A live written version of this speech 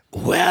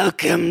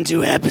Welcome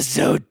to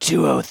episode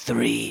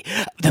 203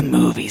 of the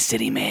Movie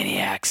City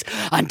Maniacs.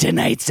 On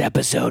tonight's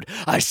episode,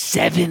 our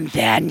 7th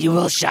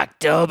annual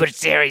Shocktober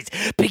series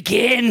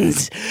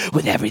begins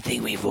with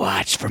everything we've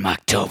watched from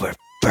October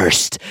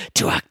 1st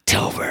to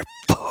October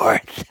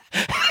 4th.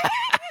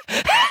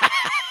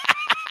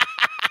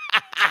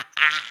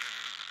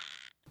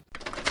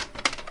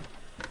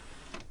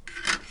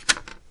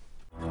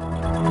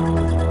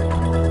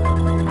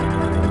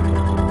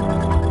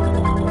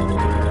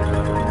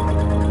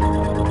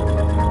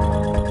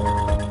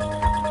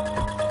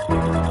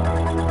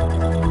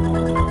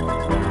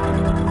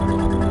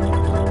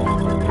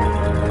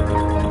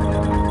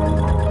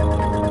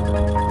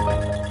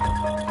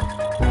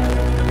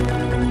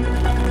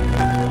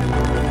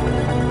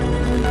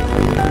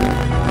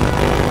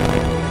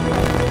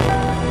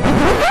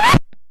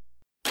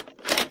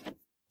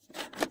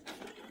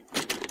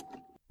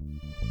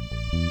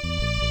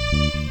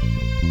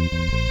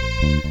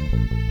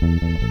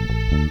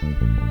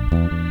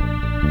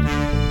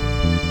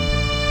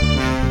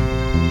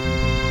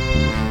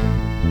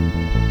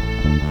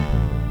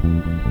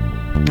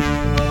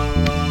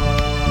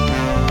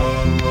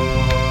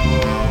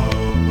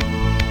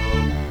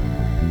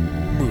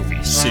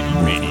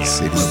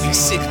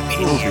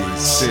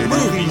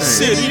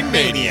 City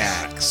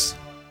Maniacs.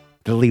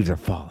 The leaves are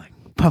falling.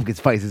 Pumpkin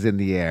spice is in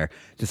the air.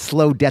 The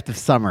slow death of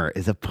summer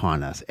is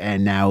upon us.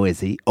 And now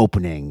is the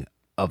opening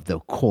of the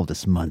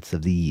coldest months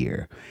of the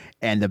year.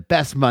 And the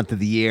best month of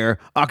the year,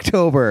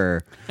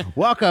 October.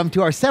 Welcome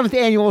to our 7th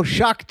annual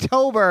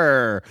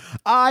Shocktober.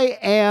 I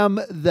am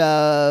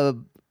the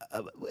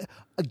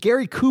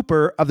Gary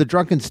Cooper of the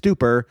Drunken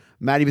Stupor,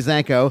 Maddie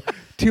Bizanko.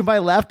 To my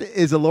left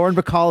is a Lauren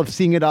Bacall of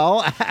Seeing It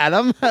All,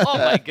 Adam. Oh,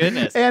 my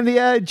goodness. And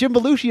the Jim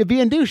Belushi of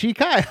Being Douchey,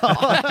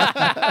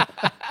 Kyle.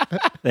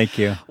 Thank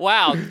you.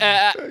 Wow.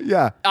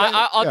 Yeah.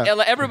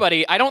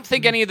 Everybody, I don't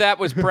think any of that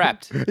was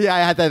prepped. Yeah, I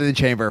had that in the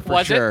chamber for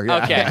was sure. it?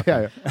 Yeah. Okay.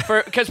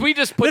 Yeah. Because we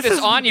just put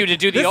this on you to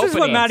do the This opening. is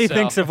what Maddie so.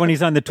 thinks of when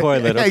he's on the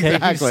toilet, okay?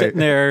 Exactly. He's sitting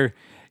there,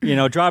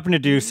 dropping a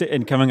deuce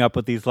and coming up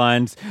with these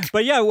lines.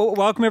 But yeah,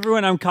 welcome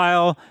everyone. I'm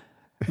Kyle,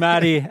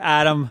 Maddie,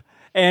 Adam.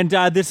 And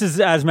this is,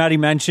 as Maddie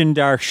mentioned,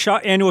 our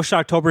annual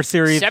Shocktober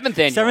series. 7th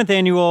annual. 7th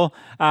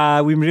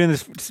annual. We've been doing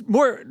this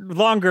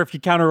longer if you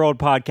count our old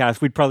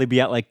podcast. We'd probably be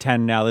at like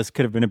 10 now. This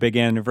could have been a big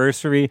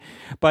anniversary.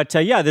 But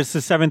this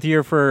is the 7th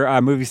year for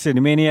Movie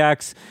City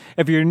Maniacs.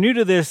 If you're new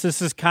to this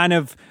is kind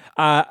of...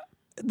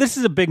 this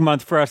is a big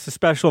month for us, a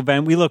special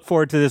event. We look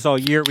forward to this all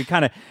year. We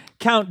kind of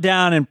count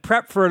down and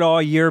prep for it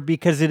all year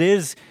because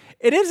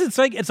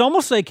it's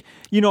almost like,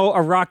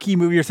 a Rocky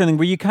movie or something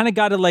where you kind of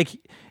got to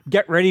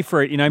get ready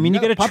for it. You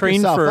got to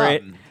train for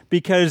it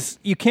because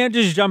you can't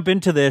just jump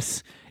into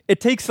this. It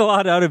takes a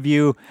lot out of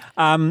you.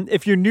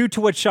 If you're new to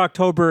what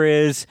Shocktober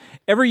is,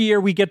 every year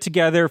we get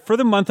together for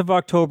the month of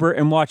October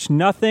and watch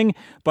nothing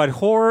but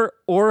horror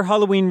or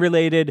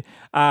Halloween-related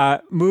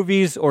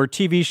movies or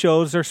TV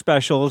shows or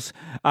specials.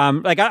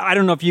 I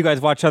don't know if you guys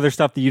watch other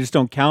stuff that you just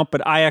don't count,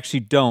 but I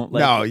actually don't.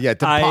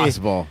 It's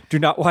impossible. I do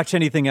not watch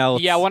anything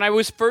else. Yeah, when I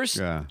was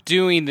first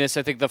doing this,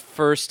 I think the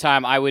first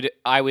time I would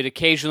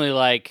occasionally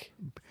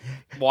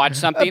watch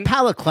something. A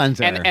palate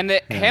cleanser. And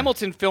the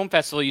Hamilton Film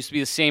Festival used to be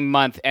the same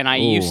month, and I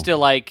used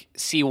to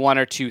see one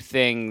or two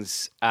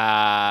things.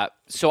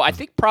 So I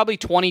think probably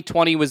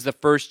 2020 was the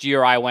first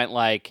year I went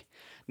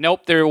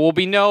nope, there will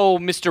be no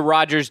Mr.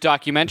 Rogers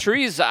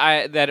documentaries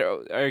that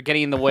are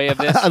getting in the way of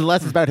this.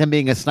 Unless it's about him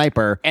being a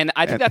sniper. And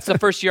I think that's the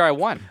first year I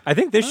won. I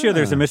think this year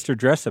there's a Mr.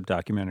 Dress-Up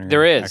documentary.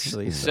 There is.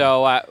 Actually.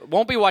 So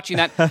won't be watching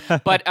that.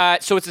 But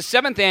so it's the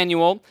 7th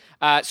annual.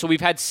 So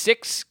we've had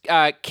 6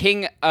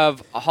 King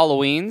of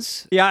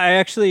Halloweens. Yeah, I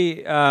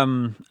actually,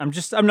 I'm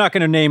not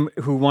going to name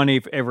who won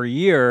every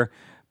year,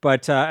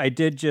 but I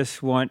did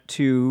just want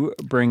to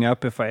bring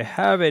up, if I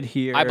have it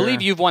here. I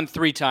believe you've won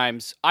 3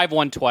 times. I've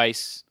won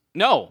twice.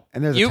 No.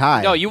 And there's a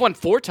tie. No, you won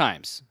 4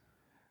 times.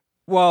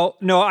 Well,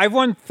 no, I've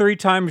won 3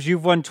 times.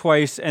 You've won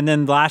twice. And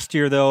then last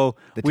year, though,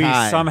 we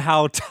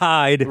somehow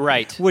tied.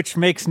 Right. Which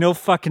makes no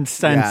fucking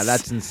sense. Yeah,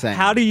 that's insane.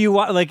 How do you,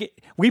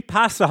 we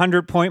passed the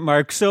 100-point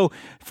mark. So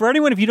for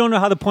anyone, if you don't know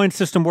how the point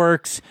system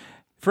works,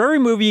 for every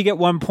movie you get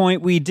 1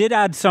 point. We did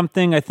add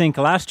something, I think,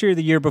 last year or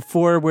the year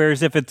before,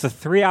 whereas if it's a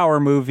 3-hour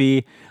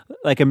movie,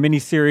 like a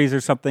miniseries or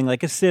something,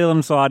 like a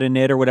Salem's Lot in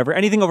It or whatever,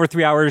 anything over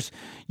 3 hours,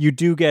 you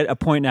do get a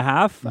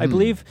 1.5, I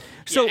believe.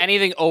 So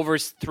anything over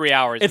 3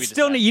 hours, it's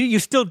still you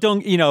still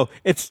don't,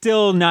 it's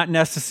still not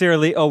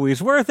necessarily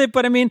always worth it.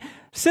 But I mean,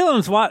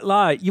 Salem's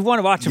Lot, you want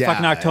to watch in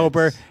fucking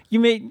October.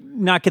 You may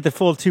not get the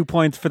full 2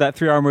 points for that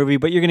 3-hour movie,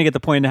 but you're going to get the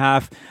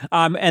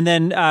 1.5. And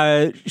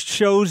then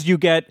shows you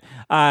get,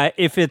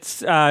 if it's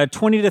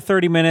 20 to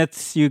 30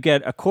 minutes, you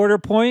get a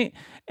 1/4 point.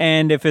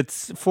 And if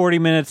it's 40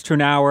 minutes to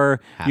an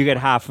hour, you get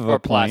half of a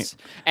point.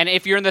 And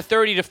if you're in the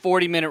 30 to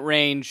 40 minute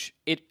range,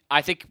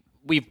 I think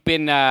we've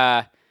been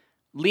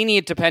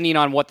lenient depending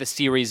on what the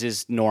series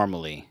is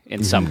normally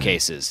in some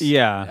cases.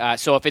 Yeah.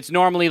 So if it's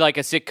normally like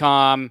a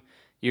sitcom,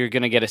 you're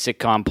going to get a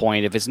sitcom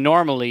point. If it's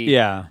normally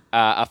a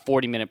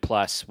 40-minute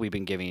plus, we've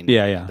been giving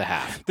the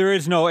half.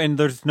 There's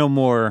no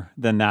more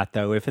than that,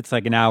 though. If it's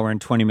like an hour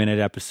and 20-minute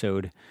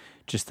episode,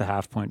 just the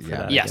half point for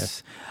that,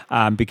 Yes.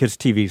 I guess. Because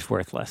TV's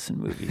worth less than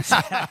movies.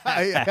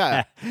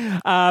 Yeah.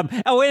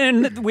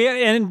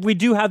 And we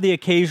do have the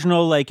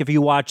occasional, like if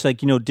you watch,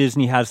 like,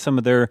 Disney has some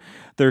of their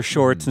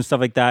shorts and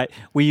stuff like that.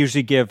 We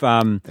usually give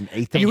an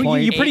eighth of a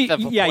point.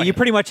 You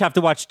pretty much have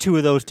to watch 2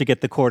 of those to get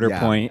the quarter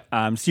point.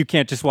 So you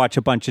can't just watch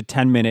a bunch of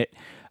 10-minute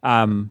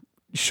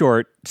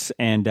shorts,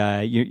 and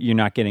you're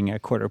not getting a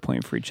quarter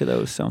point for each of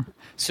those.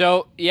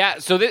 So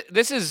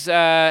this is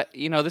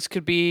this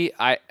could be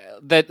I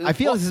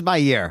feel this is my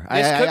year.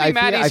 This could be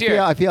Maddie's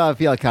year. I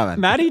feel it coming.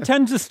 Maddie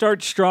tends to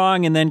start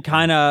strong and then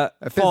kind of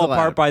fall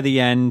apart by the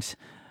end.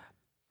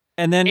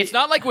 And then it's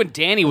not like when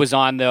Danny was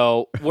on,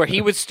 though, where he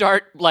would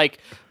start like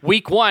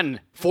week 1,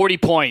 40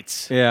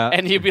 points. Yeah.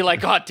 And he'd be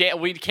like,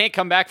 we can't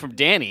come back from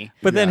Danny.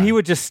 But then he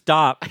would just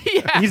stop.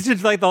 He's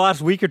just like the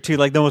last week or two,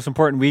 like the most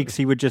important weeks,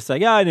 he would just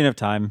like, I didn't have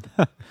time.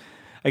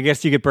 I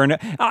guess you get burned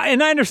out.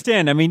 And I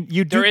understand. I mean,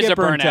 you do get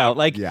burnt out.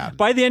 Like,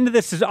 by the end of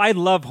this, I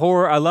love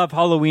horror. I love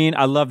Halloween.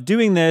 I love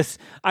doing this.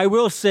 I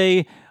will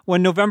say,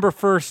 when November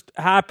 1st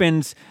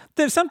happens,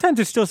 sometimes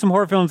there's still some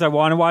horror films I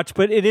want to watch,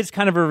 but it is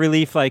kind of a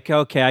relief, like,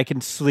 okay, I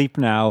can sleep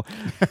now.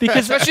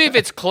 Because especially if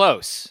it's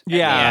close at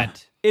the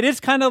end. It is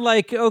kind of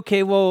like,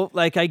 okay, well,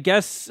 like, I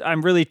guess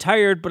I'm really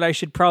tired, but I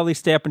should probably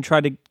stay up and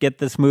try to get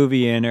this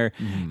movie in. Or,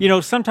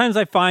 sometimes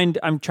I find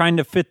I'm trying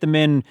to fit them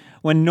in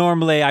when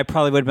normally I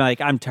probably would have been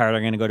like, I'm tired,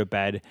 I'm going to go to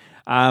bed.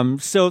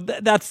 So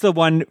that's the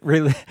one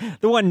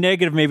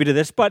negative maybe to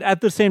this. But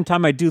at the same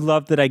time, I do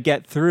love that I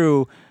get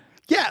through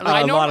a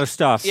lot of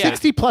stuff.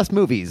 60 plus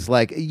movies,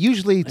 like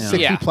usually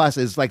 60 plus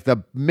is like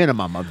the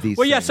minimum of these.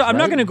 Well, things, so I'm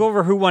not right? going to go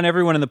over who won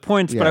everyone in the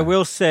points, but I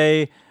will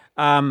say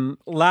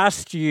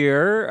last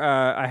year,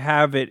 I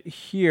have it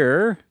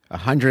here.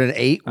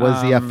 108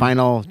 was the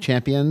final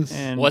champions.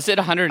 Was it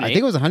 108? I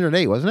think it was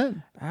 108, wasn't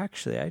it?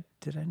 Actually,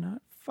 did I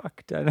not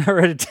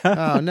write it down?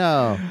 Oh,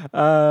 no.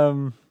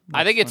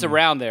 I think it's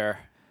around there.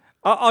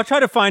 I'll try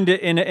to find it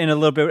in a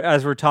little bit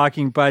as we're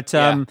talking, but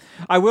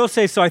I will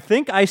say, so I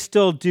think I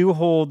still do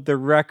hold the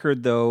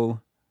record,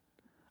 though,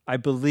 I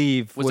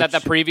believe. Was that the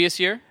previous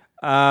year?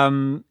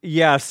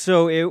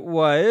 So it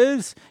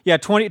was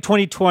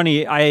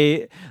 2020.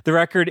 The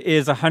record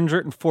is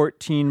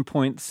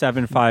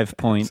 114.75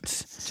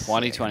 points.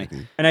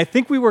 2020. And I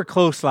think we were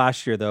close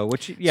last year, though,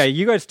 which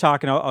you guys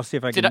talk, and I'll see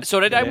if I can.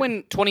 Did I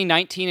win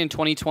 2019 and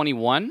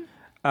 2021?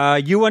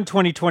 You won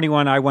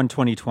 2021, I won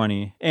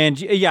 2020. And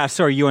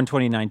you won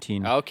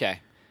 2019. Okay.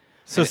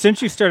 So since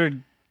you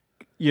started,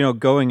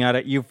 going at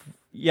it,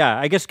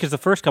 I guess because the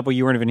first couple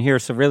you weren't even here,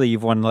 so really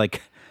you've won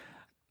like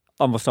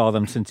almost all of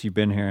them since you've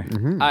been here.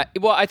 Mm-hmm. I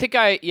think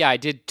I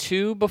did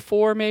 2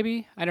 before,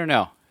 maybe. I don't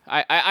know.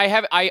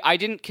 I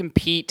didn't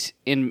compete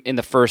in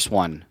the first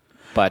one.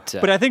 But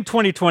I think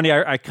 2020,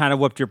 I kind of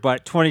whooped your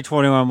butt.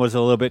 2021 was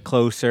a little bit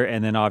closer,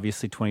 and then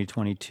obviously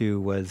 2022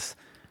 was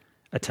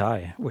a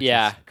tie, which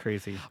is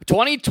crazy.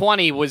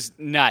 2020 was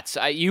nuts.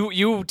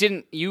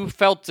 You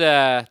felt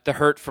the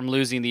hurt from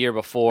losing the year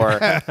before,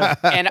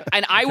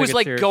 and I was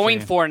like going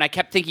for it, and I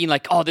kept thinking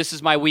like, oh, this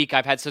is my week.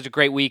 I've had such a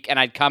great week, and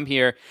I'd come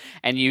here,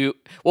 and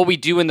what we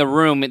do in the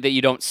room that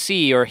you don't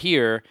see or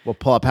hear. We'll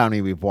pull up how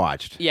many we've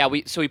watched. Yeah,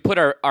 we put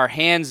our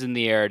hands in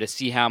the air to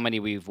see how many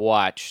we've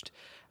watched.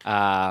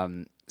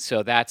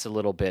 So that's a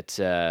little bit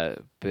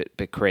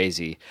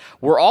crazy.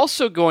 We're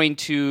also going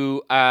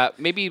to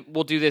maybe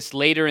we'll do this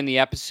later in the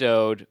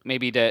episode.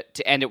 Maybe to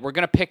end it, we're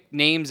going to pick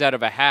names out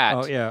of a hat.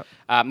 Oh yeah,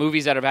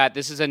 movies out of a hat.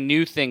 This is a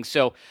new thing.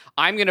 So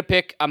I'm going to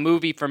pick a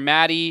movie for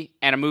Maddie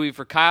and a movie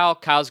for Kyle.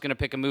 Kyle's going to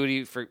pick a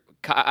movie for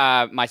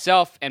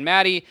myself and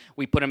Maddie.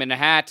 We put them in a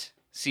hat.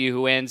 See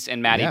who wins,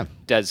 and Maddie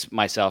does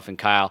myself and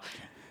Kyle.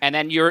 And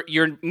then your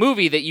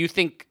movie that you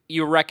think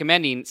you're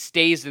recommending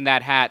stays in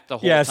that hat the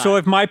whole time. Yeah, so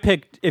if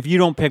you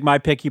don't pick my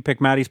pick, you pick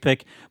Maddie's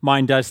pick,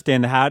 mine does stay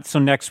in the hat. So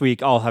next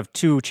week I'll have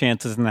 2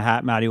 chances in the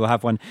hat. Maddie will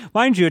have one.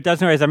 Mind you, it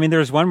doesn't always. I mean,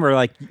 there's one where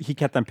like he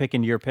kept on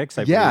picking your picks.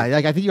 I believe.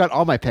 Like I think you got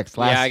all my picks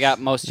last. Yeah, I got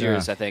most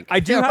yours. I think I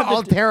do have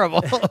all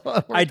terrible.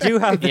 I do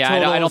have the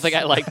totals. I don't think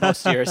I like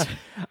most yours.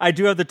 I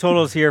do have the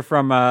totals here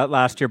from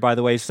last year, by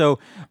the way. So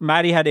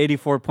Maddie had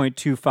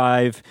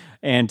 84.25.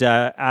 And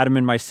Adam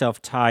and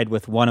myself tied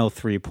with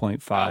 103.5.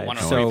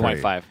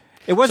 103.5.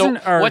 It wasn't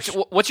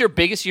what's your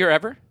biggest year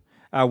ever?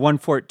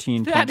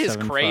 114.75. That is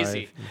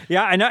crazy.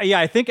 Yeah, I know. Yeah,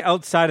 I think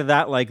outside of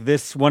that, like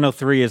this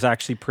 103 is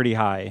actually pretty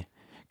high.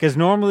 Because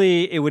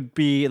normally it would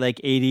be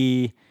like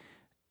 80.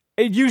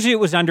 Usually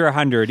it was under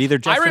 100. Either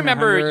just I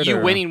remember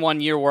you winning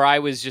one year where I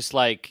was just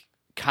like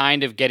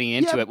kind of getting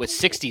into it with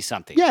 60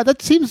 something. Yeah,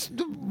 that seems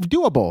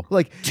doable.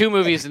 Like 2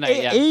 movies a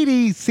night.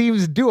 80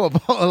 seems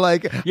doable.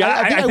 Like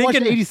I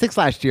watched 86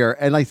 last year,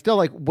 and I still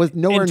like was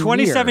nowhere in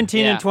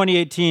 2017 near. and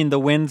 2018. The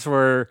wins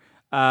were,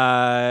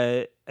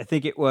 I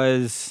think it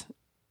was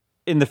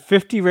in the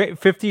 50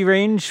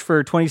 range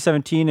for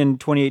 2017, and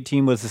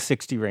 2018 was the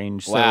 60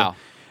 range. So, wow.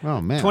 Oh,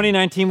 man.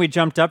 2019, we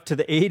jumped up to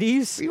the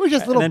 80s. We were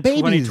just little and then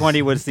babies.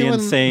 2020 was the doing-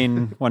 insane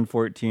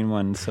 114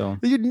 one. So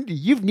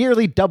You've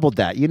nearly doubled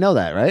that. You know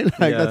that, right?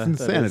 Like, yeah, that's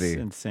insanity. That is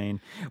insane.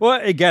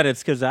 Well, again,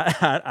 it's because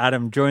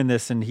Adam joined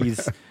this, and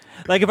he's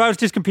like, if I was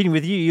just competing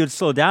with you, you'd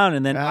slow down,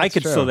 and then I That's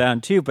could true. slow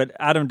down too. But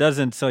Adam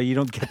doesn't, so you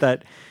don't get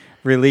that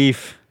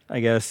relief, I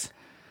guess.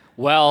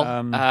 Well,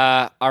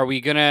 are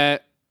we gonna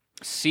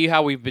see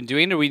how we've been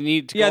doing? Do we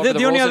need to? Yeah, go over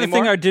the only rules other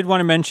anymore? thing I did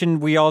want to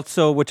mention, we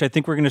also, which I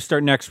think we're going to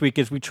start next week,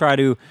 is we try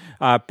to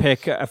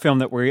pick a film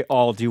that we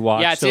all do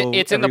watch. Yeah, it's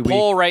in the every week-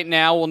 poll right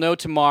now. We'll know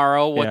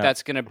tomorrow what Yeah.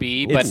 that's going to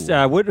be. But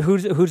It's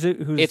who's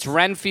it's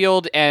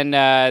Renfield and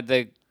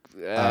the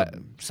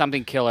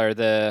something killer,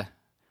 the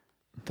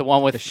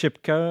one with the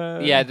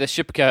Shipka? yeah, the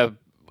Shipka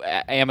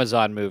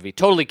Amazon movie,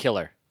 Totally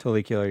Killer.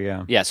 Totally Killer.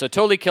 Yeah. Yeah, so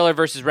Totally Killer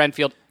versus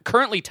Renfield,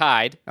 currently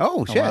tied.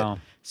 Oh, shit. Wow.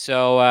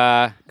 So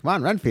Come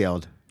on,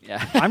 Renfield.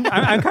 yeah. I'm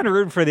kind of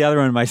rooting for the other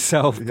one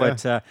myself,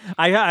 but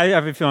I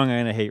have a feeling I'm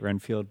going to hate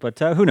Renfield. But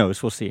who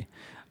knows? We'll see.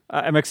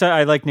 I'm excited.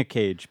 I like Nick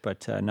Cage,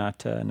 but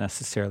not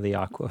necessarily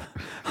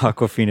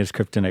Aquafina's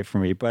kryptonite for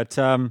me. But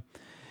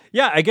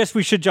yeah, I guess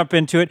we should jump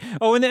into it.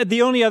 Oh, and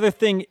the only other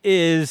thing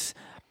is,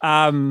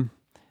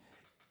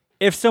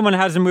 if someone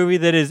has a movie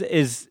that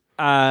is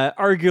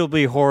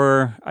arguably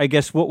horror, I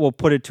guess we'll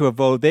put it to a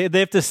vote. They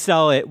have to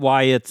sell it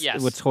why it's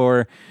what's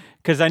horror.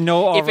 Because I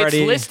know already, If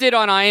it's listed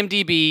on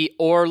IMDb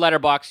or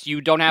Letterboxd,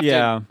 you don't have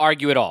to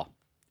argue at all.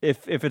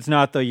 If it's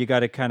not though, you got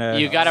to kind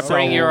of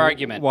bring your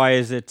argument. Why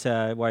is it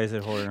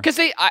horror? Because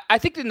I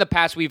think in the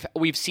past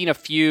we've seen a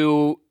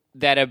few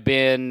that have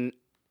been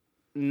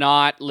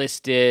not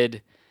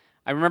listed.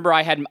 I remember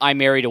I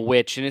Married a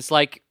Witch, and it's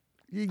like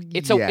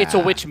it's a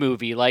witch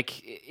movie. Like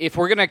if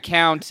we're gonna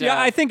count,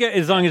 I think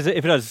as long as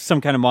if it has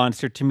some kind of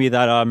monster, to me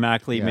that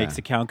automatically makes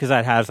it count because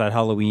that has that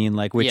Halloween,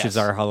 like witches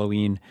are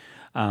Halloween.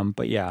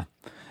 But yeah.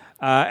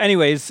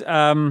 Anyways,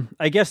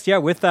 I guess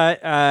with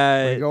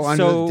that, We go on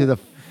to the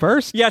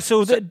first. Yeah.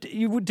 So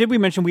did we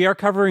mention we are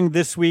covering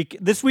this week?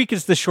 This week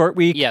is the short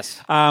week.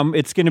 Yes.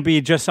 It's going to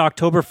be just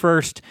October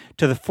 1st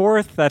to the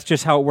 4th. That's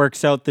just how it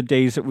works out, the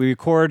days that we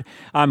record.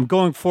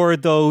 Going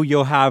forward, though,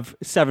 you'll have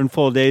 7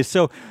 full days.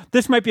 So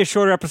this might be a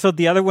shorter episode.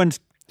 The other ones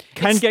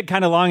can get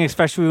kind of long,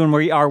 especially when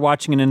we are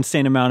watching an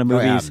insane amount of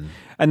movies.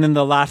 And then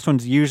the last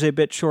one's usually a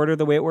bit shorter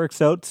the way it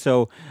works out.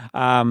 So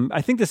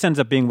I think this ends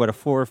up being, a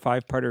 4 or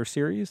 5-parter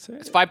series?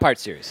 It's a 5-part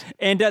series.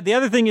 And the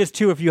other thing is,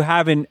 too, if you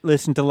haven't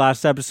listened to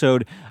last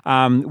episode,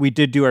 we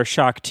did do our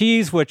shock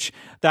tease, which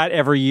that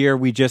every year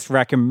we just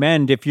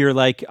recommend. If you're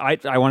like,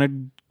 I want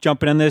to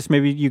jump in on this,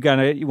 maybe you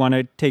want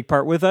to take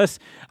part with us.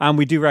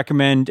 We do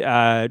recommend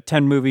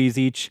 10 movies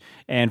each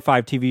and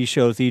 5 TV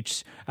shows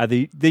each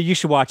that you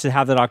should watch to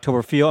have that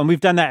October feel. And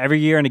we've done that every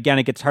year. And again,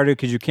 it gets harder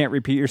because you can't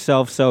repeat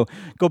yourself. So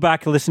go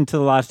back and listen to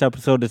the last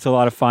episode. It's a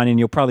lot of fun, and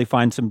you'll probably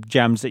find some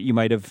gems that you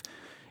might have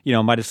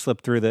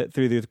slipped through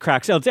the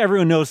cracks.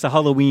 Everyone knows the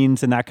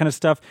Halloweens and that kind of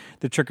stuff,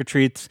 the trick or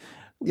treats.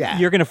 Yeah,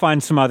 you're going to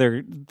find some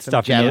other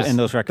stuff in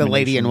those recommendations. The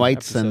Lady in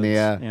Whites episodes.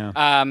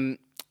 and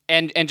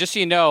the And just so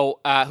you know,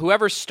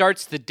 whoever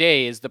starts the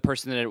day is the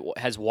person that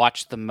has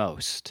watched the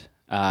most.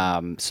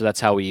 So that's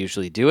how we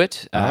usually do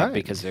it,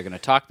 because they're going to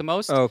talk the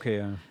most.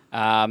 Okay.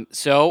 Yeah.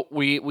 So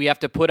we have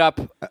to put up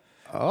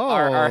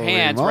our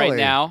hands right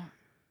now.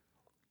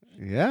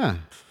 Yeah.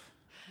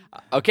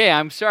 Okay,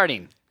 I'm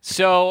starting.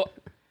 So,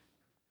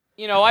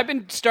 I've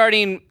been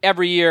starting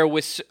every year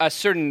with a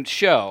certain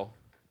show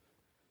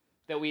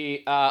that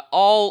we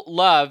all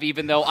love,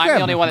 even though I'm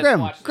the only one that's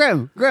watched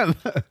it. Grim.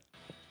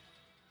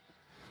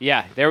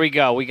 Yeah, there we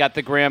go. We got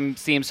the Grimm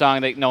theme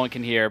song that no one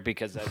can hear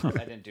because I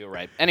didn't do it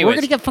right. Anyways. We're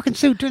going to get fucking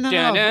sued. Turn that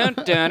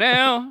off.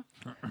 Dun-dun.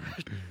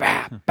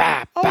 Bah, bah,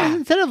 bah. Oh,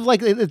 instead of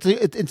like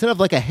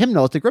a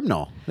hymnal, it's a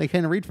grimnal. They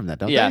kind of read from that,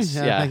 don't Yes,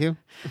 they? yeah. Thank you.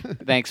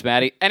 Thanks,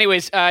 Maddie.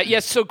 Anyways,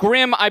 yes, so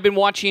Grimm, I've been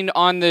watching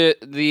on the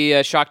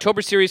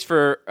Shocktober series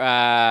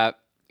for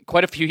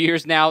quite a few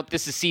years now.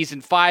 This is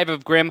season 5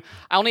 of Grimm.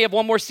 I only have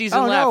one more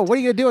season left. Oh, no. What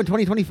are you going to do in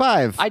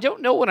 2025? I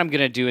don't know what I'm going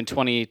to do in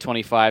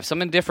 2025.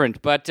 Something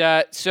different. But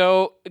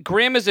so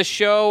Grimm is a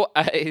show.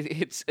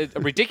 It's a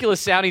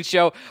ridiculous sounding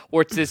show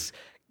where it's this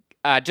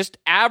just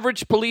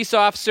average police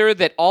officer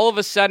that all of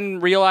a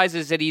sudden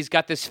realizes that he's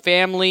got this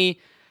family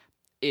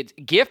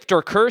gift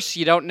or curse,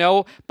 you don't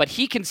know, but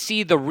he can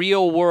see the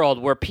real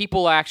world where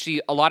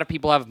a lot of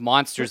people have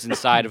monsters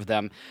inside of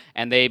them,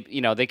 and they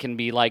can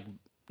be like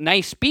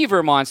nice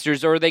beaver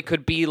monsters, or they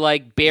could be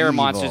like bear Evil.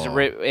 monsters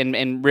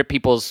and rip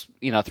people's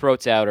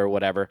throats out or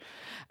whatever.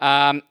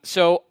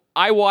 So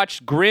I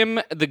watched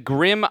Grimm, The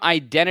Grimm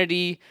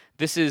Identity.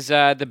 This is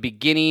the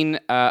beginning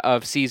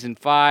of season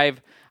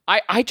 5.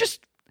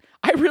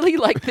 I really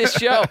like this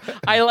show.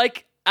 I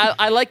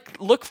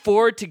look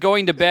forward to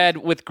going to bed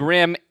with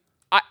Grimm.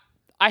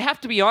 I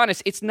have to be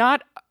honest, it's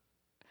not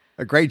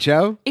a great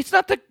show. It's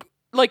not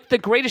the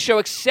greatest show,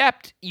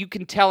 except you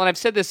can tell, and I've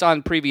said this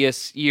on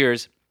previous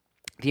years,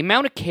 the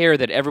amount of care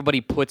that everybody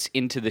puts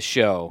into the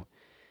show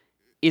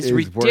is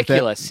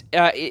ridiculous.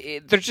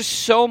 There's just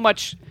so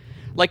much,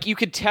 like you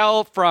could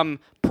tell from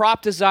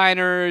prop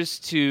designers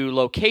to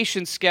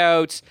location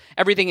scouts,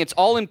 everything. It's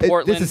all in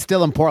Portland. This is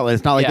still in Portland.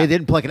 It's not like they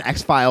didn't play like an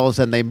X-Files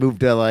and they moved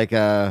to like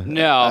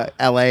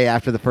L.A.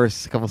 after the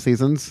first couple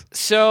seasons.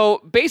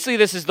 So basically,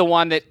 this is the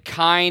one that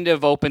kind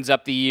of opens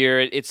up the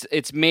year.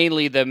 It's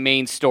mainly the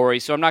main story,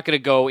 so I'm not going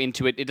to go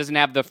into it. It doesn't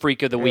have the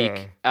Freak of the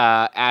Week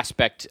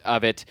aspect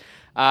of it.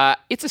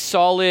 It's a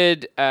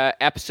solid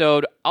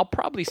episode. I'll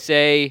probably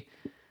say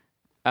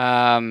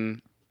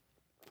it's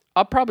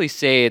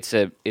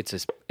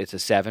a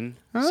 7.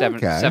 Okay.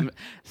 7.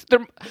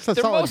 They're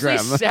mostly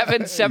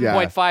 7,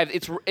 7.5.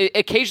 It's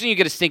occasionally you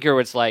get a stinker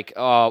where it's like,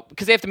 oh,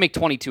 because they have to make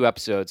 22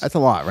 episodes. That's a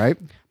lot, right?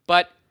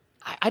 But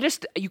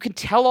you can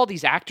tell all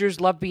these actors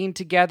love being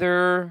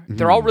together.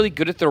 They're all really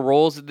good at their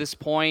roles at this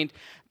point.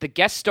 The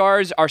guest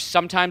stars are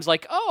sometimes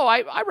like, oh,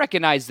 I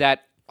recognize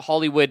that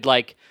Hollywood,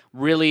 like,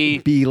 really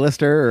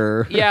B-lister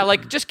or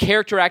like just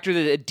character actor,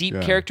 a deep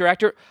character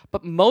actor.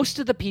 But most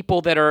of the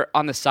people that are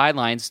on the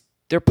sidelines,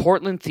 they're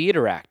Portland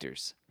theater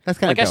actors. That's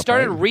kind of like I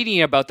started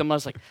reading about them. I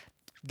was like,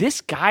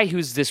 this guy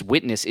who's this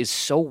witness is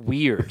so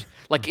weird.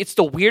 Like, it's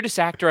the weirdest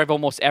actor I've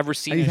almost ever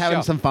seen. He's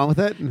having some fun with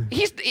it.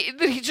 He's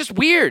just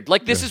weird.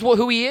 Like, this is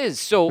who he is.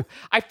 So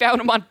I found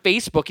him on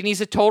Facebook, and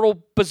he's a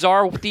total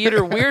bizarre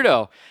theater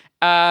weirdo.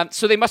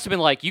 So they must have been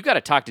like, you got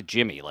to talk to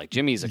Jimmy. Like,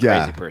 Jimmy's a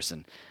crazy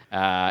person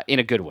in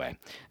a good way.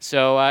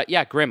 So,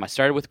 Grimm. I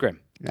started with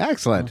Grimm.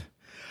 Excellent.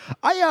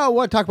 I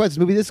want to talk about this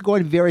movie. This is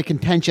going to be very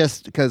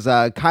contentious because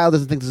Kyle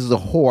doesn't think this is a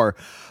horror.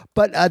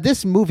 But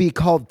this movie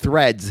called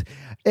Threads,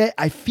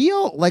 I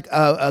feel like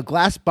a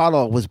glass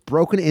bottle was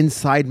broken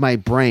inside my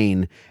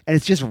brain, and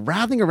it's just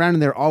rattling around in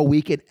there all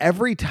week. And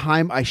every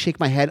time I shake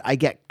my head, I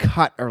get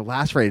cut or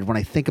lacerated when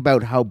I think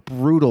about how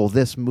brutal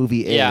this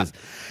movie is. Yeah.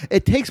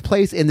 It takes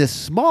place in this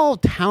small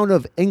town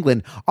of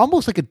England,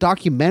 almost like a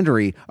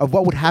documentary of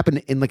what would happen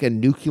in like a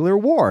nuclear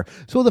war.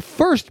 So the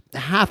first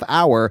half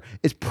hour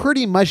is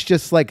pretty much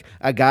just like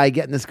a guy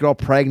getting this girl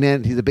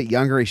pregnant. He's a bit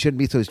younger. He shouldn't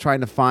be. So he's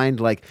trying to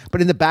find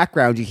but in the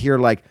background, you hear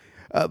like,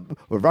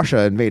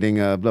 Russia invading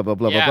blah, blah, blah,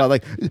 blah, blah.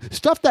 Like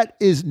stuff that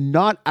is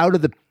not out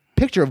of the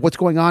picture of what's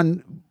going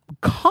on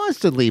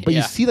constantly, but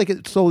you see like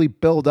it slowly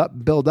build up.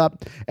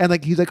 And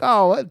like, he's like,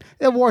 oh,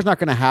 the war's not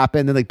going to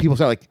happen. And like people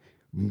start like,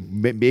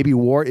 maybe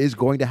war is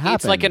going to happen.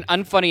 It's like an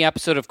unfunny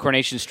episode of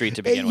Coronation Street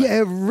to begin with.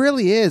 Yeah, it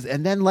really is.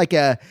 And then like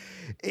the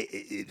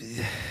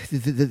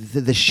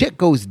shit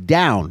goes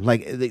down.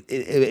 Like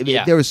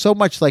there was so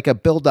much like a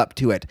build up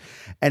to it,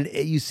 and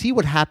you see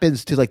what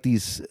happens to like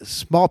these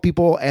small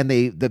people and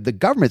the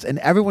governments, and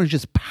everyone's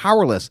just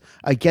powerless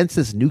against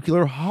this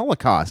nuclear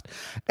holocaust.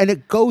 And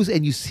it goes,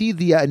 and you see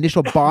the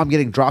initial bomb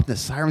getting dropped, and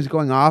the sirens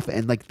going off,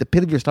 and like the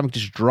pit of your stomach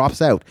just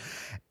drops out.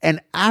 And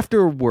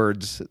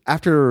afterwards,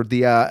 after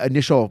the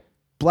initial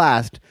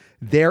blast,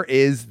 there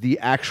is the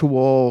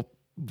actual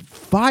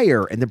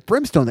fire and the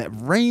brimstone that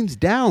rains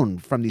down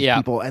from these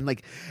people, and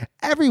like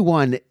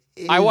everyone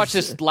I watched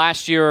this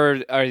last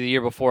year or the year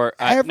before,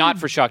 not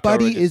for Shocktober.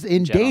 Everybody is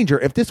in danger.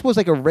 If this was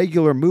like a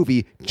regular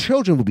movie,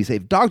 children would be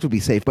safe, dogs would be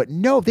safe, but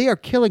no, they are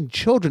killing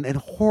children in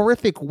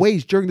horrific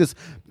ways during this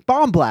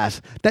bomb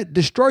blast that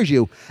destroys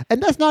you.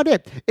 And that's not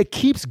it. It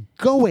keeps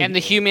going. And the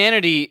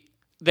humanity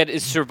that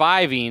is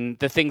surviving,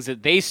 the things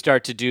that they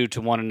start to do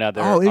to one another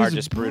are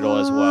just brutal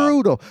as well.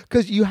 Brutal.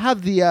 Because you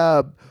have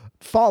the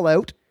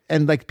fallout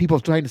and like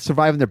people trying to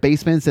survive in their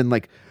basements, and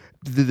like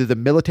the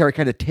military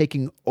kind of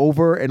taking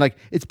over, and like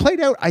it's played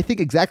out, I think,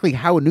 exactly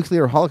how a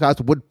nuclear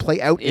holocaust would play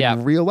out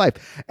in real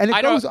life. And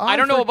it goes on. I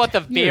don't know about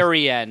the years.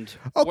 Very end,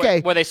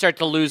 where they start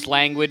to lose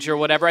language or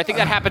whatever. I think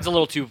that happens a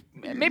little too.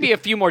 Maybe a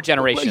few more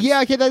generations. Well,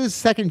 yeah, okay, that is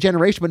second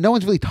generation, but no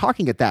one's really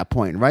talking at that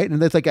point, right?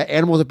 And there's like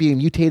animals are being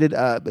mutated.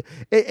 It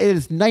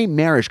is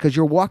nightmarish because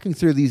you're walking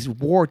through these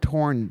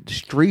war-torn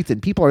streets,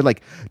 and people are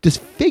like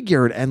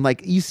disfigured, and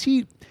like you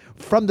see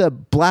from the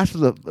blast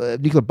of the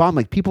nuclear bomb,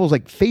 like people's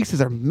like faces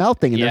are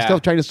melting, and they're still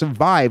trying to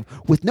survive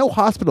with no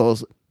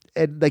hospitals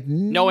and like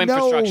no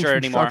infrastructure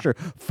anymore.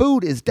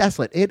 Food is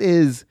desolate. It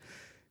is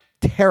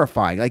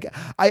terrifying. Like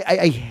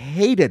I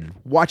hated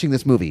watching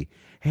this movie.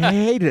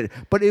 Hated it,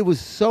 but it was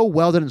so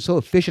well done and so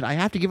efficient. I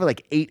have to give it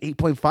like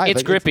 8.5.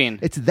 It's gripping.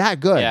 It's that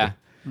good.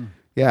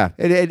 Yeah.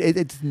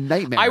 It's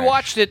nightmare. I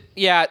watched it.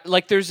 Yeah,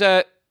 like there's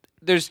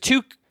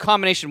two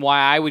combination why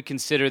I would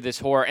consider this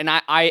horror, and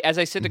I as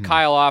I said to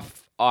Kyle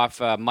off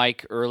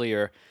Mike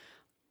earlier,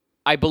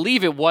 I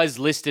believe it was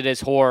listed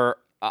as horror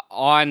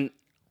on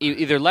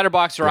either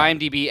Letterboxd or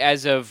IMDb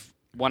as of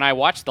when I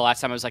watched the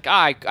last time. I was like,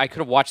 I could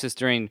have watched this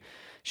during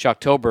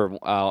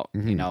Shocktober.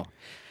 You know,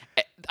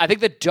 I think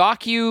the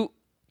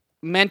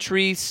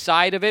documentary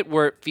side of it,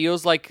 where it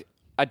feels like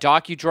a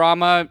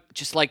docudrama,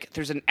 just like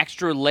there's an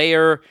extra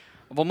layer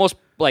of almost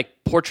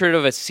like portrait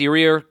of a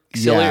serial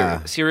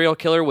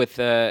killer with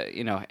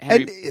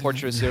heavy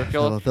portrait of a serial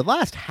killer. The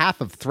last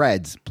half of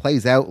Threads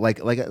plays out like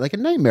a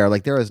nightmare.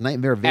 Like there is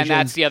nightmare visions, and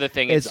that's the other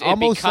thing. It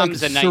almost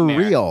becomes like a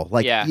nightmare. Surreal.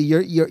 Like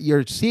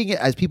you're seeing it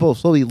as people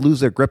slowly lose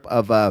their grip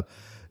of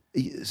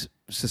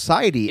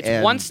society.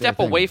 It's one step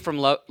away from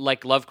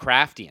like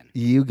Lovecraftian.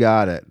 You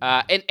got it.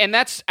 And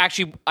that's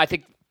actually, I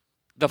think,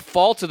 the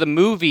fault of the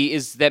movie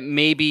is that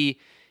maybe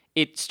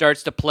it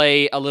starts to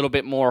play a little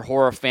bit more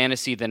horror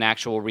fantasy than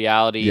actual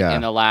reality in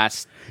the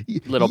last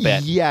little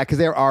bit. Yeah, because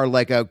there are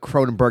like a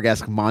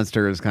Cronenberg-esque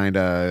monsters kind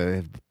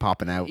of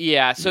popping out.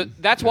 Yeah, so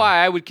that's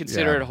why I would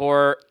consider it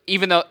horror,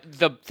 even though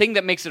the thing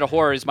that makes it a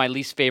horror is my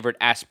least favorite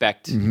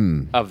aspect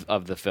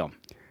of the film,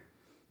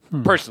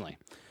 personally.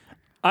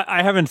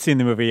 I haven't seen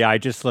the movie. I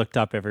just looked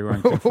up everywhere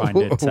and could find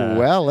it.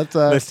 Well, let's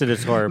listed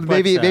as horror.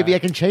 Maybe I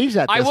can change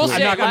that. I will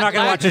say I'm not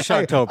going to watch a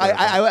Shocktober.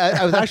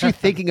 I was actually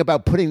thinking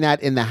about putting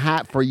that in the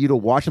hat for you to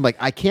watch. I'm like,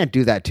 I can't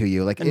do that to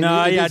you. Like, don't.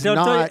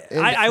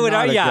 I would.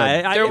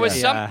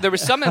 There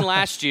was some in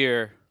last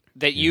year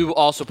that you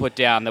also put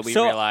down that we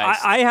realized.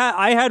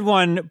 I had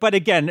one, but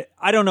again,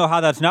 I don't know how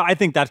that's not. I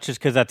think that's just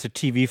because that's a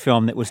TV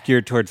film that was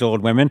geared towards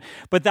old women.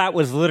 But that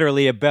was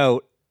literally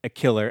about a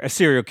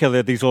serial killer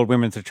that these old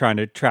women are trying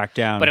to track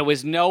down. But it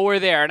was nowhere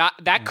there. And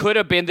that could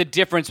have been the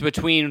difference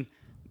between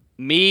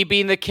me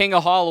being the king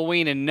of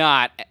Halloween and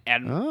not.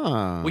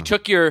 And we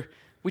took your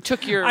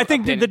I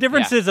think the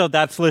difference is, though,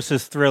 that's listed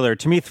as thriller.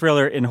 To me,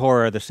 thriller and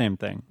horror are the same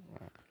thing.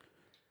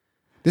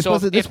 This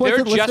wasn't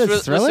listed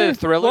as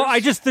thriller? Well,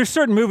 there's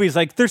certain movies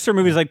like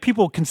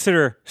people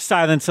consider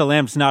Silence of the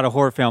Lambs not a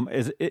horror film.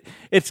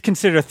 It's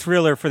considered a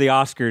thriller for the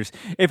Oscars.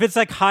 If it's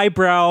like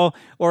highbrow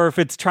or if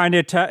it's trying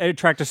to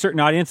attract a certain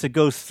audience, it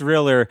goes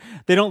thriller.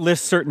 They don't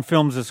list certain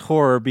films as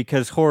horror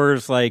because horror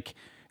is like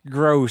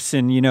gross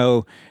and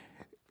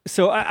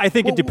So I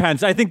think it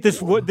depends. I think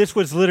this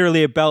was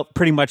literally about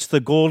pretty much the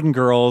Golden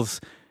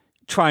Girls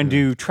trying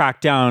to track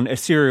down a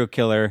serial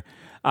killer.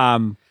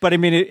 But I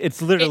mean,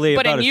 it's literally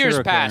about a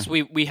serial killer. But in years past,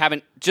 we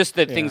haven't, just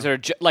that things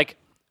are, like,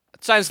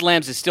 Silence of the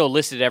Lambs is still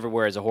listed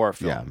everywhere as a horror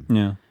film.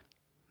 Yeah.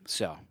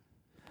 So,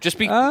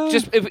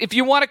 if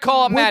you want to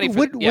call up Maddie.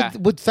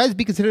 Would Silence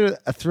be considered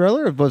a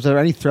thriller? Was there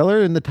any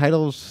thriller in the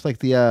titles? Like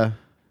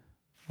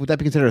would that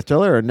be considered a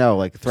thriller or no?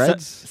 Like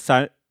Threads?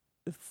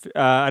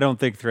 I don't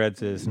think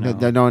Threads is.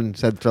 No one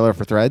said thriller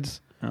for Threads?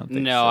 I don't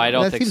think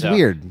so. That seems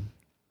weird.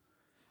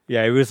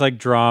 Yeah, it was like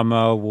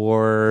drama,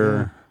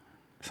 war...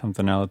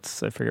 something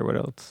else. I forget what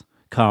else.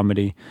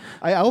 Comedy.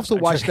 I also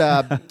watched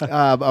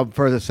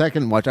for the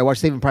second watch. I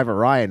watched Saving Private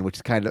Ryan, which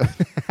is kind of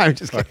I'm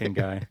just fucking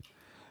guy.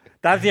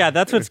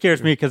 That's what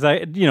scares me because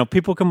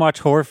people can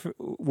watch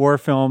war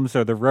films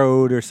or The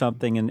Road or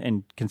something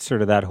and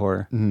consider that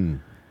horror.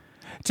 To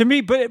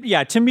me,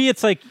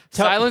 it's like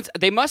Silence.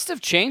 They must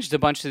have changed a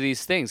bunch of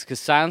these things because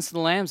Silence of the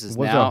Lambs is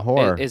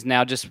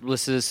now just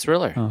listed as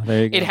thriller. Oh,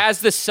 there you go. It has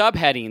the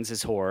subheadings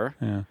as horror.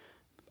 Yeah.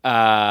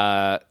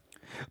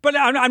 But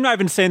I'm not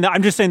even saying that.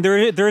 I'm just saying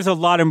there is a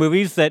lot of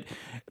movies that,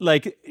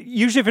 like,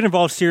 usually if it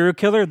involves serial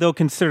killer, they'll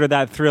consider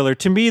that thriller.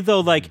 To me, though,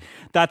 like,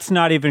 that's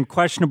not even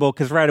questionable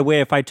because right away,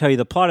 if I tell you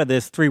the plot of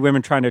this, three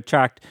women trying to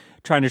track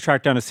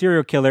down a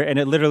serial killer, and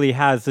it literally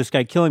has this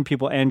guy killing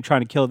people and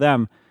trying to kill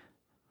them.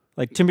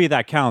 Like, to me,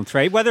 that counts,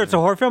 right? Whether it's a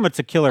horror film, it's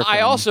a killer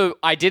film.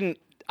 I didn't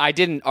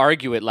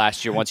argue it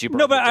last year once you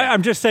broke it down.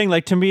 I'm just saying,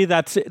 like, to me,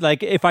 that's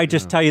like if I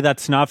just tell you that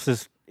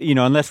synopsis.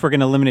 Unless we're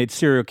going to eliminate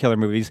serial killer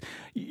movies,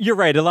 you're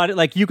right. A lot of,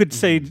 like, you could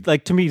say,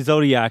 like, to me,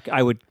 Zodiac,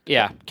 I would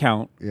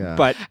count. Yeah.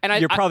 But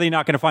you're probably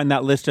not going to find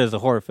that list as a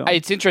horror film.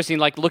 It's interesting.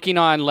 Like, looking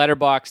on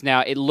Letterboxd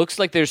now, it looks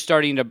like they're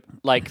starting to,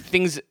 like,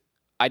 things.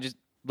 I just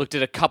looked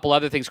at a couple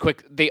other things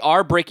quick. They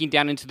are breaking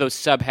down into those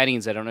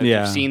subheadings. I don't know if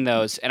you've seen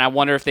those. And I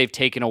wonder if they've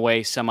taken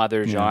away some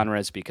other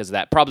genres because of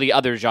that. Probably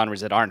other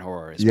genres that aren't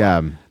horror as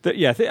well.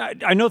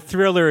 I know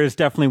thriller is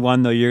definitely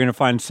one, though. You're going to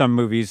find some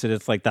movies that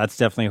it's like, that's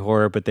definitely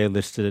horror, but they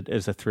listed it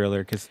as a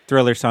thriller because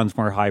thriller sounds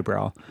more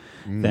highbrow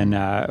than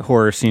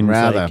horror seems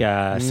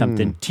like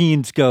something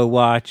teens go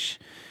watch,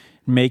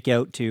 make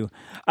out to.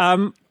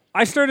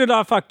 I started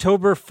off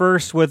October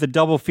 1st with a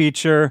double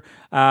feature.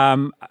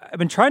 I've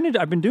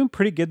been doing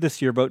pretty good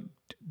this year about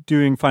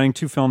finding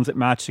two films that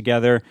match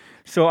together.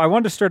 So I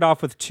wanted to start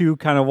off with two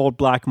kind of old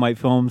black and white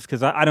films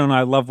because I don't know,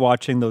 I love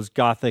watching those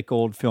gothic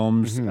old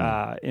films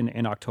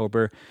in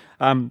October.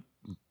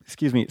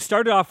 Excuse me.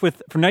 Started off with,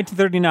 from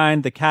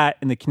 1939, The Cat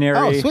and the Canary.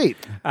 Oh, sweet.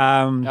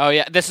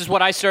 This is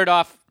what I started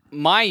off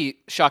my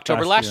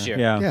Shocktober last year.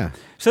 Yeah.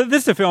 So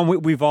this is a film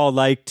we've all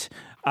liked.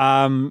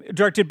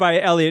 Directed by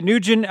Elliot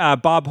Nugent.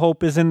 Bob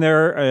Hope is in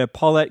there.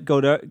 Paulette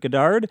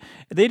Goddard.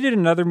 They did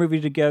another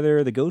movie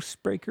together, The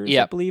Ghost Breakers,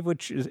 I believe,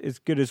 which is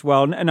good as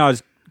well. Not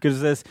as good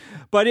as this,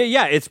 but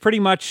it's pretty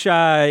much these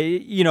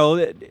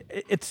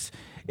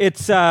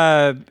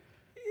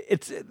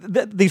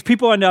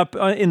people end up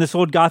in this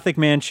old Gothic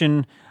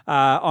mansion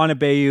on a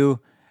bayou.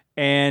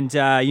 And,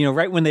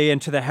 right when they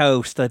enter the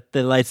house, the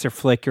lights are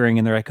flickering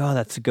and they're like, oh,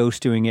 that's a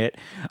ghost doing it.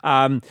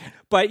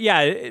 But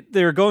yeah,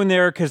 they're going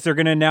there because they're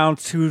going to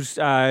announce who's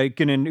going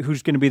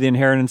to be the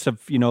inheritance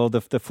of,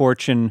 the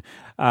fortune.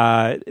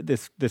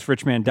 This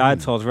rich man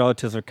died, so all his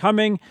relatives are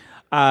coming.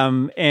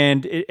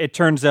 And it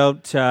turns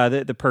out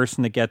that the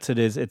person that gets it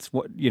it's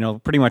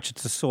pretty much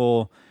it's the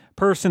sole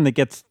person that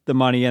gets the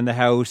money and the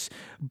house,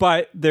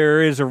 but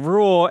there is a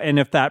rule, and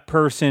if that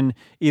person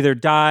either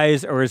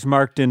dies or is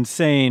marked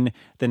insane,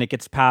 then it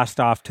gets passed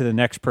off to the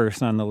next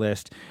person on the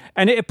list.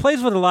 And it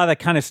plays with a lot of that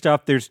kind of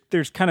stuff.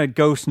 There's kind of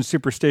ghosts and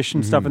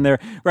superstition stuff in there.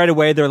 Right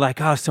away, they're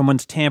like, oh,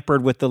 someone's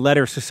tampered with the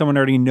letter, so someone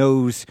already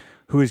knows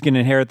who is going to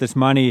inherit this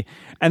money.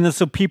 And then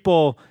so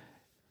people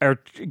are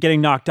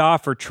getting knocked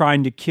off or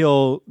trying to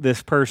kill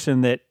this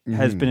person that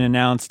has been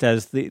announced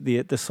as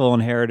the sole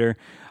inheritor.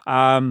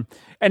 And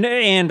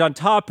on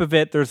top of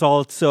it, there's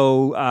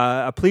also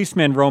a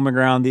policeman roaming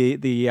around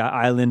the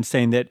island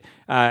saying that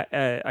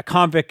a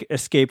convict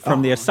escaped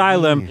from the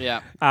asylum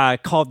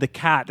called the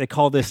Cat. They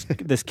call this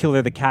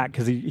killer the Cat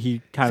because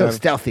he kind of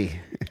stealthy.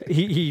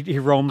 He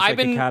roams like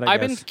a cat.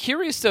 I've been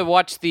curious to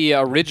watch the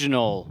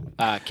original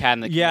Cat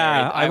and the Canary.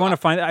 Yeah, I want to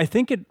find. I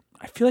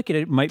feel like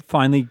it might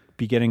finally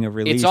be getting a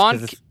release.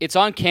 It's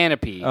on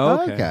Canopy.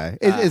 Oh, okay.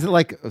 Is it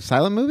like a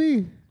silent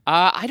movie?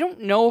 I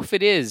don't know if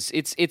it is.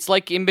 It's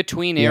like in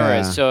between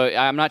eras, so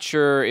I'm not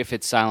sure if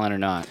it's silent or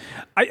not.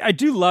 I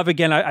do love,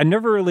 again, I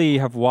never really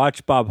have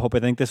watched Bob Hope. I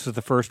think this was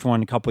the first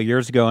one a couple of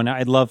years ago, and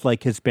I love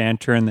like his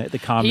banter and the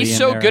comedy. He's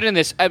so good in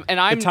this, and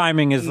I'm the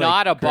timing is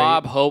not like a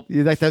Bob Hope.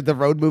 You like the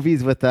road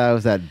movies with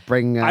was that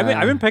Bring?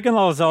 I've been picking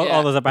all those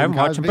up. I haven't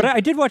watched them, but I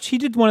did watch. He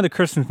did one of the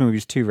Christmas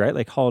movies too, right?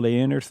 Like Holiday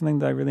Inn or something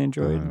that I really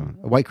enjoyed.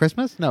 White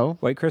Christmas? No,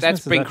 White Christmas.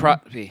 That's Bing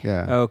Crosby.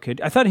 Yeah. Okay,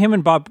 I thought him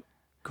and Bob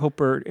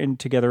Hope are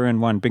together in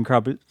one. Bing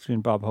Crosby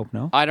and Bob Hope.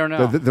 No, I don't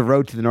know. The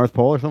Road to the North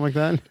Pole or something like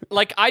that.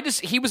 Like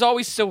he was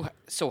always so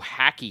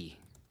hacky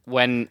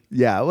when.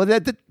 Yeah, well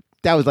that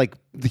was like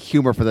the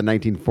humor for the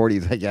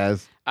 1940s, I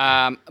guess.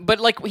 But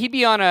like he'd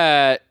be on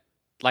a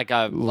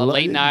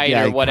late night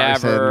or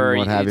whatever.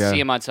 You'd see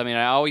him on something.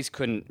 And I always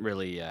couldn't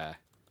really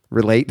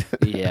relate.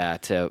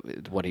 To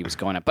what he was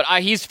going at. But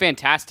he's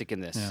fantastic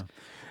in this.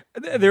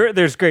 Yeah.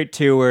 There's great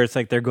too, where it's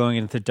like they're going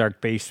into the dark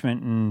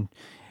basement and.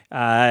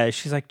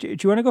 She's like, do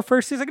you want to go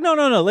first? He's like, no,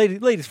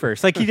 ladies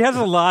first. Like he has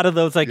a lot of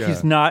those, like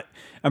he's not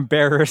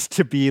embarrassed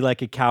to be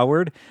like a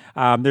coward.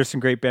 There's some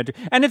great banter.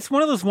 And it's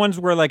one of those ones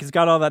where like it's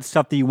got all that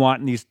stuff that you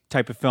want in these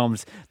type of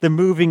films. The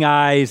moving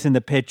eyes in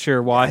the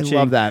picture, watching.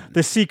 I love that.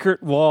 The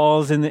secret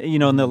walls in the,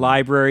 in the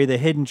library, the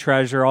hidden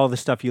treasure, all the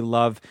stuff you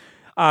love.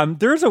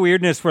 There's a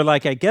weirdness where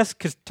like, I guess,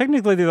 because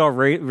technically they're all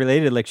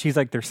related. Like she's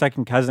like their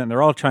second cousin.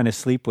 They're all trying to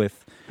sleep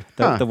with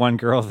the one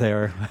girl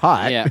there.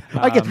 Hot. Yeah.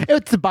 I guess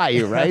it's a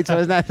bayou, right? So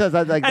isn't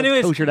that like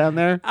anyways, kosher down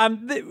there?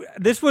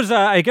 This was,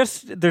 I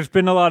guess there's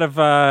been a lot of,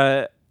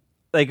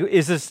 like,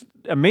 is this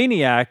a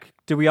Maniac?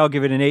 Do we all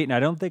give it an 8? And I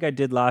don't think I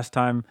did last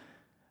time.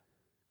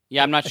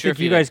 Yeah, I'm not sure if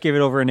you guys gave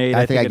it over an 8.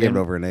 I think I gave it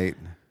over an 8.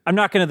 I'm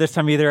not going to this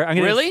time either. I'm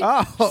gonna really?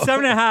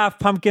 7.5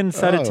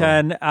 pumpkins out of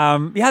 10.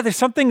 Yeah, there's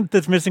something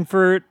that's missing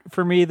for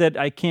me that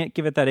I can't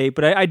give it that 8,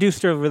 but I do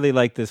still really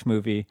like this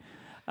movie.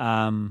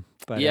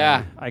 But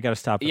I got to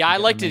stop. Yeah, I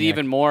liked it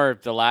even more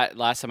the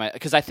last time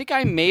because I think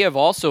I may have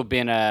also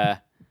been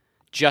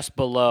just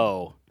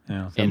below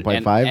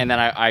 7.5, and then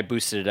I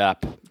boosted it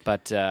up.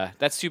 But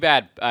that's too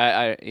bad.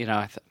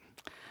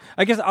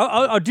 I guess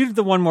I'll do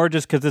the one more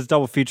just because it's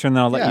double feature, and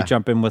then I'll let you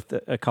jump in with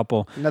a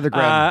couple. Another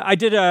grab. I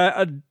did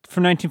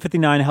from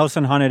 1959, House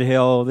on Haunted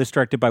Hill. This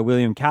directed by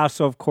William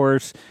Castle, of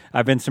course.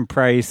 Vincent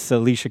Price,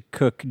 Alicia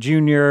Cook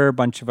Jr., a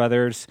bunch of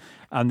others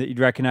that you'd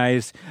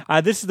recognize.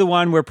 This is the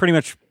one where pretty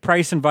much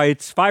Price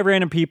invites 5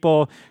 random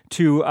people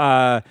to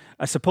a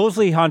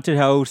supposedly haunted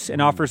house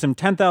and offers them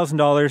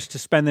 $10,000 to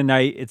spend the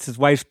night. It's his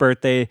wife's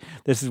birthday.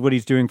 This is what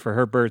he's doing for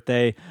her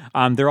birthday.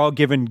 They're all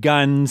given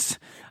guns,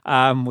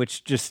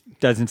 which just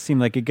doesn't seem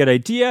like a good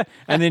idea.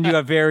 And then you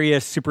have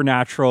various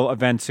supernatural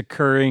events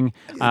occurring.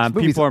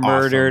 People are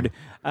murdered.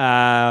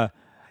 I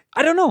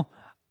don't know.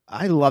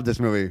 I love this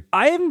movie.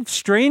 I am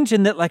strange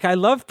in that, like, I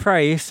love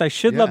Price. I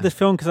should love this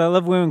film because I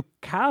love William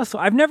Castle.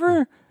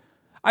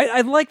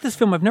 I like this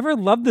film. I've never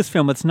loved this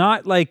film. It's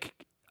not like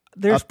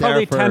there's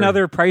probably 10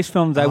 other Price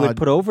films I would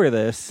put over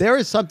this. There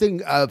is something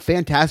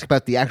fantastic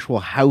about the actual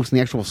house and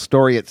the actual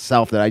story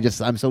itself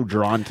that I'm so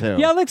drawn to.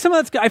 Yeah, like some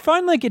of that's. I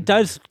find like it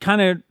does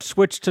kind of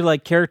switch to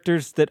like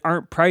characters that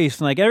aren't Price,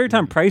 and like every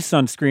time Price is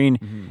on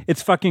screen,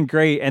 it's fucking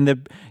great. And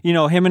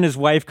him and his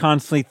wife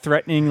constantly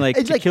threatening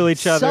to kill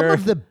each other. Some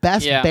of the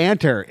best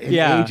banter in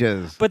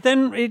ages. But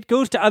then it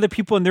goes to other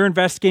people and they're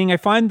investigating. I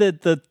find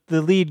that the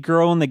lead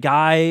girl and the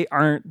guy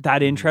aren't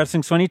that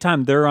interesting. So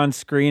anytime they're on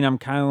screen, I'm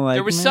kind of like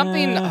there was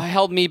something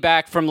held me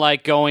back from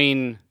like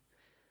going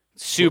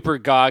super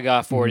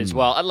gaga for it as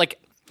well.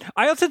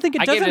 I also think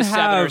it doesn't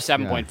have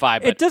 7 or 7.5.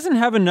 But it doesn't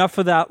have enough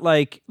of that.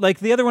 Like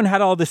the other one had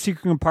all the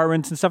secret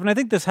compartments and stuff, and I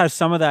think this has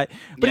some of that.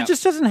 But it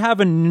just doesn't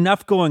have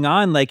enough going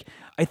on. Like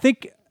I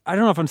don't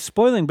know if I'm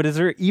spoiling, but is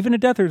there even a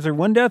death or is there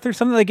one death or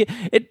something like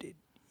it?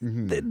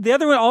 The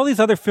other one, all these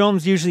other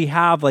films usually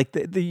have like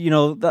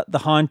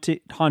the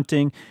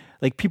haunting.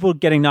 Like people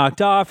getting knocked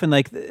off, and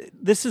like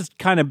this is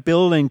kind of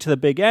building to the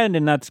big end,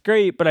 and that's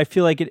great. But I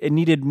feel like it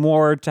needed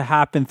more to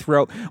happen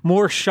throughout,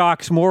 more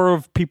shocks, more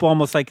of people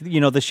almost like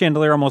the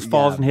chandelier almost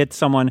falls and hits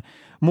someone,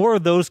 more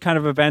of those kind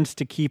of events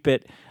to keep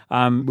it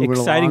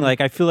exciting. Along.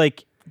 Like I feel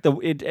like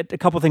a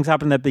couple things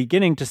happened at the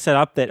beginning to set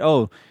up that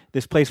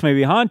this place may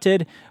be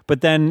haunted,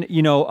 but then,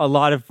 you know, a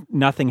lot of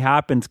nothing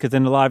happens because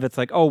then a lot of it's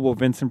like, oh, well,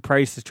 Vincent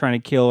Price is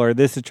trying to kill or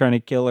this is trying to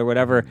kill or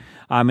whatever.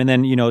 And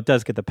then, you know, it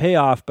does get the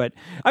payoff. But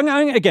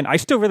again, I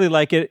still really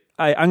like it.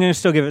 I'm going to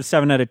still give it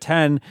 7 out of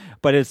 10,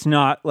 but it's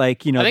not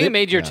like, you know. I think it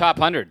made your top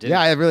 100, didn't it?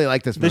 I really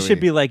like this movie. This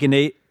should be like an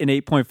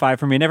 8.5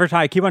 for me. And every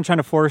time I keep on trying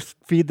to force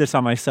feed this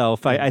on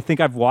myself. I think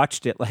I've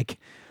watched it like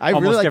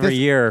almost really like every this,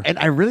 year. And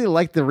I really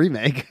like the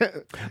remake.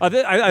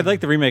 I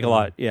like the remake a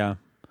lot. Yeah.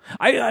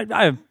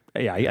 I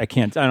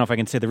can't. I don't know if I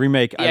can say the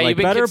remake I like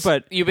better,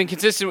 but you've been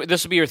consistent.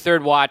 This will be your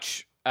third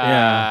watch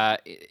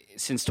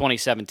since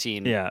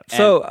 2017. Yeah.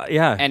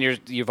 And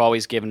you've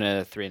always given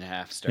it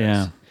 3.5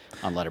 stars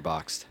on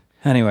Letterboxd.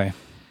 Anyway,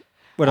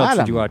 what else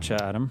Adam. did you watch,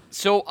 Adam?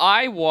 So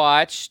I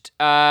watched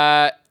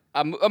a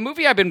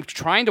movie I've been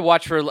trying to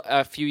watch for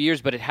a few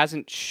years, but it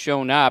hasn't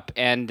shown up.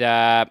 And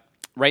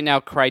right now,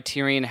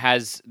 Criterion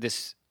has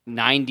this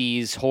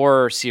 90s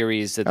horror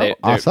series that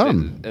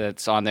awesome.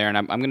 that's on there, and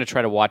I'm going to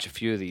try to watch a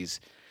few of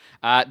these.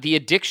 The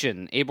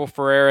Addiction, Abel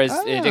Ferreira's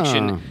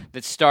Addiction,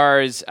 that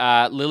stars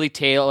Lily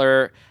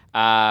Taylor.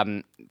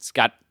 It's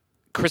got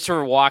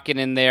Christopher Walken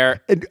in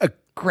there. A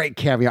great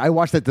cameo. I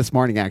watched it this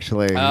morning,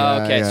 actually.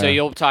 Okay, so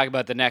you'll talk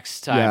about the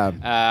next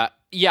time.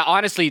 Yeah,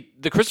 honestly,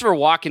 the Christopher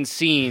Walken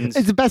scenes.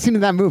 It's the best scene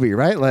in that movie,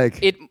 right? Like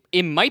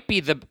it might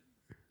be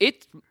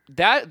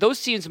those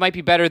scenes might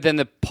be better than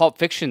the Pulp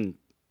Fiction.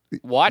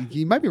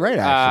 You might be right,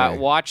 actually.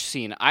 Watch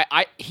scene.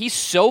 He's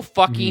so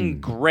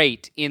fucking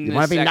great in this. You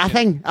want to be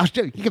nothing?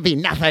 You can be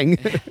nothing.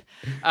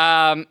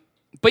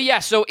 But yeah,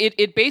 so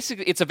it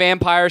basically it's a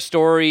vampire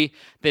story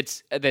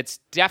that's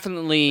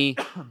definitely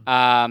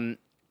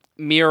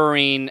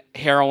mirroring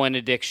heroin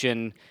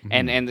addiction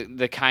and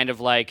the kind of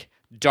like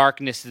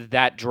darkness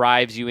that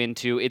drives you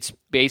into. It's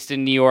based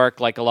in New York,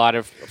 like a lot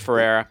of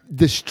Ferreira.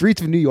 The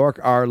streets of New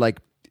York are like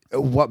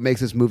what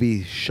makes this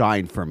movie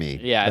shine for me.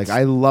 Yeah, like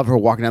I love her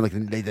walking down like the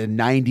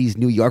 90s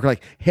New York.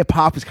 Like hip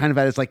hop is kind of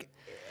at its like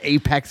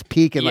apex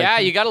peak. And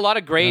you got a lot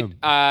of great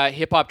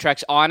hip hop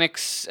tracks.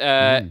 Onyx, which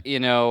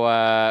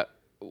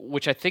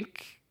I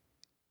think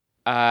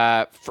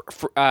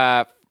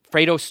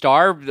Fredo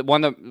Starr,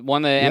 one of the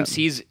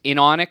MCs in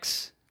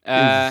Onyx,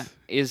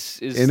 is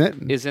in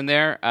it. Is in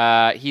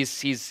there.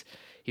 He's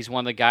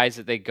one of the guys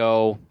that they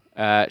go.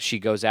 She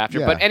goes after.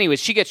 Yeah. But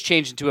anyways, she gets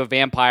changed into a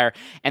vampire,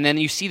 and then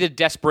you see the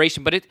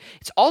desperation. But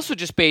it's also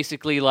just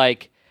basically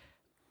like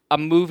a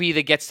movie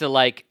that gets to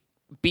like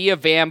be a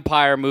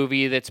vampire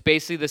movie. That's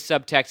basically the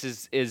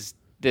subtext is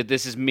that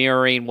this is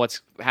mirroring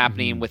what's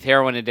happening with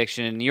heroin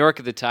addiction in New York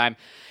at the time,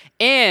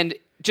 and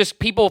just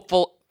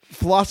people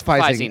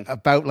philosophizing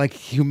about like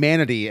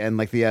humanity and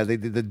like the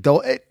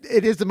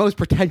it is the most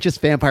pretentious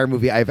vampire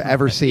movie I've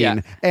ever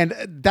seen, and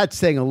that's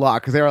saying a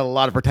lot because there are a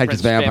lot of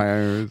pretentious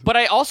vampires. But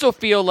I also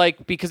feel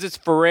like because it's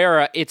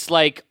Ferreira, it's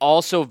like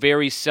also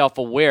very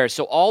self-aware.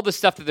 So all the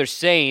stuff that they're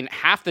saying,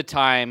 half the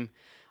time,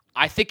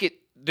 I think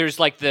there's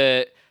like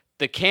the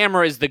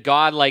camera is the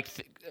godlike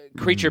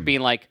creature being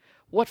like,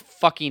 what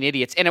fucking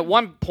idiots. And at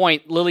one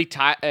point, Lily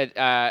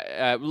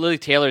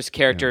Taylor's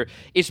character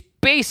is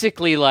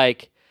basically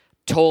like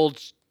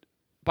told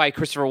by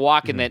Christopher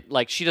Walken that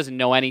like she doesn't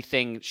know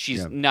anything,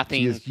 she's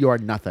nothing. You are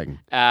nothing.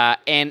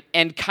 And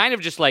kind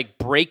of just like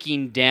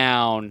breaking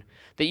down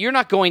that you're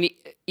not going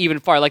even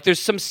far. Like there's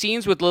some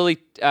scenes with Lily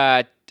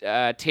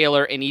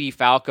Taylor and Edie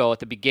Falco at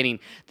the beginning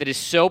that is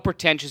so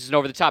pretentious and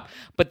over the top.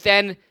 But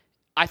then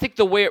I think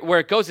the way where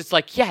it goes, it's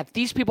like,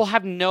 these people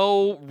have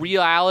no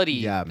reality.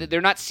 Yeah. They're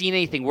not seeing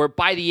anything. Where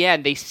by the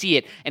end they see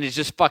it and it's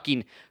just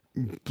fucking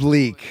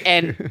bleak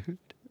and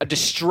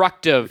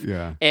destructive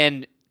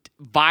and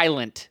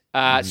violent.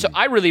 So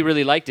I really,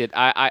 really liked it.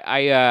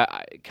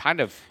 I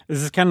kind of.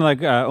 Is this kind of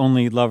like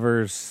Only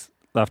Lovers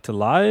Left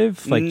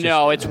Alive? Like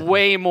no, it's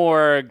way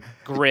more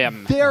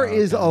grim. There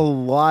is a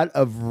lot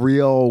of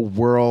real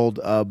world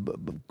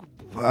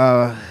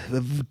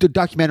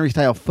documentary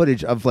style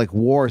footage of like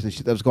wars and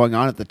shit that was going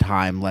on at the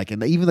time, like,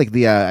 and even like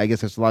the I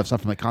guess there's a lot of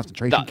stuff from like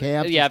concentration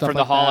camps. Yeah, and stuff from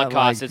like the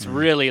Holocaust. Like, it's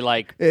really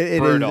like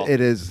brutal. It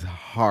is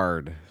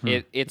hard.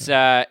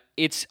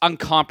 It's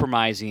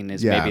uncompromising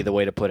is maybe the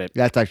way to put it.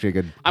 That's actually a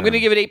good. I'm going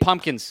to give it 8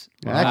 pumpkins.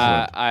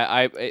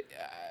 Excellent.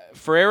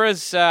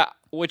 Ferreira's,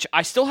 which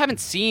I still haven't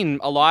seen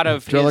a lot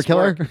of Driller his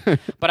Killer, work,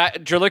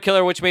 but Driller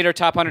Killer, which made our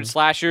top 100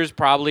 slashers,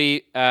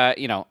 probably. I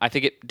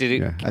think it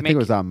did. I think it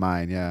was on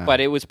mine. Yeah, but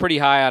it was pretty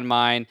high on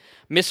mine.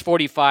 Miss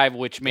 45,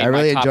 which made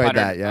really my top enjoyed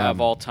 100 that, of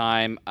all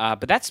time.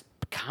 But that's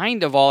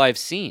kind of all I've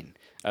seen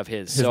of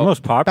his. His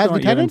most popular.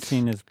 Bad You haven't Lieutenant?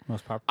 seen his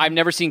most popular. I've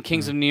never seen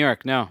Kings of New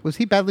York. No, was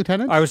he Bad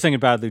Lieutenant? I was thinking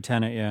Bad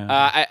Lieutenant.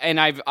 Yeah. and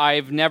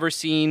I've never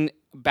seen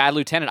Bad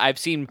Lieutenant. I've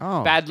seen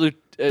Bad Lieutenant.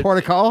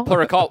 Protocol,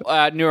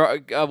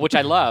 which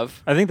I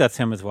love. I think that's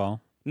him as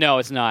well. No,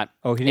 it's not.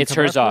 Oh, he didn't it's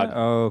come after Herzog. that?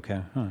 Oh,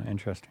 okay. Huh,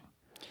 interesting.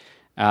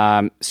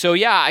 So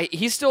yeah,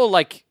 he's still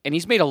like, and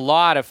he's made a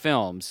lot of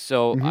films.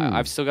 So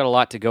I've still got a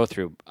lot to go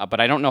through, but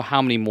I don't know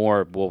how many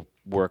more will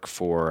work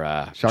for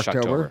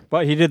Shocktober.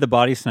 But he did the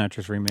Body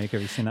Snatchers remake.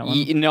 Have you seen that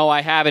one? No,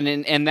 I haven't,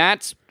 and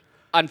that's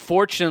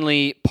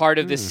unfortunately part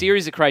of this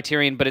series of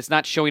Criterion, but it's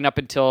not showing up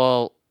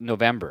until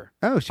November.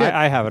 Oh shit!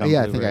 I have it on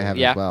Yeah, I Blu-ray. think I have it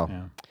Yeah. as well.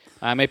 Yeah.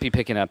 I might be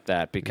picking up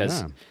that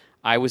because Yeah.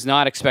 I was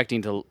not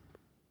expecting to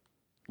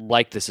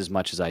like this as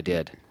much as I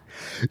did.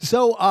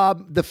 So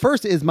the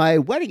first is my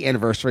wedding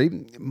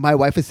anniversary. My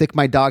wife is sick.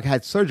 My dog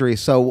had surgery,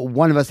 so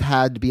one of us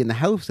had to be in the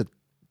house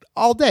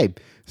all day.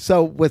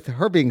 So with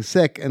her being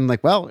sick, and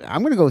like, well,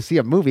 I'm going to go see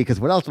a movie because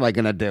what else am I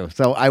going to do?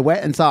 So I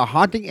went and saw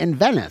Haunting in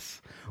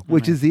Venice,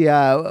 which is the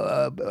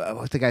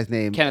what's the guy's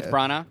name? Kenneth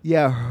Branagh?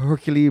 Yeah,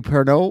 Hercule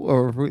Poirot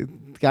or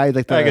guy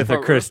like the Agatha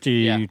Christie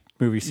Yeah.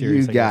 movie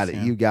series. You got it.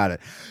 You got it.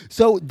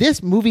 So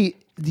this movie,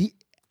 the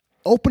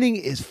opening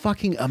is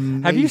fucking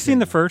amazing. Have you seen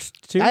the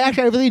first two? I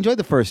really enjoyed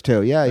the first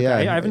two. Yeah, yeah.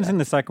 I haven't seen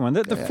the second one.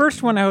 The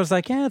first one, I was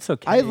like, yeah, it's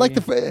okay. I like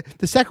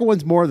the second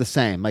one's more of the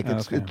same. Like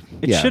it's Okay.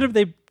 it, yeah. Should have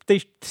they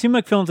seem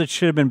like films that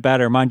should have been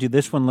better. Mind you,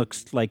 this one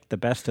looks like the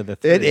best of the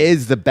three. It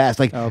is the best.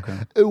 Like Okay.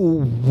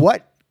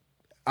 What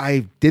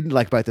I didn't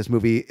like about this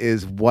movie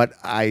is what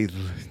I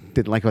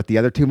didn't like about the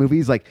other two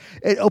movies. Like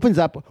it opens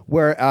up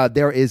where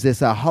there is this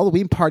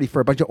Halloween party for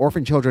a bunch of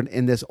orphan children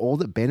in this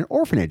old abandoned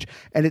orphanage,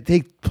 and it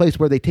takes place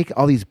where they take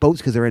all these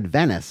boats because they're in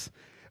Venice,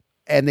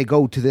 and they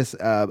go to this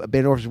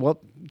abandoned orphanage. Well,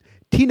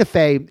 Tina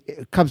Fey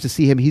comes to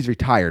see him. He's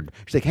retired.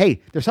 She's like,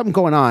 "Hey, there's something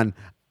going on.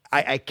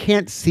 I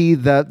can't see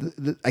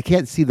I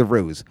can't see the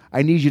ruse.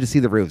 I need you to see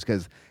the ruse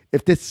because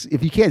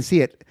if you can't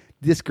see it,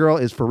 this girl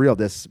is for real.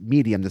 This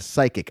medium, this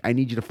psychic. I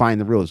need you to find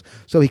the ruse."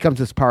 So he comes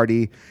to this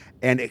party,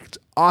 and it's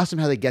awesome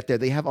how they get there.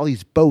 They have all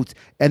these boats,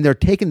 and they're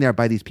taken there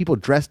by these people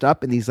dressed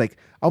up in these like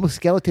almost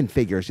skeleton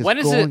figures. Just When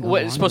is going it? What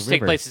along is supposed the to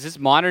take river. place? Is this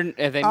modern?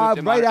 Have they moved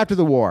to Right modern? after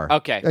the war.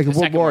 Okay, Like the World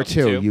second War World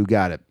War II. II. You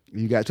got it.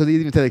 You got it. So they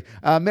even say like,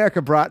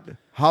 America brought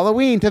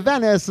Halloween to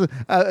Venice.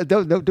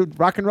 Don't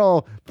rock and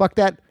roll. Fuck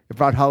that. It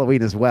brought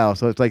Halloween as well.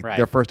 So it's like Right.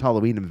 their first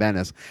Halloween in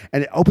Venice.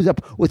 And it opens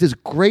up with this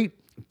great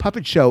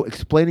puppet show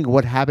explaining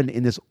what happened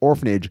in this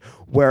orphanage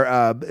where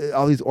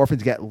all these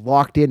orphans get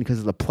locked in because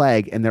of the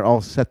plague and they're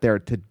all set there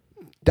to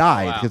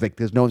die wow. because like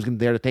there's no one's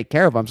there to take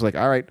care of them. So like,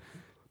 all right,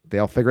 they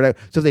all figure it out.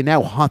 So they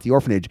now haunt the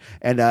orphanage.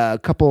 And a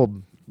couple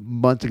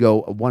months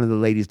ago, one of the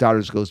lady's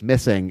daughters goes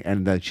missing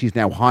and she's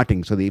now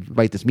haunting. So they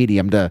invite this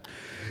medium to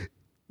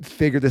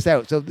figure this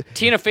out. So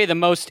Tina Fey, the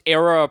most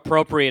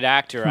era-appropriate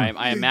actor,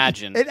 I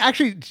imagine. it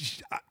actually,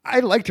 I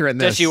liked her in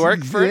this. Does she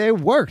work for it? It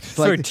worked.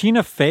 So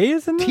Tina Fey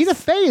is in this? Tina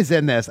Fey is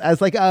in this as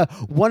like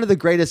one of the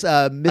greatest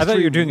mystery. I thought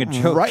you were doing a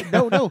joke.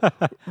 No,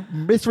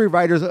 mystery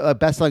writers,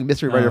 best-selling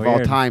mystery writer of all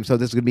weird. time. So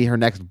this is going to be her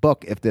next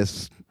book if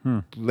this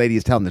lady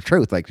is telling the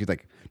truth. Like she's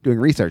like doing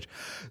research.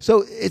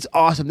 So it's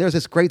awesome. There's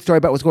this great story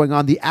about what's going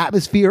on. The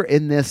atmosphere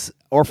in this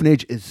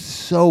orphanage is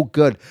so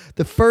good.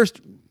 The first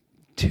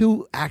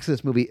 2 acts of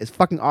this movie is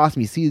fucking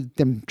awesome. You see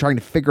them trying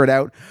to figure it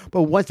out,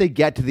 but once they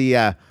get to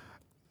the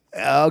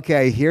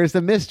okay, here's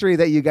the mystery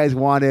that you guys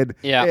wanted.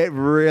 Yeah. It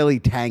really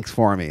tanks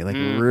for me. Like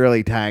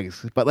really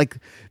tanks. But like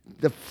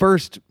the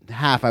first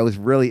half I was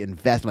really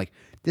invested. Like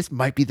this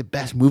might be the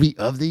best movie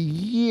of the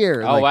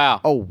year. Oh, Like,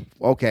 wow. Oh,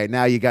 okay.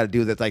 Now you got to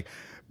do this. Like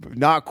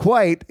not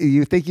quite.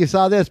 You think you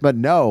saw this, but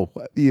no.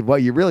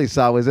 What you really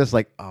saw was this.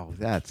 Like, oh,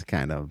 that's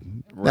kind of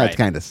Right.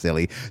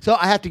 silly. So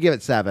I have to give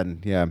it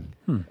 7. Yeah.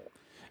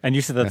 And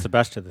you said that's the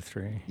best of the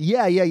three.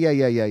 Yeah.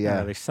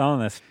 Yeah, they're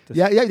selling this.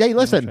 Yeah. Hey,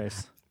 listen.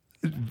 franchise.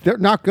 They're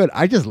not good.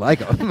 I just like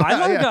them.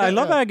 I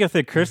love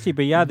Agatha Christie,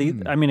 but yeah,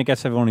 I mean, I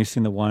guess I've only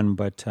seen the one,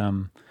 but I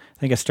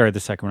think I started the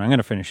second one. I'm going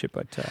to finish it,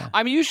 but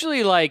I'm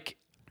usually like,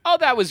 oh,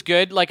 that was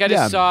good. Like I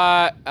just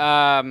saw,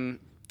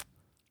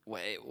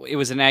 it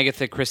was an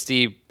Agatha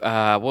Christie.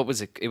 What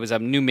was it? It was a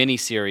new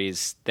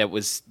miniseries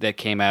that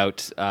came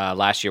out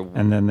last year.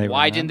 And then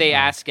why ran didn't out? they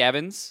ask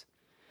Evans?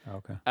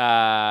 okay.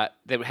 That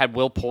had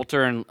Will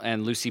Poulter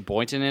and Lucy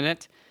Boynton in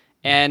it,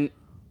 and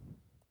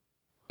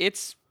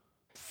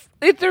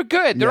they're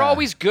good. They're Yeah.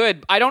 always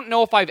good. I don't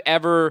know if I've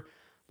ever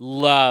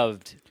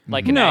loved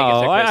like an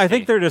Agatha No, Christie. I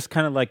think they're just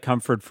kind of like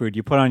comfort food.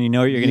 You put on, you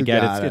know what you're going to You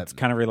get. got It's it.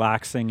 kind of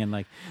relaxing and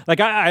like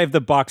I have the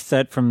box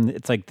set from,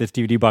 it's like this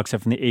DVD box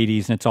set from the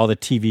 80s, and it's all the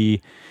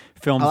TV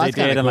films Oh, they that's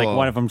kinda did, and like cool.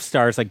 one of them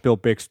stars like Bill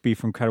Bixby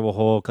from Incredible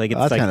Hulk. Like it's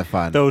that's like kinda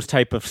fun. those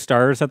type of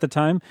stars at the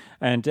time,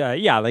 and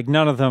yeah, like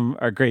none of them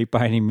are great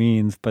by any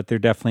means, but they're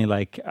definitely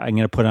like I'm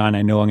going to put on.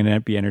 I know I'm going to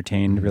be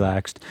entertained,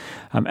 relaxed.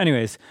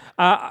 Anyways,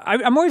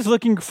 I'm always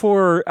looking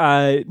for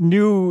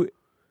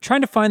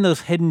trying to find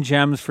those hidden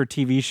gems for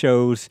TV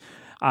shows.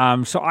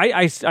 So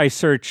I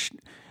searched.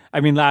 I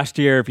mean, last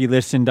year, if you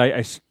listened,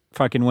 I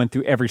fucking went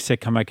through every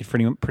sitcom I could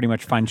pretty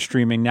much find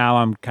streaming. Now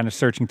I'm kind of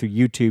searching through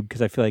YouTube because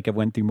I feel like I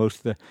went through most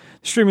of the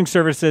streaming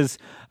services.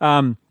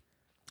 I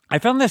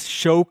found this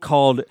show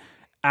called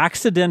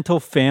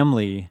Accidental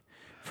Family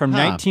from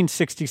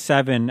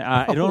 1967.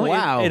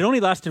 Wow. It only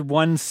lasted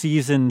one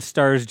season.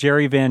 Stars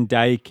Jerry Van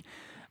Dyke.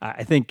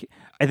 I think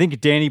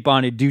Danny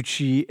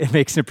Bonaducci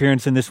makes an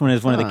appearance in this one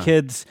as one of the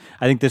kids.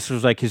 I think this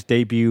was like his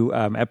debut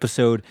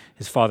episode.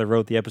 His father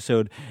wrote the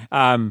episode.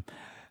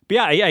 But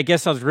yeah, I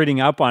guess I was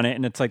reading up on it,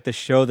 and it's like the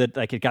show that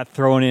like it got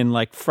thrown in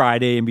like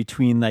Friday in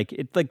between, like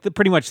it like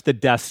pretty much the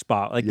death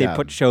spot. Like they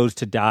put shows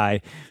to die,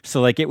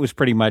 so like it was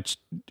pretty much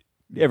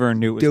everyone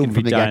knew it was Doomed going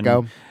to be from the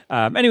done.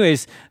 get-go.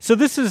 Anyways, so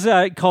this is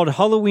called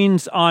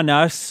Halloween's on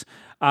Us.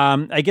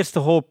 I guess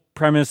the whole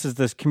premise is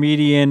this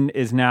comedian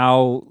is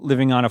now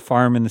living on a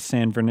farm in the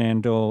San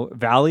Fernando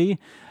Valley.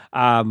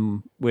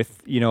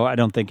 With, I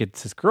don't think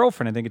it's his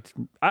girlfriend. I think it's,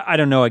 I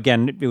don't know.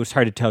 Again, it was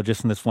hard to tell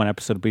just in this one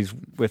episode, but he's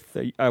with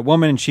a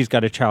woman and she's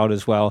got a child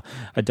as well,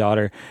 a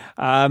daughter.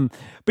 But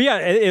yeah,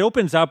 it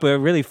opens up a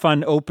really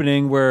fun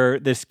opening where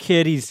this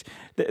kid,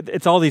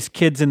 it's all these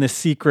kids in this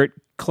secret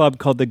club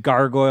called the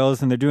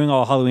Gargoyles, and they're doing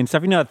all Halloween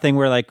stuff. You know that thing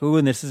where like, ooh,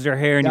 and this is their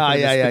hair, and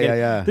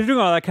yeah. They're doing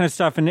all that kind of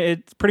stuff, and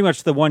it's pretty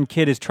much the one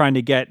kid is trying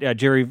to get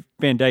Jerry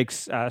Van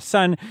Dyke's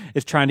son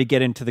is trying to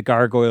get into the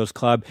Gargoyles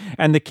club,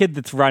 and the kid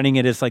that's running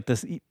it is like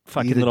this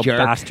fucking little jerk.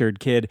 bastard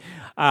kid.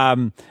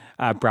 Brian,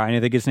 I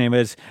think his name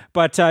is.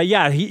 But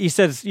yeah, he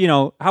says,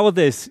 how about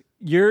this?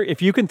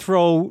 If you can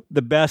throw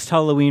the best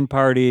Halloween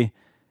party,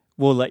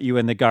 we'll let you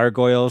in the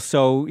Gargoyles.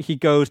 So he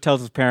goes, tells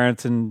his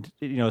parents, and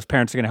his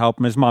parents are going to help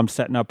him. His mom's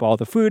setting up all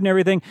the food and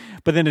everything.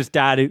 But then his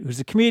dad,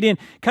 who's a comedian,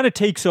 kind of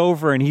takes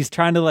over, and he's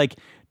trying to like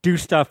do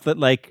stuff that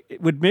like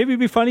would maybe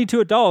be funny to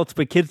adults,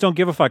 but kids don't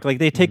give a fuck. Like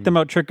they take them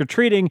out trick or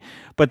treating,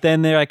 but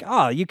then they're like,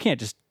 oh, you can't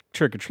just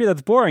trick or treat.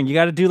 That's boring. You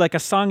got to do like a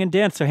song and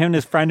dance. So him and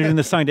his friend are doing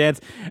the song and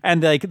dance,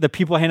 and like the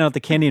people handing out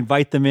the candy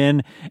invite them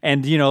in,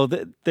 and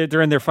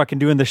they're in there fucking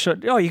doing the show.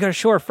 Oh, you got to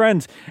show our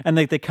friends, and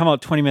they come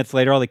out 20 minutes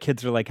later. All the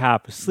kids are like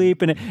half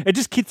asleep, and it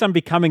just keeps on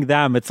becoming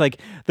them. It's like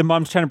the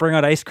mom's trying to bring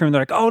out ice cream.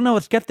 They're like, oh no,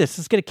 let's get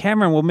a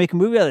camera and we'll make a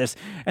movie out of this.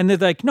 And they're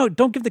like, no,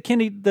 don't give the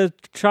candy, the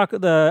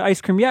chocolate, the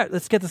ice cream yet.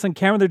 Let's get this on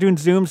camera. They're doing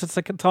zooms.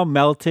 It's all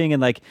melting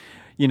and like.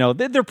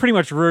 They're pretty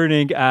much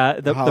ruining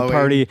the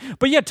party.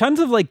 But yeah, tons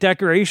of like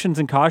decorations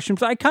and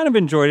costumes. I kind of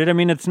enjoyed it. I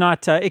mean, it's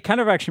not. It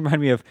kind of actually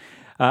reminded me of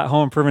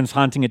Home Improvements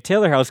Haunting at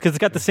Taylor House, because it's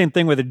got the same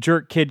thing where the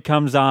jerk kid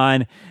comes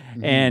on,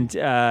 and they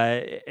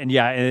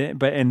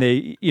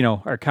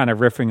are kind of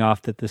riffing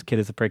off that this kid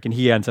is a prick, and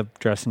he ends up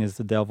dressing as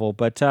the devil.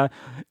 But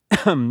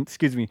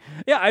excuse me,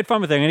 yeah, I had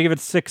fun with it. I'm gonna give it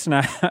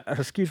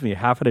 6.5.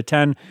 Half out of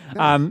 10.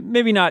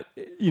 Maybe not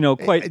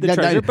quite the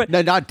treasure, but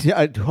not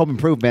Home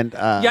Improvement.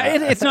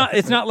 It's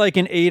not like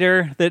an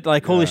 8er that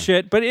like holy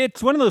shit, but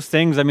it's one of those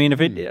things. I mean,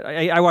 if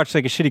I watch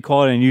like a shitty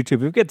quality on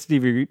YouTube, if it gets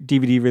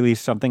DVD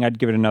release something, I'd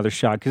give it another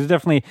shot, because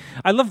definitely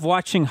I love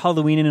watching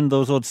Halloween in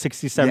those old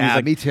 60s, 70s. Yeah,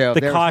 like me too.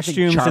 The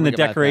costumes and the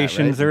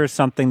decorations. There is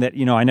something that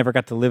I never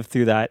got to live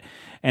through that.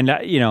 And,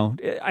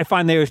 I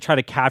find they always try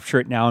to capture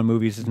it now in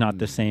movies. It's not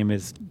the same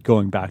as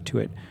going back to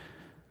it.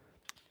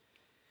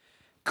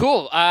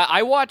 Cool.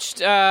 I watched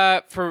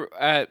for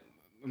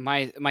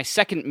my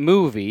second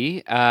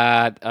movie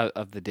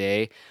of the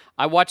day.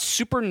 I watched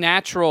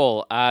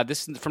Supernatural.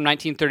 This is from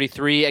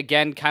 1933.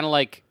 Again, kind of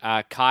like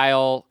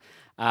Kyle.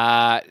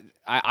 I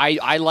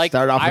like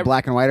start off with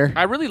black and whiter.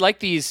 I really like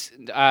these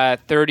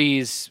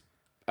 30s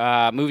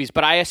movies,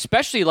 but I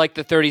especially like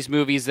the 30s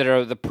movies that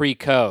are the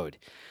pre-code.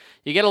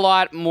 You get a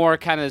lot more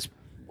kind of this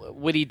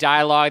witty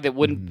dialogue that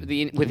wouldn't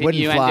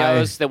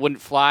innuendos that wouldn't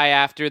fly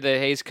after the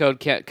Hays Code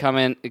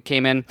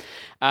came in,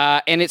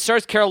 and it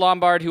stars Carole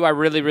Lombard, who I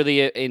really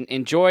really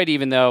enjoyed,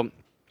 even though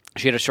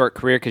she had a short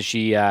career because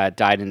she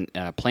died in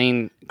a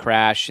plane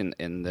crash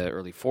in the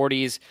early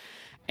 40s,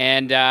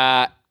 and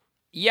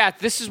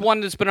this is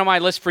one that's been on my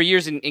list for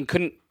years and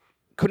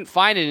couldn't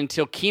find it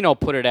until Kino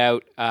put it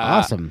out.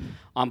 Awesome.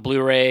 On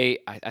Blu-ray,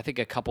 I think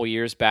a couple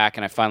years back,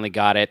 and I finally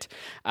got it.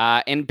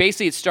 And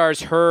basically, it stars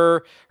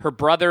her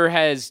brother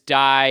has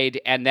died,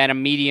 and then a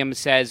medium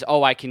says,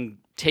 "Oh, I can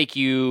take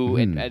you,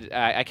 and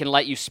I can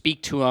let you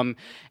speak to him,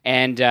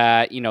 and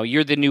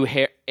you're the new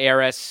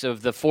heiress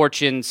of the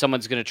fortune.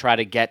 Someone's going to try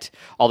to get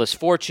all this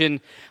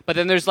fortune." But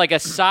then there's like a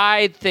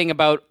side thing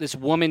about this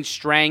woman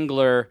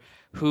strangler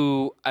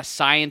who a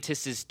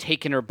scientist has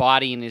taken her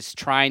body and is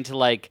trying to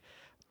like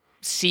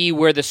see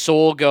where the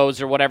soul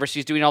goes or whatever.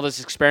 She's doing all these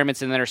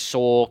experiments, and then her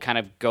soul kind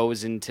of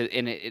goes into,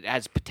 and it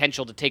has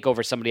potential to take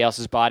over somebody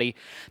else's body.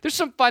 There's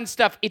some fun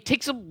stuff. It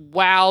takes a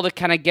while to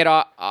kind of get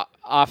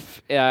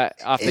off.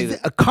 Is it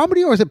a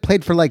comedy, or is it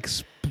played for like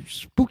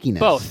spookiness?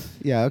 Both.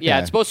 Yeah. Okay. Yeah,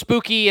 it's both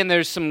spooky and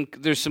there's some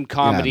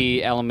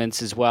comedy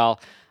elements as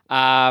well.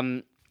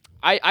 I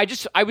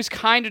was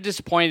kind of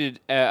disappointed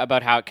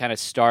about how it kind of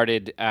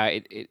started.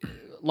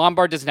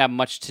 Lombard doesn't have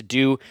much to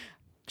do.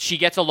 She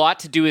gets a lot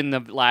to do in the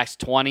last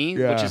 20,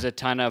 which is a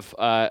ton of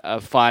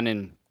fun,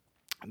 and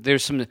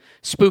there's some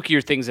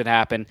spookier things that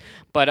happen.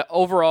 But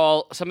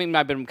overall, something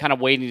I've been kind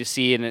of waiting to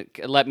see, and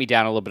it let me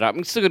down a little bit.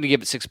 I'm still going to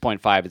give it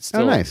 6.5. It's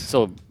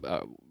still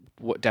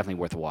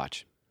definitely worth a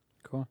watch.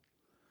 Cool.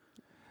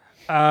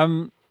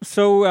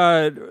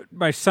 So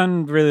my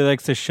son really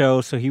likes this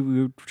show, so we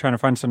were trying to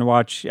find something to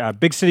watch.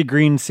 Big City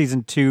Green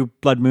Season 2,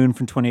 Blood Moon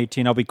from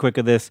 2018. I'll be quick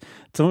with this.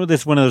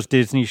 It's one of those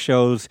Disney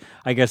shows.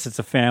 I guess it's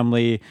a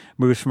family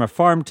moves from a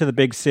farm to the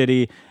big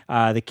city.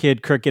 The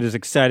kid, Cricket, is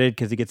excited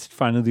because he gets to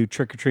finally do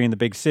trick-or-treat in the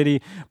big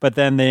city, but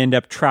then they end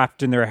up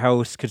trapped in their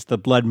house because the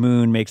blood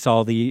moon makes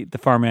all the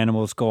farm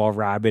animals go all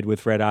rabid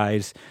with red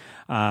eyes.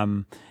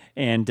 And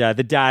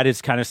the dad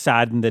is kind of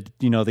saddened that,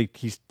 the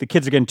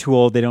kids are getting too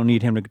old. They don't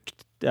need him to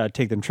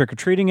take them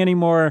trick-or-treating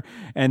anymore.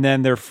 And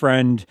then their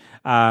friend,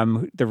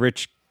 the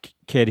rich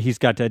kid, he's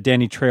got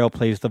Danny Trejo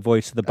plays the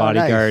voice of the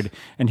bodyguard, nice.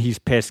 and he's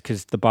pissed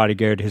because the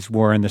bodyguard has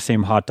worn the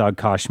same hot dog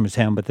costume as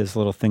him, but this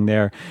little thing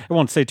there. I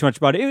won't say too much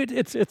about it.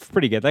 It's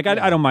pretty good. Like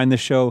I don't mind this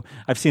show.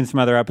 I've seen some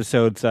other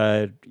episodes.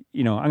 I'll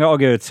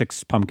give it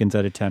 6 pumpkins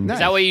out of 10. Is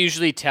that what you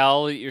usually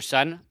tell your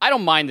son? I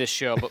don't mind this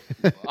show,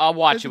 but I'll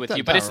watch it with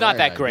you. But it's not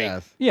that great.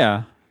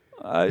 Yeah,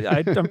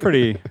 I'm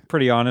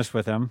pretty honest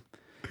with him.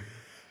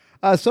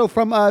 So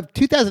from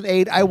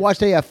 2008, I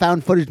watched a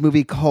found footage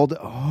movie called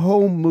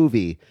Home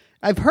Movie.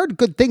 I've heard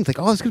good things, like,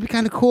 oh, it's going to be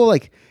kind of cool.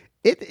 Like,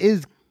 it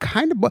is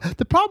kind of...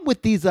 The problem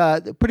with these,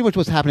 pretty much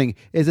what's happening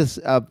is this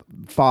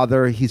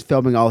father, he's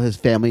filming all his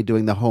family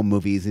doing the home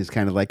movies. He's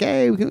kind of like,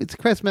 hey, it's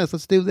Christmas,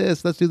 let's do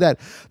this, let's do that.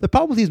 The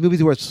problem with these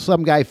movies where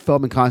some guy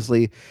filming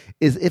constantly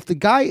is if the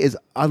guy is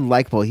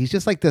unlikable, he's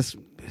just like this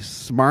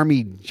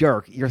smarmy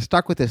jerk. You're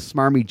stuck with this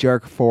smarmy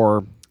jerk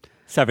for...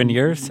 7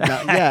 years.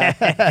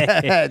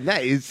 Yeah.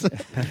 Nice.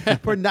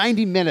 For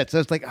 90 minutes. I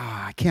was like,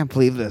 I can't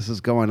believe this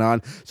is going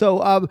on.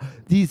 So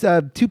these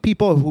 2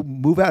 people who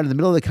move out in the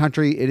middle of the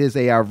country, it is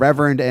a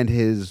reverend and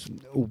his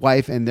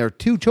wife and their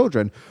 2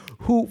 children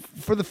who,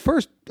 for the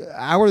first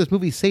hour of this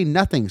movie, say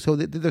nothing. So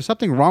there's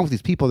something wrong with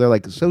these people. They're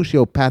like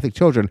sociopathic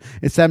children.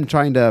 It's them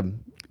trying to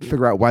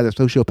figure out why they're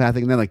sociopathic,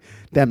 and then like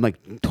them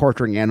like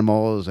torturing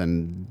animals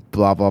and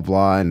blah, blah,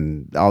 blah,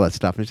 and all that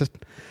stuff. And it's just...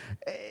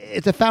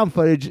 It's a found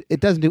footage.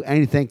 It doesn't do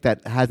anything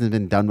that hasn't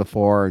been done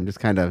before, and just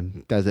kind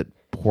of does it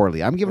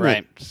poorly. I'm giving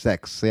it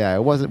 6. Yeah, I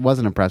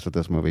wasn't impressed with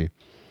this movie.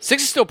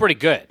 6 is still pretty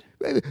good.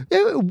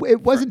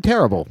 It wasn't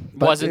terrible.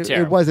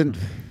 It wasn't.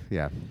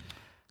 Yeah.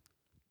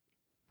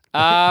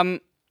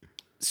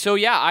 So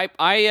yeah,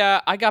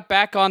 I got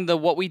back on the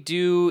What We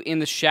Do in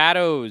the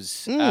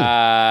Shadows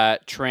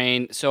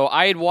train. So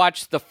I had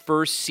watched the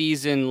first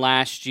season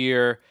last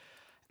year,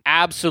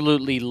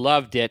 absolutely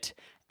loved it,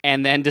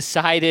 and then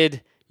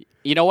decided,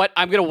 you know what?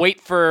 I'm going to wait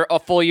for a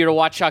full year to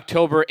watch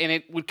Shocktober, and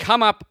it would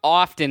come up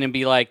often and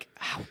be like,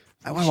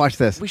 I want to watch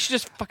this. We should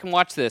just fucking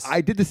watch this.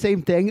 I did the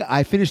same thing.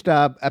 I finished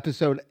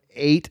episode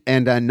 8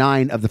 and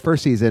 9 of the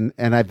first season,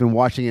 and I've been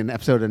watching an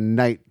episode a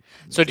night.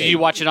 So did you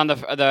watch it on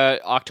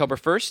the October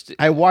 1st?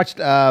 I watched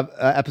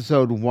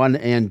episode 1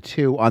 and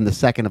 2 on the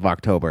 2nd of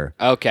October.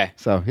 Okay.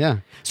 So, yeah.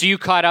 So you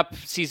caught up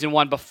season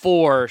 1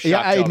 before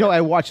Shocktober? Yeah, I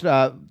watched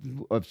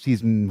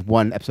season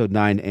 1, episode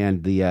 9,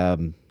 and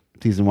the...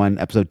 Season 1,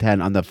 episode 10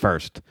 on the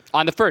 1st.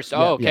 On the 1st.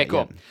 Oh, okay,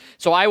 cool. Yeah.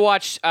 So I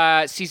watched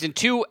season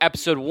 2,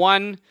 episode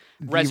 1,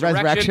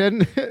 Resurrection.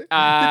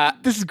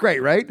 This is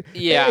great, right?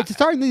 Yeah. It's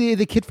starring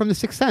the kid from The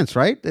Sixth Sense,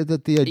 right?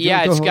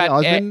 It's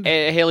got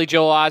Haley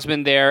Joel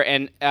Osment there.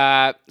 And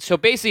so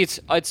basically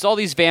it's all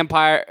these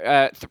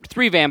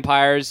 3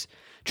 vampires,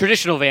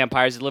 traditional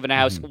vampires that live in a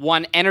house,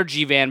 one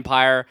energy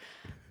vampire,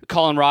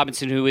 Colin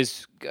Robinson, who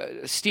is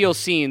steals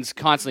scenes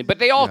constantly, but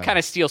they all kind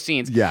of steal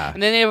scenes. Yeah.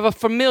 And then they have a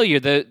familiar,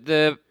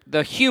 the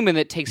human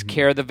that takes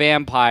care of the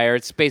vampire.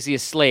 It's basically a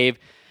slave,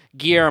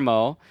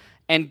 Guillermo.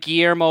 And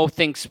Guillermo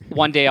thinks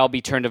one day I'll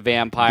be turned a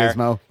vampire.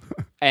 Gizmo.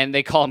 And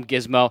they call him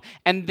Gizmo.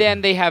 And then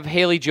they have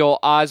Haley Joel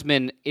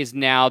Osment is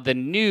now the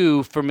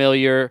new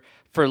familiar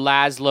for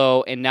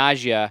Laszlo and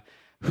Nadia,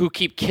 who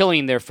keep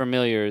killing their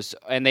familiars,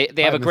 and they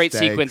have a great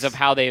sequence of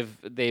how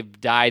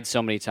they've died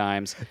so many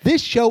times.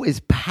 This show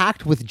is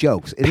packed with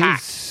jokes. It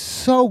is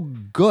so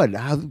good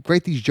how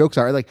great these jokes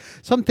are. Like,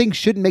 some things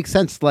shouldn't make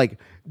sense, like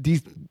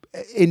these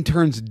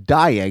interns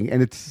dying,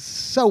 and it's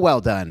so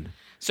well done.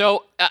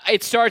 So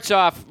it starts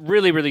off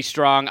really, really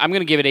strong. I'm going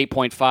to give it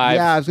 8.5.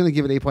 Yeah, I was going to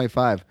give it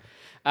 8.5.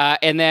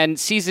 And then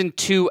season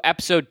 2,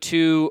 episode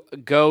 2,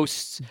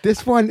 Ghosts.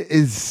 This one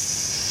is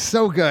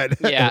so good.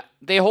 Yeah.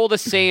 They hold a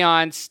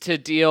seance to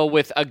deal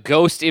with a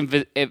ghost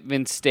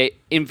infestation,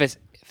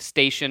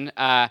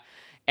 and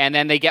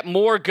then they get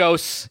more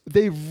ghosts.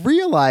 They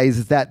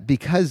realize that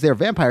because they're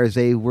vampires,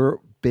 they were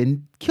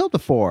been killed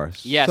before.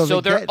 Yeah, so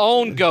their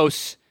own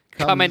ghosts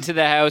come into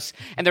the house,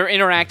 and they're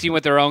interacting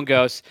with their own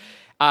ghosts.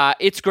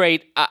 It's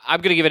great. I'm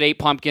going to give it 8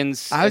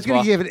 pumpkins. I was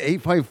going to give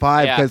it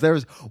 8.5 because there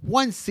was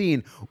one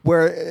scene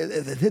where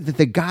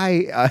the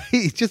guy,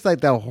 he's just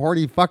like the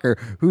horny fucker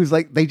who's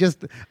like,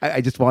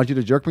 I just want you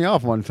to jerk me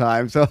off one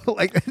time. So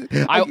like,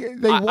 when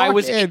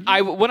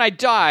I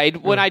died,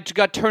 when I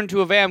got turned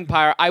to a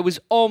vampire, I was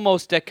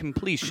almost at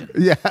completion.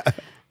 Yeah.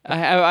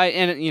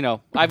 I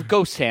have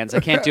ghost hands.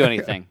 I can't do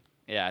anything.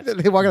 Yeah,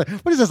 they walk around.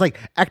 What is this, like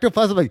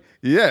ectoplasm? Like,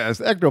 yes,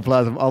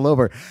 ectoplasm all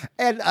over.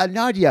 And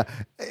Nadia,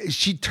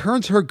 she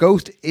turns her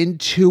ghost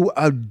into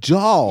a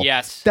doll.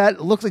 Yes,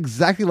 that looks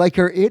exactly like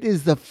her. It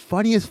is the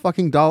funniest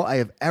fucking doll I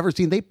have ever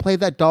seen. They play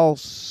that doll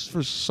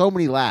for so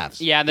many laughs.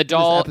 Yeah, and the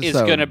doll is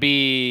going to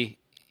be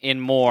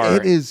in more.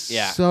 It is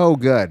so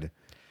good.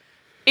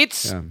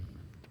 It's an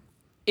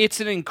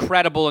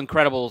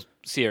incredible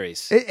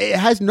series. It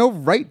has no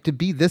right to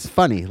be this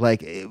funny.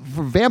 Like,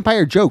 for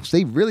vampire jokes,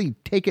 they really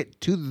take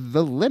it to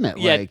the limit.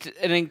 Yeah, like,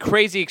 an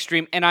crazy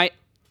extreme. And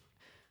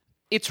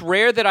it's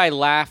rare that I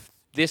laugh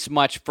this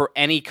much for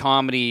any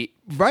comedy.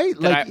 Right?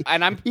 Like,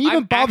 I'm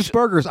Bob's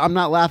Burgers, I'm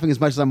not laughing as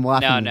much as I'm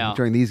laughing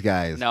during these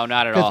guys. No,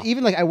 not at all.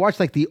 Even like I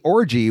watched like the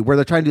orgy where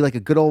they're trying to do like a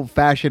good old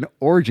fashioned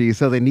orgy,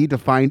 so they need to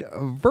find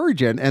a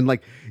virgin, and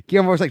like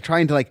Guillermo was like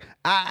trying to like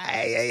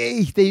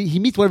he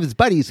meets one of his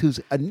buddies who's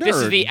a nerd. This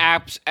is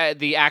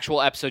the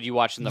actual episode you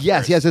watched in the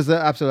first. Yes, this is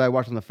the episode I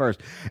watched on the first,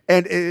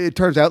 and it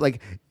turns out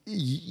like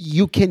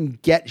you can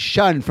get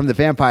shunned from the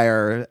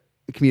vampire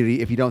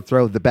community if you don't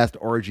throw the best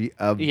orgy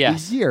of the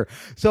year.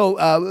 So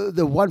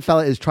the one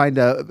fella is trying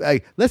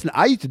to listen,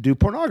 I used to do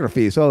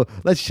pornography, so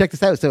let's check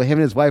this out. So him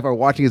and his wife are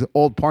watching his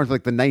old porn from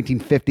like the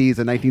 1950s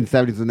and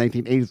 1970s and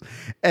 1980s,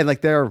 and like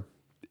they're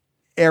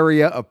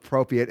area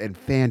appropriate and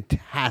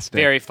fantastic,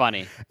 very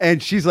funny.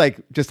 And she's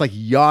like just like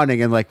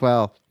yawning and like,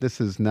 well,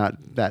 this is not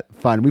that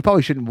fun. We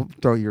probably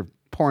shouldn't throw your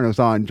pornos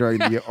on during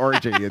the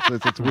orgy.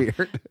 It's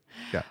weird.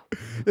 Yeah,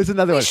 there's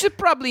another one. You should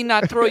probably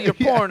not throw your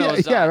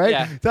pornos on. Yeah, right.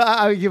 Yeah. So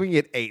I'm giving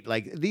it 8.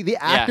 Like the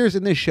actors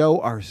in this show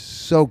are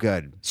so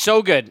good,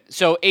 so good.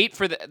 So 8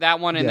 for that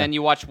one, and then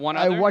you watch one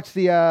other. I watched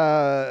the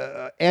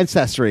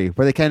Ancestry,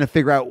 where they kind of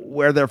figure out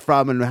where they're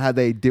from and how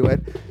they do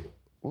it.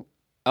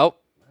 Oh,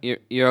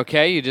 you're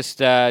okay. You just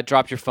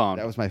dropped your phone.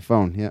 That was my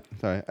phone. Yeah,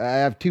 sorry. I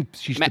have 2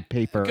 sheets of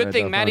paper. Good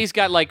thing Maddie's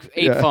got like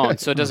 8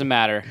 phones, so it doesn't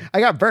matter. I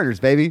got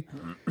burners, baby.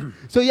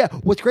 So yeah,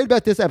 what's great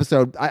about this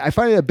episode, I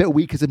find it a bit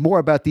weak because it's more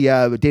about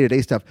the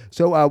day-to-day stuff.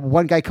 So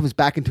one guy comes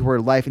back into her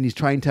life and he's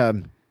trying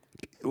to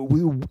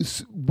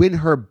win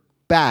her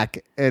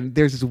back, and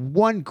there's this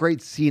one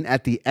great scene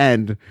at the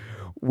end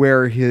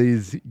where he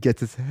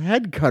gets his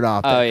head cut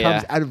off that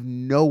comes out of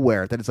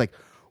nowhere. That it's like,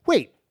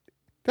 wait,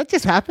 that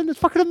just happened? It's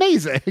fucking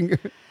amazing.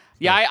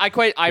 Yeah,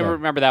 I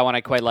remember that one.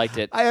 I quite liked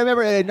it. I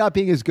remember it not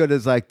being as good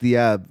as like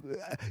the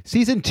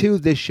season 2.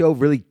 This show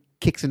really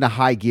kicks into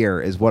high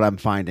gear, is what I'm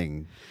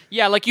finding.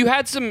 Yeah, like you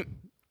had some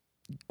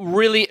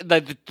really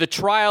the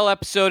trial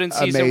episode in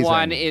season Amazing.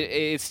 1.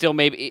 It still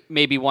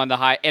maybe one of the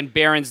high, and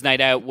Baron's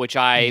Night Out, which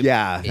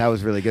that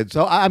was really good.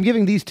 So I'm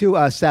giving these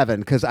 2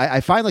 7 because I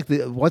find like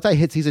once I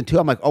hit season 2,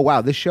 I'm like, oh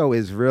wow, this show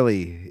is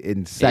really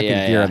in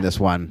second gear on this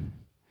one.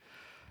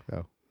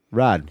 So,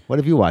 Rod, what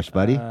have you watched,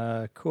 buddy?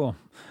 Cool.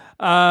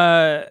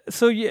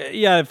 So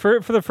yeah, for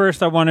the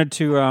first, I wanted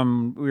to,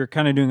 we were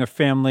kind of doing a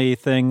family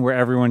thing where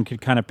everyone could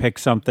kind of pick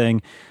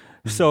something.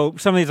 So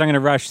some of these I'm going to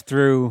rush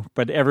through,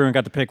 but everyone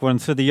got to pick one.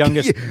 So the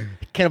youngest...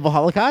 Cannibal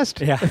Holocaust?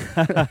 Yeah,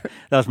 that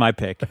was my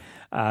pick.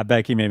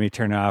 Becky made me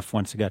turn it off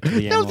once it got to the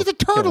end. No, there's a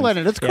turtle in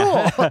it. It's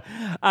cool.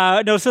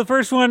 No, so the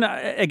first one,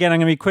 again, I'm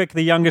going to be quick.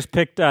 The youngest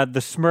picked The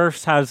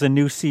Smurfs has a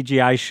new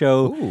CGI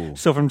show. Ooh.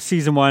 So from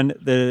season 1,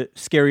 the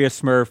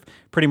scariest Smurf,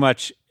 pretty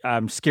much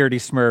Scaredy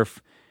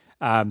Smurf,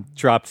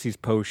 drops these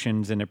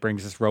potions and it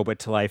brings this robot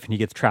to life, and he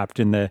gets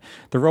trapped in the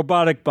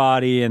robotic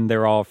body, and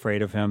they're all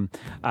afraid of him,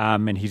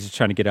 and he's just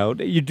trying to get out.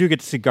 You do get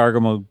to see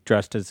Gargamel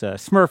dressed as a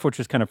Smurf, which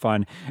was kind of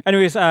fun.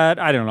 Anyways,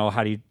 I don't know,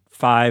 how do you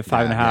 5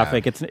 and a half? Yeah.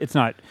 Like it's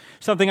not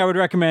something I would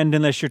recommend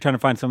unless you're trying to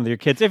find some with your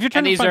kids. If you're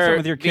trying to find some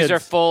with your kids, these are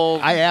full.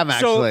 I am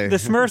actually. So the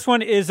Smurfs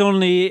one is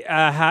only.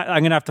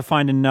 I'm gonna have to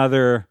find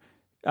another.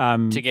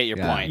 To get your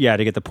point. Yeah,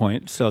 to get the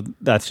point. So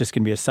that's just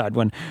going to be a side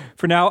one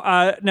for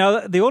now.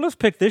 Now, the oldest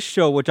picked this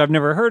show, which I've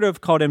never heard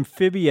of, called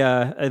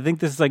Amphibia. I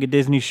think this is like a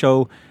Disney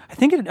show. I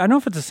don't know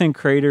if it's the same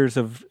creators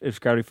of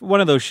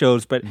one of those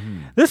shows, but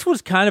this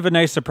was kind of a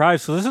nice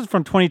surprise. So this is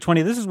from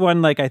 2020. This is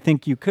one like I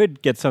think you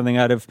could get something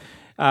out of.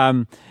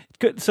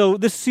 So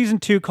this season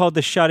 2 called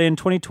The Shut-In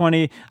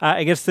 2020.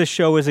 I guess this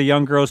show is a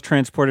young girl is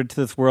transported to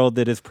this world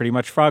that is pretty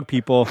much frog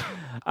people.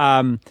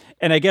 And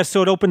I guess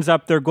so it opens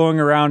up, they're going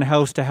around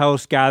house to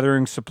house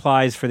gathering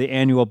supplies for the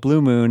annual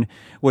Blue Moon,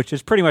 which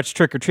is pretty much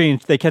trick-or-treating.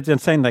 They kept on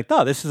saying like,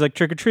 oh, this is like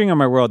trick-or-treating on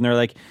my world. And they're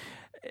like,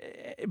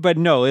 but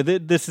no,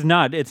 this is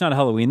not. It's not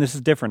Halloween. This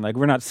is different. Like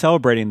we're not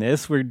celebrating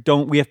this.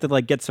 We have to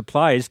like get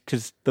supplies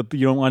because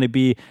you don't want to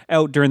be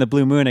out during the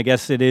blue moon. I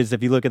guess it is.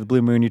 If you look at the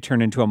blue moon, you turn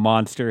into a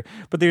monster.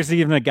 But there's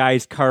even a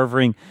guy's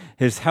carving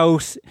his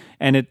house,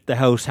 and the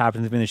house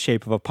happens to be in the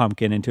shape of a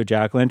pumpkin into a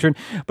jack-o'-lantern.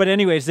 But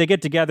anyways, they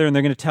get together and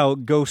they're going to tell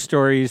ghost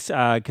stories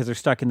because they're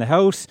stuck in the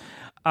house.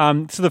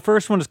 So the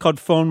first one is called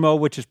Phone Mo,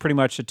 which is pretty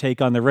much a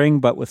take on The Ring,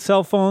 but with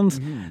cell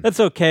phones. That's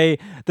okay.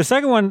 The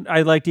second one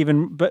I liked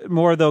even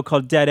more, though,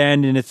 called Dead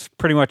End, and it's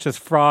pretty much this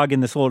frog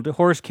in this old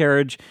horse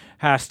carriage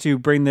has to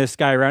bring this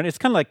guy around. It's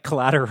kind of like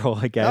Collateral,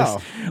 I guess,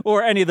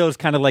 or any of those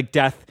kind of like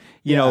death.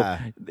 You know,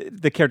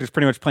 the character's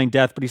pretty much playing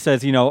death, but he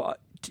says,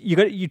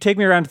 you take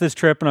me around to this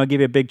trip and I'll give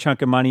you a big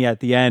chunk of money at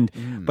the end.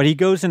 But he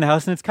goes in the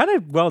house and it's kind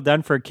of well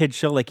done for a kid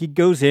show. Like he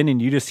goes in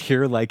and you just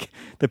hear like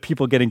the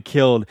people getting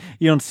killed.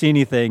 You don't see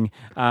anything,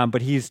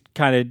 but he's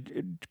kind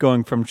of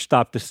going from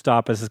stop to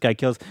stop as this guy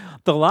kills.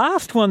 The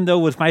last one though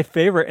was my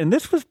favorite, and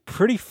this was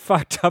pretty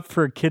fucked up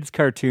for a kid's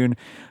cartoon.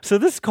 So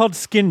this is called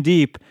Skin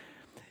Deep,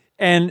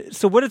 and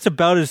so what it's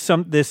about is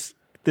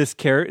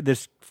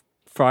this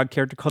frog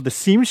character called the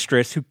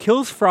seamstress who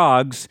kills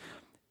frogs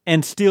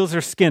and steals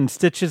their skin,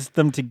 stitches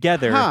them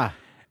together.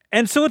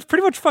 And so it's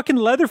pretty much fucking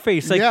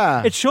Leatherface. Like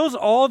it shows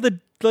all the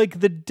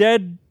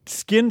dead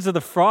skins of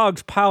the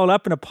frogs piled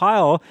up in a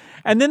pile,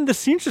 and then the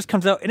scene just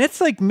comes out, and it's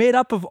like made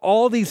up of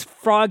all these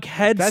frog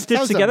heads That stitched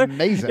sounds together.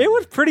 amazing. It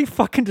was pretty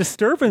fucking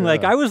disturbing.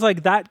 Like I was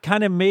like, that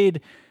kind of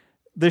made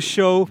the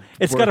show.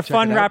 It's got a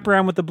fun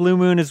wraparound with the blue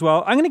moon as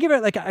well. I'm gonna give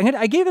it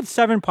I gave it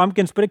 7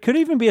 pumpkins, but it could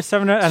even be a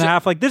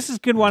 7.5. Like this is a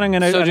good one. I'm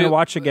gonna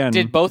watch again.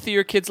 Did both of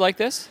your kids like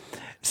this?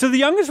 So the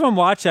youngest one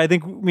watched it. I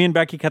think me and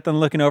Becky kept on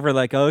looking over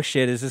like, oh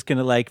shit, is this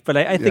gonna like? But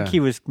I think he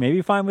was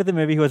maybe fine with it.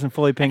 Maybe he wasn't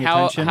fully paying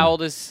attention. How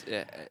old is?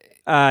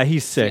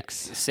 He's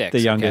 6. 6. The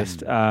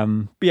youngest.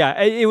 Okay.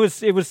 Yeah, it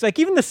was like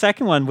even the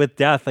second one with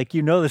death. Like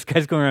this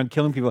guy's going around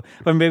killing people,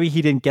 but maybe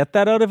he didn't get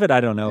that out of it. I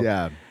don't know.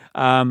 Yeah.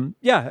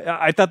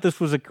 I thought this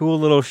was a cool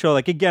little show.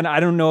 Like again, I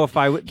don't know if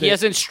I would. He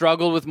hasn't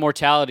struggled with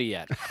mortality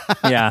yet.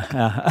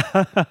 Yeah.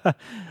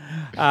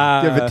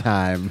 Give it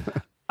time.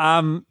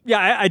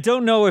 I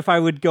don't know if I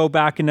would go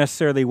back and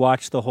necessarily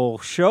watch the whole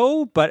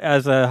show, but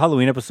as a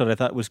Halloween episode, I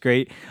thought it was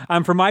great.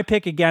 For my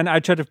pick, again, I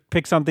tried to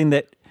pick something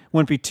that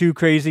wouldn't be too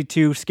crazy,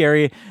 too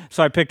scary.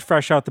 So I picked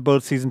Fresh Off the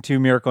Boat Season 2,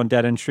 Miracle on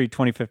Dead End Street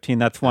 2015.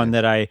 That's one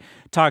that I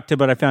talked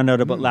about. I found out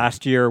about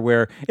last year,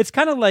 where it's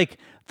kind of like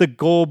the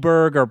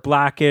Goldberg or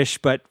Blackish,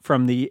 but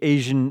from the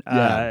Asian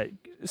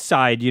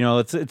side.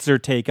 It's their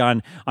take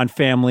on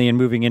family and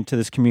moving into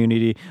this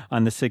community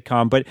on the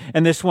sitcom. But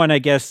and this one, I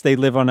guess they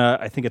live on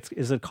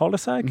is it a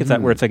cul-de-sac? Is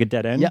that where it's like a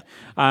dead end?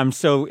 Yeah.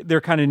 So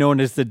they're kind of known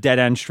as the dead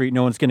end street.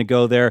 No one's going to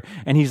go there.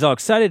 And he's all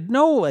excited.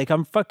 No, like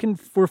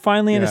we're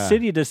finally in a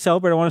city to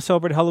celebrate. I want to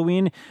celebrate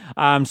Halloween.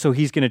 So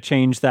he's going to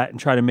change that and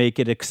try to make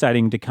it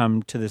exciting to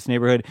come to this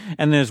neighborhood.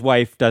 And then his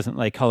wife doesn't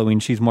like Halloween.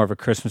 She's more of a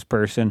Christmas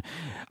person.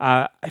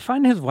 I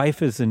find his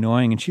wife is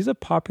annoying, and she's a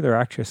popular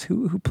actress.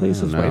 Who plays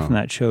his wife in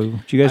that show?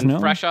 Do you guys know?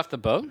 Fresh Off the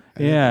Boat?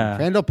 Yeah.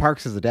 Randall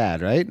Parks is the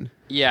dad, right?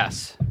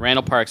 Yes.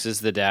 Randall Parks is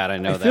the dad. I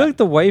know that. I feel like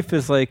the wife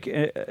is like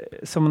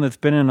someone that's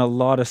been in a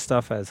lot of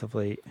stuff as of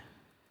late.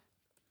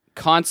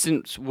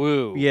 Constance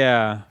Wu.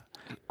 Yeah.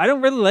 I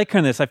don't really like her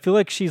in this. I feel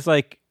like she's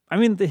like,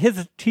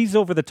 he's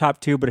over the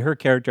top too, but her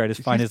character I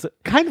just find is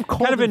kind of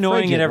cold and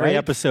annoying frigid, in every right?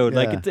 episode. Yeah.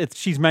 Like it's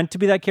she's meant to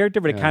be that character,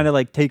 but it kind of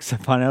like takes the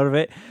fun out of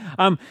it.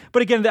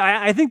 But again,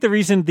 I think the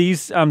reason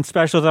these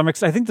specials,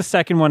 I think the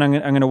second one I'm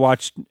going to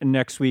watch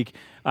next week.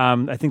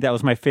 I think that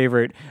was my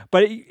favorite.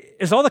 But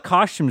it's all the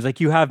costumes. Like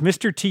you have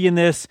Mr. T in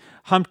this,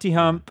 Humpty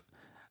Hump.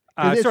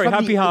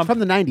 Humpy Hump. It's from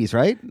the 90s,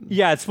 right?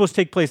 Yeah, it's supposed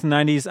to take place in the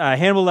 90s.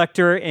 Hannibal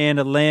Lecter and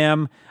a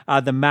lamb.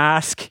 The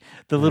Mask.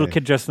 The little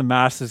kid dressed in the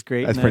mask is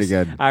great. That's pretty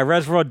good.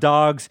 Reservoir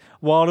Dogs.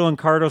 Waldo and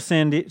Carmen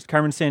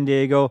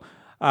Sandiego.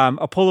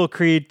 Apollo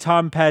Creed.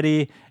 Tom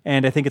Petty.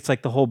 And I think it's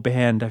like the whole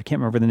band. I can't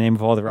remember the name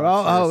of all the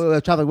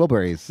rockstars. Chocolate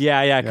Wilburys.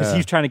 Yeah, because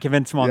he's trying to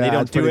convince them all. Yeah, They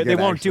don't do it. They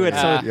won't do it.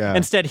 So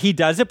instead, he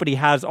does it, but he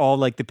has all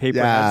like the paper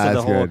hats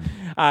of the whole.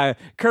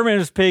 Kermit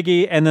is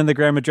Piggy, and then the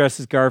grandma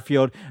dresses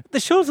Garfield.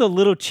 The show's a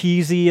little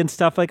cheesy and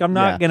stuff. Like I'm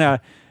not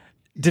gonna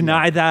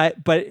deny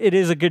that, but it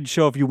is a good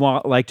show if you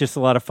want like just a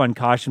lot of fun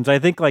costumes. I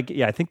think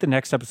the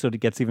next episode it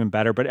gets even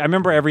better. But I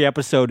remember every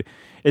episode,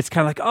 it's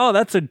kind of like, oh,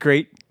 that's a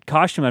great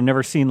costume I've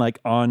never seen like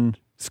on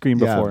screen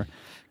before.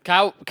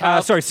 Kyle,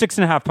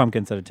 6.5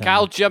 pumpkins out of 10.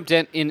 Kyle jumped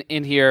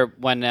in here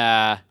when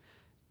I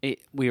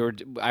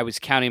was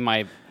counting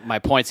my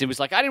points. It was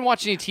like I didn't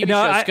watch any TV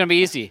shows. It's gonna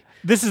be easy.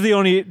 This is the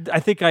only.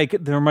 I think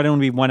there might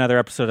only be one other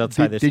episode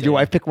outside this. Did your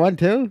wife pick one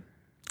too?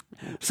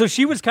 So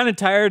she was kind of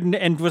tired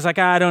and was like,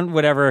 I don't,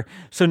 whatever.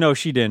 So no,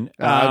 she didn't.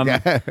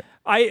 Okay.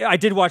 I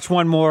did watch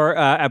one more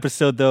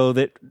episode though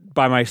that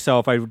by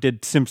myself. I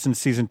did Simpsons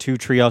season 2,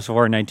 Treehouse of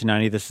Horror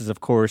 1990. This is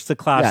of course the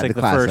classic,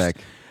 the classic.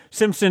 First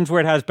Simpsons where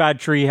it has Bad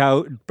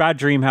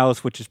Dream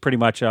House, which is pretty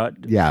much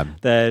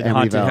the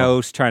haunted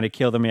house trying to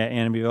kill them. Yeah,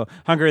 Amityville.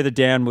 Hunger of the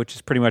Damned, which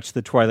is pretty much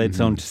the Twilight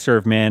Zone to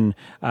serve men.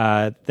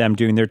 Them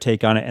doing their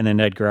take on it, and then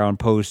Edgar Allan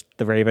Poe's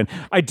The Raven.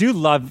 I do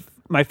love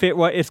my favorite.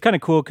 Well, it's kind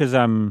of cool because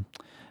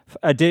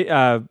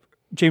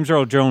James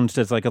Earl Jones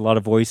does like a lot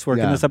of voice work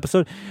in this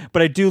episode,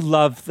 but I do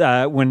love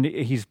when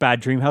he's Bad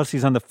Dream House.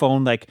 He's on the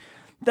phone like,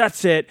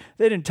 "That's it.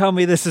 They didn't tell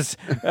me this is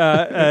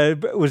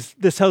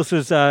this house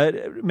was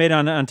made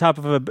on top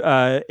of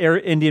a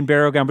Indian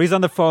burial ground." But he's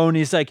on the phone.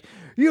 He's like,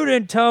 "You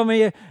didn't tell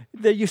me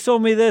that you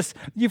sold me this.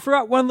 You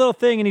forgot one little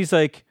thing." And he's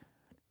like,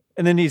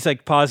 and then he's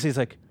like, pause. He's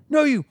like,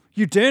 "No, you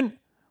didn't.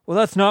 Well,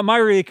 that's not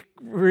my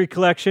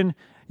recollection.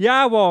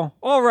 Yeah, well,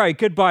 all right,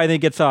 goodbye." And then he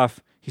gets off.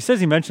 He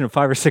says he mentioned it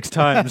 5 or 6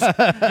 times.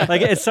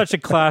 Like it's such a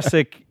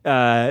classic.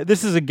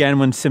 This is again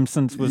when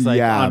Simpsons was like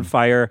on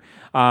fire.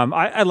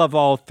 I love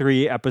all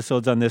 3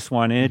 episodes on this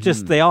one, and it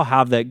just they all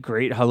have that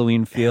great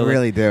Halloween feel. They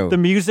really do. The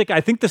music,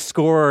 I think the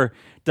score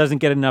doesn't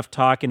get enough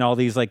talk in all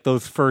these like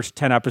those first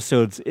 10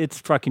 episodes. It's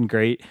fucking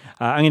great.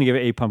 I'm gonna give it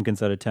 8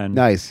 pumpkins out of 10.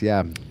 Nice,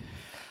 yeah.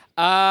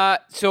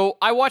 So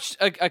I watched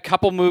a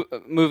couple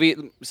movies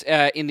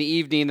in the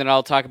evening that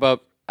I'll talk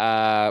about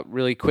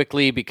really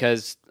quickly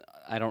because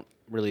I don't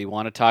really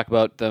want to talk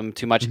about them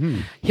too much.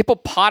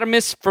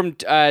 Hippopotamus from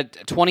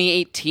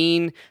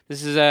 2018.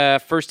 This is a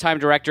first-time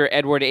director,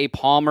 Edward A.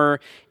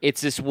 Palmer.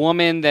 It's this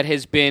woman that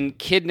has been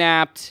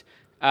kidnapped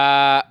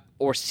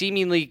or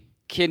seemingly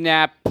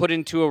kidnapped, put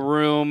into a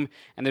room,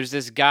 and there's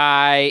this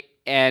guy,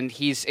 and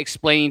he's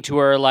explaining to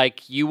her,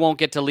 like, you won't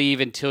get to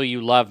leave until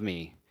you love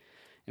me.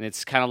 And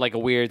it's kind of like a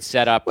weird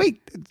setup.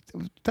 Wait,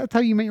 that's how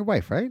you met your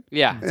wife, right?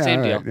 Yeah,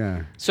 same deal.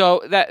 Yeah.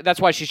 So that's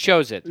why she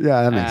chose it.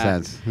 Yeah, that makes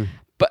sense.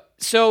 But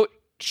so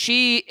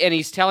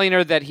he's telling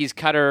her that he's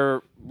cut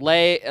her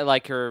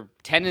like her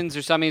tendons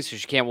or something, so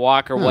she can't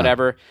walk or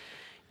whatever.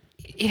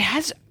 It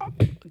has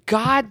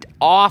god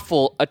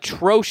awful,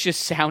 atrocious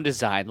sound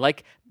design,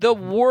 like the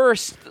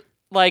worst.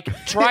 Like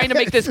trying to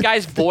make this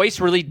guy's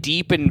voice really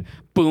deep and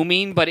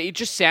booming, but it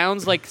just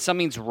sounds like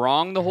something's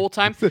wrong the whole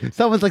time.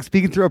 Someone's like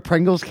speaking through a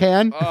Pringles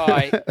can.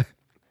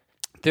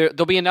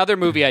 There'll be another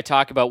movie I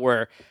talk about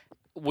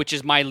which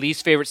is my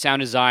least favorite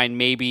sound design,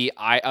 maybe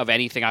of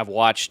anything I've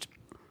watched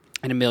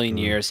in a million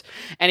years.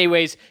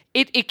 Anyways,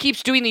 it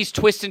keeps doing these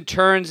twists and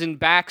turns and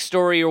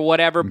backstory or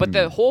whatever, but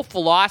the whole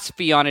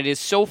philosophy on it is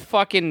so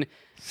fucking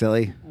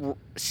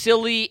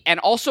silly and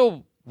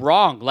also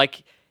wrong.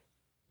 Like,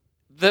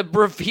 the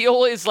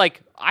reveal is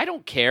like, I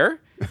don't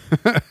care.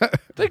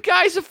 The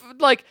guy's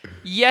like,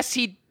 yes,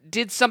 he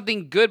did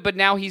something good, but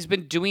now he's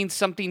been doing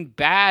something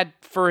bad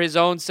for his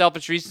own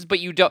selfish reasons, but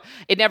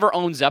it never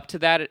owns up to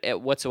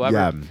that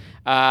whatsoever.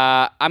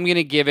 Yeah. I'm going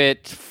to give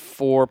it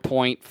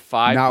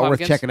 4.5. Not worth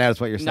checking out is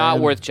what you're saying. Not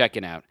worth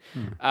checking out.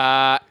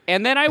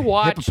 And then I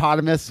watched...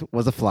 Hippopotamus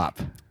was a flop.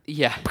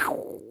 Yeah.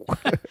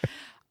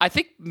 I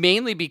think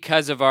mainly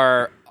because of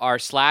our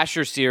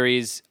slasher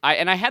series.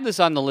 I had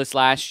this on the list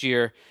last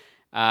year.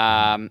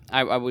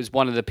 I was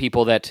one of the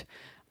people that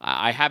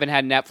I haven't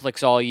had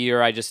Netflix all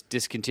year. I just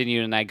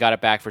discontinued and I got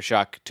it back for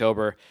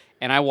Shocktober.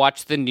 And I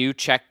watched the new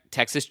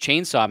Texas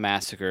Chainsaw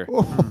Massacre.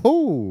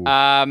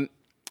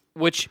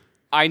 Which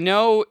I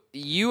know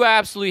you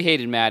absolutely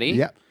hated, Maddie.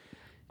 Yep.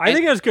 I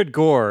think it has good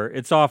gore.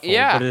 It's awful,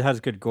 yeah. but it has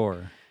good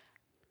gore.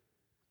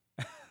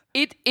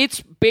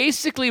 It's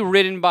basically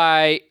written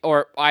by,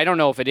 or I don't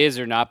know if it is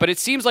or not, but it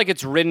seems like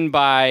it's written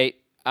by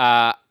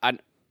an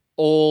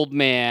old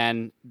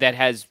man that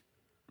has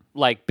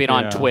like been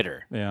on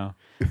Twitter. Yeah.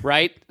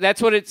 Right? That's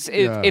what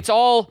it's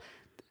all.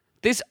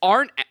 These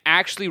aren't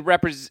actually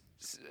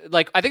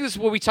like, I think this is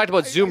what we talked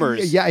about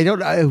Zoomers. Yeah, I don't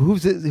know.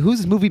 Who's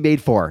this movie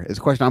made for? Is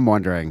a question I'm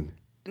wondering.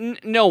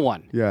 No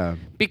one. Yeah.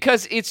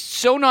 Because it's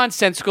so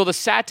nonsensical. The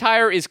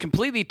satire is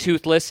completely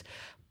toothless.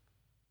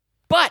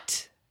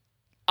 But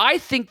I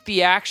think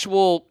the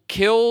actual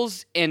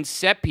kills and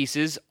set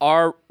pieces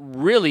are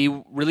really,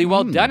 really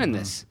well done in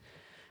this.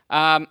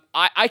 I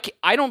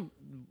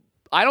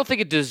don't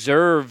think it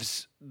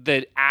deserves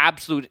the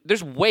absolute.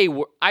 There's way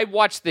worse. I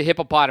watched the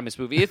hippopotamus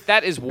movie.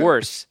 That is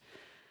worse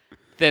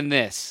than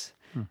this.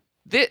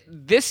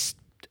 This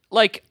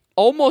like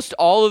almost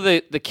all of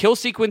the kill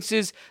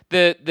sequences.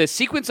 The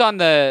sequence on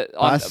the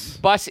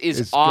bus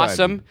is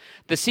awesome. Good.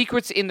 The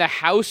sequence in the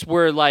house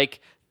where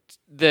like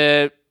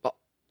the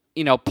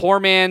poor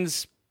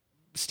man's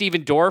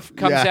Steven Dorff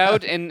comes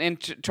out and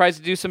tries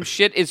to do some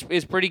shit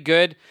is pretty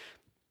good.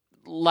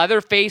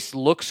 Leatherface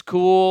looks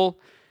cool.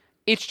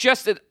 It's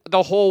just that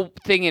the whole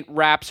thing it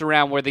wraps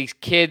around where these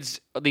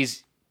kids,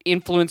 these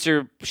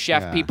influencer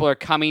chef people are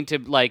coming to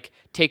like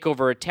take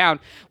over a town,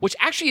 which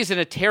actually isn't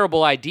a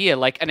terrible idea,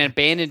 like an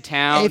abandoned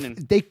town.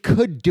 They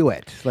could do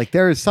it. Like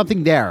there is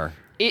something there.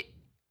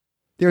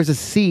 There's a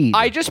seed.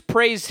 I just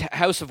praised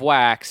House of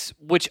Wax,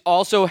 which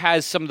also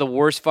has some of the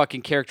worst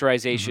fucking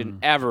characterization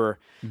ever.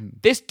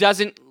 This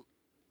doesn't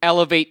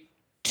elevate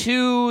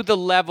to the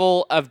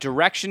level of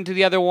direction to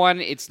the other one.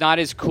 It's not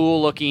as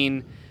cool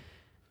looking.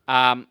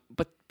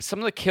 But some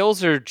of the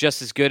kills are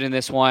just as good in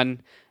this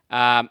one.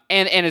 And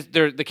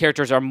the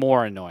characters are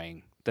more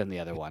annoying than the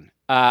other one.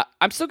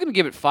 I'm still going to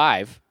give it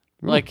 5.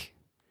 Like,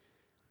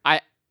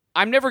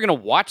 I'm never going to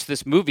watch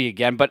this movie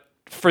again, but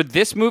for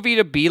this movie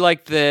to be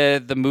like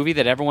the movie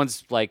that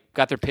everyone's like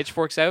got their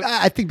pitchforks out,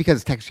 I think because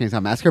it's Texas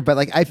Chainsaw Massacre, but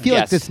like I feel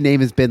like this name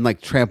has been like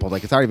trampled,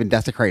 like it's already been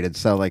desecrated.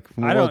 So like,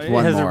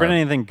 has there been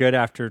anything good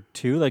after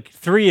 2? Like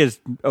 3 is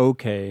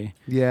okay.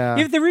 Yeah,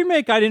 if the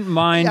remake I didn't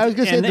mind. I was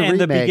going to say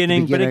the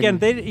beginning, but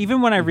again,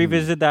 even when I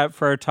revisited that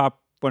for our top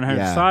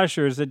 100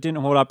 slashers, it didn't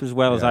hold up as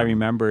well as I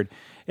remembered.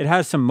 It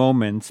has some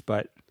moments,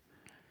 but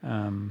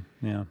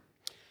yeah.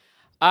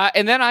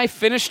 And then I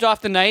finished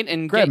off the night,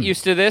 and get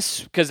used to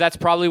this, because that's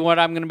probably what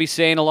I'm going to be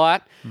saying a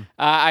lot.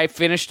 I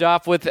finished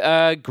off with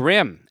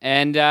Grimm.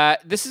 And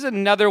this is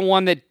another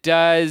one that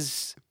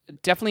does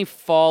definitely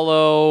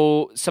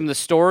follow some of the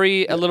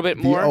story a little bit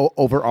more. The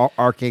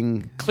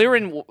overarching... Clear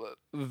and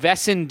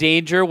Vessin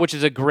Danger, which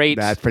is a great...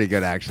 That's pretty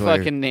good, actually.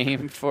 ...fucking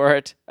name for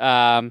it.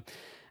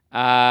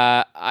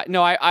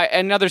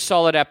 Another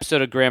solid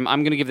episode of Grimm.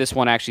 I'm going to give this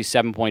one actually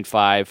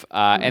 7.5.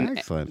 And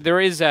excellent. There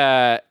is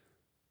a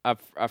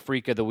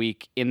freak of the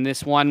week in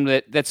this one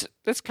that's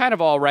kind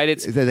of all right.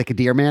 Is it like a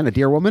deer man, a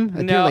deer woman,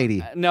 a deer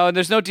lady? No,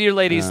 there's no deer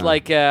ladies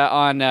like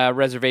on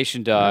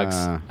Reservation Dogs.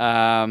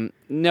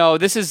 No,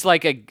 this is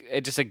like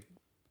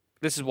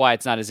this is why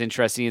it's not as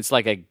interesting. It's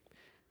like a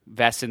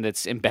Vessin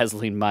that's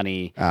embezzling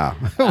money. Oh,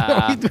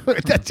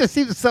 that just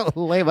seems so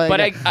lame. But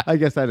I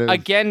guess that is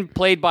again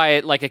played by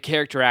like a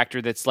character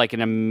actor that's like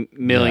in a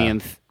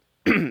millionth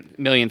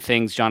Million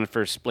Things,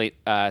 Jonathan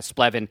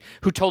Splevin,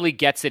 who totally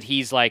gets it.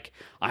 He's like,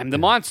 I'm the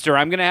monster.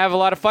 I'm going to have a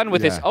lot of fun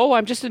with this. Oh,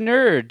 I'm just a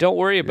nerd. Don't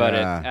worry about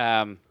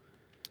it.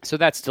 So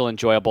that's still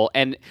enjoyable.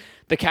 And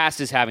the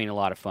cast is having a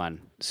lot of fun.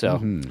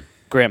 So,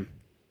 Grim.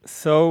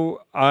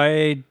 So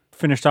I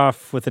finished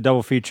off with a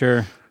double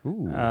feature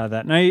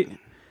that night.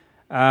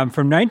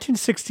 From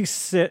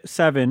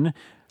 1967.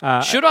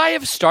 Should I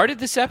have started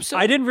this episode?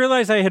 I didn't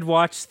realize I had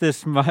watched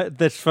this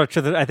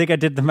structure. I think I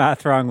did the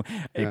math wrong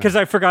because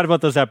I forgot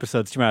about those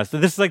episodes, to be honest.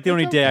 This is like the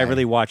only day I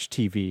really watched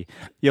TV.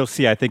 You'll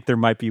see, I think there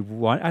might be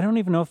one. I don't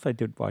even know if I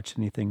did watch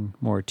anything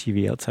more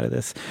TV outside of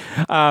this.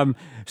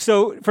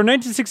 So from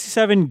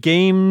 1967,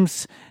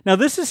 Games. Now,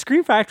 this is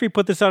Scream Factory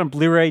put this out on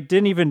Blu-ray.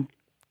 Didn't even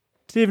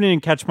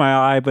catch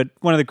my eye, but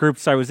one of the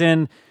groups I was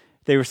in,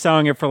 they were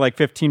selling it for like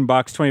 $15,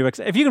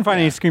 $20. If you can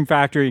find any Scream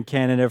Factory in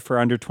Canada for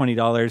under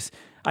 $20,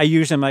 I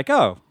usually am like,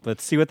 oh,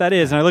 let's see what that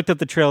is. And I looked up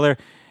the trailer.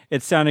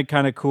 It sounded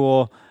kind of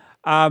cool.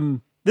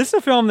 This is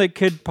a film that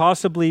could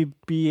possibly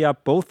be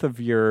up both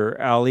of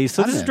your alleys.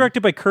 So this is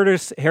directed by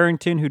Curtis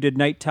Harrington, who did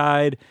Night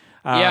Tide,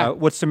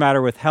 What's the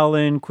Matter with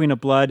Helen, Queen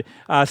of Blood.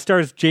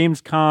 Stars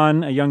James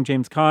Caan, a young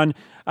James Caan.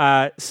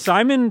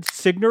 Simon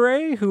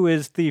Signoret, who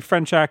is the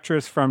French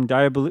actress from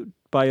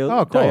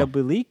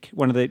Diabolique,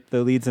 one of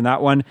the leads in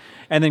that one,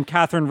 and then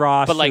Catherine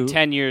Ross, but like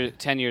 10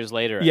 years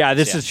later. Yeah,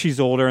 she's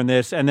older in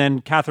this, and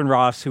then Catherine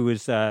Ross, who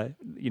is The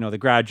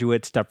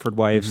Graduate, Stepford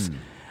Wives.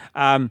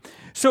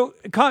 So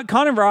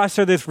Con and Ross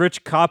are this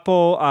rich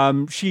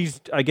couple. She's,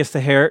 I guess,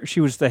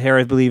 she was the heir,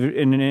 I believe,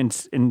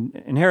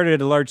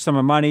 inherited a large sum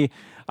of money,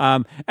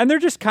 and they're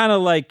just kind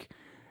of like,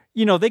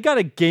 they got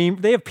a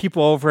game. They have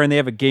people over, and they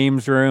have a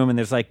games room, and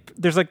there's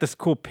like this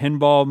cool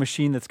pinball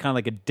machine that's kind of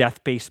like a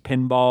death-based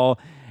pinball.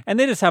 And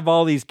they just have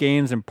all these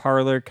games and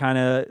parlor kind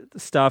of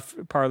stuff,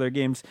 parlor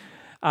games.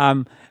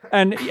 And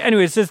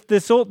anyways,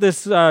 this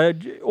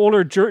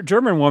older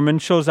German woman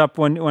shows up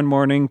one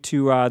morning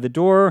to the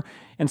door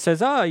and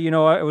says, I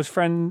was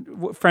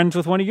friends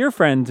with one of your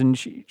friends. And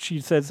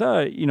she says,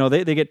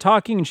 they get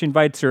talking, and she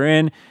invites her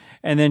in.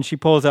 And then she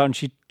pulls out, and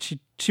she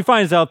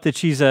finds out that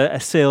she's a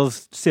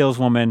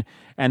saleswoman,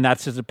 and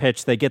that's just a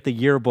pitch. They get the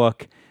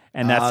yearbook,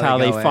 and that's how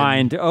they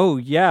find,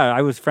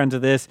 I was friends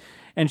with this.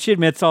 And she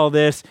admits all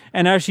this,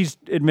 and as she's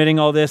admitting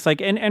all this,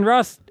 like, and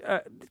Ross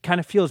kind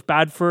of feels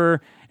bad for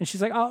her, and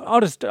she's like,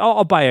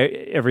 I'll buy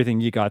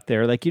everything you got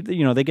there. Like,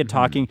 they get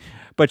talking,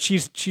 but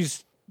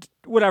she's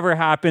whatever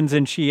happens,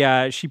 and she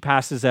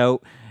passes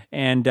out,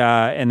 and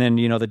then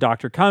the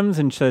doctor comes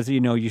and says,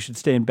 you should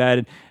stay in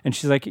bed, and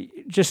she's like,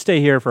 just stay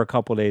here for a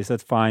couple of days,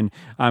 that's fine,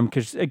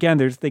 because again,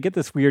 they get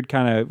this weird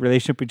kind of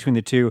relationship between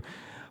the two,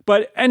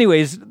 but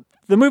anyways,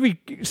 the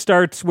movie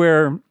starts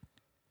where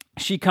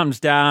she comes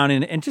down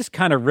and just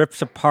kind of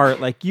rips apart,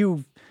 like,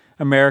 you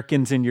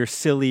Americans and your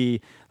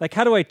silly, like,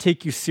 how do I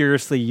take you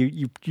seriously?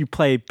 You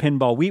play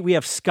pinball. We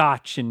have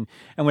scotch and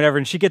whatever.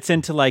 And she gets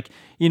into, like,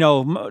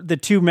 the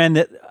two men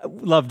that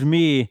loved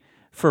me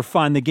for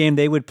fun. The game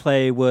they would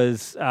play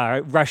was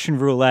Russian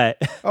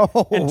roulette.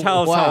 And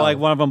tells how, like,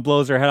 one of them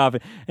blows her head off.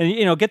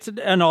 And, gets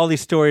in all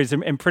these stories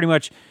and pretty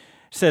much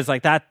says,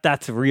 like,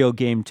 that's a real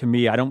game to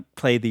me. I don't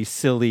play these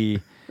silly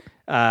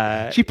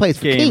she plays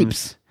for games.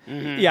 keeps.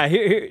 Mm-hmm. Yeah,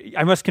 here,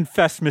 I must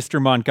confess,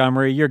 Mr.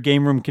 Montgomery, your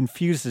game room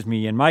confuses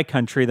me. In my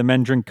country, the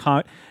men drink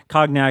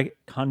cognac,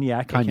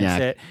 I can't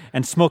say it,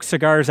 and smoke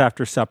cigars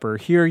after supper.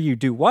 Here you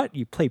do what?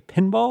 You play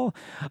pinball?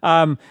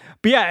 But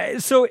yeah,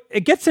 so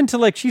it gets into,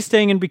 like, she's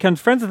staying and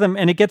becomes friends with them,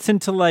 and it gets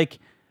into, like,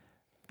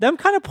 them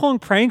kind of pulling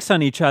pranks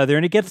on each other,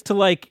 and it gets to,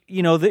 like,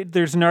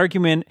 there's an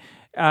argument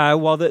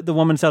while the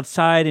woman's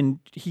outside, and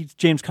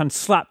James Caan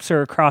slaps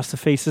her across the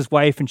face, his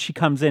wife, and she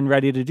comes in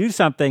ready to do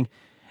something.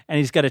 And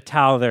he's got a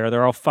towel there.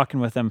 They're all fucking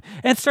with him.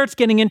 And it starts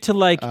getting into,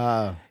 like,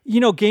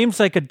 games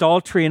like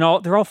adultery and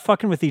all. They're all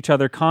fucking with each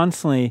other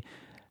constantly.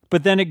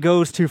 But then it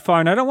goes too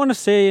far. And I don't want to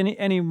say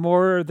any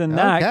more than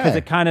that, because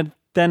it kind of,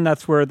 then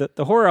that's where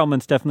the horror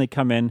elements definitely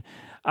come in.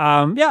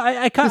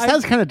 This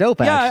sounds kind of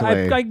dope,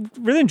 actually. I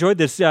really enjoyed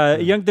this.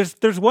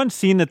 There's one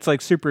scene that's, like,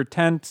 super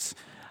tense.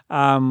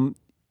 Something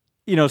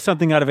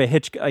out of a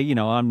Hitchcock.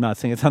 I'm not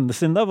saying it's on the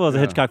same level as a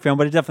Hitchcock film,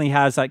 but it definitely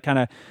has that kind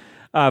of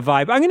vibe.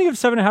 I'm going to give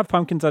 7.5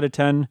 pumpkins out of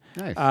 10.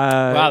 Nice.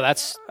 Wow,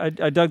 I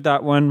dug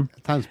that one.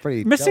 Sounds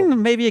pretty missing dope.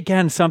 Maybe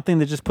again something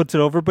that just puts it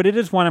over, but it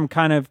is one I'm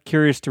kind of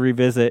curious to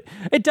revisit.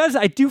 It does.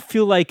 I do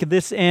feel like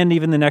this and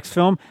even the next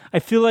film, I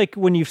feel like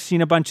when you've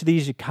seen a bunch of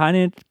these, you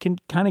can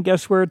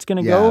guess where it's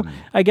going to go.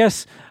 I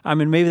guess. I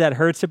mean, maybe that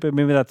hurts it, but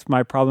maybe that's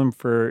my problem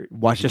for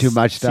watching too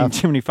much stuff,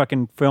 too many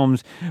fucking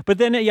films. But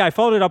then, I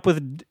followed it up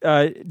with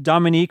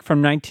Dominique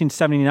from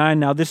 1979.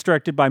 Now, this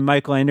directed by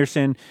Michael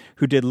Anderson,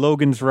 who did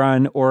Logan's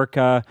Run,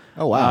 Orca.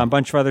 Oh, wow. A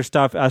bunch of other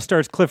stuff.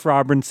 Stars Cliff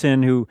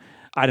Robinson, who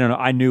I don't know,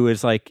 I knew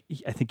is, like,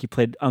 I think he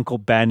played Uncle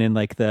Ben in,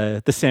 like,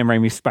 the Sam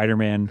Raimi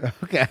Spider-Man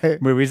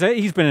movies.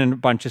 He's been in a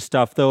bunch of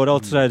stuff, though. It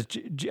also has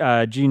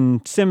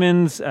Gene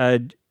Simmons,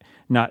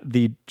 not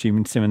the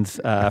Gene Simmons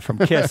from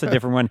Kiss, a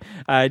different one.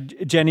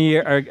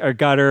 Jenny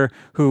Gutter,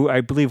 who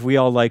I believe we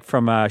all like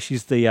from,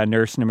 she's the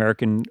nurse in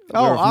American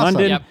Werewolf in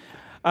London. Yep.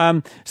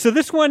 So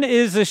this one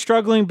is a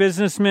struggling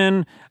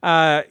businessman.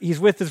 He's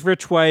with his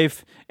rich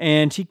wife,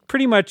 and he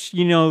pretty much,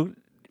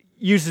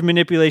 uses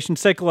manipulation,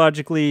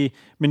 psychologically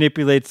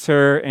manipulates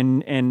her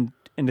and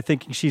into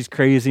thinking she's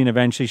crazy, and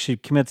eventually she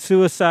commits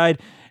suicide.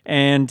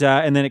 And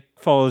then it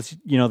follows,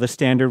 the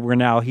standard where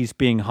now he's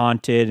being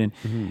haunted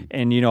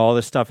and all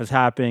this stuff is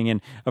happening.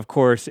 And of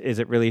course, is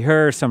it really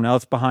her? Someone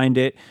else behind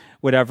it?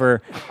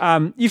 Whatever.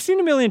 You've seen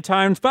it a million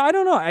times, but I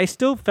don't know. I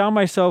still found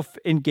myself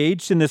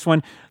engaged in this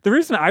one. The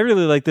reason I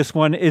really like this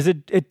one is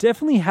it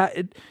definitely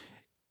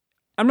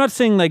I'm not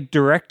saying like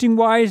directing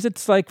wise,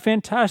 it's like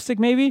fantastic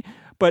maybe,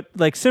 but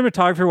like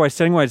cinematography wise,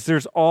 setting wise,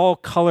 there's all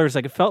colors.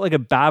 Like it felt like a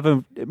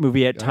Bava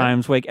movie at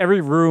times. Like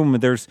every room,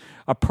 there's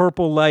a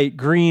purple light,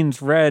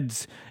 greens,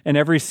 reds, in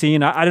every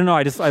scene. I don't know.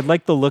 I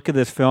like the look of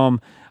this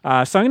film. So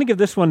I'm going to give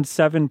this one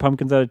 7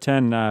 pumpkins out of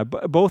 10.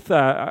 Both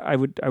I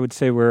would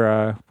say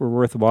were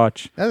worth a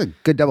watch. That's a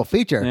good double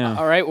feature. Yeah.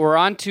 All right, we're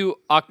on to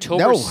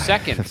October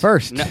 2nd.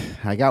 First.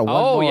 I got one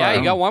more. Oh, yeah,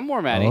 you got one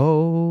more, Maddie.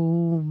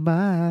 Oh,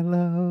 my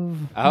love.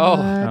 Oh.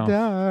 My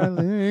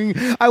darling.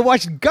 I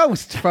watched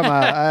Ghost from,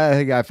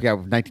 I forgot,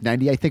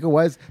 1990, I think it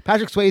was.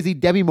 Patrick Swayze,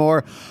 Demi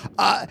Moore.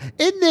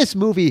 In this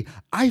movie,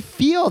 I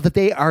feel that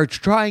they are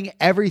trying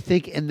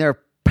everything in their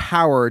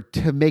power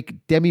to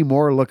make Demi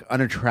Moore look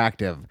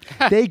unattractive.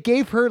 They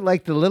gave her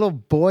like the little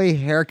boy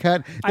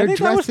haircut. I think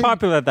that was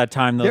popular at that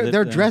time, though.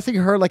 They're dressing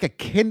her like a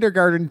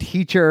kindergarten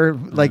teacher,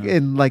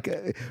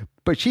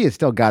 but she has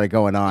still got it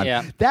going on.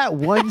 Yeah. That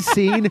one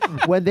scene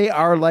when they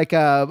are like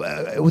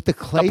with the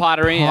clay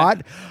pottery,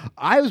 pot,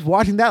 I was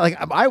watching that like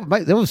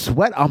there was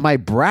sweat on my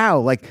brow.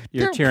 Like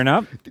You're tearing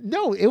up?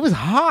 No, it was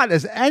hot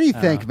as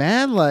anything,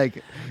 man.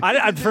 Like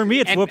for me,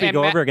 it's Whoopi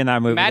Goldberg in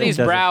that movie. Maddie's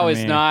brow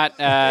is not.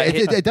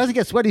 it doesn't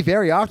get sweaty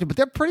very often, but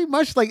they're pretty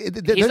much like.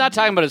 He's not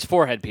talking about his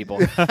forehead,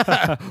 people.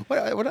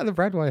 What other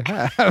brow do I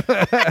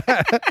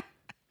have?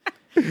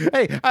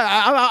 Hey,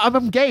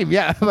 I'm game,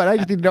 yeah, but I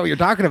just need to know what you're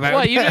talking about.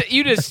 Well,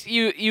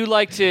 you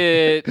like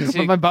to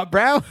my butt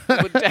brow. Is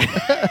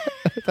that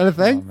a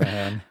thing? Oh,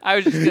 man. I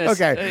was just gonna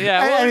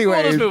Okay.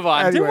 we'll just move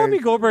on. Anyway. Didn't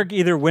Whoopi Goldberg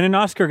either win an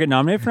Oscar or get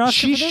nominated for an Oscar?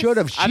 She for this? should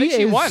have. I think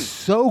she is won.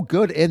 so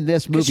good in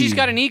this movie. Because she's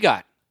got an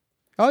EGOT.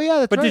 Oh yeah,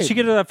 that's But right. did she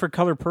get that for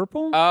Color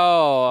Purple?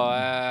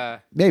 Oh,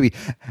 Maybe.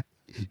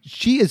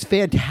 She is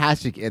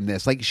fantastic in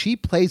this. Like she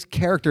plays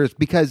characters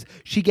because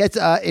she gets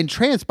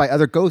entranced by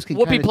other ghosts.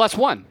 Whoopi plus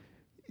one.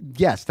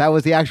 Yes, that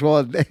was the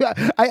actual.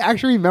 I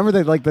actually remember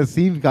that, like the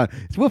scene gone.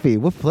 It's Whoopi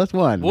plus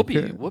one.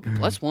 Whoopi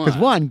plus one. Because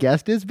one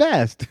guest is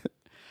best.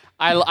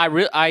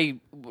 I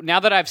now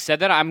that I've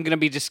said that, I'm gonna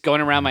be just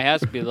going around my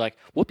house and be like,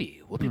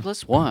 Whoopi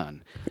plus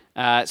one.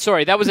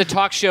 Sorry, that was a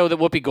talk show that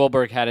Whoopi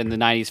Goldberg had in the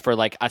 90s for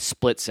like a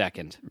split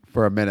second.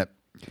 For a minute.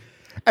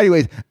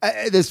 Anyways,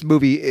 this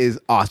movie is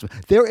awesome.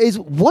 There is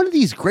one of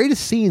these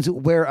greatest scenes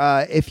where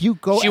if you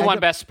go... She won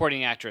Best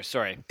Supporting Actress,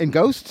 sorry. In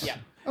Ghosts? Yeah.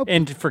 Oh,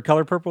 And for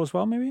Color Purple as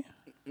well, maybe?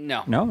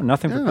 No. No,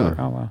 nothing for No. Color.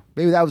 Oh, wow.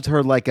 maybe that was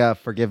her like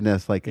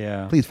forgiveness. Like,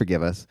 Yeah. please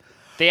forgive us.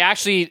 They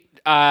actually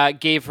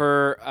gave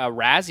her a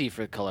Razzie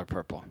for Color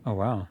Purple. Oh,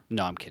 wow.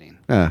 No, I'm kidding.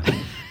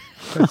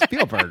 That's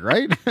Spielberg,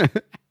 right?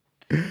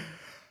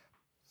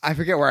 I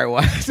forget where I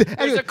was.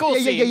 Anyway, a cool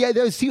scene.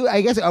 Yeah. See,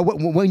 I guess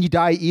when you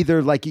die,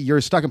 either like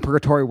you're stuck in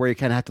purgatory where you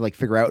kind of have to like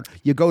figure out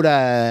you go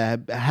to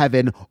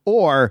heaven,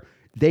 or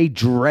they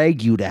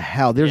drag you to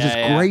hell. There's this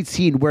great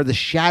scene where the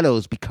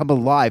shadows become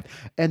alive,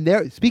 and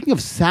they're speaking of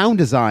sound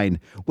design.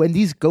 When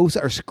these ghosts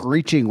are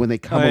screeching when they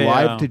come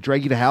alive to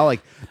drag you to hell,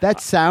 like that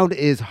sound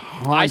is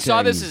haunting. I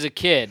saw this as a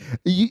kid.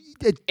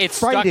 It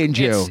frightened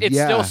you. It's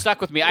still stuck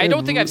with me. I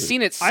don't think I've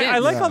seen it since. I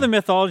like all the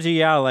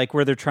mythology, like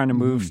where they're trying to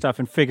move stuff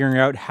and figuring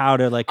out how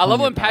to like. I love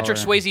hone when your Patrick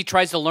power. Swayze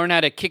tries to learn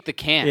how to kick the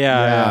can.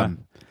 Yeah.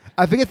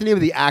 I forget the name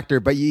of the actor,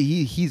 but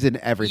he's in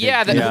everything.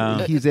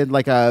 Yeah, he's in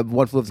like a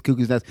One Flew Over the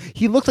Cuckoo's Nest.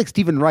 He looks like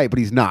Stephen Wright, but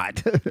he's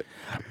not.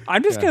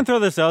 I'm just gonna throw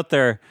this out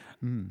there.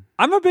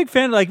 I'm a big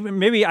fan. Like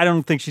maybe I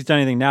don't think she's done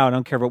anything now. I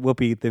don't care about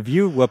Whoopi, the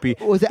View Whoopi,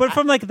 but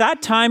from like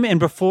that time and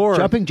before,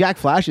 Jumping Jack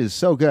Flash is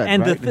so good.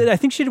 and right? I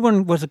think she did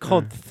one. Was it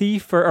called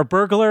Thief or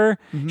Burglar?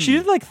 She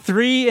did like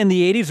 3 in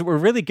the 80s that were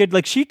really good.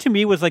 Like she to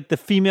me was like the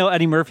female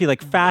Eddie Murphy,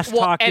 like fast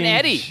talking. And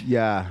Eddie.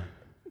 Yeah.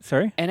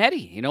 Sorry. And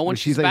Eddie, when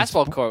she's like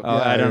basketball court. Oh,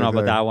 I don't know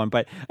about that one,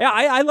 but yeah,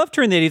 I loved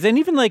her in the 80s, and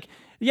even like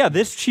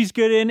this she's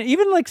good in.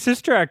 Even like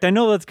Sister Act, I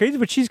know that's crazy,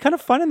 but she's kind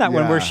of fun in that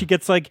one where she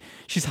gets like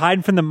she's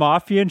hiding from the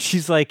mafia and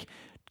she's like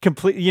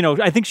complete.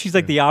 I think she's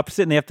like the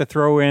opposite, and they have to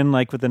throw in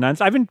like with the nuns.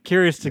 I've been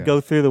curious to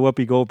go through the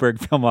Whoopi Goldberg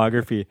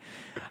filmography.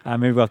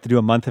 Maybe we'll have to do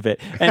a month of it.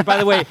 And by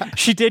the way,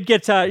 she did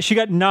get she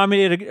got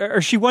nominated,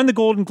 or she won the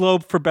Golden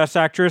Globe for Best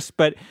Actress,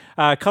 but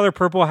Color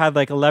Purple had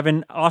like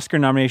 11 Oscar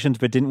nominations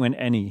but didn't win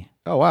any.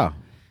 Oh wow.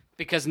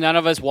 Because none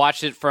of us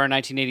watched it for our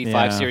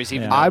 1985 series.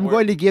 Even though I'm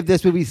going to give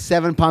this movie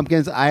 7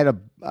 pumpkins. I had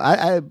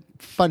a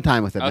fun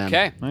time with it. Man.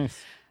 Okay. Nice.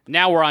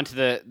 Now we're on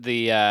to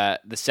the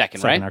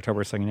second, right?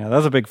 October 2nd. Yeah, that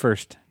was a big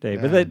first day,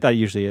 but that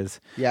usually is.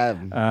 Yeah.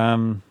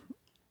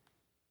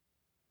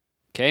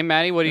 Okay,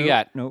 Maddie, what do you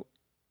got? Nope.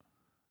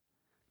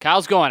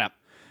 Kyle's going up.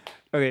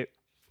 Okay.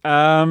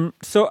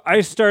 So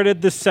I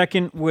started the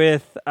second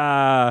with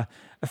a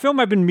film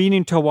I've been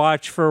meaning to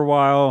watch for a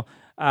while.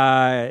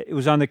 It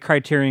was on the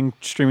Criterion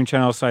streaming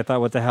channel, so I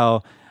thought, what the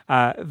hell?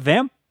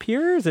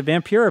 Vampire? Is it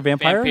Vampire or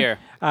Vampire? Vampire.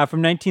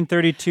 From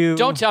 1932.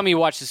 Don't tell me you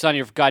watched this on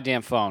your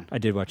goddamn phone. I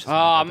did watch this.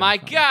 Oh, my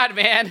God,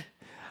 man.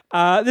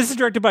 This is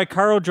directed by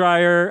Carl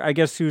Dreyer, I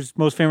guess, who's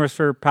most famous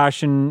for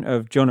Passion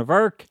of Joan of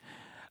Arc.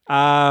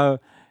 The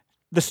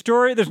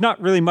story, there's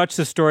not really much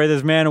to the story.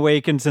 This man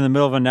awakens in the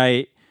middle of the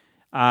night,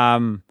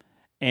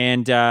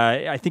 and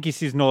I think he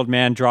sees an old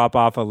man drop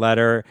off a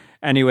letter.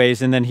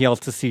 Anyways, and then he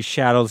also sees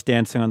shadows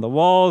dancing on the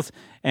walls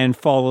and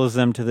follows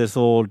them to this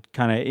old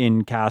kind of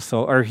inn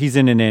castle, or he's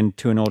in an inn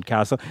to an old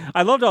castle.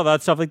 I loved all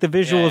that stuff. Like the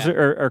visuals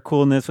are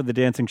cool in this with the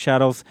dancing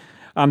shadows.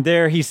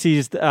 There he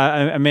sees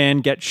a man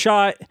get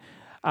shot,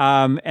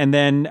 and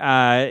then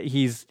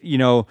he's,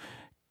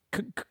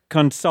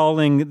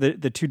 consoling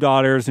the two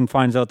daughters and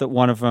finds out that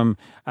one of them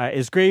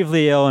is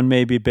gravely ill and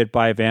may be bit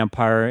by a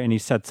vampire, and he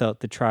sets out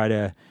to try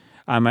to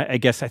I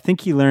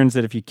think he learns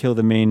that if you kill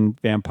the main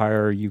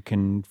vampire, you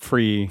can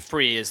free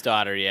his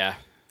daughter. Yeah,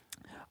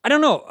 I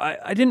don't know.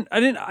 I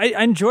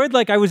enjoyed,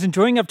 I was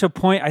enjoying up to a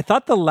point. I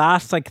thought the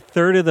last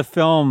third of the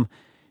film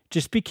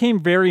just became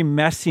very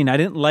messy, and I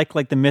didn't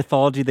like the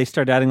mythology they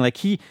started adding.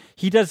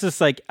 He does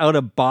this out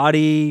of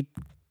body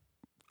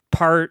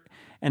part,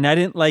 and I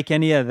didn't like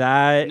any of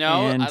that.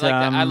 No, and, I like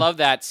that. I love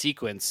that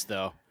sequence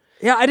though.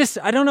 Yeah,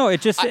 I don't know. It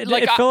just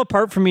it fell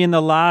apart for me in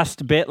the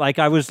last bit.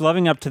 I was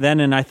loving up to then,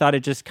 and I thought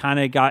it just kind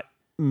of got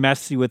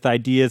messy with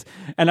ideas.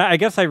 And I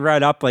guess I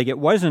read up it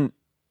wasn't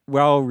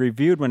well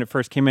reviewed when it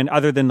first came in.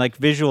 Other than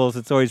visuals,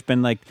 it's always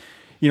been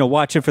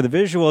watch it for the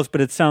visuals.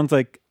 But it sounds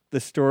like the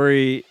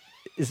story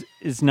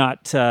is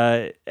not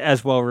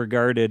as well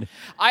regarded.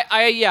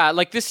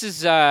 This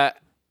is. I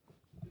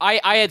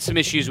had some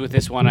issues with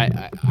this one.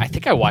 I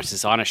think I watched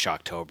this on a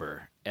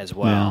Shocktober as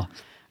well.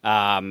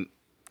 Yeah.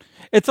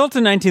 It's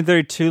also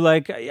 1932.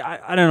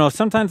 I don't know.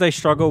 Sometimes I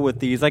struggle with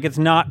these. It's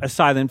not a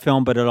silent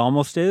film, but it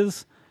almost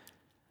is.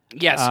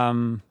 Yes.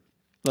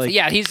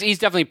 He's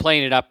definitely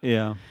playing it up.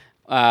 Yeah.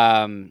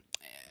 I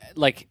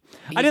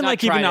didn't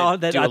like even all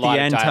that at the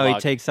end how he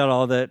takes out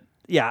all that.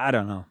 Yeah, I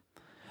don't know.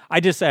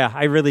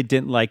 I really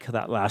didn't like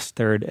that last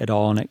third at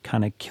all, and it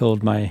kind of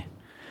killed my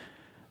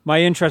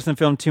interest in the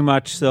film too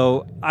much.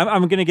 So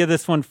I'm going to give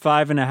this one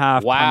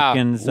 5.5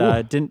 pumpkins.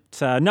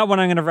 Not one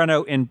I'm going to run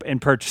out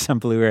and purchase on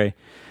Blu-ray.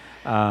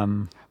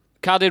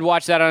 Kyle did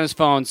watch that on his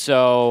phone,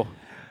 so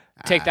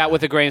take that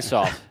with a grain of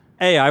salt.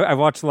 Hey, I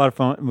watched a lot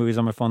of movies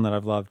on my phone that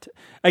I've loved.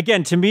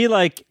 Again, to me,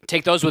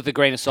 take those with a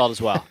grain of salt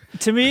as well.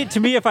 to me,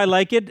 if I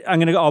like it,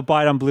 I'll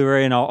buy it on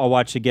Blu-ray and I'll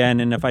watch again.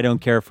 And if I don't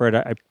care for it,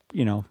 I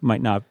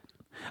might not.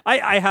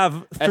 I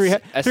have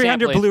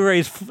 300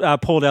 Blu-rays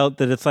pulled out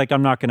that it's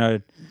I'm not going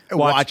to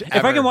watch.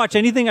 If I can watch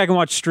anything, I can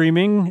watch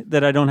streaming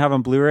that I don't have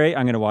on Blu-ray.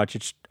 I'm going to watch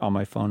it on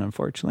my phone,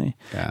 unfortunately.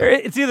 Yeah.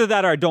 It's either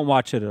that or I don't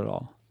watch it at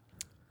all.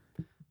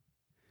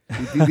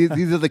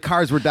 These are the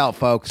cards we're dealt,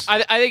 folks.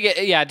 I think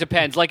it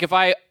depends. If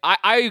I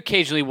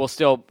occasionally will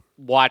still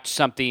watch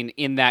something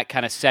in that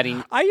kind of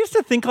setting. I used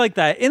to think like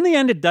that. In the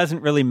end, it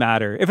doesn't really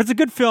matter. If it's a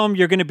good film,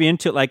 you're going to be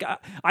into it.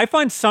 I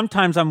find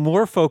sometimes I'm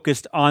more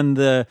focused on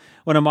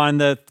when I'm on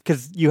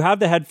because you have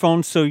the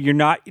headphones, so you're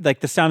not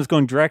the sound is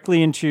going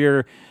directly into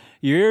your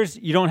ears.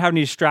 You don't have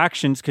any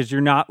distractions because you're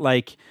not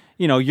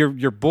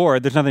you're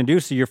bored. There's nothing to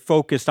do, so you're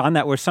focused on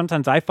that. Where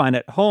sometimes I find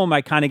at home,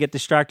 I kind of get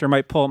distracted. Or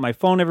might pull up my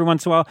phone every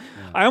once in a while.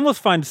 Yeah. I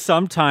almost find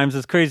sometimes,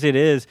 as crazy it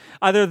is,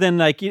 other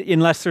than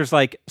unless there's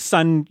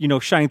sun,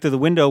 shining through the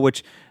window,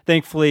 which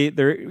thankfully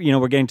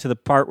we're getting to the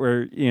part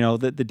where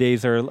the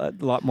days are a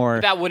lot more.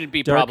 That wouldn't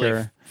be darker.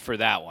 Probably for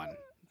that one.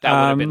 That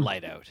would have been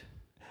light out.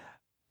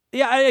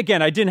 Yeah, I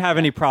didn't have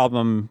any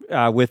problem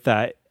with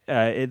that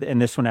in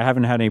this one. I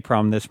haven't had any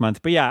problem this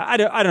month. But yeah,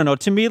 I don't know.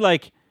 To me,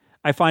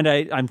 I find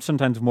I'm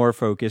sometimes more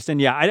focused,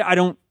 and I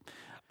don't.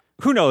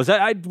 Who knows?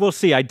 We'll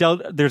see. I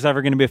doubt there's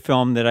ever going to be a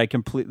film that I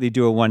completely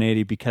do a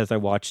 180 because I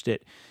watched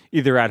it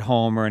either at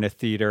home or in a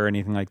theater or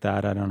anything like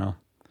that. I don't know.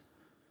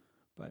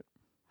 But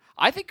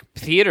I think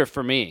theater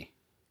for me.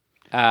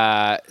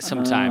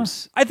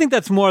 Sometimes I think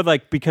that's more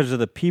because of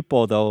the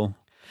people, though.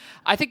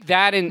 I think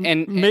that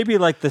and maybe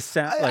the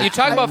sound. You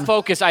talk about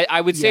focus.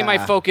 I would say my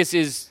focus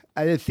is.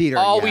 The theater,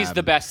 always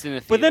the best in the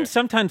theater. But then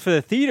sometimes for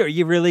the theater,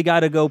 you really got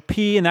to go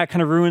pee, and that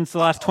kind of ruins the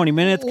last 20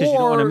 minutes because you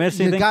don't want to miss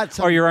anything,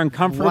 or you're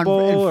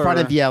uncomfortable. In front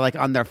of you,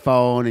 on their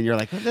phone, and you're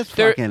this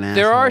fucking asshole.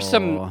 There are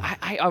some...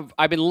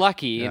 I've been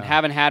lucky and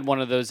haven't had one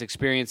of those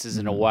experiences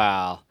in a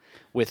while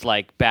with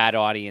bad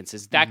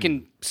audiences. That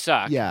can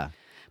suck. Yeah.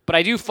 But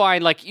I do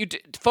find you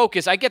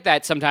focus. I get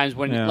that sometimes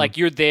when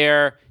you're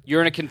there,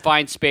 you're in a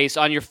confined space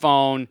on your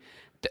phone.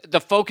 The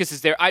focus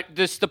is there.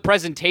 Just the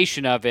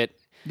presentation of it.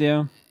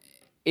 Yeah.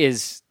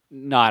 Is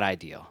not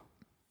ideal.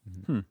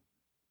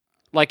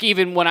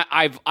 Even when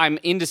I'm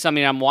into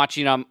something, I'm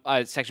watching on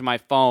a section of my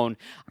phone.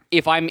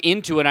 If I'm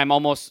into it, I'm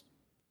almost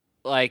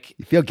you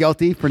feel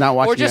guilty for not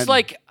watching. Or just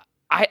it?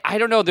 I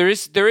don't know. There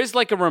is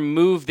a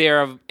remove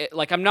there of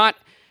I'm not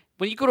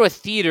when you go to a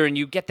theater and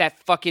you get that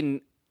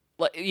fucking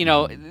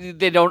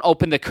they don't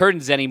open the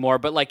curtains anymore,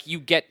 but like you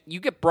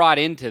get brought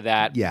into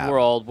that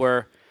world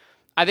where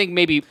I think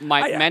maybe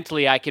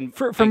mentally I can.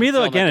 For me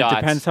though, again, it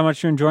depends how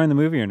much you're enjoying the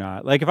movie or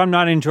not. Like if I'm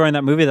not enjoying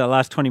that movie, that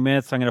last 20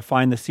 minutes, I'm going to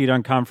find the seat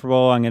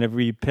uncomfortable. I'm going to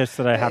be pissed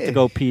that I have to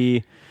go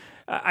pee.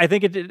 I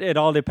think it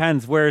all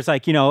depends. Whereas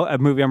like, a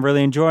movie I'm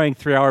really enjoying,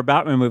 3-hour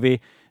Batman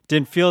movie,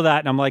 didn't feel that.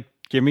 And I'm like,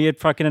 give me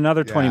fucking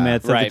another 20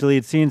 minutes of the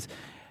deleted scenes.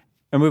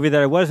 A movie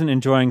that I wasn't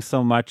enjoying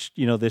so much,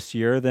 this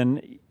year,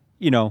 then,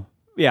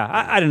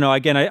 I don't know.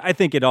 Again, I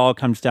think it all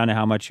comes down to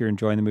how much you're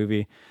enjoying the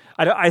movie.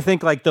 I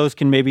think like those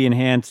can maybe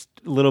enhance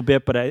a little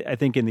bit, but I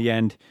think in the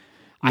end,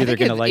 you're either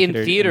going to like it or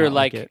in theater.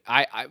 Like it.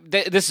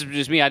 This is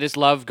just me. I just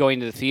love going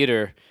to the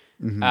theater.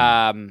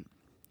 Mm-hmm.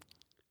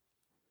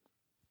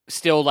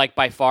 Still, like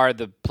by far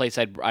the place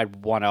I'd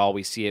want to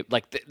always see it.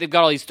 Like they've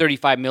got all these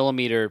 35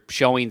 millimeter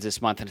showings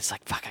this month, and it's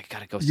like fuck, I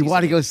gotta go. You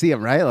want to go see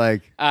them, right?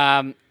 Like,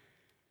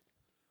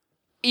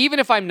 even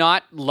if I'm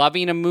not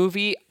loving a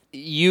movie,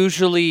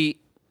 usually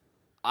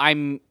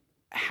I'm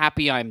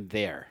happy I'm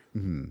there.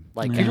 Mm-hmm.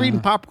 Like you're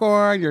eating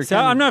popcorn.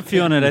 I'm not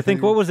feeling it. I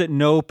think what was it?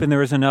 Nope. And there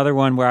was another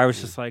one where I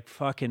was just like,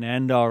 "Fucking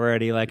end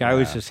already!" Like I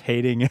was just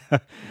hating.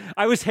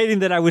 I was hating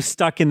that I was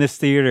stuck in this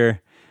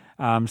theater.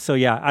 So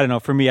yeah, I don't know.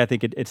 For me, I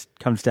think it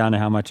comes down to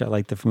how much I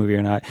like the movie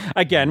or not.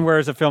 Again,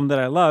 whereas a film that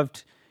I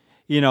loved,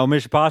 Mission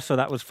Impossible,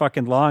 that was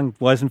fucking long.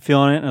 Wasn't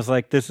feeling it. And I was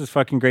like, "This is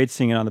fucking great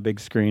seeing it on the big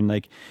screen."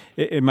 Like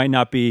it might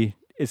not be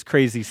as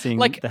crazy seeing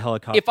the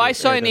helicopter. If I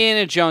saw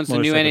Indiana Jones, the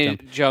new Indiana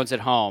Jones at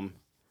home.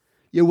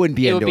 You wouldn't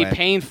be. It would be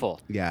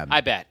painful. Yeah,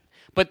 I bet.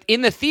 But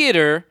in the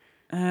theater,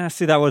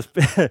 see, that was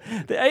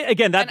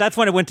again. That's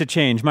when it went to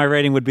change. My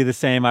rating would be the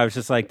same. I was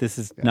just like, "This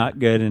is not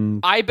good."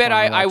 And I bet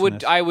I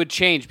would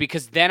change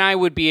because then I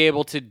would be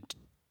able to.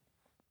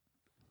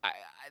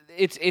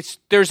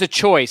 There's a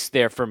choice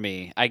there for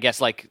me, I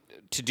guess, like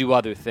to do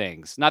other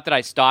things. Not that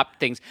I stopped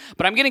things,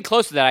 but I'm getting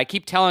close to that. I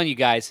keep telling you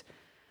guys,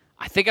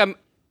 I think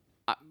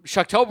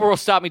Shocktober will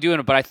stop me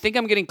doing it, but I think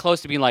I'm getting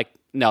close to being like,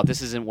 no,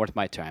 this isn't worth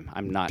my time.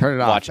 I'm not. Turn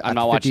it off. I'm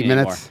not watching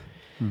minutes.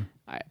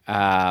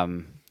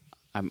 anymore.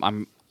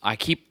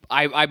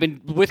 I've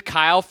been with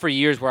Kyle for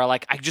years where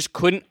I just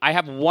couldn't. I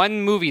have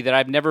one movie that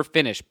I've never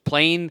finished.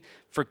 Playing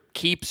for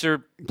keeps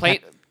or playing.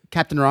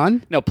 Captain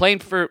Ron? No, playing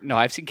for. No,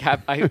 I've seen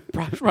I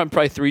run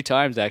probably 3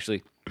 times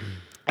actually,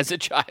 as a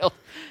child.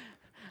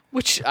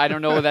 Which I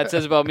don't know what that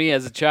says about me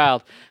as a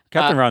child.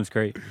 Captain Ron's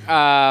great.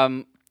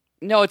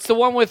 No, it's the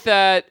one with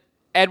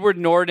Edward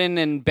Norton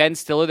and Ben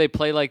Stiller. They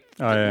play like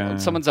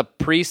someone's a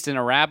priest and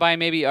a rabbi,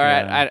 maybe. All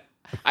right,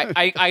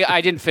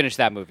 I didn't finish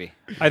that movie.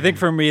 I think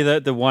for me,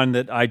 the one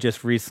that I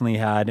just recently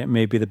had, it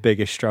may be the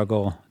biggest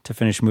struggle to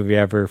finish a movie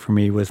ever for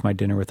me was My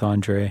Dinner with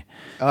Andre.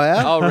 Oh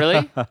yeah. Oh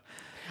really?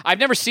 I've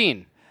never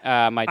seen.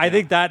 I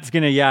think that's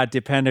gonna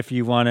depend if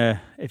you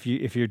wanna if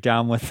you're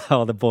down with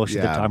all the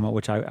bullshit they're talking about,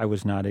 which I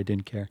was not. I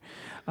didn't care.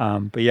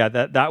 But yeah,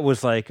 that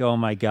was like, oh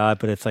my god.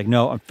 But it's like,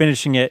 no, I'm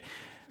finishing it.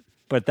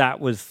 But that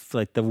was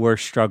like the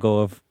worst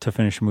struggle to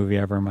finish a movie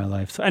ever in my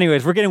life. So,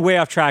 anyways, we're getting way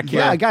off track here.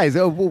 Yeah, guys.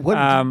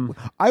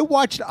 I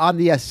watched on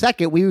the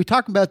second. We were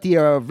talking about the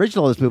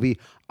original of this movie.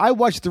 I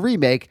watched the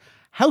remake,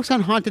 House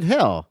on Haunted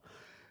Hill,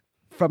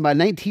 from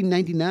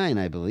 1999,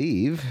 I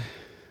believe.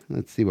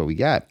 Let's see what we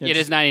got. It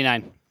is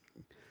 99.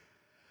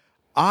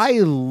 I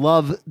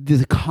love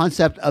the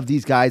concept of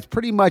these guys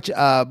pretty much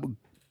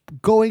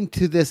going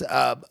to this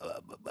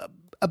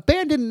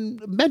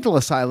abandoned mental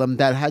asylum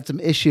that had some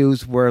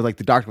issues where like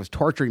the doctor was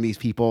torturing these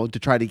people to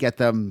try to get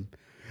them.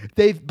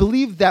 They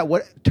believed that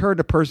what turned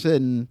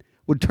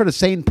a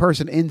sane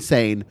person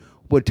insane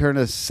would turn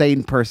a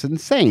sane person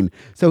sane.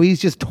 So he's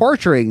just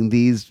torturing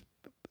these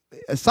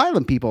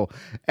asylum people,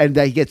 and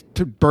he gets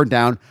burned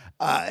down.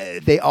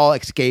 They all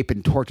escape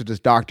and torture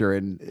this doctor,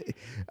 and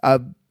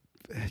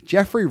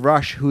Jeffrey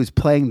Rush, who's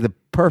playing the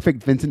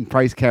perfect Vincent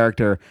Price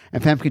character,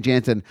 and Famke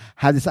Janssen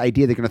had this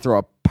idea they're going to throw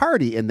a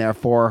party in there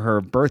for her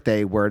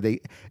birthday where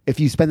if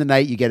you spend the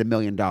night, you get $1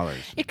 million.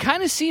 It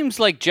kind of seems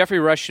like Jeffrey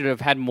Rush should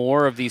have had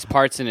more of these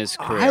parts in his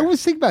career. I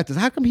was thinking about this.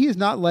 How come he is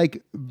not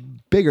like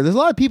bigger? There's a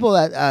lot of people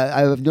that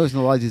I've noticed in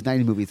a lot of these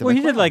 90s movies. Well,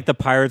 he did like the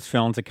Pirates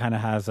films. It kind of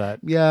has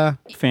that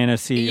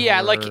fantasy. Yeah,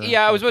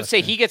 I was about to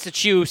say he gets to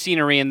chew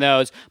scenery in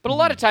those, but a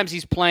lot of times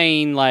he's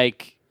playing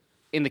like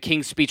in the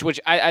King's Speech, which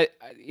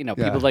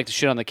people like to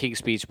shit on the King's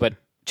Speech, but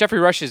Jeffrey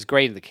Rush is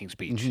great in the King's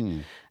Speech.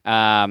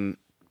 Mm-hmm.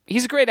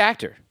 He's a great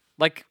actor.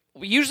 Like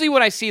usually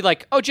when I see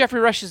like, oh,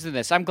 Jeffrey Rush is in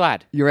this, I'm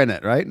glad you're in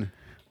it, right?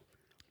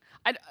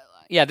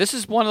 This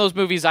is one of those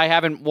movies I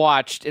haven't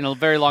watched in a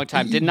very long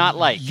time. Did not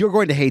like. You're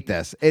going to hate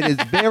this. It is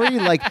very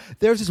like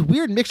there's this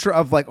weird mixture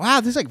of like, wow,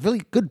 this is like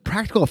really good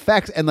practical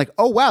effects, and like,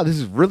 oh wow, this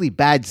is really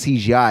bad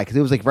CGI because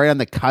it was like right on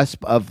the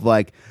cusp of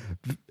like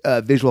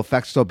visual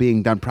effects still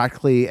being done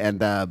practically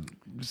and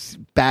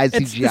bad The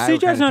CGI.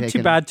 CGI is not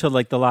too bad till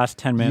like the last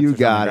 10 minutes. You or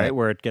something, got it. right?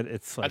 Where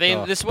it's like, Are they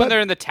in this one?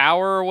 They're in the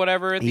tower or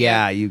whatever. At the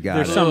end? You got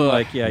there's it. some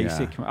like you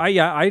see.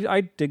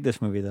 I dig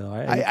this movie though.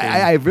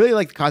 I really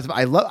like the concept.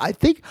 I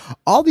think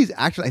all these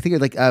actually. I think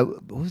like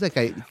who's that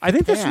guy? I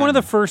think this is one of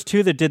the first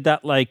two that did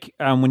that. Like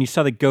when you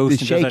saw the ghost,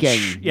 The and does that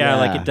shaking.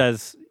 like it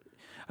does.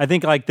 I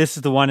think like this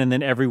is the one, and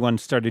then everyone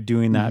started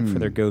doing that for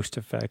their ghost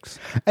effects.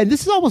 And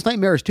this is almost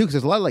nightmarish too, because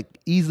there's a lot of like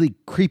easily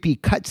creepy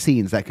cut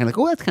scenes that kind of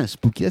like, oh, that's kind of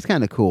spooky. That's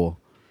kind of cool.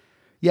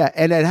 Yeah,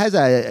 and it has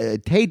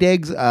Taye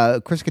Diggs,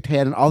 Chris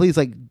Kattan, and all these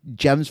like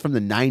gems from the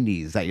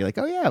 '90s that you're like,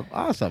 oh yeah,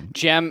 awesome.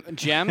 Gems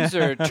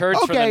or turds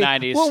from the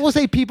 '90s? Well, we'll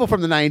say people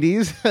from the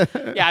 '90s.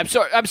 Yeah,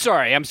 I'm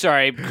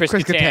sorry, Chris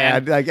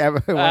Kattan. Like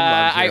everyone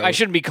loves you. I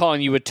shouldn't be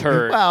calling you a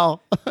turd.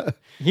 Well,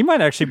 He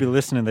might actually be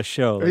listening to the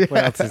show. Like,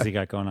 what else has he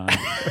got going on?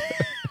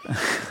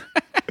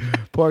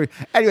 poor.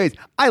 Anyways,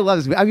 I love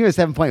this movie. I'm giving it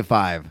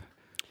 7.5.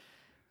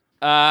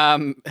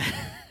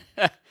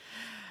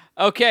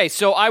 Okay,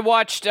 so I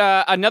watched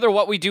another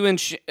What We Do in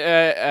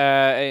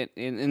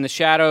the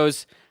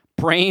Shadows,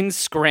 Brain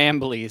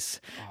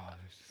Scramblies.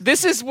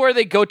 This is where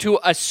they go to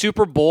a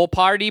Super Bowl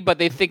party, but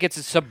they think it's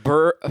a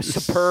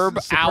superb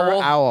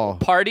owl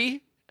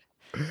party.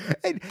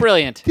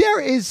 Brilliant. There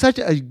is such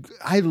a.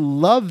 I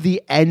love the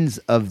ends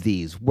of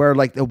these where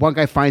like the one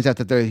guy finds out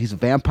that he's a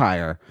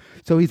vampire,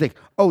 so he's like,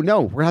 "Oh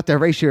no, we're gonna have to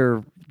erase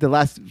the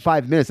last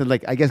 5 minutes," and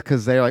like I guess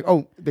because they're like,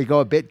 "Oh, they go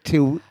a bit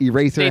too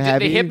eraser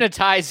heavy." They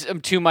hypnotize him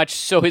too much,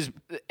 so his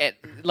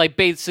like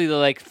basically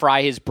like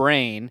fry his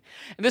brain.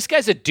 And this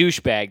guy's a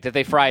douchebag that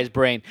they fry his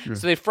brain. Yeah.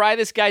 So they fry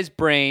this guy's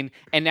brain,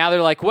 and now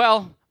they're like,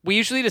 well, we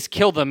usually just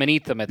kill them and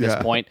eat them at this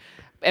point.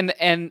 And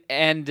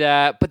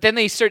but then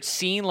they start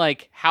seeing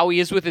like how he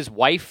is with his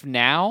wife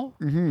now,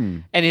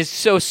 and is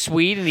so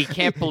sweet, and he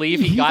can't believe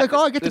he's got. Like,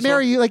 oh, I get to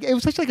marry you. Like it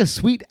was such like a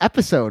sweet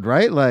episode,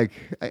 right? Like,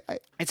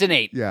 it's an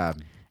 8. Yeah.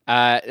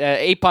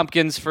 8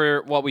 pumpkins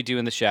for What We Do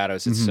in the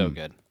Shadows. It's so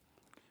good.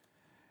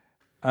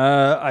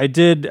 I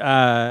did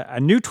a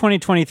new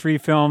 2023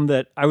 film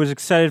that I was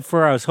excited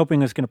for. I was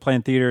hoping it was going to play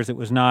in theaters. It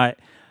was not.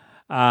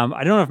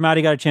 I don't know if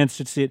Maddie got a chance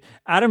to see it.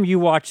 Adam, you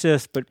watched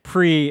this, but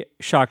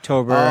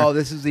pre-Shocktober. Oh,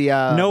 this is the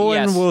No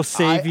One Will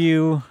Save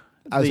You.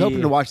 I was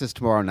hoping to watch this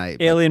tomorrow night.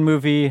 Alien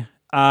movie.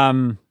 Oh,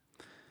 you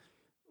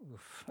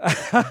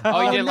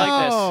didn't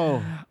like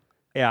this?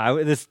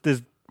 Yeah, this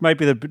might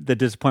be the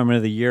disappointment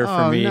of the year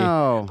for me.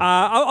 No.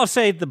 I'll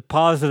say the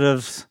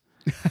positives.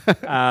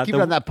 Keep it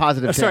on that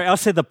positive. Sorry, I'll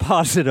say the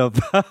positive.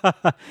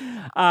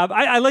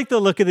 I like the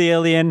look of the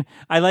alien.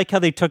 I like how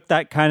they took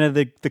that kind of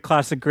the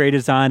classic gray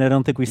design. I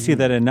don't think we see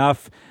that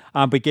enough,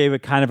 but gave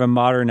it kind of a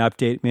modern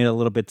update, made it a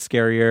little bit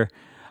scarier.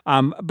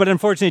 But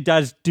unfortunately, it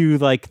does do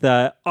like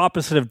the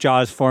opposite of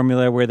Jaws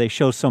formula, where they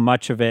show so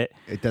much of it.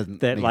 It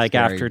doesn't that make like it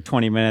scary. after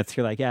 20 minutes,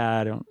 you're like,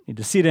 I don't need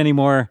to see it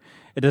anymore.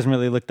 It doesn't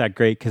really look that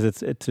great because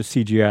it's a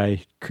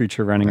CGI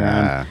creature running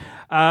around.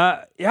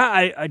 I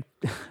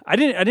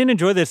didn't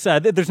enjoy this.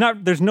 There's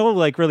no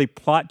like really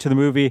plot to the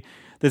movie.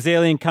 This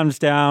alien comes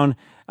down,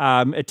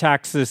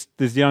 attacks this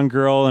young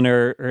girl in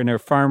her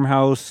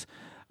farmhouse.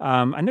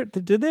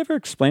 Did they ever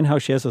explain how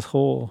she has this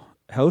whole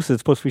house? It's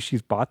supposed to be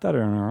she's bought that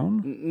on her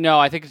own. No,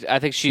 I think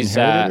she's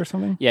inherited it or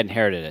something. Yeah,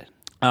 inherited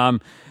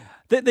it.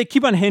 They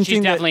keep on hinting.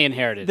 She's definitely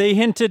inherited. They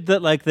hinted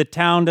that like the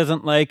town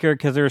doesn't like her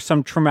because there was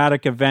some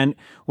traumatic event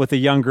with a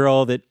young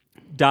girl that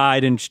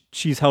died, and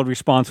she's held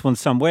responsible in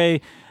some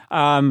way.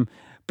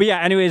 But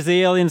yeah, anyways,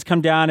 the aliens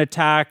come down,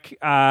 attack.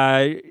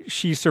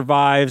 She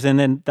survives, and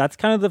then that's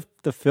kind of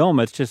the film.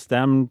 It's just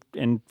them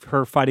and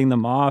her fighting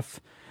them off.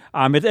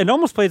 It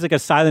almost plays like a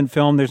silent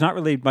film. There's not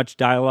really much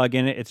dialogue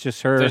in it. It's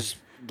just her. There's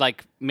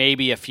like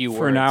maybe a few words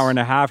for an hour and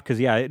a half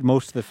because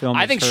most of the film.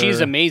 I think she's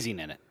amazing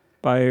in it.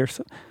 By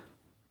herself.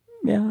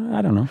 Yeah,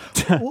 I don't know.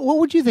 What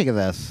would you think of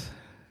this?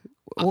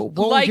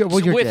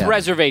 With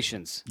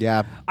reservations.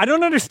 Yeah. I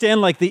don't understand,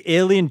 like, the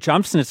alien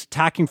jumps and it's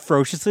attacking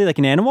ferociously like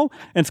an animal,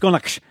 and it's going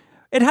like,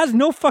 it has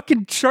no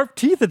fucking sharp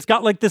teeth. It's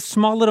got, like, this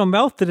small little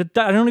mouth that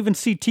I don't even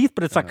see teeth,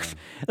 but it's like,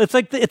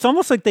 it's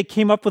almost like they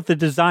came up with the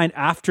design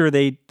after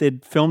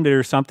they'd filmed it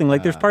or something.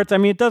 Like, there's parts, I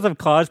mean, it does have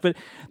claws, but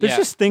there's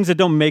just things that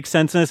don't make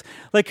sense in this.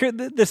 Like,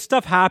 this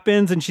stuff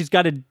happens and she's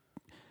got to...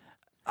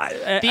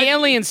 The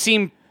aliens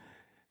seem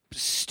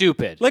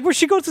stupid. Like, when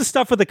she goes to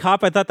stuff with the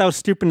cop, I thought that was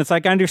stupid. It's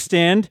like, I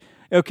understand...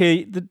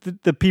 Okay,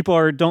 the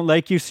people don't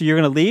like you, so you're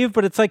going to leave.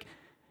 But it's like,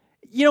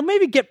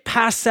 maybe get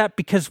past that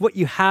because what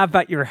you have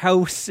at your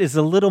house is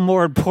a little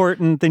more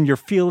important than your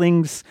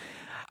feelings.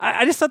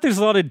 I just thought there's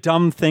a lot of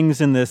dumb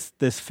things in this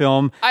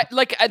film. I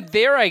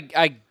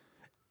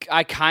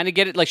kind of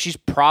get it. Like, she's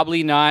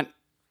probably not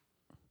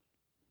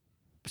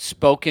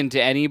spoken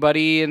to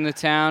anybody in the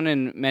town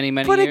in many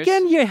years. But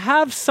again, you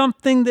have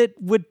something that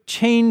would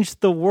change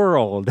the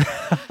world.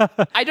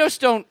 I just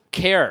don't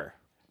care.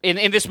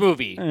 In this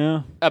movie,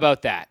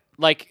 about that,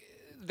 like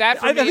that.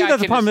 For I think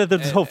that's the problem with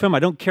this whole film. I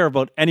don't care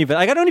about any of it.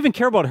 Like, I don't even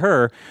care about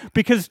her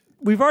because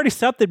we've already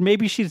said that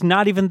maybe she's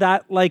not even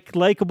that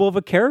likable of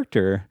a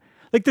character.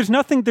 Like, there's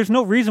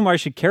no reason why I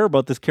should care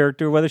about this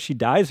character, whether she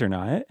dies or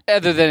not.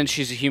 Other than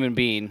she's a human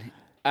being.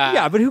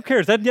 Yeah, but who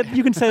cares? That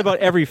you can say about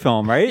every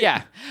film, right?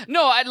 Yeah.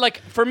 No,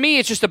 for me,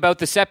 it's just about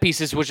the set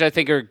pieces, which I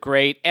think are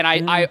great. And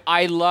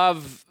I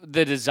love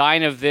the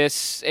design of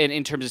this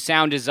in terms of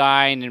sound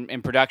design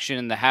and production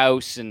in the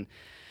house. And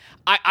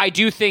I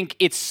do think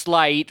it's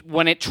slight.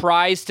 When it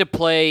tries to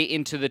play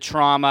into the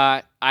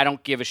trauma, I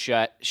don't give a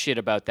shit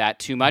about that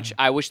too much.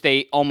 I wish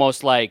they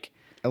almost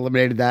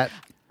eliminated that.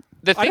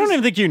 I don't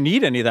even think you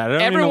need any of that. I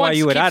don't even know why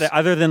you would add it,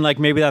 other than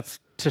maybe that's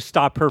to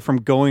stop her from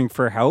going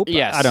for help.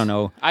 Yes. I don't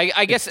know.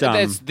 I guess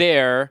that's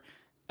there.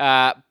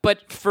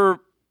 But for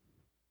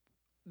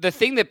the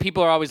thing that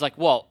people are always like,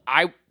 well,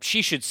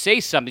 she should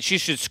say something. She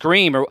should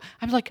scream. Or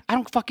I'm like, I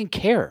don't fucking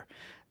care.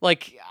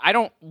 I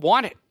don't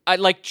want it.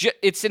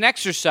 It's an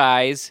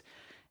exercise.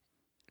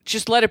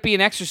 Just let it be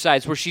an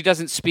exercise where she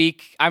doesn't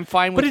speak. I'm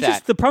fine with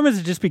that. The problem is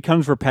it just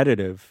becomes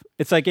repetitive.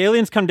 It's like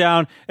aliens come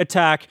down,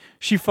 attack,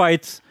 she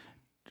fights,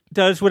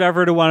 does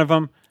whatever to one of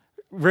them,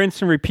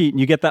 rinse and repeat, and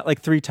you get that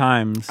 3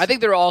 times. I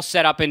think they're all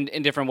set up in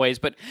different ways,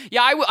 but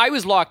yeah, I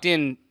was locked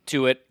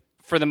into it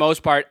for the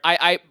most part.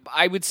 I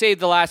would say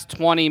the last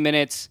 20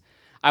 minutes,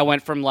 I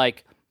went from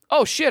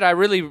oh shit, I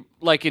really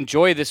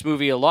enjoy this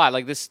movie a lot.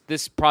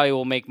 This probably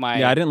will make my.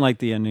 Yeah, I didn't like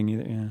the ending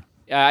either.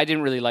 Yeah, I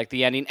didn't really like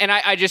the ending, and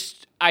I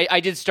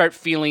did start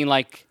feeling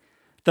like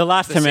the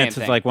last 10 minutes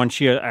is when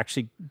she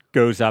actually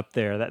goes up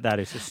there. That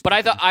is just. But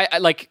I thought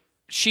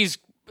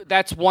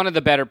that's one of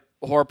the better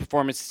horror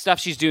performances. Stuff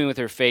she's doing with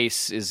her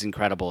face is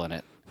incredible in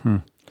it.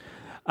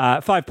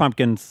 5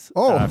 pumpkins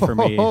for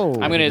me.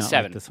 I'm going to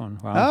 7. Like this one.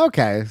 Wow.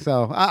 Okay,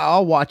 so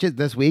I'll watch it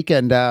this week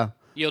and.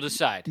 You'll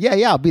decide.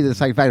 Yeah, I'll be the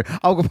deciding factor.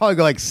 I'll probably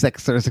go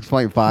 6 or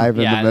 6.5 in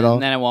the middle.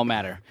 And then it won't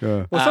matter.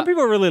 Yeah. Well, some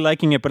people are really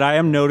liking it, but I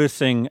am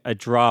noticing a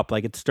drop.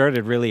 It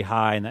started really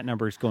high, and that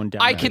number is going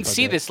down. I can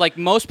see this.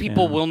 Most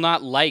people will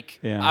not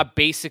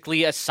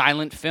basically a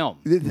silent film.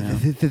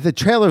 The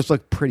trailers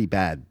look pretty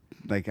bad.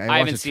 I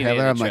haven't seen any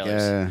of the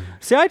trailers.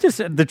 See,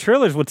 the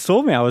trailers what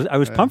sold me. I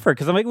was pumped for it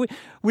because I'm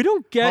we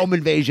don't get home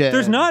invasion.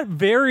 There's not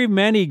very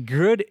many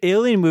good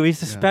alien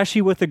movies,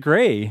 especially with the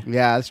gray.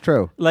 Yeah, that's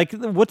true.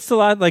 What's the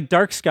last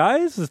Dark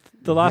Skies is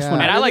the last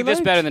one. And I like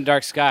this better than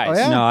Dark Skies. Oh,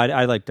 yeah? No,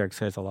 I like Dark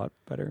Skies a lot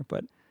better,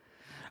 but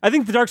I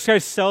think the Dark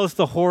Skies sells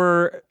the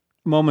horror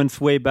moments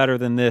way better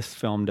than this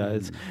film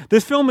does.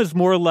 This film is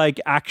more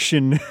like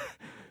action.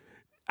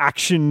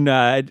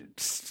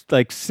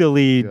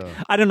 Silly. Yeah.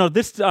 I don't know.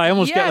 This I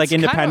almost get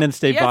Independence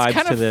Day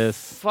vibes to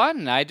this.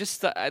 Fun. I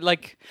just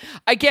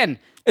again.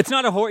 It's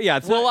not a horror. Yeah.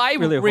 It's will not I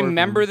really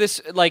remember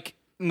this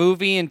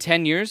movie in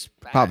 10 years?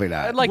 Probably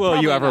not.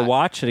 Will you ever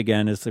watch it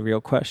again? Is the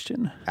real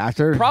question.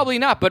 After probably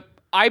not. But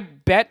I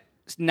bet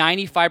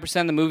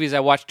 95% of the movies I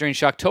watched during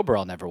Shocktober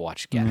I'll never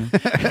watch again.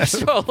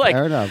 So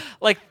fair enough.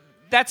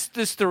 That's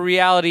just the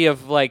reality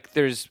of I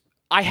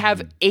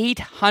have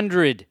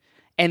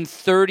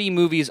 830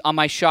 movies on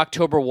my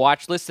Shocktober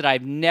watch list that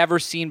I've never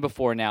seen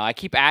before now. I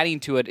keep adding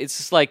to it. It's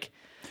just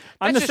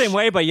I'm the same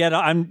way, but yet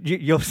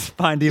you'll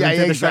find even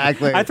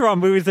exactly. I throw on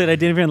movies that I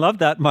didn't even love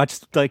that much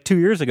 2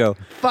 years ago.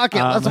 Fuck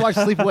it, let's watch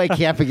Sleepaway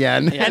Camp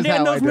again. And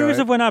those movies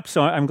have went up,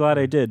 so I'm glad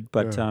I did.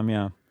 But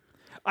yeah.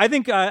 I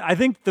think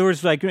there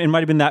was it might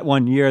have been that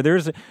one year.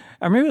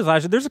 Or maybe it was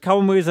last year. There's a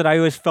couple movies that I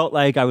always felt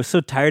like I was so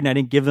tired and I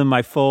didn't give them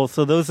my full.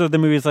 So those are the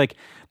movies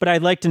but I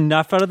liked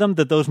enough out of them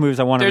that those movies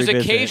I want to revisit.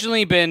 There's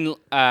occasionally been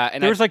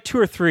and there was 2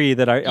 or 3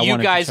 that I you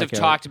wanted guys to check have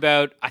out. talked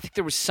about. I think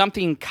there was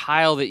something,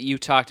 Kyle, that you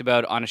talked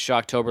about on a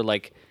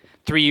Shocktober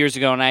 3 years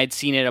ago, and I had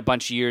seen it a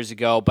bunch of years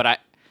ago. But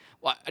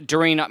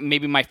during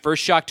maybe my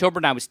first Shocktober,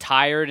 and I was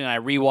tired, and I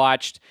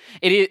rewatched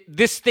it.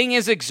 This thing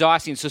is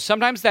exhausting. So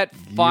sometimes that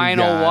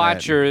final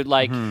watch or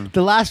the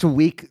last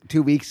week,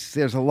 2 weeks,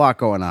 there's a lot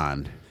going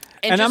on.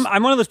 And I'm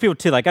one of those people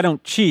too. I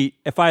don't cheat.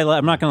 If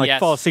I'm not going to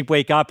fall asleep,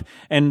 wake up,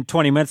 and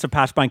 20 minutes have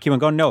passed by and keep on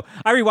going. No,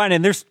 I rewind.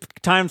 And there's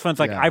times when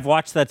it's I've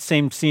watched that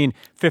same scene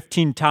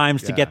 15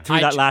 times to get through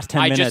that last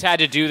 10 minutes. I just had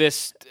to do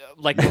this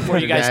before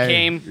you guys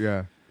came.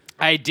 Yeah,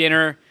 I had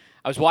dinner.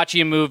 I was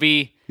watching a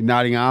movie. You're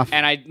nodding off,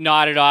 and I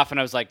nodded off, and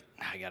I was like,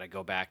 I gotta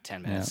go back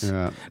 10 minutes.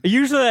 Yeah.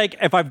 Usually,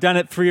 if I've done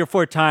it 3 or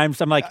 4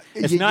 times, I'm like,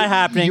 it's not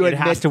happening. It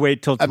has to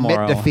wait till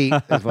tomorrow. Admit defeat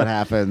is what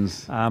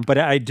happens. But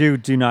I do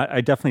not.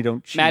 I definitely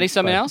don't cheat. Maddie,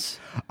 something else?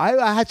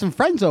 I had some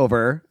friends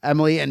over,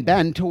 Emily and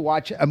Ben, to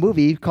watch a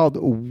movie called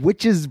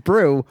Witch's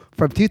Brew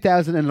from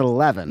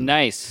 2011.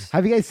 Nice.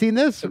 Have you guys seen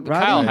this?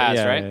 Kyle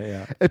has, right?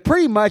 Yeah. It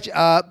pretty much.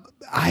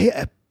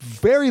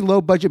 Very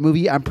low budget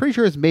movie. I'm pretty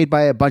sure it's made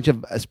by a bunch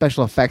of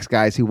special effects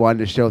guys who wanted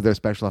to show their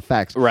special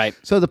effects. Right.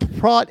 So the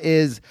plot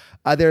is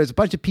there's a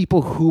bunch of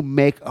people who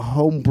make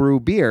homebrew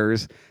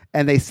beers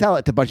and they sell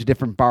it to a bunch of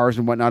different bars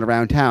and whatnot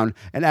around town.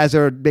 And as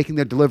they're making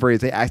their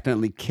deliveries, they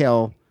accidentally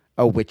kill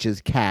a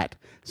witch's cat.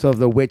 So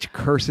the witch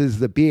curses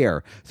the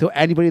beer. So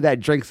anybody that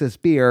drinks this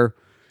beer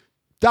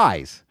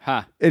dies.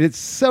 Huh. And it's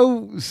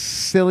so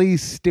silly,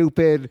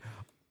 stupid.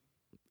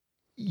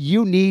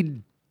 You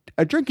need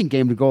a drinking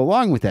game to go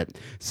along with it.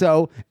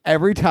 So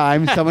every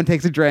time someone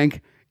takes a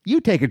drink, you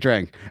take a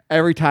drink.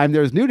 Every time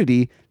there's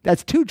nudity,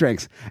 that's 2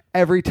 drinks.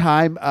 Every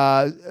time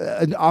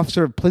an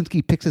officer of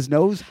Plinsky picks his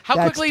nose,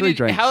 that's 3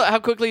 drinks. How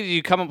quickly did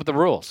you come up with the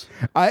rules?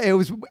 It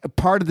was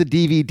part of the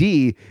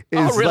DVD.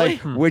 Is really?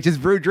 like, which is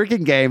brew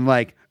drinking game.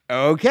 Like,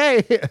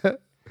 okay.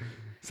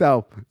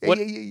 So,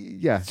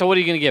 yeah. So what are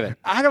you going to give it?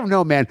 I don't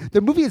know, man. The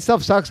movie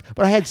itself sucks,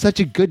 but I had such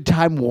a good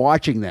time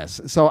watching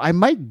this. So I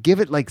might give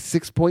it like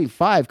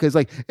 6.5 because,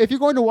 like, if you're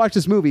going to watch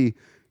this movie,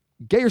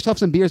 get yourself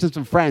some beers and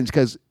some friends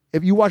because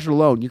if you watch it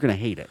alone, you're going to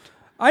hate it.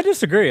 I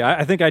disagree.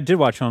 I think I did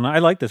watch it on. I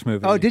like this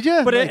movie. Oh, did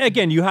you? But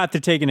again, you have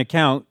to take into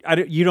account,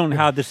 you don't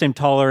have the same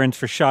tolerance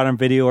for shot on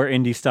video or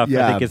indie stuff,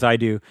 I think, as I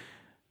do.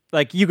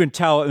 Like, you can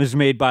tell it was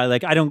made by,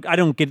 like, I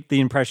don't get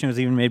the impression it was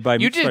even made by...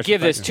 You did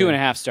give this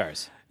 2.5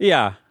 stars.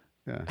 Yeah.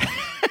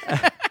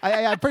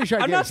 I'm pretty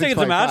sure I'm not saying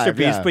it's a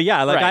masterpiece, but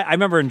I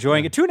remember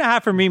enjoying it.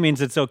 2.5 for me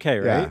means it's okay,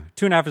 right?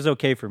 Yeah. 2.5 is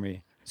okay for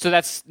me. So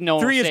that's no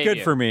one 3 will is save good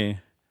you. for me.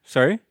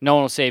 Sorry? No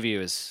one will save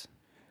you is...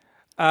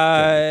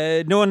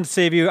 No one will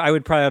save you. I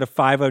would probably out of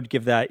 5, I would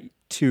give that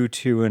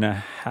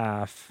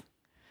 2.5.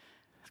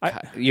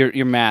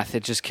 Your math,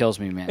 it just kills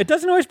me, man. It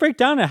doesn't always break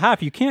down to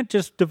half. You can't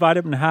just divide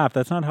it in half.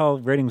 That's not how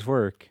ratings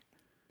work.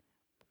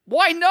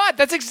 Why not?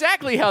 That's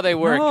exactly how they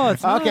work. No,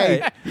 it's not.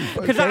 Okay.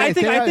 Because I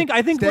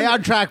think stay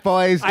on track,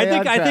 boys. I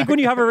think when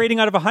you have a rating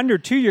out of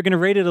 100 too, you're going to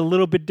rate it a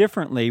little bit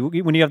differently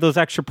when you have those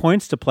extra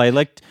points to play.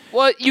 Like,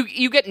 well,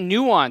 you get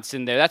nuance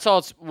in there. That's all.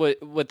 It's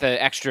what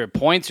the extra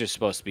points are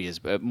supposed to be is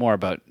more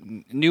about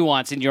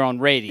nuance in your own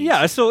rating.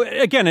 yeah. So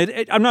again,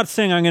 I'm not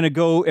saying I'm going to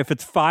go if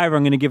it's 5,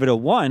 I'm going to give it a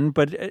 1.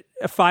 But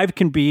a 5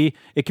 can be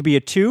a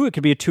 2, it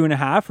could be a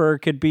 2.5, or it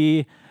could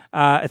be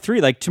a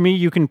 3. Like, to me,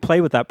 you can play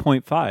with that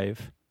 0.5.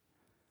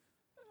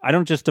 I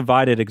don't just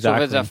divide it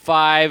exactly. So if it's a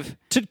 5...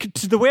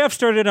 To the way I've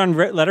started on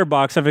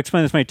Letterboxd, I've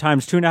explained this many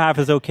times, 2.5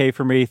 is okay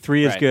for me,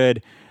 3 is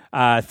good,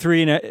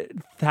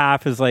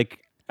 3.5 is like...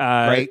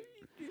 Great.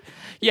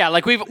 Yeah,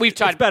 like we've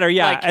talked... It's better,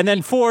 yeah. Like, and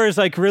then 4 is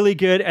like really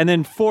good, and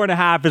then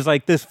 4.5 is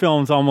like, this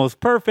film's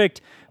almost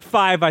perfect.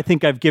 5, I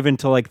think I've given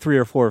to like 3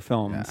 or 4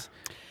 films.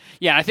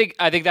 Yeah, I think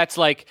that's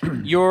like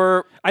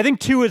your... I think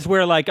 2 is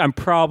where like I'm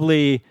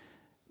probably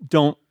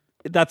don't...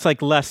 That's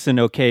like less than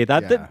okay.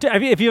 I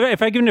mean,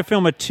 if I give a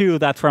film a 2,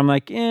 that's where I'm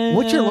like,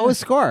 What's your lowest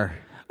score?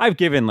 I've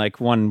given like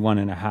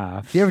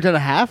 1.5. You ever done a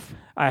half?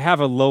 I have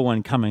a low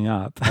one coming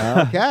up.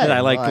 Okay. that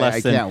I like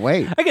less than. I can't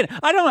wait. Again,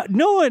 I don't.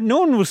 No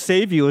one will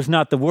save you is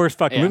not the worst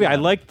fucking movie. I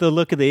liked the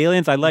look of the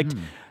aliens. I liked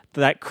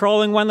that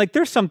crawling one. Like,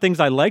 there's some things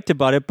I liked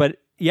about it, but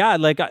yeah,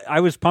 like I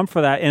was pumped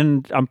for that,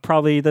 and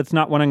that's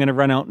not one I'm going to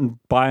run out and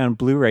buy on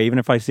Blu-ray. Even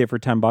if I see it for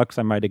 $10,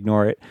 I might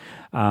ignore it.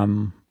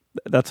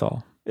 That's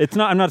all. It's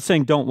not. I'm not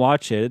saying don't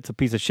watch it. It's a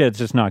piece of shit. It's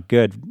just not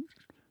good.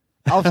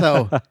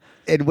 Also,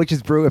 in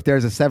Witch's Brew, if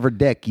there's a severed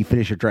dick, you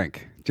finish your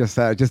drink. Just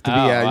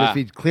to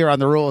be clear on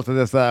the rules of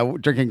this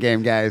drinking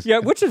game, guys. Yeah,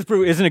 Witch's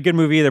Brew isn't a good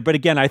movie either. But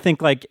again, I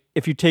think like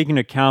if you take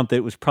into account that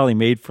it was probably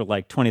made for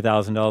like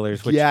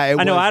 $20,000, which I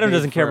know Adam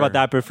doesn't care about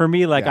that, but for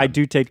me, like I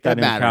do take that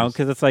into account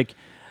because it's like,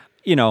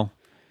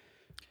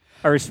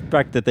 I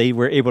respect that they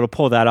were able to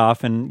pull that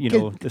off, and the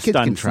kids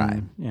stunts. can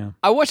try. Yeah,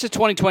 I watched a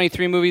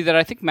 2023 movie that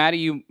I think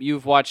Maddie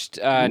you've watched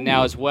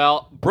now as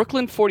well,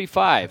 Brooklyn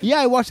 45.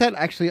 Yeah, I watched that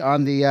actually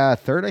on the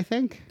 3rd, I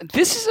think.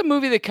 This is a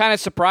movie that kind of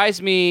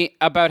surprised me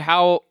about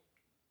how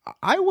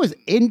I was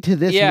into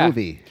this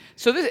movie.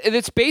 So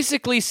this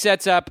basically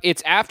sets up,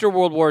 it's after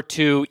World War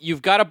II.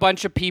 You've got a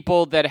bunch of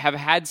people that have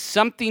had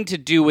something to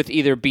do with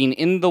either being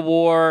in the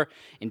war,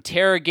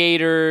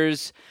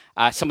 interrogators,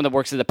 someone that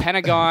works at the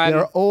Pentagon.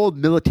 They're old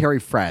military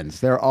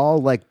friends. They're all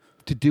like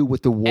to do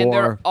with the war. And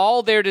they're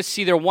all there to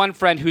see their one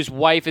friend whose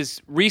wife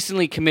has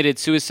recently committed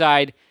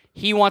suicide.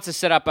 He wants to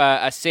set up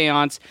a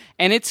seance.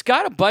 And it's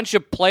got a bunch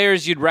of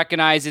players you'd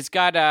recognize. It's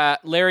got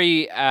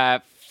Larry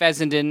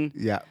Fessenden.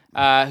 Yeah.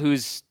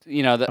 Who's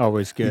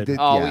always good.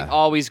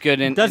 Always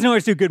good. And doesn't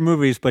always do good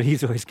movies, but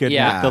he's always good.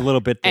 Yeah, the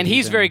little bit. And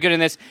he's very good in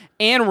this.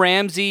 Anne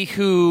Ramsey,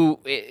 who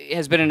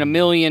has been in a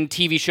million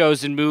TV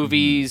shows and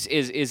movies,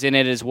 is in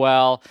it as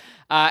well.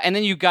 And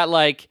then you've got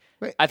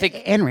I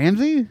think Anne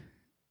Ramsey.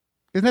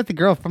 Isn't that the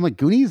girl from like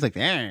Goonies? Like,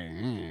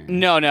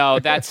 no,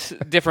 that's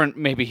different.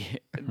 Maybe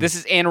this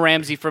is Anne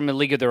Ramsey from A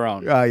League of Their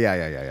Own. Oh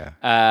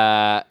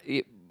yeah.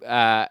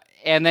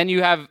 And then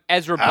you have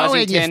Ezra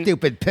Buzzington. Oh, you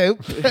stupid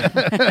poop.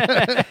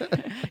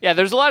 Yeah,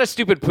 there's a lot of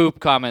stupid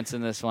poop comments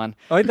in this one.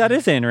 Oh, that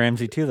is Anne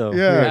Ramsey too, though.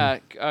 Yeah.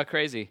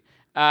 Crazy.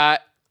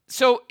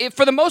 So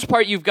for the most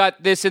part, you've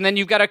got this, and then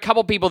you've got a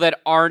couple people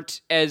that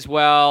aren't as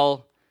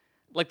well.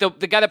 Like the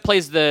guy that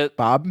plays the...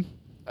 Bob?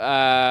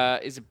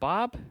 Is it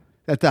Bob?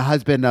 That's the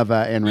husband of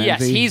Anne Ramsey.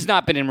 Yes, he's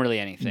not been in really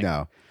anything.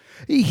 No.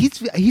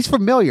 He's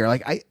familiar.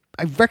 Like,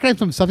 I recognize him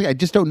from something. I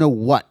just don't know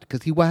what,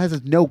 because he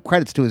has no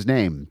credits to his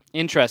name.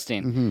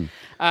 Interesting.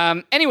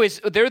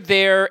 Anyways, they're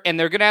there, and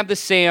they're going to have the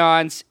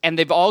seance, and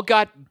they've all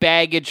got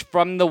baggage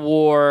from the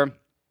war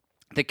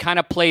that kind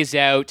of plays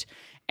out,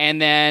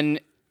 and then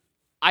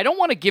I don't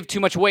want to give too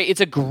much away. It's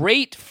a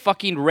great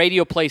fucking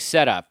radio play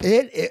setup.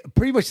 It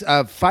pretty much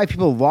 5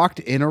 people locked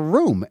in a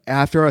room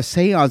after a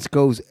seance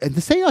goes, and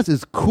the seance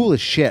is cool as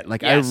shit.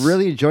 Like Yes. I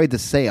really enjoyed the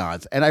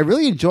seance, and I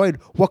really enjoyed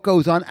what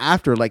goes on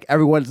after. Like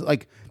everyone's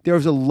like,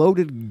 there's a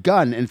loaded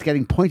gun and it's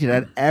getting pointed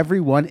at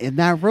everyone in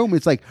that room.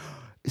 It's like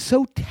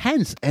so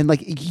tense, and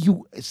like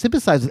you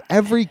sympathize with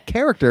every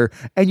character,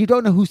 and you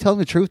don't know who's telling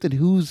the truth and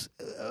who's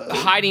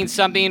hiding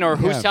something, or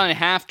who's telling a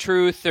half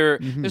truth, or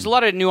there's a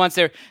lot of nuance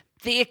there.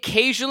 They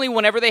occasionally,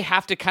 whenever they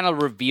have to kind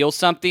of reveal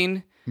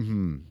something,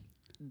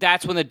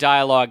 that's when the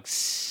dialogue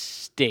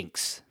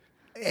stinks.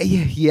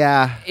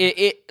 yeah.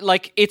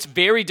 It's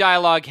very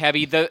dialogue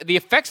heavy. The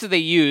effects that they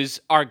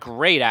use are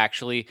great,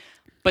 actually,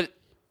 but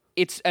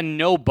it's a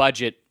no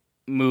budget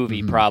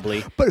movie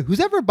probably. But who's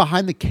ever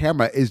behind the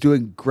camera is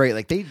doing great.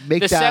 Like they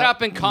make The that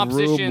setup and room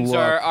compositions look-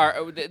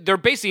 are they're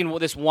basically in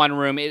this one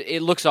room.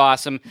 It looks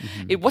awesome.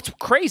 What's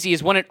crazy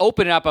is when it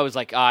opened up, I was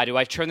like, do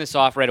I turn this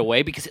off right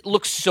away? Because it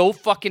looks so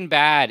fucking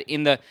bad.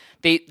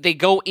 They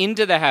go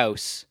into the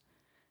house.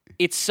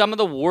 It's some of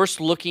the worst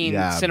looking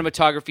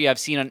cinematography I've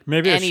seen on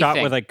Maybe anything. it was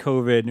shot with like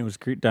COVID and it was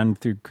done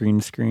through green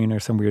screen or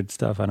some weird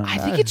stuff. I don't know. I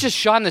think it's just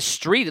shot in the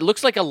street. It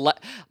looks like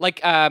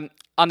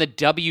on the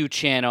W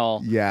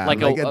channel. Yeah, like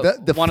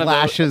the one Flash's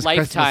of the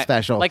Christmas Lifetime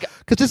special. Like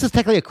because this is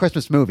technically a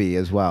Christmas movie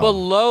as well.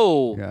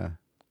 below. Yeah.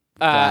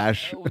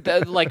 Flash.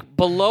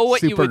 Below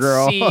what you would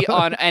Supergirl. see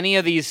on any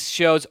of these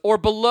shows, or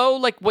below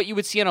like what you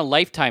would see on a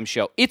Lifetime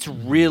show. It's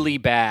really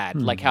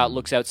bad, like how it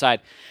looks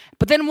outside.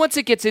 But then once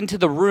it gets into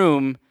the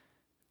room,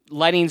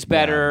 lighting's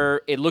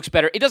better. It looks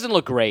better. It doesn't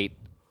look great.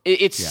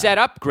 It's set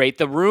up great.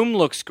 The room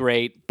looks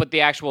great, but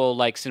the actual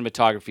like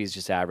cinematography is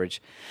just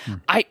average.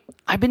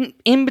 I've been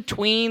in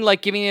between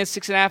like giving it a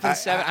 6.5 and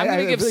 7. I'm going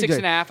to give really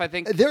 6.5. I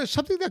think There's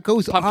something that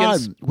goes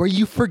Pumpkins. on where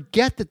you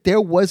forget that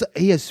there was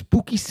a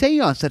spooky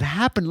seance that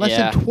happened less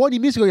Yeah. than 20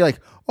 minutes ago. You're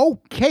like,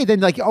 okay, then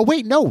like, oh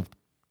wait, no,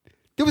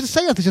 there was a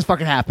seance that just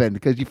fucking happened,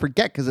 because you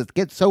forget because it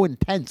gets so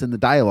intense in the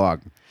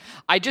dialogue.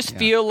 I just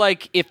feel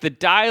like if the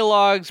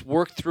dialogues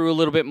work through a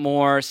little bit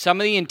more, some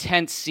of the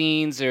intense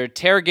scenes or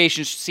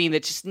interrogation scene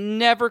that just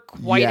never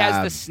quite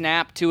has the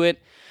snap to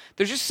it.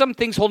 There's just some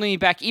things holding me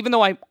back, even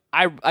though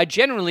I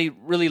generally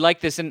really like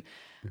this. And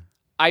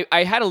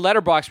I had a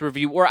Letterboxd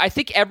review where I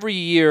think every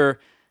year,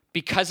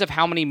 because of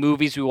how many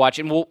movies we watch,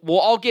 and we'll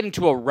all get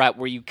into a rut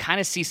where you kind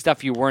of see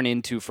stuff you weren't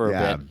into for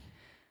a bit.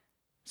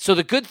 So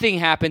the good thing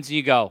happens and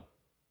you go,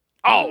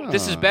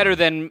 this is better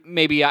than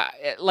maybe I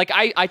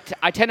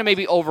tend to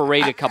maybe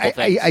overrate a couple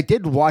things. I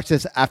did watch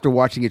this after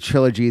watching a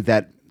trilogy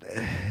that,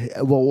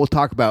 we'll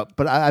talk about,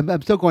 but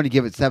I'm still going to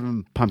give it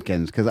 7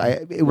 pumpkins because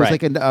it was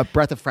like a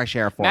breath of fresh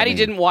air for Maddie me.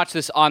 didn't watch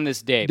this on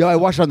this day. No, I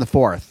watched it on the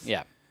 4th.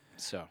 Yeah.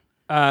 So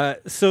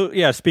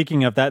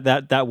Speaking of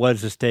that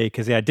was this day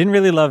because I didn't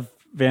really love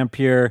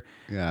Vampire,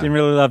 didn't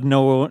really love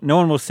No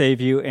One Will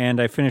Save You, and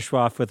I finished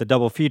off with a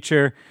double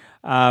feature.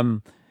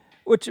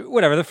 Which,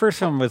 whatever, the first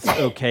one was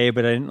okay,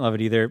 but I didn't love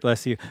it either,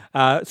 bless you.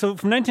 So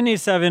from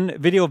 1987,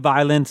 Video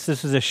Violence.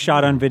 This is a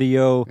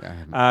shot-on-video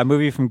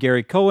movie from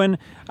Gary Cohen.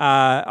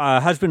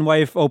 Husband and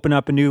wife open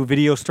up a new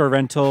video store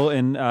rental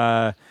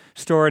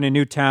store in a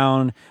new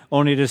town,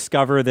 only to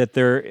discover that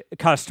their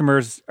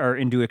customers are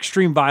into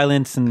extreme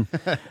violence, and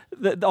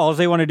all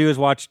they want to do is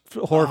watch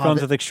horror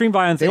films with extreme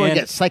violence. They want to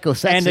get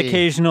psycho-sexy. And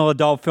occasional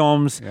adult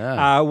films.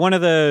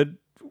 Yeah.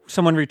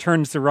 Someone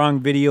returns the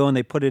wrong video and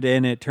they put it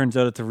in. And it turns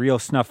out it's a real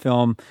snuff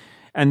film,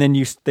 and then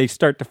they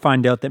start to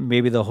find out that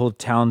maybe the whole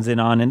town's in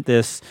on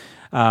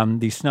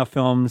these snuff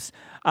films.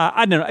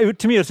 I don't know.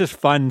 To me, it was just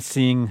fun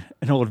seeing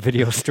an old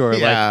video store.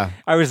 Yeah. Like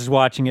I was just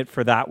watching it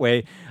for that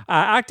way.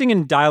 Acting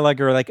and dialogue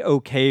are like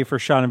okay for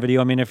shot on video.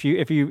 I mean, if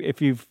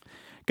you've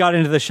got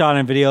into the shot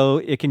on video,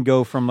 it can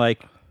go from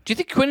like. Do you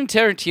think Quentin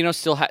Tarantino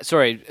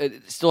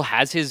still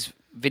has his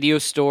video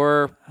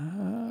store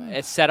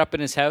set up in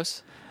his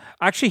house?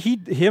 Actually, he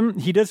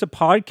does a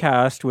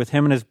podcast with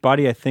him and his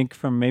buddy, I think,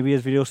 from maybe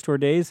his video store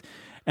days.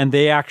 And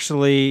they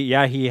actually,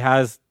 he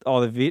has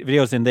all the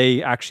videos, and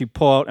they actually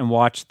pull out and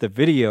watch the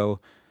video.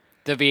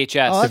 The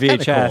VHS. Oh, the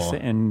that's kinda VHS cool.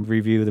 and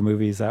review the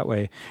movies that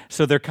way.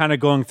 So they're kind of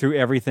going through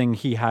everything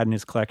he had in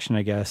his collection,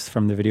 I guess,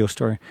 from the video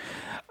store.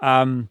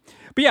 But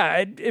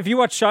yeah, if you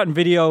watch shot and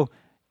video,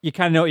 you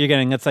kind of know what you're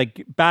getting. It's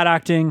like bad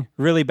acting,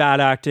 really bad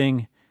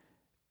acting,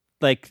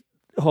 like,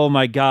 oh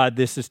my God,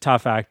 this is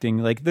tough acting.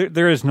 Like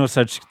there is no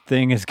such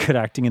thing as good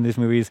acting in these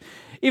movies.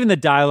 Even the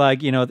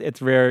dialogue,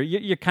 it's rare.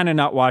 You're kind of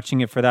not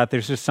watching it for that.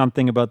 There's just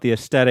something about the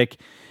aesthetic,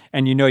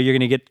 and you're going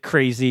to get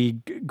crazy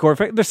gore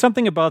effect. There's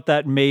something about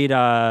that made,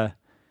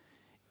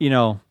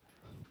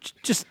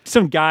 just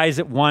some guys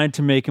that wanted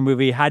to make a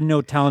movie, had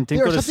no talent,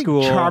 didn't go to There's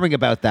school. something charming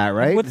about that,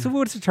 right? What's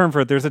the term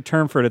for it? There's a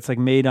term for it. It's like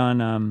made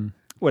on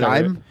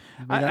whatever. Dime?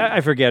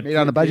 I forget. Made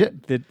on a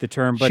budget? The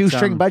term. But,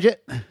 Shoestring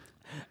budget?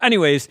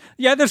 Anyways,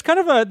 there's kind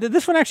of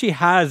this one actually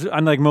has,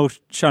 unlike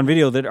most shot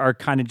video that are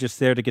kind of just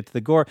there to get to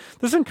the gore,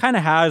 this one kind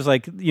of has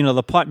like,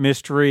 the plot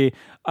mystery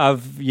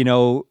of,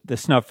 the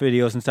snuff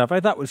videos and stuff.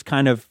 I thought was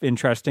kind of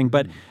interesting,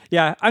 but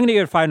I'm going to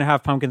give it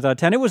 5.5 pumpkins out of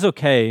 10. It was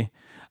okay.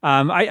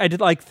 I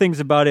did like things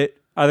about it.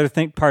 Other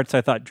parts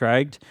I thought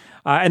dragged.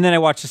 And then I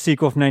watched the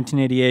sequel from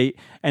 1988,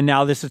 and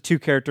now this is two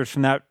characters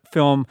from that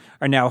film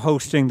are now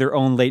hosting their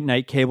own late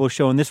night cable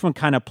show. And this one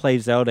kind of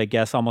plays out, I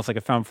guess, almost like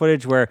a found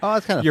footage where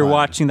you're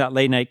watching that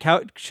late night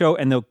show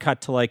and they'll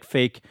cut to like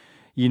fake,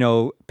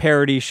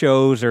 parody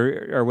shows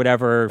or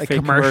whatever, like fake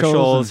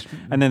commercials.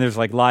 And then there's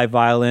like live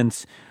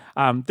violence.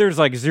 There's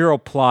like zero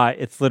plot.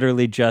 It's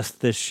literally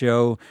just this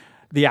show.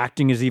 The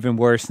acting is even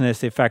worse than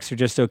this. The effects are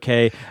just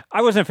okay.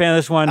 I wasn't a fan of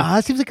this one.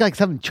 It seems like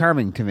something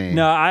charming to me.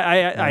 No,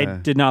 I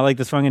did not like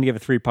this one. I'm going to give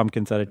it 3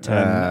 pumpkins out of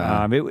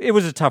 10. It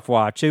was a tough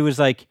watch. It was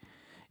like,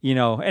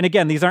 and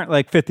again, these aren't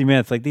like 50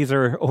 minutes. Like these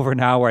are over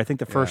an hour. I think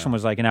the first one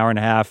was like an hour and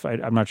a half.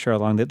 I'm not sure how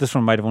long. This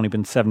one might have only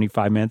been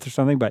 75 minutes or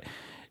something, but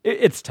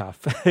it's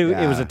tough.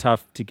 It was a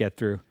tough to get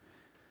through.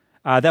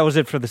 That was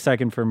it for the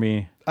second for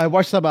me. I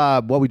watched some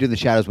What We Do in the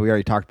Shadows, but we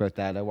already talked about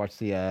that. I watched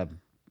the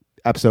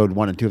episode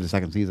 1 and 2 of the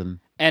second season.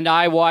 And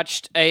I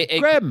watched a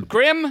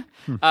Grimm,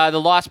 The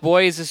Lost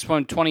Boys. This is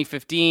from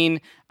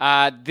 2015.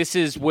 This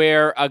is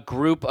where a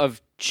group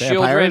of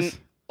children,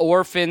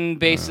 orphan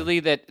basically,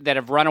 that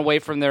have run away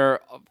from their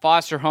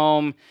foster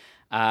home.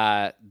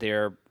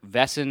 They're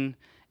Vesson,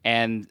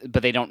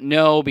 but they don't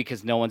know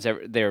because no one's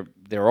ever. They're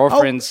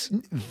orphans.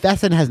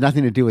 Vesson has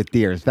nothing to do with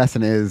deers.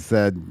 Vesson is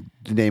the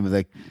name of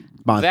the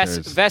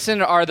monsters.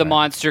 Vesson are the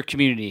monster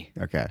community.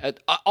 Okay.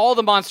 All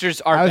the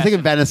monsters are. I was Vesson.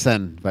 thinking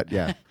venison, but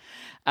yeah.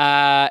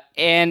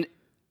 And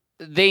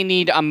they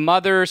need a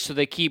mother, so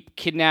they keep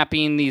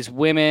kidnapping these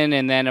women,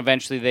 and then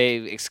eventually they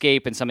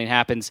escape and something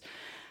happens.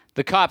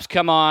 The cops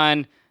come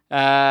on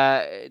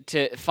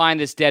to find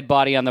this dead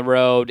body on the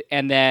road,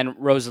 and then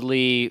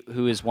Rosalie,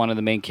 who is one of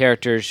the main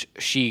characters,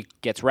 she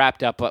gets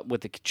wrapped up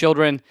with the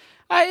children.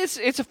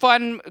 It's a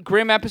fun,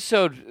 grim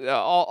episode,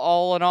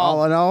 all in all.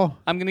 All in all?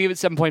 I'm going to give it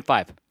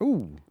 7.5.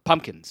 Ooh.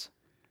 Pumpkins.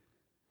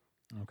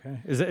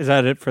 Okay. Is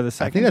that it for the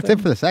second? I think that's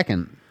it for the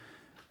second.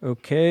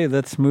 Okay,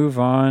 let's move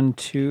on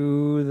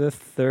to the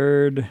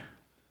third.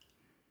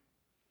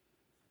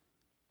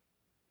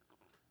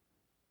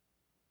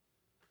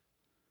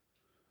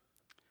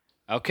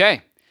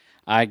 Okay,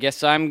 I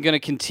guess I'm going to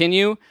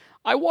continue.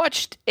 I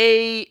watched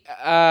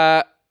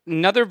another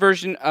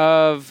version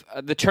of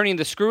The Turning of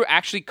the Screw,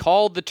 actually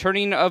called The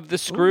Turning of the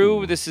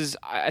Screw. Ooh. This is,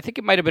 I think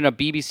it might have been a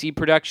BBC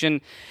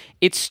production.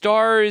 It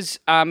stars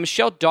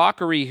Michelle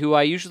Dockery, who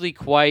I usually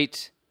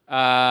quite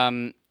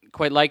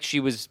like.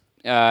 She was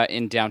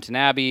in Downton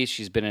Abbey.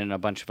 She's been in a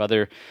bunch of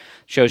other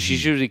shows.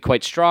 She's usually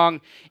quite strong.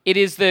 It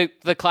is the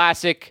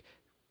classic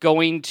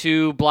going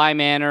to Bly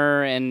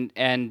Manor and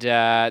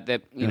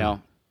that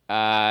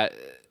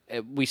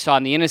we saw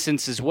in The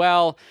Innocents as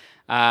well.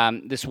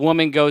 This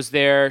woman goes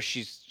there.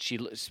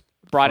 She's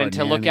brought in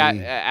to look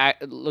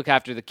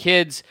after the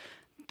kids.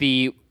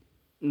 The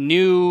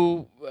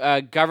new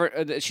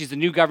she's the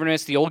new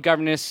governess. The old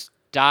governess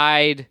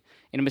died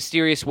in a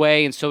mysterious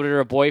way, and so did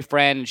her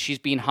boyfriend, and she's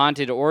being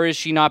haunted, or is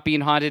she not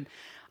being haunted?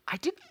 I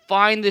did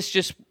find this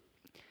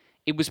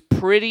it was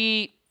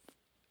pretty,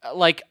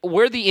 like,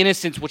 where The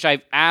Innocents, which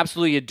I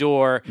absolutely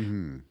adore,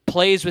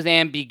 plays with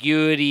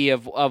ambiguity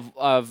of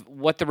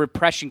what the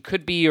repression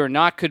could be or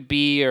not could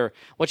be, or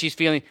what she's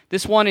feeling.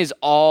 This one is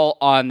all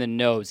on the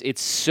nose.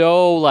 It's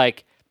so,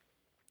 like,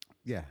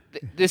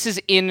 this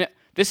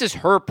is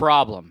her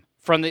problem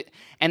from the,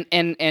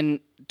 and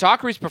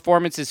Dockery's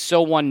performance is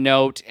so one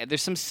note.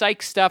 There's some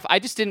psych stuff. I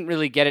just didn't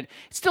really get it.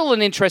 It's still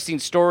an interesting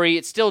story.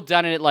 It's still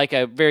done in like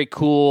a very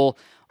cool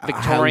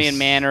Victorian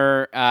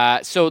manner.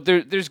 So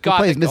there's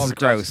gothic. Who plays Mrs.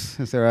 Gross?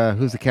 Is there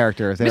who's the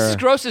character? Mrs.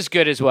 Gross is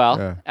good as well.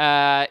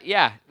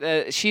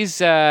 She's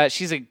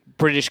a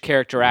British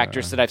character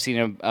actress that I've seen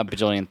in a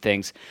bajillion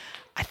things.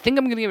 I think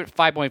I'm going to give it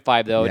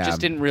 5.5 though. It just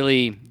didn't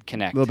really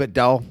connect. A little bit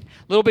dull.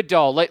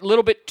 Like a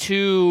little bit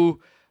too.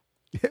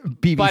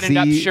 BBC. Buttoned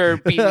up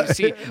shirt,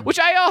 BBC, which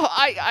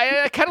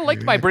I kind of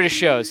liked my British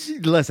shows.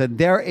 Listen,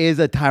 there is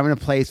a time and a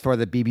place for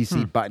the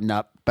BBC button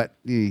up, but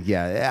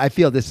I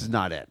feel this is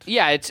not it.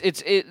 Yeah,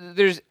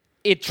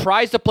 it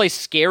tries to play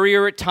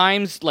scarier at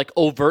times, like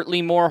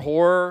overtly more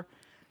horror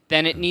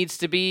than it needs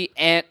to be,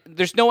 and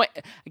there's no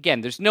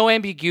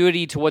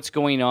ambiguity to what's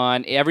going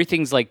on.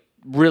 Everything's like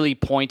really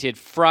pointed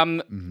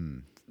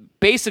from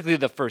basically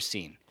the first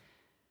scene.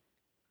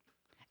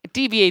 It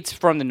deviates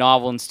from the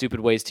novel in stupid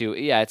ways too.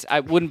 Yeah,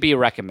 I wouldn't be a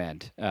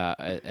recommend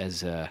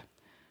as an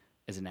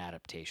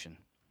adaptation.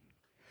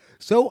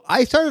 So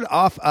I started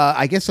off,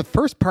 I guess, the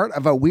first part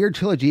of a weird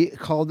trilogy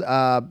called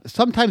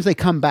Sometimes They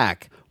Come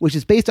Back, which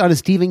is based on a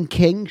Stephen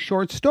King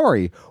short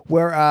story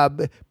where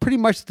pretty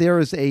much there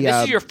is a...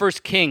 This is your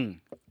first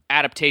King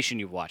adaptation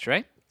you've watched,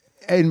 right?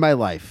 In my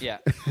life. Yeah.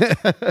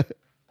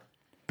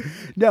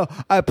 No,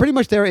 pretty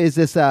much there is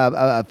this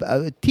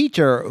a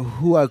teacher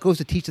who goes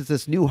to teach at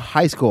this new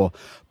high school,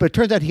 but it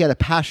turns out he had a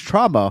past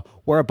trauma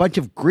where a bunch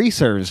of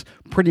greasers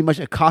pretty much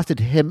accosted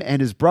him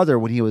and his brother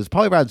when he was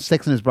probably around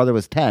 6 and his brother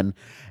was 10,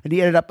 and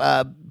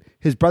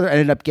his brother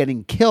ended up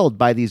getting killed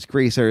by these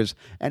greasers,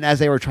 and as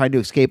they were trying to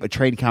escape, a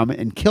train came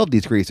and killed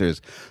these greasers.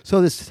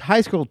 So this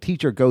high school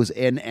teacher goes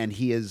in and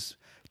he is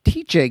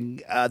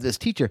teaching this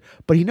teacher,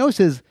 but he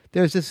notices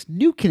there's this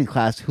new kid in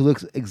class who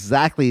looks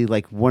exactly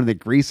like one of the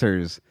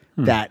greasers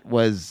that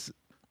was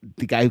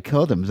the guy who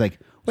killed him. He's like,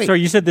 wait. So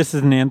you said this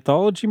is an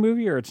anthology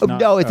movie, or it's not?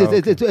 No, it's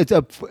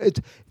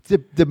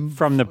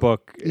from the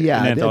book.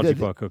 Yeah, an anthology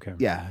book. Okay.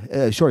 Yeah,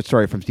 a short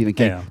story from Stephen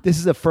King. Yeah. This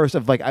is the first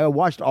of I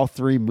watched all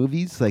 3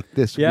 movies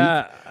this week.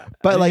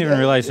 But I didn't even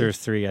realize there was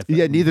 3. I think.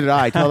 Yeah, neither did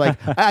I. Until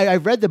I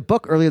read the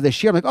book earlier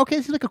this year. I'm like, okay,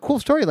 this is like a cool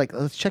story. Like,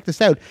 let's check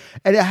this out.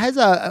 And it has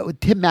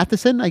Tim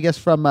Matheson, I guess,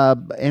 from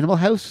Animal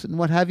House and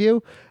what have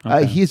you.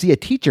 Okay. He's a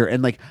teacher,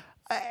 and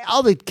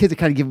all the kids are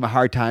kind of giving him a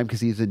hard time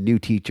because he's a new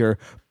teacher.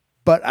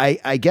 But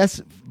I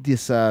guess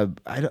this they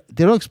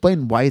don't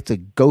explain why it's a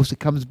ghost that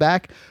comes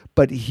back.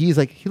 But he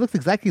looks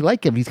exactly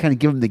like him. He's kind of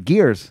giving him the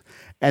gears.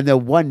 And the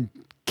one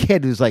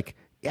kid who's like,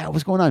 yeah,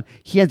 what's going on?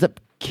 He ends up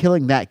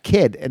killing that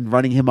kid and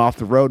running him off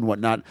the road and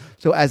whatnot.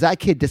 So as that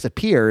kid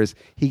disappears,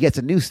 he gets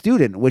a new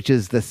student, which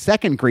is the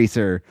second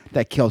greaser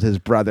that killed his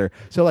brother.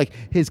 So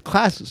his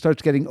class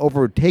starts getting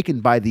overtaken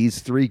by these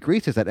 3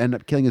 greasers that end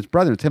up killing his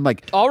brother. It's him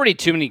already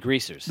too many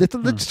greasers. the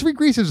 3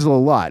 greasers is a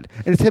lot,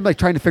 and it's him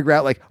trying to figure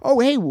out oh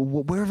hey,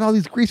 where are all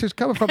these greasers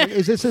coming from?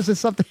 Is this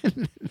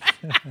something?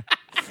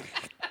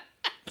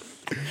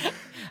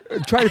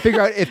 Trying to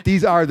figure out if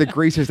these are the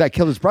greasers that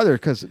killed his brother,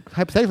 because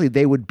hypothetically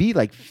they would be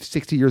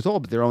 60 years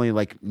old, but they're only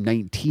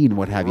 19,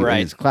 what have you, in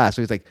his class.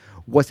 So he's like,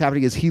 what's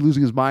happening? Is he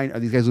losing his mind? Are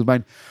these guys losing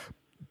mind?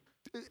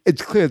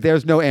 It's clear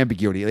there's no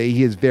ambiguity.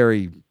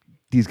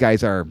 These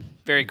guys are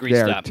very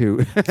greased up.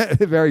 Too.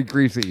 Very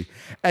greasy.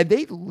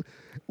 And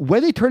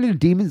when they turn into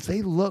demons,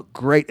 they look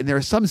great. And there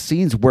are some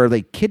scenes where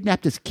they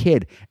kidnap this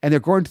kid and they're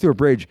going through a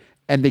bridge,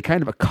 and they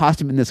kind of accost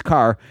him in this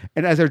car.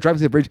 And as they're driving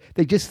to the bridge,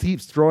 they just keep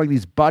throwing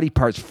these body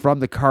parts from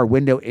the car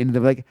window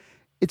into the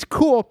it's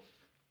cool.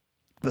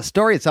 The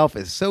story itself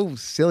is so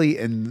silly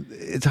and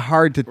it's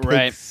hard to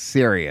take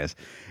serious.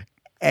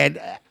 And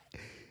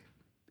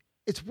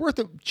it's worth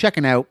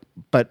checking out,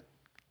 but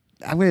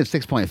I'm going to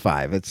have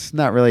 6.5. It's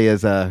not really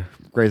as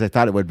great as I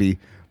thought it would be,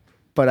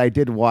 but I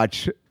did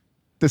watch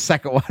the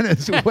second one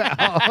as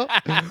well,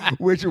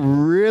 which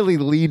really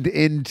leaned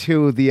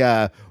into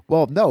the,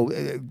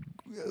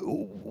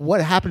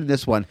 what happened in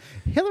this one?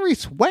 Hilary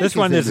Swank. This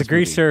one is a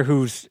greaser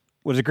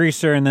was a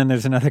greaser, and then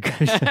there's another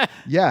greaser.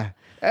 Yeah.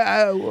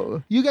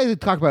 You guys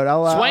talk about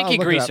it. Swanky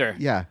I'll greaser.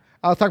 Yeah.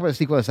 I'll talk about the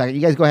sequel in a second.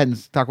 You guys go ahead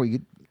and talk what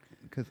you...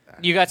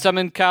 You got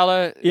something,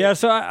 Kala? Yeah,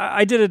 so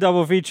I did a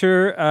double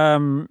feature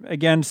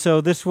again. So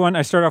this one,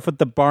 I start off with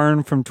The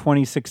Barn from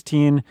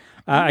 2016.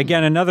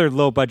 Again, another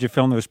low-budget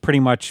film that was pretty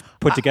much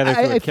put together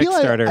through a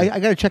Kickstarter. I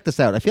got to check this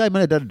out. I feel like I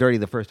might have done it dirty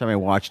the first time I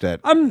watched it.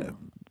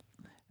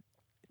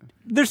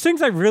 There's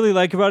things I really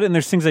like about it, and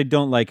there's things I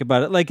don't like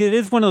about it. It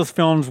is one of those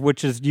films,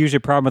 which is usually a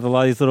problem with a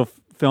lot of these little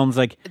films.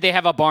 They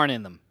have a barn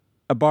in them.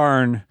 A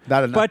barn.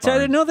 Not enough But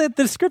I know that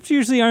the scripts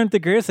usually aren't the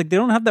greatest. They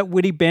don't have that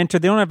witty banter.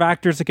 They don't have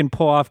actors that can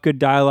pull off good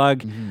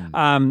dialogue.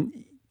 Mm-hmm.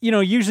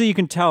 Usually you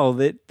can tell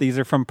that these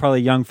are from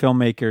probably young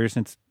filmmakers.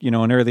 It's,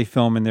 an early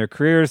film in their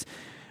careers.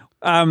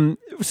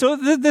 So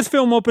this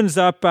film opens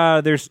up.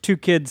 There's 2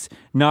 kids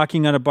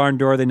knocking on a barn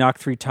door. They knock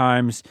 3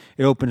 times.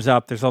 It opens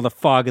up. There's all the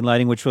fog and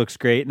lighting, which looks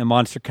great. And the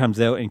monster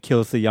comes out and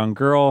kills the young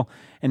girl.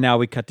 And now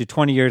we cut to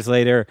 20 years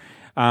later.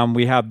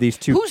 We have these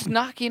 2. Who's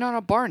knocking on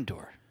a barn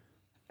door?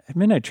 At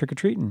midnight,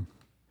 trick-or-treating.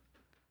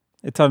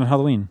 It's on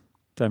Halloween.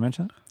 Did I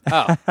mention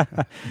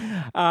that?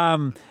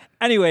 Oh.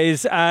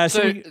 Anyways,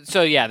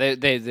 so yeah,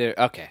 they're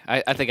okay.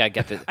 I think I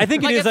get this. I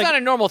think it's not a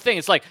normal thing.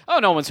 It's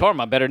no one's home.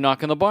 I better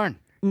knock on the barn.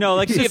 No,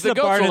 it's the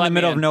barn in the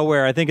middle of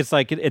nowhere. I think it's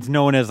it's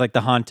known as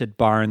the haunted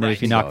barn. That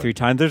if you knock 3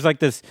 times, there's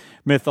this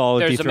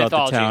mythology throughout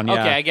the town. Yeah.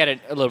 Okay, I get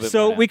it a little bit.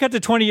 So more now. We cut to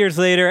 20 years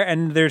later,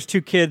 and there's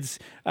 2 kids.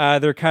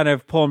 They're kind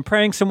of pulling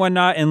pranks and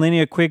whatnot. And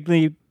Linnea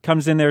Quigley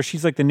comes in there.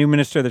 She's the new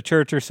minister of the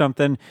church or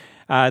something.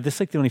 This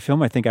is the only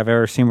film I think I've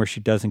ever seen where she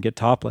doesn't get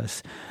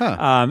topless,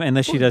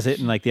 unless she does it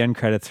in the end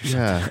credits or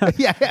something.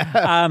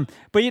 Yeah.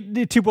 But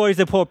the 2 boys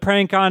that pull a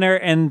prank on her,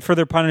 and for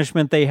their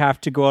punishment, they have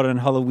to go out on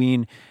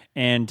Halloween.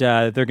 And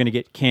they're going to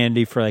get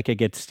candy for I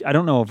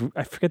don't know.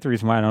 I forget the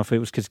reason why. I don't know if it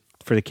was because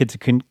for the kids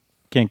who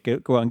can't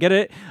go out and get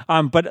it.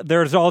 But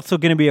there's also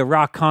going to be a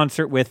rock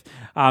concert with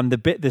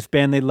this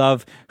band they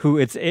love. Who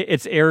it's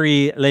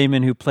Ari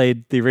Lehman, who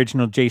played the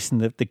original Jason,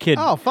 the kid.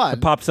 Oh, fun!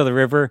 The Pops of the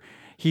River.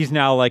 He's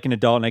now an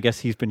adult, and I guess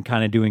he's been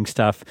kind of doing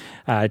stuff.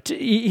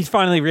 He's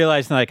finally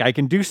realizing I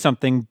can do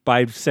something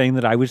by saying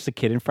that I was the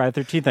kid in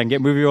Friday the 13th. I can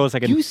get movie roles. I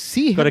can you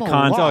see go to him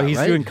cons. a lot, he's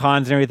right? doing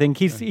cons and everything.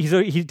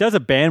 He does a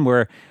band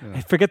where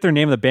I forget their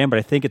name of the band, but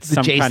I think it's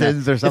some kind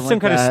of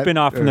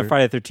spin-off from the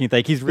Friday the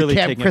 13th. He's really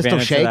taking Crystal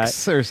advantage Shakes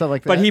of that or something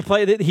like that.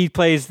 But he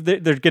plays.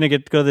 They're going to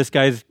go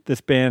to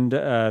this band.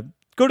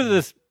 Go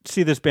to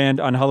see this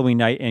band on Halloween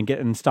night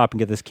and stop and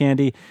get this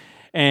candy.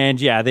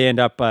 And yeah, they end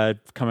up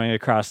coming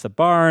across the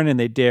barn, and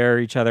they dare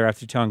each other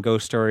after telling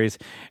ghost stories,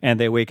 and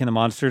they awaken the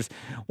monsters.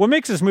 What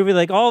makes this movie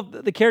all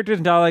the characters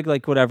and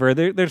dialogue, whatever,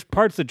 there's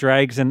parts that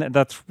drags, and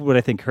that's what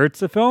I think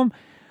hurts the film.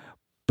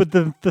 But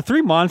the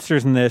 3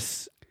 monsters in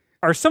this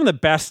are some of the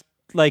best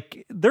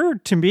like they're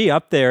to me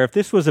up there. If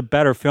this was a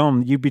better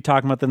film, you'd be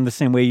talking about them the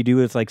same way you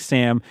do as like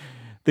Sam,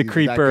 the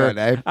Creeper.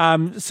 That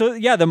good, eh? So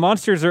yeah, the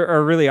monsters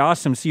are really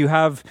awesome. So you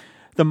have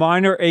the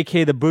Miner,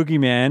 aka the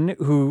Boogeyman,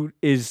 who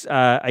is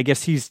I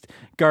guess he's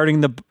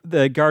guarding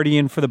the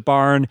guardian for the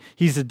barn.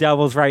 He's the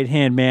devil's right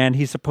hand man.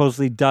 He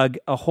supposedly dug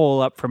a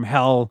hole up from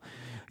hell.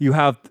 You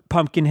have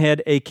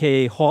Pumpkinhead,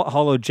 aka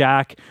Hollow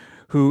Jack,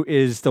 who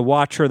is the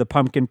watcher of the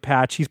pumpkin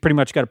patch. He's pretty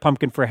much got a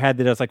pumpkin for a head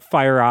that has like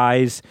fire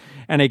eyes,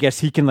 and I guess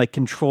he can like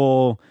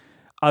control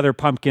other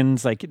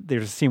pumpkins. Like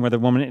there's a scene where the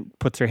woman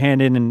puts her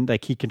hand in and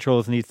like he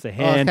controls and eats the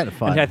hand. kind of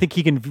fun. And I think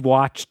he can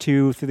watch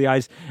too through the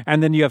eyes.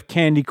 And then you have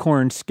Candy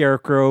Corn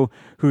Scarecrow,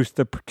 who's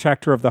the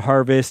protector of the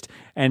harvest.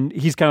 And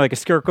he's kind of like a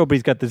scarecrow, but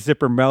he's got the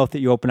zipper mouth that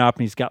you open up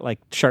and he's got like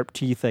sharp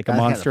teeth, like a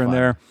monster in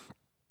there.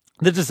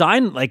 The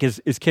design like is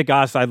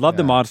kick-ass. I love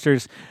the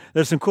monsters.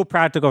 There's some cool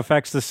practical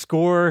effects. The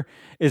score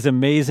is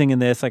amazing in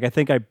this. Like I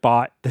think I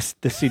bought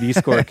the CD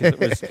score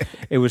because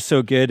it was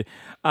so good.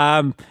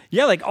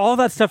 Like all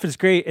that stuff is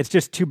great. It's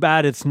just too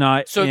bad it's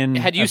not. So in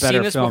had you a better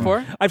seen this film.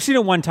 before? I've seen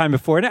it one time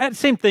before, and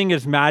same thing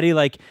as Maddie.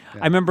 Like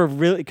I remember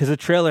really because the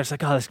trailer's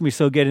like, oh, this is gonna be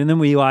so good, and then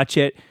we watch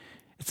it.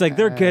 It's like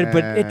they're good,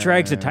 but it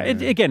drags a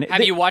time.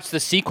 Have you watched the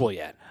sequel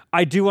yet?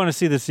 I do want to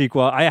see the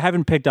sequel. I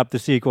haven't picked up the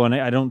sequel, and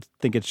I don't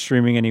think it's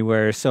streaming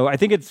anywhere. So I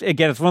think it's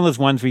one of those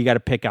ones where you got to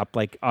pick up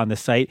like on the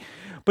site.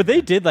 But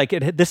they did like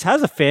it. This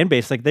has a fan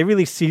base. Like they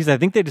really seized. I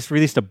think they just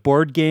released a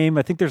board game.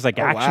 I think there's like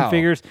action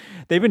figures.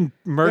 They've been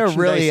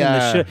merchandising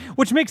the shit,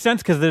 which makes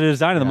sense because the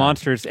design of the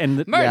monsters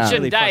and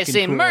merchandising. That's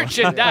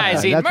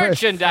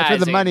where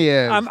the money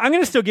is. I'm going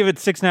to still give it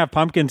 6.5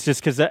 pumpkins just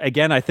because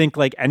again I think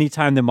like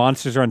anytime the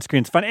monsters are on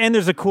screen, it's fun. And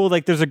there's a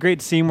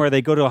great scene where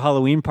they go to a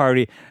Halloween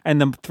party and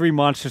the 3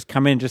 monsters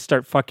come in and just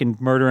start fucking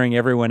murdering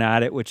everyone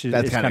at it, which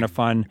is kind of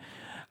fun.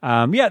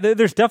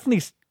 There's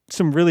definitely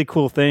some really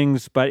cool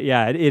things, but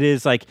it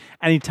is like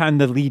anytime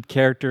the lead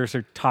characters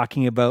are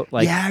talking about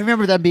like I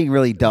remember that being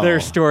really dull. Their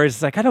stories,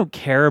 it's like I don't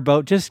care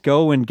about, just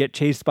go and get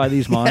chased by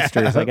these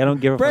monsters. Like I don't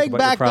give a fuck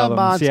about your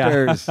problems.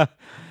 Bring back the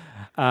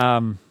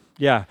monsters.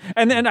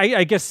 And then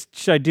I guess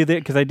should I do that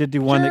because I did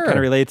do one that kind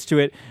of relates to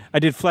it. I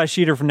did Flesh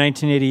Eater from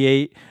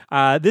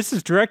 1988. This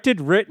is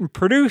directed, written,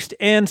 produced,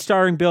 and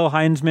starring Bill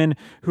Heinzman,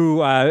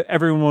 who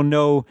everyone will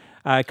know.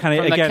 Kind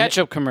of the again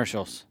ketchup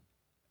commercials.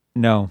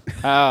 No.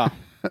 Oh.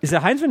 Is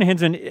it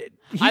Heinzman?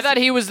 I thought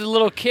he was the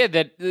little kid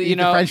that the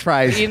French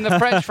fries. eating the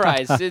French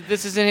fries.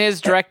 This isn't his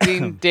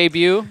directing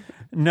debut.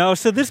 No,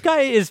 so this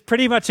guy is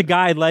pretty much a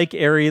guy like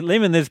Ari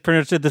Lehman that's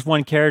produced this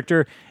one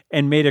character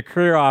and made a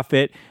career off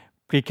it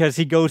because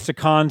he goes to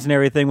cons and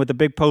everything with the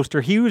big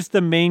poster. He was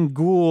the main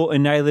ghoul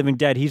in Night of the Living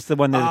Dead. He's the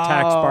one that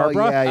attacks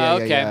Barbara.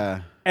 Okay.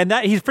 Yeah. And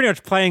that he's pretty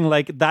much playing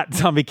like that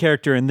zombie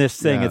character in this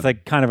thing. Yeah. It's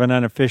like kind of an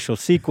unofficial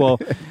sequel.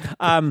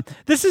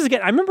 This is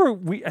again. I remember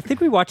I think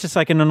we watched this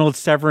like in an old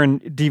Severin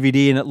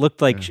DVD, and it looked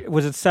like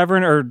was it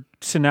Severin or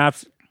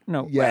Synapse?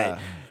 No,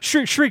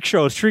 Shriek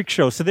Show.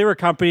 So they were a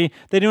company.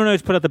 They didn't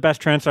always put out the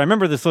best transfer. I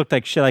remember this looked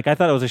like shit. Like I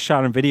thought it was a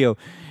shot on video.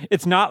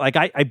 It's not. Like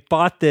I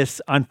bought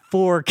this on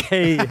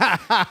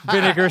 4K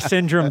Vinegar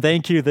Syndrome.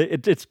 Thank you.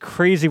 It's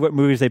crazy what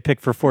movies they pick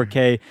for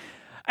 4K.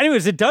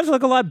 Anyways, it does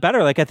look a lot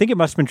better. Like I think it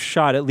must have been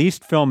shot at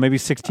least film, maybe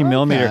 16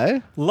 millimeter.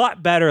 A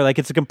lot better. Like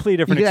it's a completely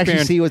different you can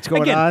experience. Actually see what's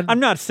going on. I'm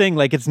not saying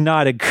like it's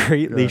not a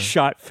greatly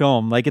shot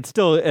film. Like it's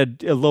still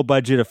a low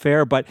budget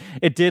affair, but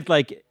it did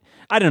like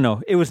I don't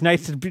know. It was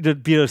nice to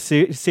be able to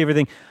see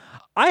everything.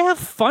 I have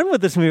fun with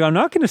this movie. I'm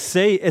not going to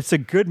say it's a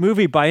good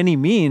movie by any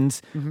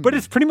means, but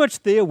it's pretty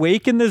much they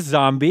awaken the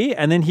zombie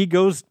and then he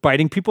goes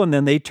biting people and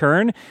then they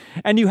turn.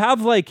 And you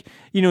have like,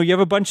 you have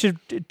a bunch of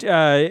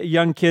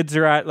young kids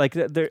are at like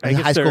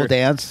high school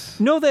dance.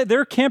 No,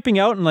 they're camping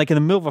out in like in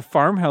the middle of a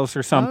farmhouse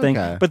or something.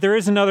 Okay. But there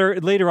is another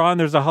later on.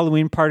 There's a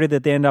Halloween party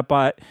that they end up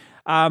at,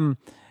 and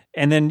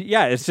then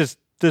it's just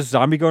this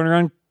zombie going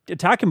around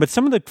attacking. But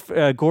some of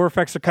the gore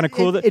effects are kind of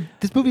cool.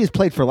 This movie is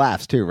played for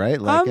laughs too,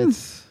 right? Like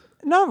it's.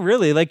 Not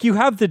really. Like you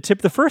have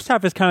the first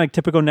half is kind of like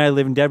typical Night of the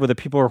Living Dead where the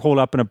people are holed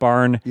up in a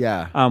barn.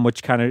 Yeah.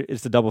 Which kind of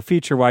is the double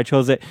feature why I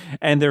chose it.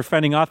 And they're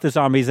fending off the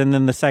zombies. And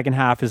then the second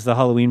half is the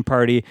Halloween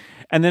party.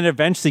 And then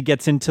eventually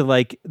gets into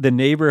like the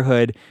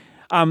neighborhood.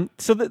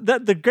 So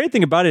the great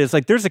thing about it is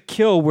like there's a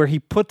kill where he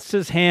puts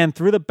his hand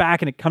through the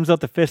back and it comes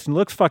out the fist and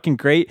looks fucking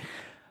great.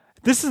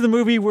 This is the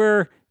movie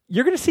where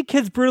you're going to see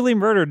kids brutally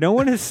murdered. No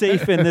one is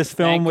safe in this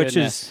film, which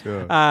is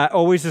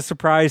always a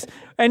surprise.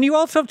 And you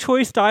also have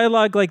choice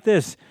dialogue like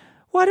this.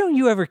 Why don't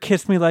you ever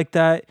kiss me like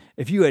that?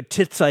 If you had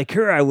tits like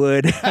her, I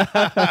would.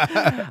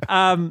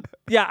 I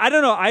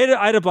don't know. I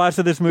had a blast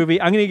with this movie.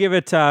 I'm going to give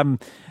it.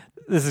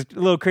 This is a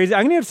little crazy.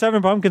 I'm going to give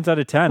 7 pumpkins out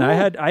of 10.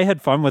 Ooh. I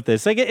had fun with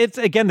this. Like it's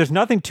again, there's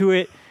nothing to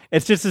it.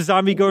 It's just a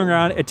zombie going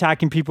around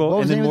attacking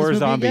people, and then more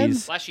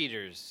zombies. Flesh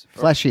eaters.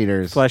 Flesh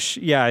eaters. Flesh.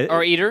 Yeah.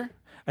 Or eater.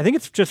 I think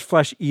it's just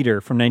Flesh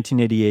Eater from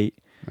 1988.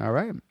 All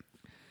right.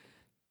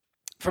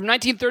 From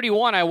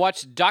 1931, I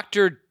watched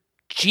Dr.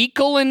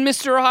 Jekyll and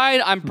Mr.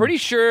 Hyde. I'm pretty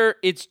sure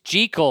it's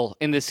Jekyll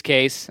in this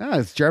case. Oh,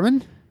 it's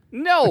German?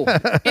 No,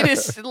 it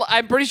is.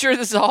 I'm pretty sure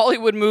this is a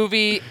Hollywood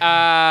movie.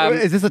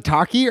 Is this a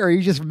talkie, or are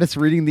you just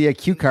misreading the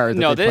cue card?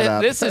 No, they put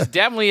up? this is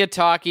definitely a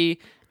talkie.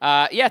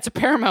 Yeah, it's a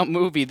Paramount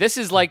movie. This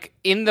is like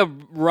in the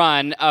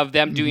run of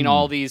them doing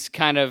all these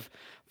kind of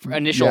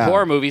initial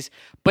horror movies,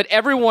 but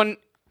everyone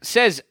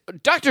says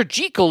Dr.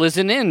 Jekyll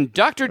isn't in.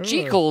 Dr.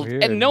 Jekyll,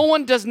 weird. and no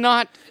one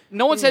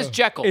says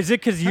Jekyll. Is it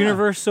because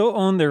Universal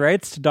owned the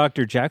rights to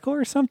Dr. Jekyll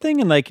or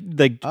something? And like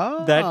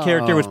that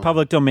character was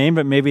public domain,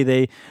 but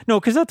maybe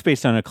because that's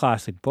based on a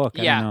classic book.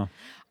 I don't know.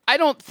 I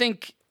don't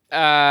think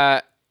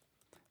there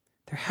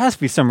has to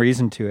be some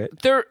reason to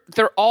it.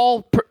 they're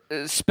all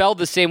spelled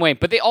the same way,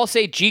 but they all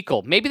say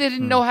Jekyll. Maybe they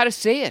didn't know how to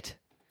say it.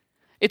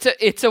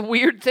 It's a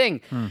weird thing.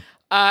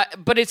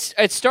 But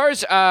it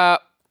stars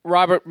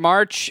Frederick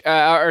March.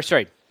 I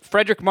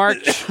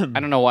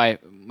don't know why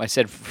I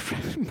said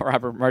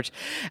Robert March.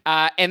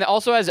 And it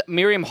also has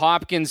Miriam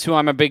Hopkins, who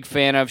I'm a big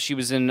fan of. She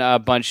was in a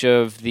bunch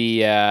of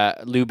the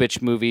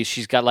Lubitsch movies.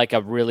 She's got like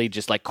a really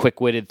just like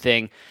quick-witted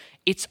thing.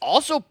 It's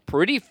also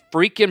pretty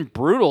freaking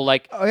brutal.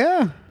 Like, Oh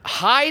yeah.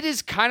 Hyde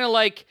is kind of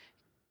like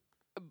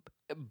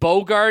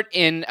Bogart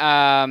in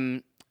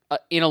A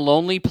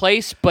Lonely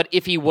Place, but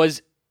if he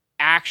was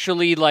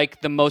actually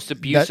like the most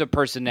abusive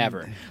person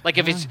ever, like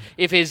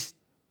if his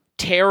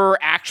terror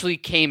actually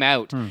came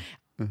out.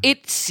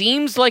 It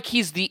seems like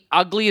he's the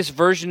ugliest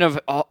version of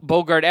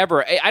Bogart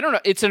ever. I don't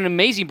know. It's an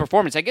amazing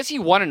performance. I guess he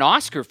won an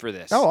Oscar for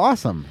this. Oh,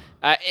 awesome.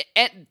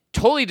 And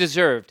totally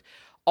deserved.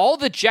 All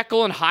the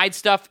Jekyll and Hyde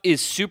stuff is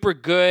super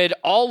good.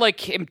 All like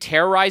him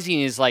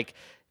terrorizing is like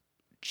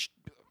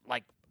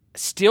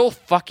still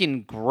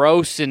fucking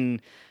gross,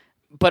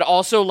 but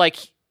also like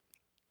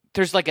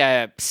there's like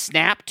a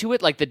snap to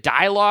it. Like the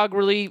dialogue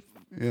really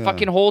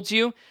fucking holds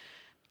you.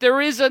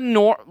 There is a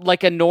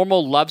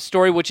normal love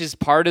story, which is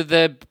part of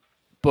the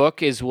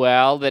book as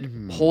well, that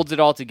holds it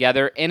all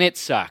together, and it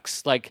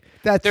sucks. Like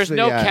there's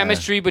no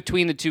chemistry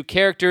between the two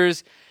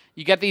characters.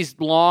 You got these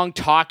long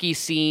talky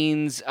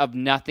scenes of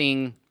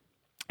nothing.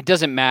 It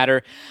doesn't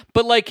matter.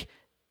 But like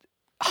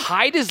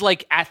Hyde is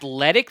like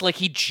athletic, like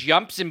he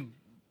jumps and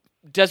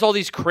does all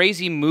these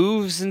crazy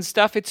moves and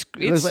stuff. It's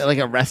like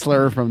a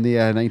wrestler from the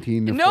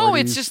 1940s. No,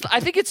 it's just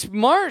I think it's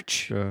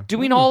March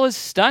doing all his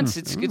stunts.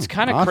 It's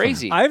kind of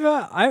crazy.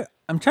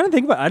 I'm trying to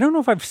think about. I don't know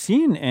if I've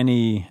seen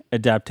any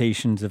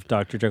adaptations of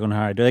Dr. Jekyll and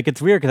Hyde. Like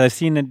it's weird because I've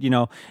seen it.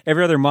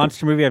 Every other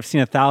monster movie. I've seen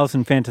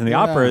 1,000 Phantom of the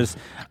Operas.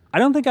 I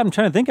don't think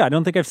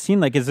I've seen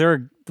like. Is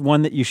there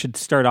one that you should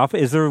start off?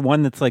 Is there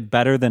one that's like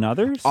better than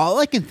others? All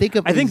I can think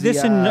of. I think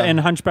this and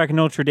Hunchback of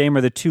Notre Dame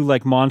are the two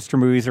like monster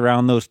movies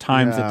around those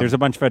times. That there's a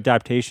bunch of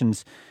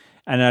adaptations.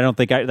 And I don't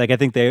think I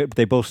think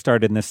they both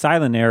started in the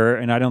silent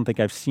era, and I don't think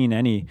I've seen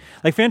any.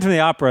 Like Phantom of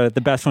the Opera,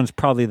 the best one's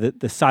probably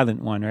the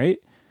silent one, right?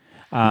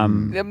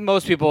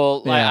 Most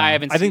people, I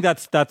haven't. I think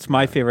that's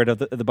my favorite of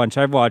the bunch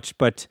I've watched.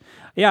 But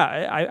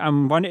yeah,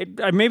 I'm wondering.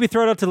 Maybe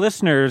throw it out to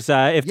listeners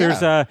if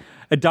there's a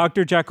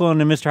Dr. Jekyll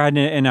and a Mr. Hyde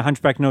and a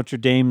Hunchback of Notre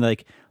Dame.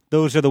 Like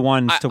those are the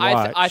ones to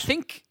watch. I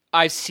think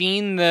I've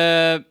seen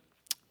the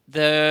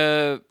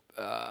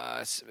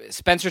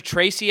Spencer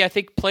Tracy. I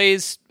think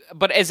plays,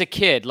 but as a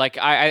kid, like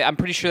I'm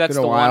pretty sure that's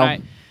the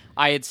one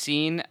I had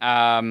seen.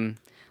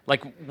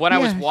 Like when I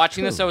was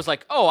watching this, I was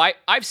like, oh,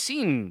 I've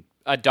seen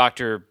a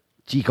Dr.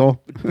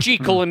 Jekyll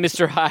and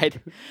Mr.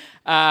 Hyde.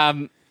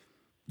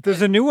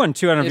 There's a new one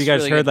too. I don't know if you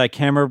guys really heard. good. Like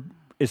Hammer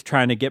is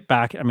trying to get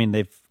back. I mean,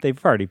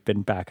 they've already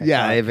been back.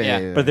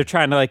 But they're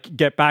trying to like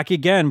get back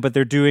again. But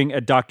they're doing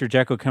a Dr.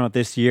 Jekyll come out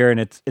this year, and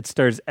it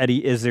stars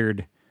Eddie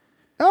Izzard.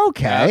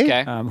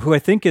 Okay. Who I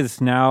think is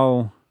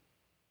now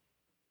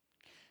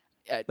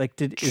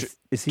like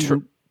is he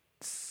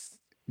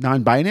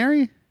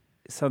non-binary?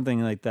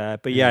 Something like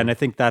that. But yeah, and I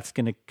think that's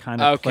going to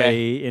kind of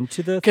play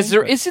into the because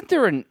isn't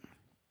there an.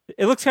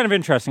 It looks kind of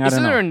interesting.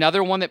 Isn't there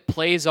another one that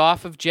plays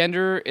off of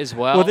gender as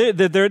well? Well,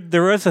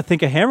 there was, I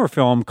think, a Hammer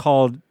film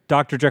called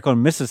Dr. Jekyll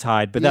and Mrs.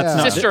 Hyde, but that's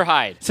not Sister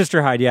Hyde.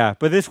 Sister Hyde, yeah.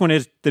 But this one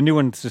is the new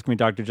one's just going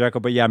to be Dr.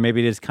 Jekyll. But yeah,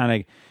 maybe it is kind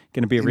of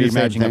going to be a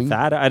reimagining of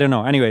that. I don't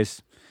know.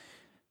 Anyways,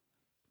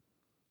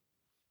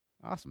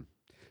 awesome.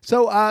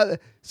 So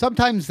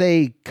sometimes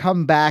they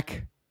come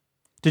back.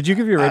 Did you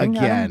give your rating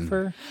again?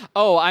 For?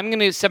 Oh, I'm going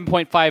to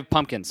 7.5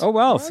 pumpkins. Oh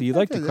well, so you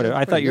liked it quite.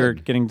 I thought you were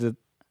getting to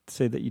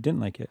say that you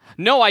didn't like it.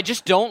 No, I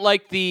just don't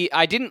like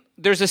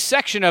there's a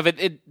section of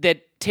it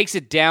that takes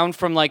it down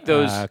from like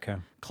those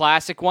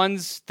classic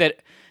ones that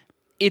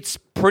it's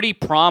pretty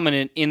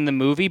prominent in the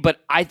movie,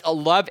 but I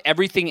love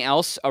everything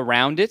else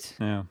around it.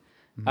 Yeah.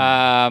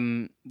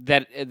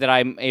 That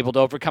I'm able to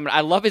overcome it.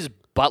 I love his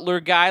butler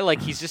guy.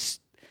 Like he's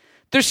just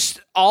there's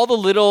all the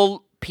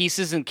little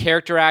pieces and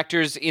character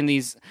actors in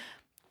these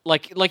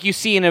like you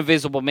see in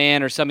Invisible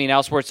Man or something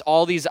else where it's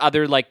all these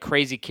other like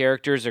crazy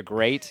characters are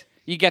great.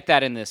 You get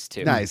that in this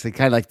too. Nice. They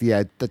kind of like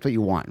that's what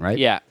you want, right?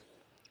 Yeah.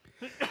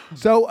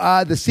 So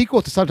the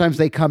sequel to Sometimes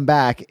They Come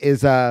Back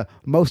is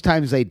Most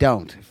Times They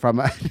Don't.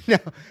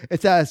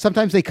 It's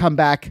Sometimes They Come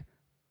Back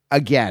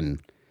Again.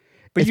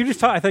 But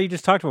I thought you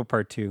just talked about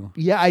part 2.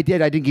 Yeah, I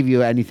did. I didn't give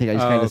you anything. I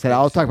just kind of said,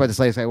 I'll talk about this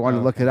later. So I wanted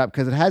to look it up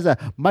because it has a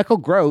Michael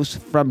Gross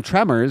from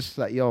Tremors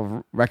that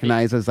you'll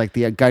recognize as like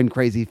the gun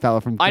crazy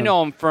fella from. I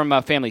know him from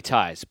Family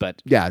Ties,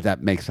 but yeah,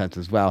 that makes sense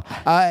as well.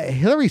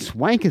 Hilary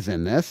Swank is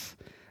in this.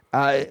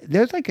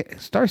 There's like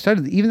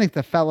star-studded, even like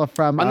the fella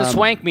from on the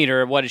Swank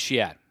meter. What is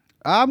she at?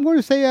 I'm going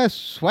to say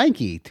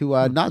swanky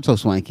to not so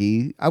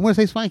swanky. I'm going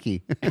to say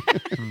swanky.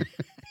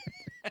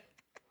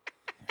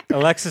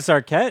 Alexis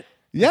Arquette.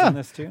 Yeah, in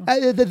this too.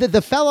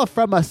 The fella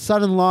from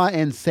Son-in-Law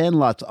and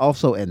Sandlot's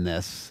also in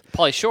this.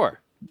 Pauly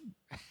Shore.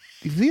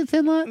 Is he in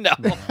Sandlot? No.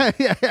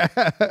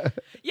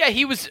 Yeah,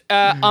 he was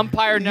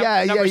umpire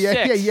number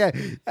 6. Yeah.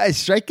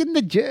 Striking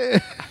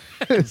the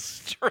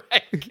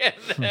Striking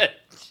the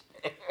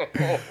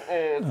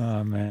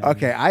Oh man.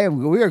 Okay,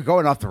 we are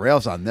going off the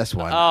rails on this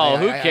one. Oh,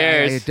 who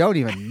cares? I don't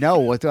even know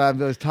what I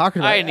was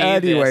talking about. I need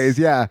Anyways,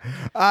 this.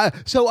 yeah.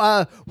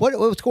 So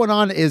what's going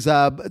on is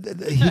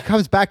he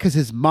comes back because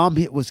his mom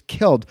was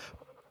killed.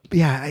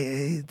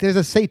 Yeah, there's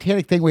a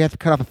satanic thing where you have to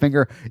cut off a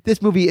finger.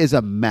 This movie is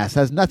a mess. It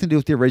has nothing to do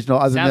with the original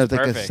other Sounds than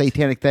like a perfect.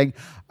 satanic thing.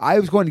 I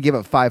was going to give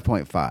it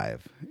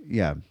 5.5.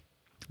 Yeah,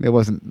 it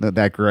wasn't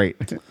that great.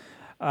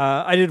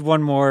 I did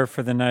one more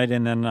for the night,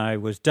 and then I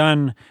was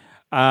done.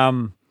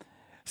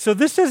 So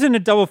this isn't a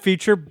double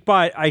feature,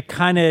 but I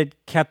kind of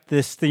kept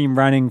this theme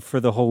running for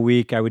the whole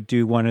week. I would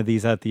do one of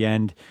these at the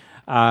end.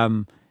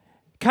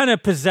 Kind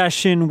of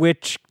possession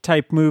witch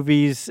type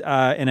movies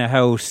in a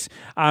house.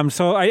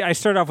 So I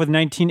start off with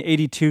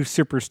 1982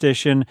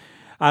 Superstition.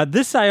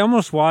 This I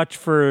almost watched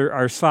for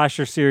our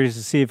slasher series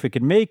to see if it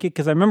could make it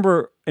because I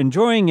remember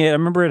enjoying it. I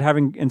remember it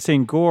having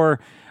insane gore,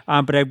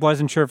 but I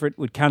wasn't sure if it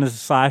would count as a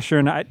slasher,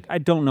 and I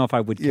don't know if I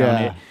would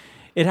count it.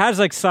 It has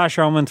like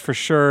slasher elements for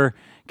sure.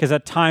 Because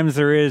at times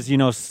there is,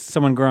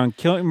 someone going around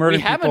killing,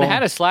 murdering people. We haven't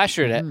had a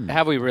slasher,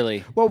 have we?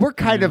 Really? Well, we're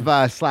kind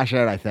of slash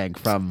out, I think.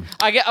 From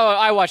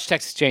I watched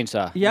Texas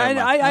Chainsaw. Yeah, and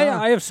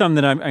I have some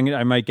that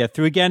I might get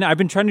through. Again, I've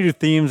been trying to do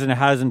themes and it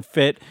hasn't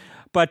fit.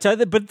 But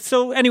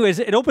so, anyways,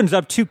 it opens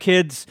up 2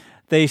 kids.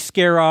 They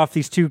scare off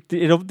these 2.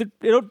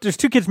 There's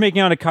 2 kids making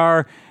out in a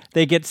car.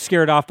 They get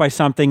scared off by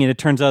something, and it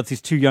turns out it's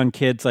these 2 young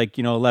kids, like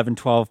 11,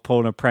 12,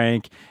 pulling a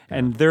prank,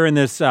 and they're in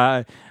this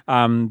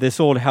this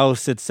old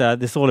house. It's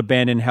this old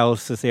abandoned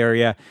house, this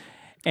area,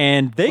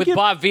 and they get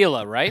Bob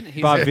Vila,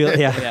 right? Bob Vila,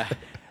 yeah.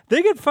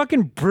 They get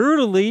fucking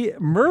brutally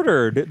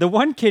murdered. The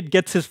one kid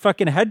gets his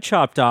fucking head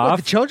chopped off.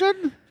 the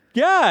children?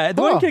 Yeah,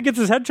 the one kid gets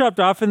his head chopped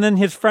off, and then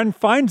his friend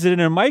finds it in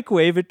a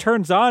microwave. It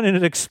turns on, and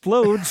it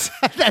explodes.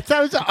 That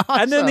sounds awesome.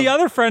 And then the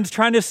other friend's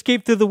trying to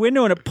escape through the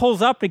window, and it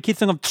pulls up, and it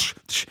keeps on going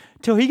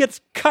till he gets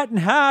cut in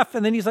half,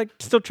 and then he's like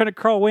still trying to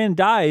crawl away and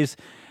dies.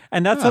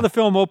 And that's how the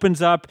film opens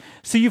up.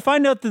 So you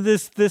find out that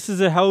this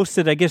is a house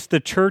that I guess the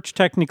church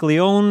technically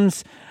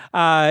owns.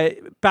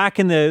 Back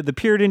in the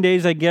Puritan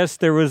days, I guess,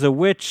 there was a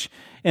witch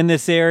in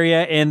this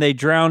area, and they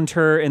drowned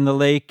her in the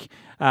lake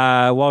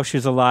while she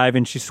was alive,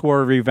 and she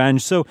swore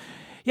revenge. So,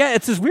 yeah,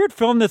 it's this weird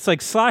film that's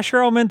like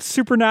slasher elements,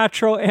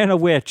 supernatural, and a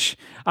witch,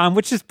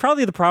 which is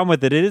probably the problem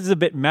with it. It is a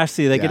bit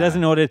messy. Like, it doesn't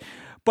know what it...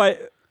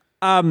 But...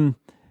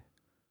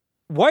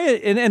 why?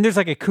 And there's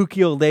like a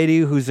kooky old lady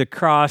who's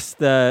across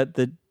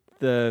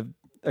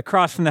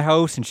across from the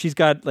house, and she's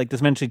got like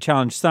this mentally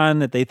challenged son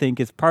that they think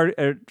is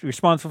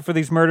responsible for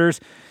these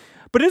murders.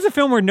 But it is a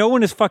film where no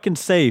one is fucking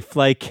safe.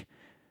 Like,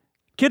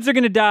 kids are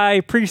gonna die,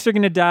 priests are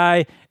gonna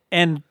die,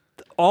 and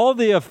all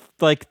the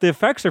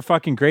effects are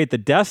fucking great. The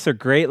deaths are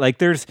great.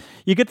 Like,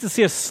 you get to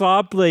see a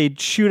saw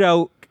blade shoot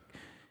out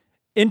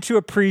into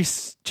a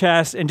priest's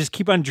chest and just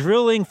keep on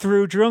drilling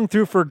through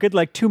for a good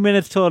 2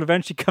 minutes till it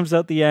eventually comes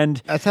out the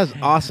end. That sounds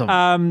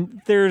awesome.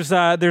 There's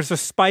a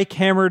spike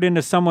hammered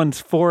into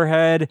someone's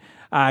forehead,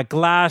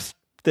 glass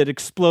that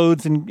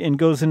explodes and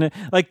goes into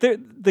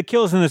the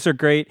kills in this are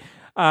great.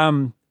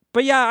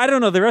 But yeah, I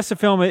don't know. The rest of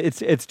the film,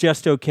 it's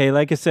just okay.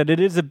 Like I said,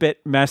 it is a bit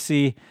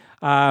messy.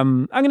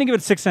 I'm gonna give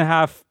it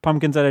 6.5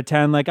 pumpkins out of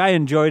 10. Like, I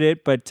enjoyed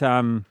it, but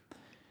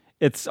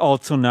it's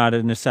also not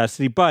a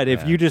necessity. But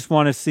if you just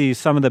want to see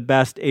some of the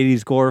best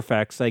 80s gore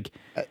effects,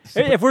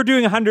 if we're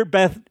doing 100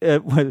 best, I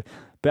can't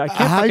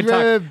fucking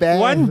talk.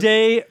 One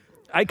day,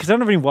 because I don't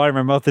have any water in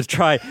my mouth, let's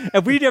try.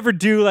 If we'd ever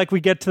do, we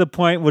get to the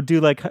point, we'll do,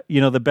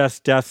 the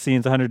best death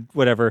scenes, 100,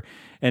 whatever,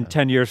 and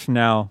 10 years from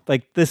now.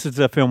 This is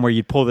a film where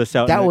you'd pull this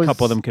out and a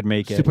couple of them could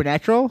make it.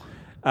 Supernatural?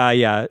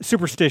 Yeah.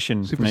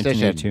 Superstition.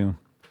 1982.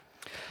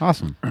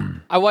 Awesome.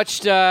 I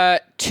watched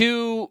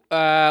 2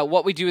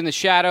 What We Do in the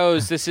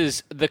Shadows. This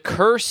is The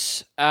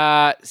Curse,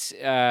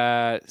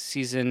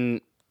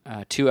 season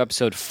 2,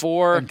 episode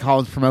 4. And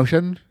Colin's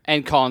promotion?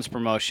 And Colin's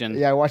promotion.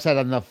 Yeah, I watched that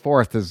on the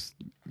 4th.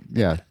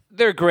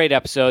 They're great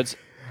episodes.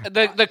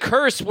 The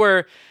Curse,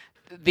 where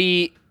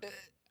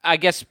I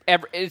guess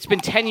it's been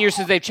 10 years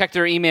since they checked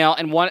their email,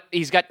 and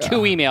he's got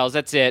 2 emails.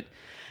 That's it,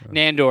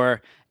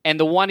 Nandor. And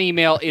the one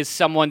email is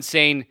someone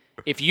saying,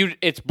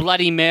 it's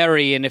Bloody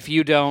Mary, and if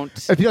you don't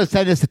send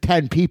us to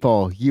 10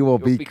 people, you will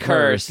be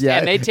cursed. Yeah,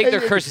 and they take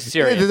their curses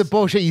serious. The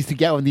bullshit you used to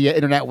get when the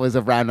internet was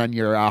around on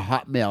your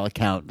Hotmail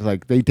account,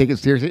 they take it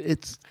seriously.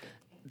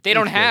 They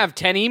don't have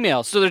 10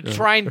 emails, so they're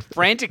trying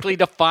frantically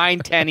to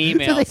find 10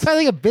 emails. So they find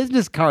like a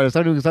business card or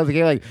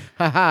something like,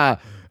 haha,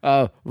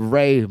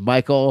 Ray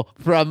Michael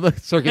from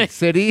Circuit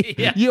City,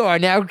 you are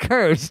now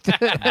cursed.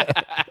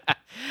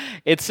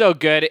 It's so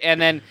good. And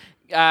then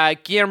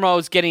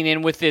Guillermo's getting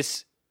in with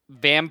this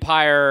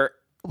vampire.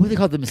 What do they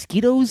call the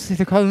Mosquitoes?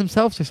 They're calling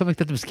themselves or something like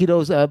that. The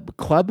Mosquitoes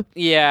Club.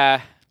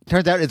 Yeah.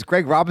 Turns out it's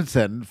Greg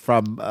Robinson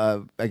from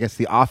I guess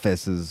The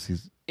Office.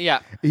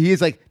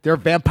 He's like they're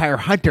vampire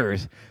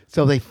hunters.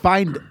 So they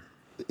find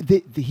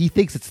he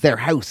thinks it's their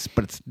house,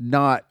 but it's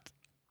not.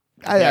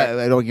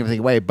 I don't give anything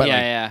away, but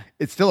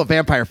it's still a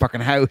vampire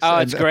fucking house. Oh,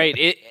 it's great.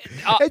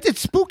 It's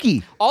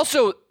spooky.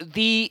 Also,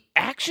 the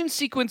action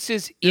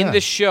sequences in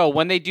the show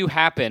when they do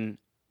happen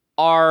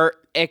are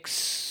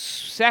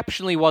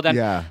exceptionally well done.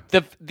 Yeah.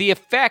 The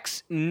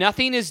effects,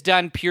 nothing is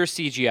done pure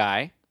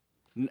CGI.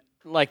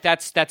 Like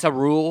that's a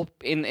rule.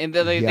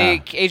 They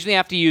occasionally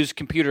have to use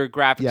computer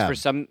graphics for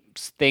some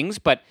things,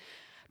 but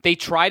they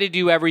try to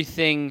do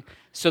everything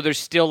so there's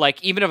still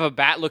like even if a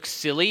bat looks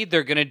silly,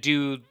 they're gonna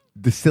do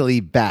the silly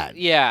bat.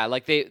 Yeah,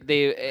 like they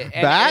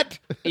bat.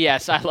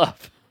 Yes, I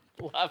love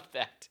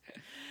that.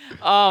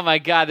 Oh my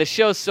god, the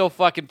show's so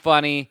fucking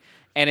funny,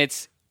 and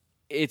it's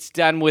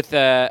done with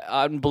an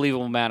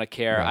unbelievable amount of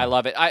care. Yeah. I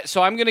love it.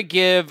 So I'm gonna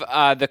give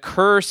The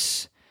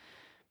Curse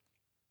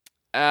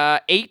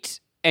 8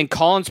 and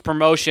Colin's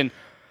Promotion.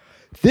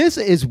 This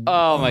is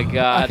oh my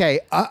god.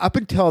 Okay, up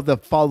until the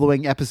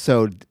following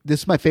episode,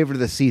 this is my favorite of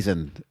the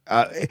season.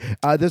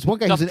 There's one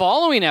guy. The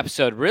following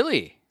episode,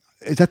 really?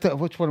 Is that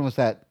which one was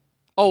that?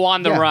 Oh,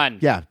 On the Run.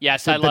 Yeah.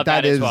 Yes, I love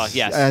that as well.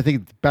 Yes, I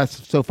think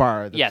best so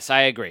far. Yes,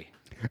 I agree.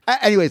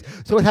 Anyways,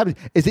 so what happens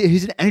is that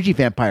he's an energy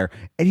vampire,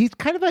 and he's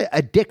kind of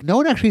a dick. No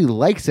one actually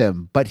likes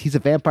him, but he's a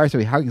vampire, so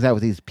he hangs out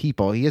with these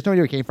people. He has no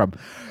idea where he came from.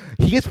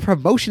 He gets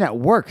promotion at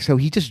work, so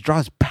he just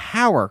draws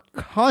power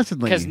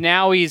constantly. Because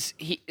now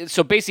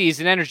so basically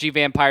he's an energy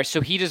vampire, so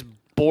he just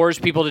bores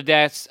people to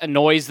death,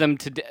 annoys them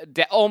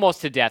to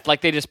almost to death. Like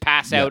they just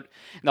pass out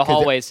in the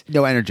hallways.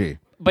 No energy.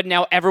 But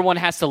now everyone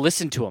has to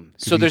listen to him.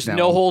 So there's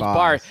no holds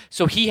barred.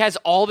 So he has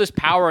all this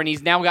power, and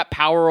he's now got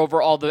power over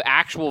all the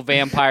actual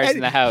vampires in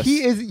the house.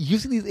 He is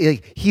using these,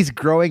 like, he's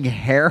growing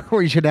hair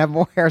where he should have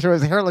more hair, so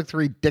his hair looks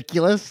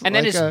ridiculous. And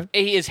then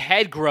his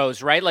head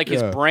grows, right? Like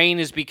his brain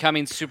is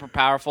becoming super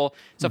powerful.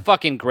 It's a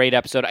fucking great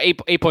episode.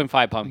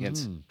 8.5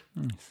 pumpkins.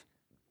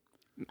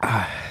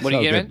 What are you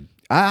giving?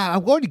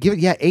 I'm going to give it,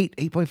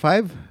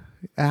 8.5.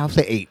 I'll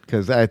say 8,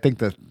 because I think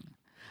the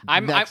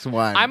next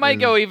one. I might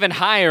go even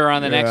higher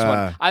on the next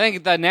one. I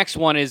think the next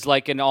one is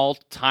like an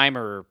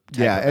all-timer.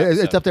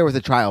 It's up there with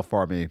a trial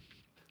for me.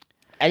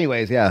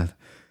 Anyways,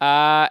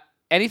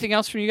 anything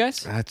else from you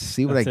guys? Let's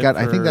see what I got.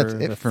 I think that's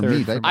it for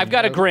me. I've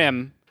got a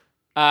Grimm.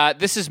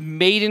 This is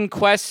Maiden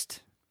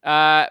Quest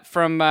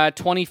from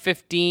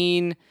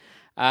 2015,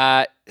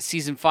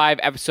 season 5,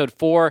 episode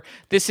 4.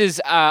 This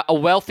is a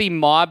wealthy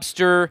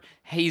mobster.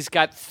 He's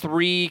got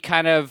 3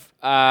 kind of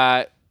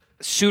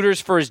suitors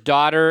for his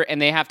daughter,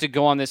 and they have to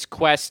go on this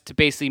quest to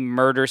basically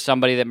murder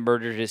somebody that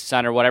murdered his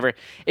son or whatever.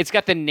 It's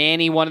got the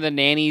nanny. One of the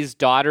nanny's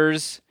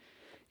daughters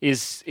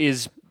is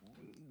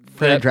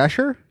Fran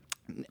Drescher.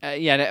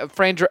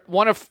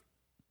 One of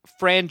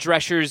Fran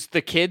Drescher's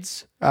the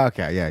kids.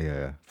 Okay,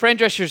 yeah. Fran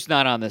Drescher's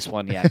not on this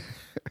one yet.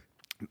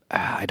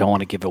 I don't want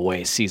to give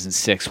away season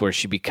 6 where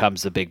she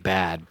becomes the big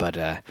bad, but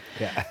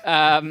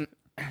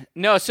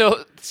no.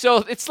 So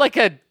it's like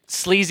a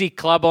sleazy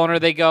club owner.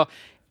 They go.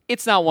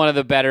 It's not one of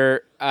the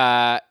better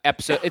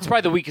episodes. It's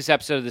probably the weakest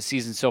episode of the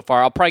season so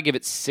far. I'll probably give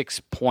it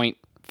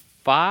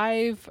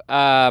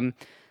 6.5.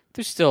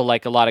 There's still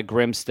like a lot of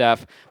grim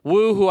stuff.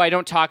 Wu, who I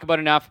don't talk about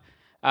enough,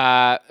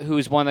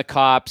 who's one of the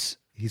cops.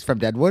 He's from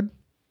Deadwood?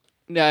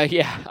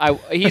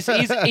 He's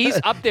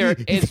up there.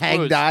 He's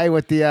hang die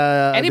with the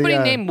anybody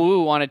named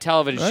Wu on a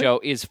television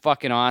show is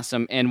fucking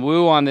awesome, and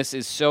Wu on this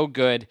is so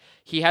good.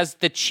 He has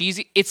the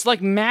cheesy. It's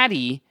like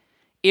Maddie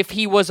if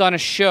he was on a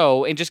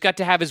show and just got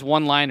to have his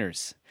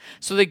one-liners.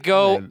 So they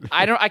go.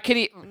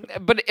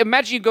 But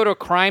imagine you go to a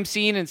crime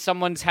scene and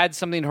someone's had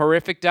something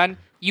horrific done.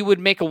 You would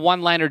make a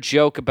one-liner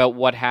joke about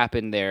what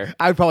happened there.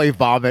 I'd probably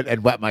vomit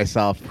and wet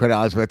myself. Quite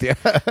honest with you.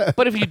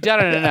 But if you've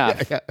done it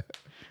enough,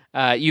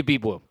 you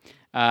beat Wu.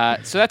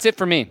 So that's it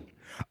for me.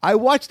 I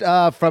watched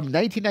from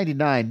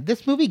 1999.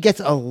 This movie gets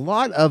a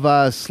lot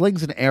of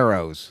slings and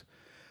arrows.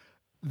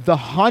 The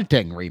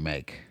Haunting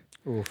remake.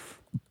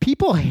 Oof.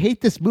 People hate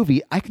this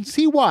movie. I can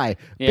see why.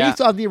 Yeah. Based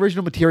on the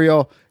original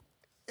material,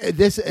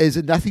 this is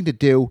nothing to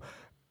do.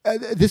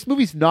 This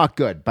movie's not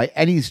good by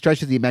any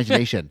stretch of the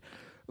imagination.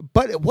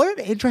 But what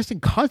an interesting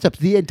concept.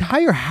 The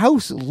entire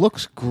house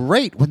looks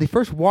great. When they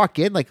first walk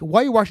in, like,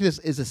 while you're watching this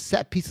is a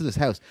set piece of this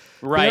house.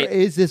 Right. There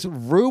is this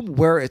room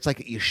where it's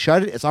like you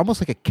shut it. It's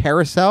almost like a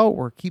carousel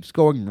where it keeps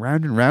going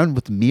round and round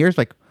with the mirrors.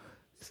 Like,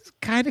 this is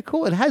kind of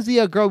cool. It has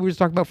the girl we were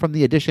talking about from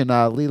the Edition,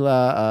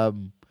 Lila.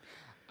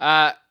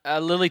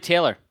 Lily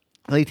Taylor.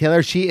 Lily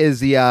Taylor, she is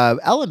the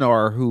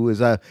Eleanor who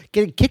is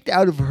getting kicked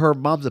out of her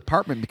mom's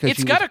apartment because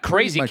It's got a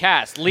crazy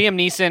cast. Liam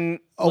Neeson,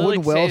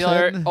 Owen Lily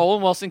Taylor, Wilson,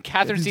 Owen Wilson,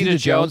 Catherine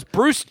Zeta-Jones. Zeta-Jones,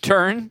 Bruce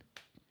Dern,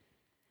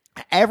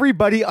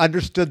 Everybody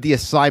understood the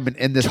assignment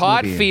in this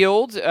Todd movie.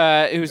 Field,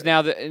 who's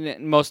now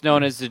most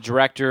known as the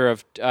director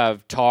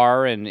of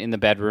Tar and In the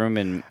Bedroom,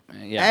 and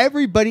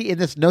Everybody in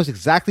this knows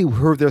exactly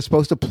who they're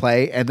supposed to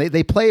play, and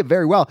they play it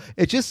very well.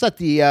 It's just that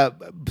the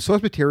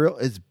source material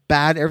is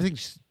bad.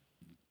 Everything's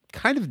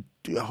kind of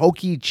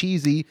hokey,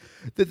 cheesy.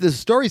 The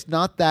story's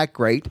not that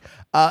great.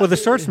 Well, the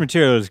source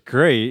material is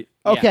great.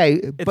 Okay,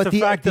 It's but the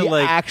fact that,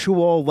 like-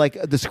 actual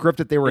the script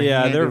that they were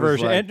handed their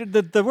was version. like- And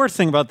the worst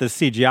thing about this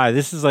CGI,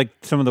 this is like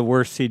some of the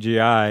worst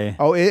CGI.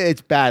 it's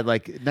bad.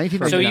 Like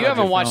 1999. So you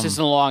haven't watched film. this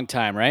in a long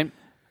time, right?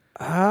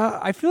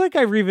 I feel like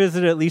I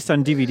revisited at least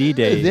on DVD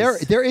days.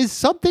 There is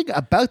something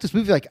about this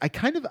movie. Like I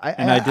didn't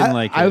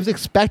like it. I was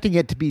expecting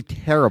it to be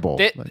terrible.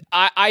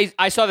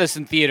 I saw this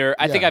in theater.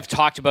 I think Yeah. I've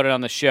talked about it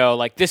on the show.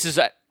 Like this is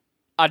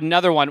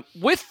another one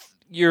with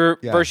your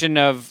version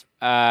of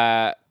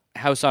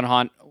House on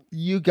Haunt.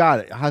 You got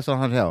it. House on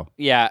Haunted Hill.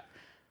 Yeah.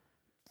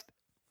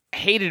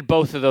 Hated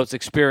both of those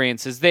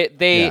experiences.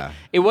 It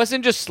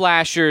wasn't just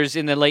slashers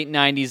in the late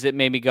 90s that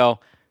made me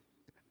go,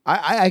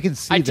 I can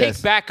see I this.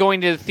 take back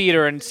going to the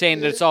theater and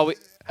saying that it's always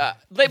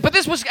but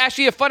this was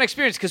actually a fun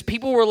experience because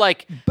people were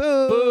like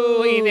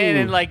booing in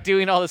and like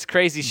doing all this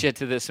crazy shit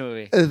to this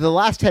movie. The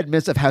last 10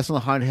 minutes of House on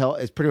the Haunted Hill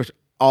is pretty much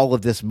all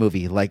of this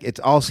movie. Like it's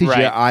all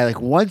CGI. Right.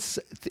 Like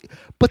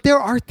but there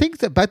are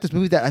things about this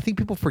movie that I think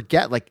people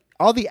forget. Like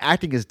all the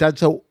acting is done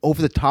so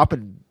over the top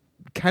and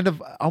kind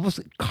of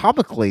almost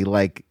comically.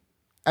 Like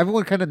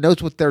everyone kind of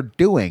knows what they're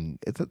doing.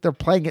 It's that they're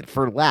playing it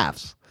for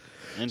laughs.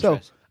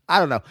 So I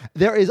don't know.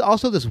 There is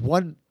also this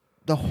one.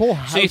 The whole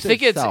house. So you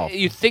think itself,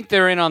 you think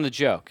they're in on the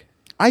joke?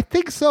 I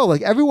think so.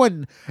 Like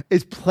everyone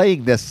is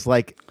playing this.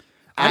 Like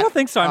I don't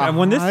think so. I mean,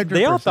 when they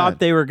all 100%. thought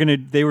they were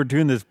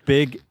doing this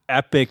big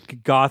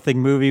epic gothic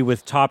movie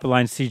with top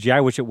line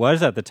CGI, which it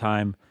was at the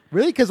time.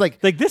 Really, because like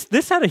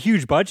this had a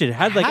huge budget. It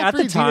had like at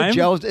the Catherine time.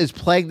 Zeta-Jones is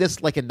playing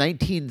this like a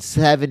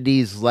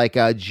 1970s like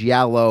a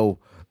Giallo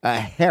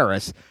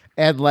Harris,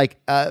 and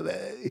like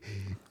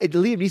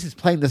Liam Neeson's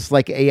playing this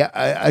like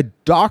a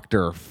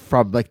doctor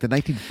from like the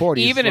 1940s.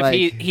 Even like,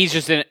 if he's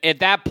just at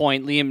that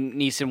point, Liam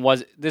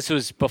Neeson this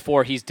was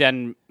before he's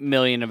done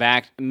million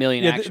action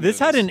This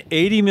had movies. an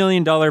 $80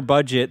 million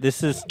budget.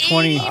 This is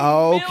 20.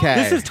 Okay.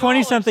 This is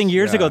 20 something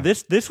years ago. Yeah.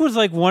 This was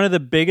like one of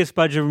the biggest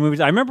budget movies.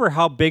 I remember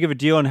how big of a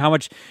deal and how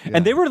much,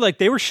 and they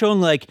were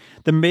showing like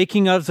the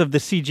making ofs of the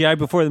CGI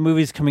before the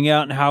movie's coming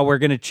out and how we're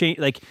going to change.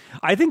 Like,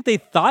 I think they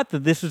thought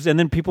that this was, and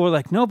then people were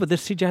like, no, but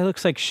this CGI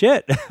looks like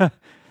shit.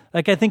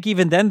 Like, I think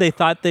even then they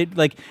thought I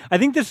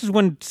think this is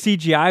when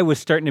CGI was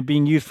starting to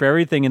being used for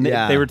everything, and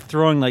they were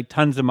throwing like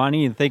tons of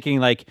money and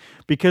thinking like,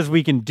 because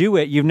we can do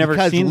it, you've never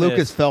seen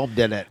this. Lucasfilm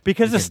did it.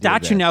 Because We the can do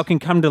statue this. now can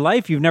come to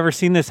life. You've never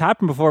seen this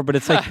happen before, but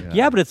it's like,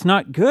 but it's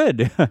not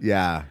good.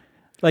 Yeah.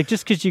 Like,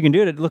 just because you can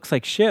do it, it looks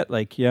like shit.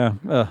 Like, yeah.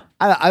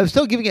 I was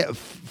still giving it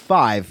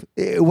 5.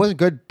 It wasn't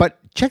good, but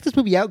check this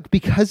movie out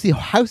because the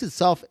house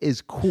itself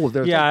is cool.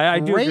 There's I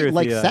do great agree with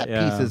like you, set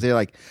yeah. pieces. They're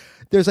like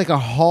there's like a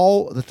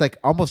hall that's like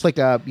almost like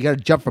you got to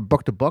jump from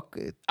book to book.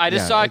 I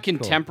just saw a it's cool.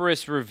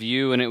 contemporaneous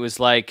review, and it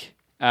was like,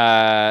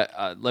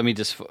 let me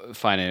just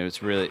find it. It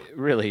was really,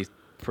 really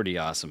pretty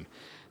awesome.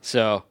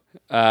 So,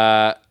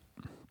 when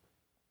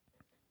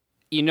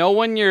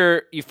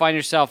you find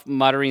yourself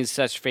muttering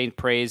such faint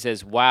praise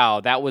as,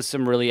 "Wow, that was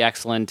some really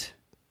excellent ...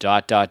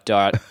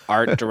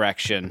 art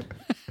direction."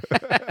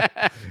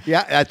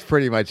 Yeah, that's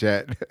pretty much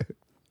it.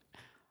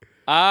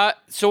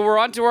 So we're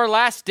on to our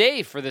last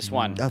day for this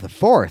one. Oh, the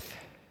 4th.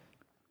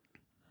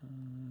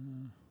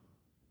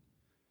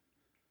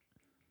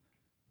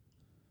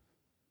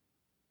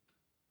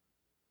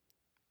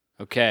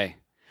 Okay.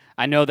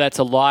 I know that's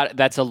a lot.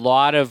 That's a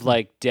lot of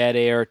like dead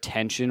air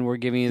tension we're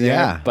giving you there.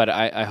 Yeah. But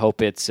I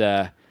hope it's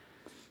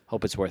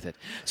worth it.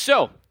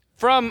 So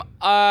from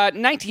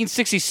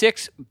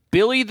 1966,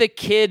 Billy the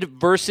Kid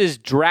versus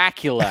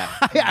Dracula.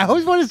 I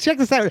always wanted to check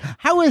this out.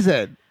 How is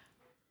it?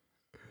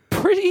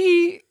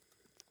 Pretty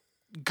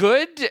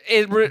good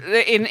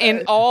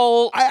in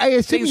all I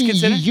assume things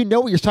considered. you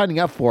know what you're signing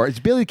up for. It's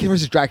Billy the Kid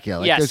versus Dracula.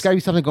 Like, Yes. There's got to be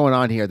something going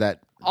on here that.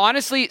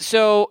 Honestly,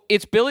 so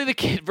it's Billy the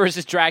Kid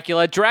versus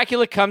Dracula.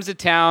 Dracula comes to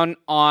town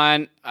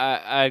on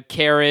a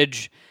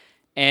carriage,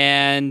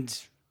 and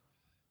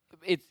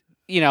it's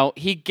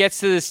he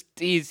gets to this.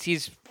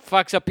 He's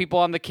fucks up people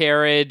on the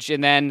carriage,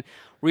 and then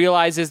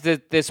realizes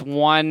that the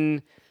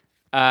one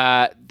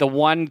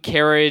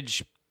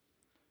carriage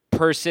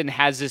person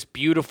has this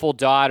beautiful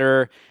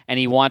daughter, and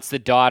he wants the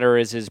daughter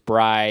as his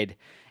bride,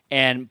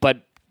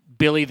 but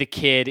Billy the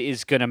Kid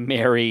is gonna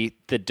marry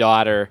the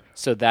daughter,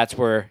 so that's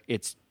where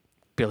it's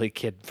Billy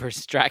Kid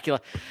versus Dracula.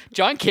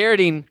 John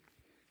Carradine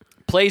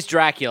plays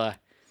Dracula.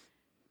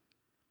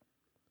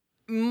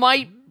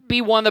 Might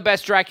be one of the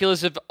best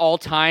Draculas of all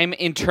time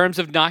in terms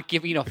of not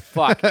giving a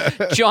fuck.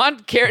 John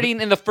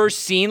Carradine in the first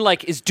scene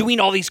is doing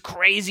all these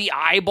crazy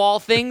eyeball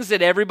things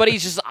that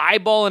everybody's just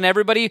eyeballing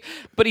everybody,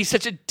 but he's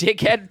such a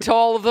dickhead to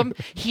all of them.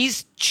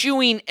 He's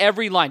chewing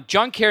every line.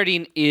 John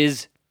Carradine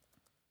is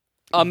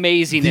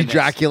amazing in this.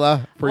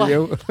 Dracula for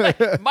you.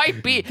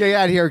 Might be. Get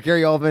out of here,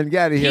 Gary Oldman.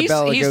 Get out of here,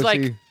 Bela He's Lugosi.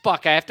 like,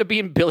 fuck, I have to be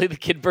in Billy the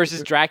Kid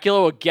versus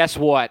Dracula. Well, guess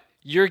what?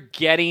 You're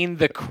getting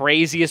the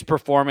craziest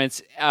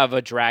performance of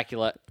a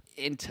Dracula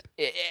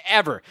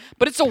ever.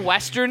 But it's a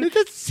Western. It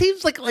just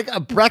seems like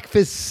a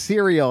breakfast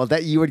cereal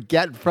that you would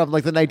get from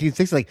the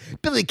 1960s. Like,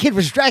 Billy the Kid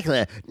vs.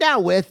 Dracula, now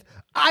with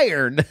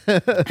iron.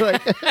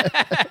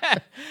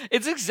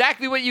 It's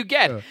exactly what you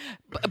get.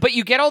 But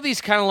you get all these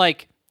kind of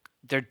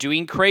they're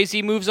doing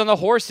crazy moves on the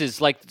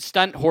horses,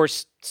 stunt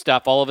horse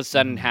stuff all of a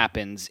sudden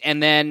happens.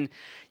 And then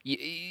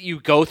you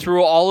go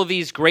through all of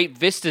these great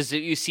vistas that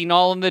you've seen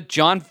all in the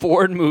John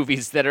Ford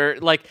movies that are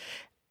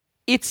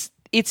it's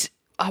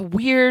a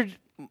weird.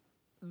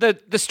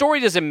 The story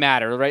doesn't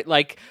matter, right?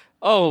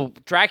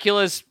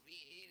 Dracula's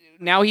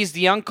now he's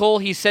the uncle.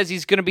 He says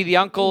he's going to be the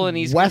uncle, and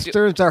he's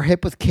Westerns are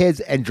hip with kids,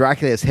 and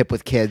Dracula is hip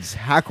with kids.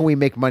 How can we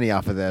make money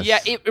off of this? Yeah,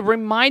 it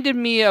reminded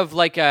me of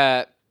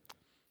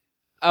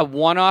a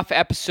one-off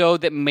episode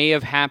that may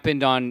have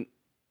happened on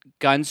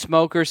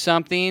Gunsmoke or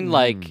something,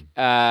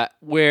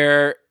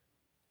 where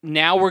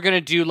now we're going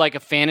to do a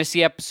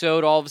fantasy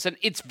episode all of a sudden.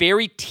 It's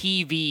very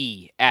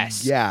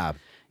TV-esque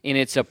in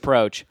its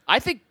approach. I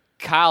think,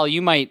 Kyle,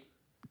 you might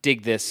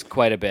dig this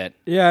quite a bit.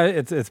 Yeah,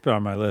 it's been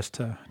on my list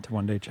to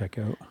one day check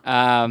out.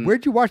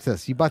 Where'd you watch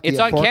this? You bought the It's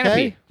on 4K?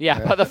 Canopy.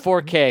 Yeah, by the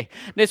 4K.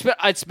 And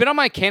it's been on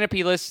my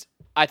Canopy list,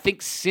 I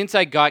think, since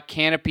I got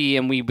Canopy,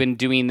 and we've been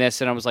doing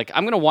this, and I was like,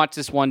 I'm going to watch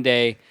this one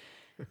day,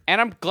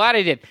 and I'm glad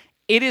I did.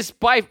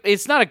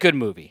 It's not a good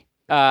movie,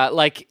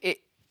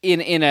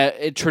 in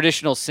a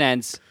traditional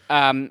sense.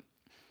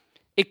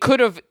 It could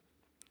have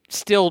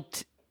still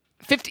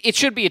it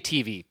should be a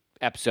TV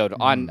episode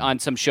on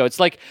some show. It's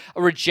like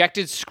a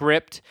rejected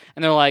script,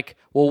 and they're like,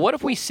 well, what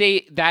if we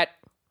say that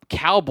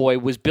cowboy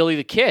was Billy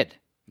the Kid?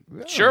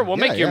 Sure, we'll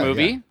make your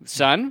movie,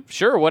 son.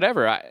 Sure,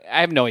 whatever. I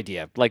have no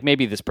idea.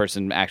 Maybe this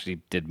person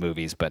actually did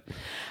movies, but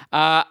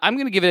I'm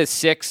going to give it a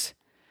 6.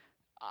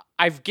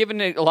 I've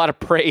given it a lot of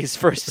praise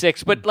for a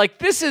 6, but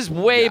this is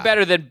way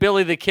better than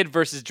Billy the Kid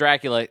versus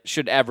Dracula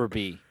should ever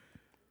be.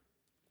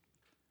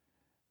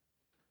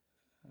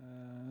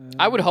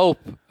 I would hope,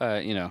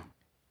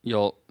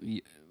 you'll.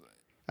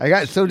 I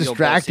got so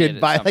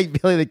distracted by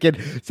Billy the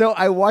Kid. So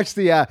I watched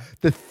the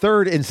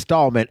third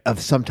installment of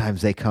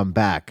Sometimes They Come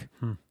Back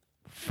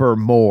for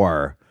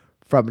More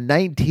from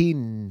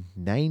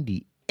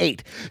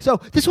 1998.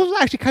 So this was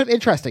actually kind of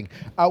interesting.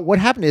 What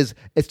happened is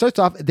it starts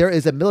off, there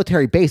is a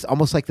military base,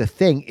 almost like The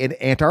Thing in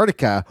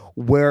Antarctica,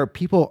 where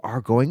people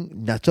are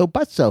going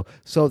nutso-butso.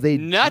 So they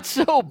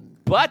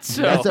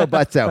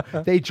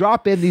Nutso-butso. They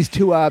drop in these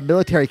two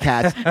military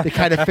cats to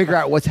kind of figure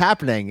out what's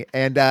happening.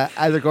 And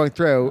as they're going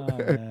through,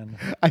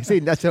 I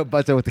say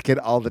nutso-butso with the kid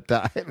all the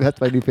time.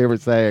 That's my new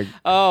favorite saying.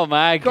 Oh,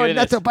 my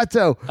goodness. Going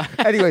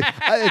nutso-butso. Anyway,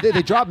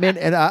 they drop them in,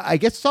 and I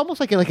guess it's almost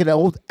like an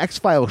old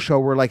X-Files show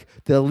where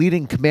the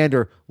leading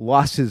commander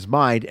lost his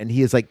mind, and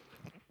he is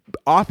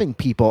offing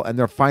people, and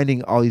they're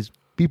finding all these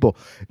people.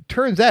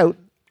 Turns out,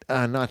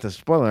 not to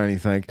spoil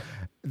anything,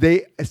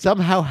 they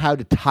somehow had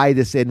to tie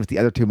this in with the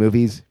other two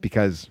movies,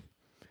 because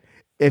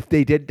if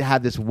they didn't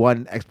have this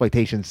one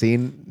exploitation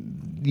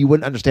scene, you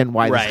wouldn't understand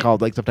why this is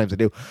called Sometimes They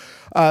Do.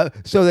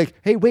 So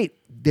hey, wait,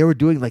 they were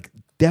doing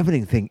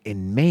deafening thing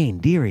in Maine,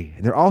 Deary,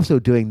 and they're also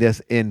doing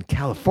this in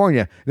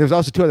California. And there's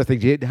also two other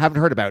things you haven't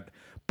heard about,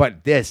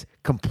 but this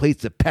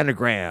completes the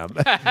pentagram.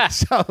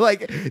 So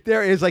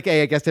there is I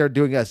guess they're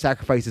doing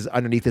sacrifices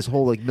underneath this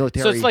whole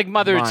military. So it's like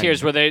Mother of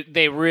Tears, where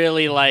they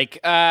really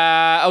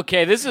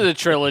okay, this is a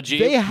trilogy.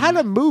 They had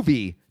a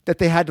movie that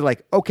they had to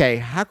okay,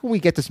 how can we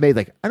get this made?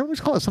 I don't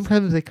just call it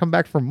Sometimes They Come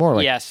Back for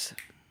More. Yes.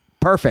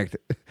 Perfect.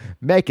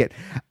 Make it.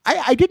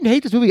 I didn't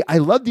hate this movie. I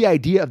love the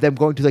idea of them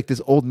going to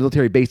this old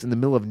military base in the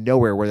middle of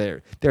nowhere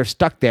where they're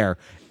stuck there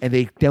and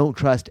they don't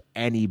trust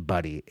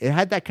anybody. It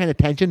had that kind of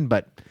tension,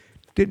 but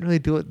didn't really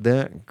do it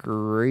that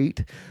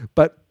great.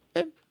 But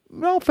in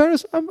all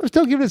fairness, I'm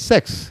still giving it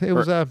 6. It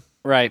was a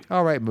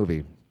all right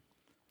movie.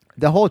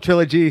 The whole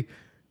trilogy,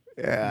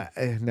 not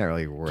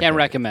really worth Can't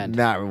recommend.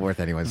 Not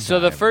worth anyone's So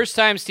time. the first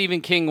time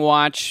Stephen King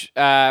watch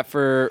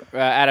for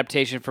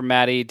adaptation for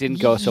Maddie didn't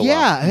go so well.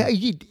 Yeah.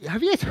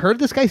 Have you guys heard of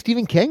this guy,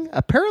 Stephen King?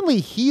 Apparently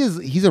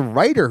he's a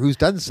writer who's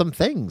done some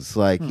things.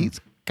 He's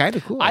kind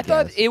of cool. I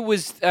thought it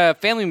was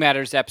Family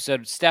Matters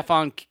episode,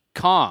 Stefan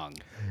Kong.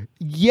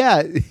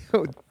 Yeah,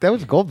 that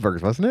was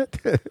Goldberg's, wasn't it?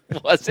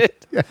 Was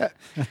it?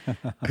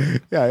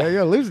 Yeah,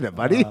 you're losing it,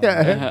 buddy.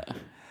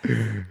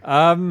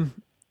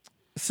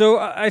 So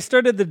I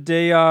started the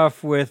day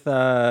off with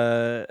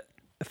a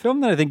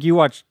film that I think you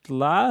watched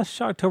last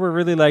Shocktober.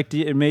 Really liked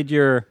it. It made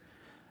your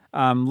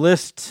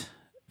list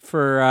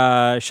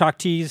for Shock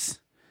Teas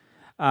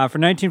for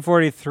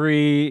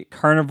 1943,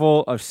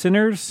 Carnival of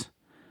Sinners.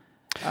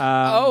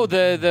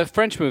 The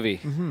French movie.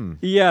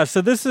 Yeah,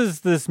 so this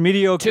is this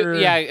mediocre.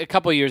 A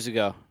couple years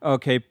ago.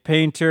 Okay,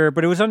 painter,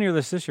 but it was on your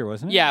list this year,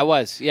 wasn't it? Yeah, it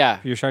was. Yeah.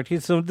 Your Shark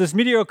Teeth. So this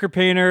mediocre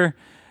painter,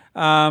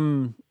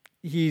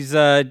 he's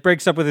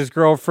breaks up with his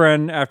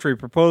girlfriend after he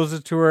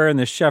proposes to her, and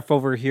the chef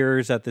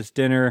overhears at this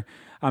dinner.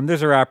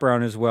 There's a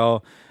wraparound as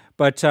well.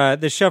 But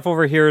the chef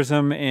overhears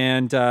him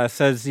and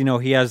says,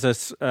 he has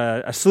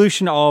a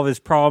solution to all of his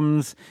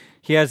problems.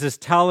 He has this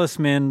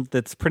talisman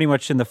that's pretty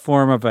much in the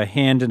form of a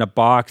hand in a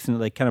box,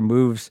 and it kind of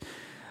moves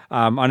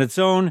on its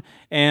own,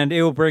 and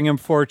it will bring him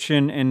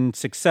fortune and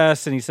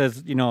success. And he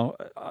says,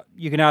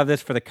 you can have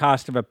this for the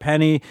cost of a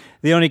penny.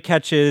 The only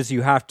catch is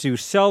you have to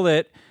sell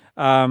it.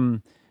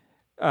 You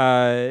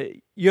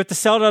have to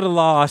sell it at a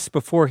loss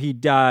before he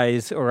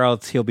dies, or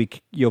else you'll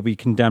be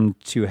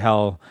condemned to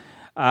hell.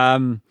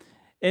 And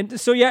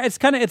so, it's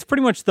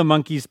pretty much the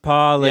monkey's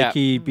paw.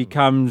 He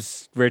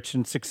becomes rich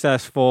and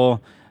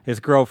successful. His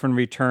girlfriend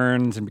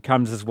returns and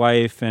becomes his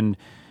wife, and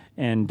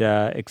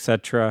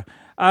etc.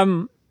 I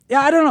don't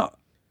know.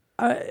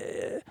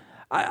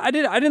 I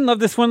didn't love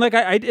this one.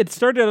 It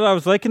started. I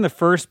was liking the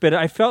first bit.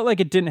 I felt like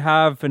it didn't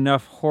have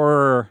enough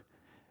horror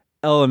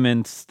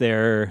elements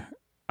there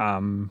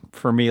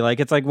for me.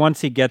 It's like once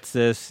he gets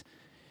this,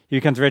 he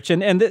becomes rich,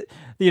 and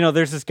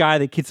there's this guy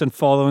that keeps on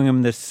following him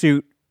in this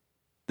suit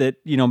that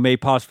may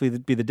possibly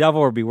be the devil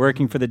or be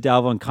working for the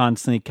devil, and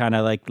constantly kind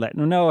of letting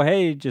him know,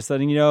 hey, just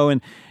letting you know.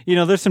 And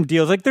there's some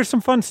deals, there's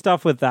some fun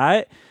stuff with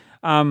that.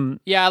 I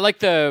like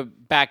the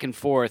back and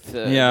forth.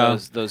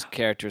 Those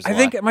characters. I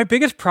think my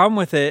biggest problem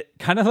with it,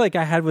 kind of like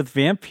I had with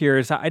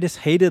vampires, I just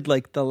hated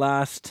the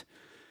last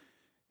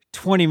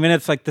 20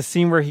 minutes, the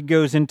scene where he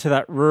goes into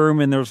that room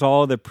and there's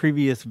all the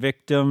previous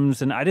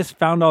victims, and I just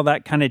found all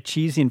that kind of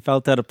cheesy and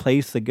felt out of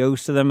place. The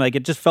ghost of them,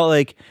 it just felt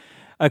like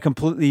a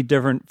completely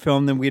different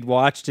film than we'd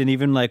watched, and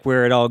even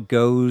where it all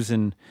goes.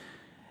 And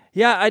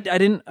I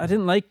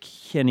didn't like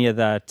any of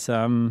that.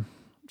 I'm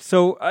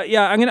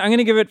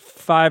gonna give it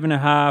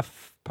 5.5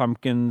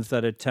 pumpkins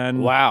out of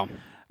 10. Wow.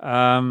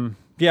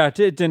 It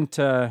didn't.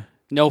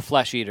 No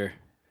flesh eater.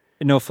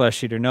 No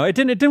flesh eater. No, it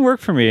didn't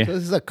work for me. So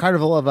this is a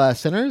Carnival of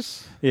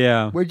Sinners?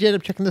 Yeah. Where'd you end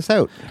up checking this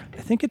out?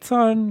 I think it's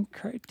on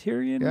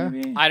Criterion,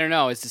 maybe? I don't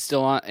know. Is it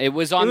still on? It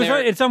was on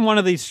there. It's on one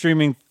of these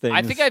streaming things.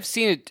 I think I've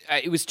seen it.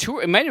 It was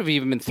it might have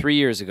even been 3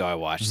 years ago I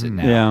watched it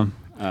now.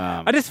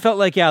 Yeah. I just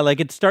felt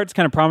it starts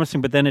kind of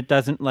promising, but then it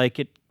doesn't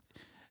it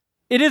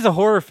is a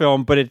horror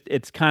film, but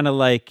it's kind of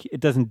it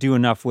doesn't do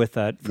enough with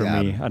that for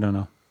me. I don't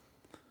know.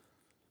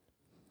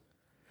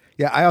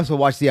 Yeah, I also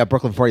watched the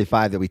Brooklyn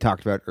 45 that we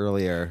talked about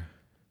earlier.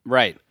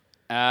 Right.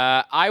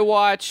 I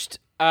watched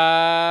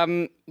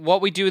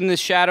What We Do in the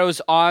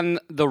Shadows on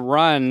the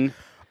Run.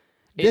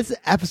 This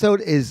episode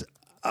is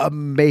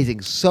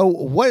amazing. So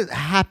what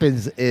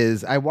happens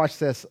is I watched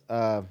this.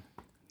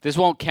 This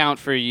won't count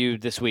for you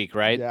this week,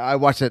 right? Yeah, I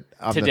watched it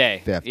on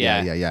today. the 5th.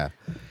 Yeah. Yeah.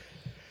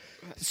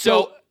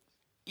 So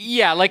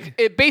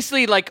it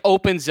basically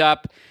opens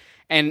up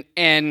and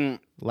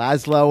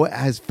Laszlo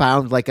has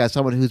found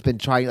someone who's been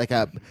trying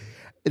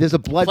there's a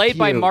blood played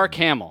by cube. Mark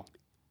Hamill.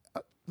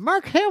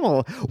 Mark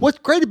Hamill. What's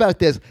great about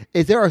this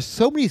is there are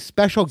so many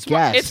special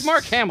guests. It's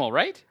Mark Hamill,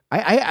 right?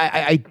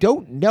 I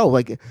don't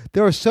know.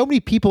 There are so many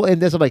people in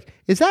this. I'm like,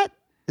 is that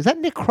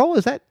Nick Kroll?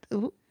 Is that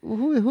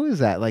who is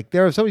that?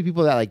 There are so many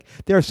people that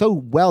they're so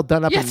well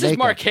done up. Yes, it's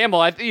Mark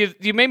Hamill.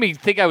 You made me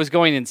think I was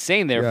going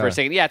insane there for a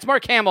second. Yeah, it's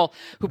Mark Hamill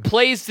who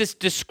plays this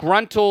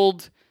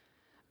disgruntled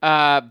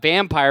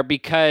vampire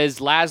because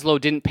Laszlo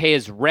didn't pay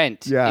his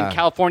rent in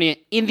California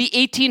in the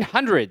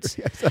 1800s.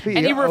 Yes,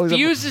 and he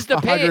refuses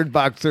to pay $100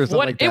 or something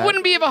like that. It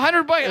wouldn't be of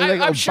 $100.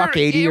 I'm sure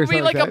 $1.80 it would be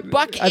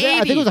 $1.80. I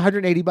think it was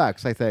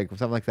 $180. I think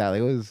something like that.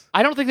 It was.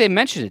 I don't think they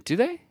mentioned it, do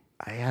they?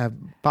 I have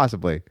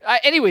possibly.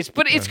 Anyways,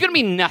 but it's going to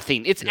be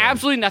nothing. It's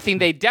absolutely nothing.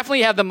 They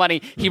definitely have the money.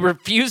 He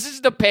refuses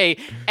to pay,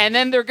 and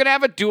then they're going to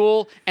have a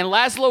duel, and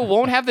Laszlo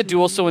won't have the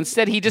duel, so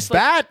instead he just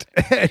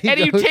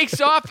he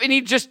takes off, and he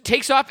just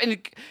takes off and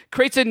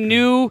creates a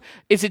new.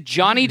 Is it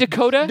Johnny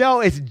Dakota? No,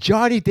 it's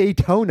Johnny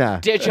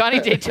Daytona. Johnny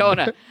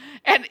Daytona,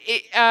 and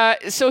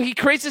so he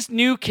creates this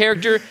new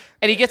character,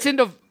 and he gets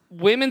into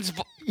women's.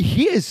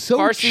 He is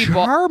so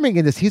charming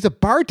in this. He's a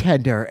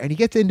bartender, and he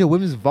gets into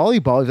women's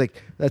volleyball. He's like,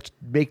 let's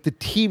make the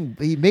team.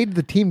 He made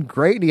the team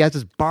great, and he has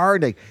this bar,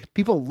 and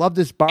people love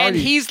this bar. And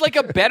he's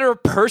a better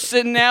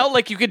person now.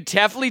 You could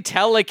definitely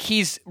tell,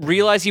 he's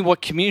realizing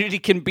what community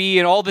can be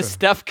and all this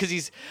stuff because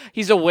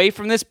he's away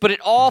from this. But it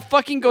all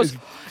fucking goes.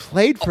 It's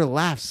played for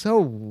laughs.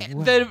 So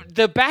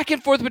the back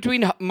and forth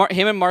between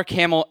him and Mark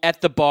Hamill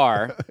at the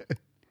bar.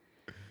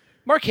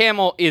 Mark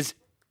Hamill is.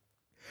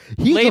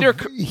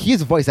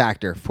 He's a voice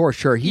actor for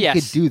sure. He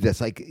could do this.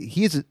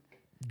 He's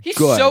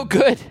good. So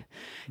good.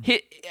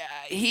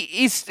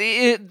 He's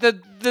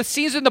the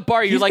scenes in the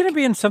bar. He's going to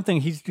be in something.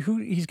 He's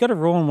got a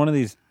role in one of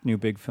these new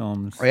big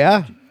films. Oh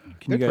yeah,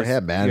 good for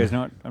him, man. You guys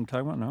know what I'm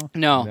talking about?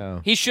 No.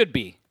 He should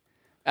be,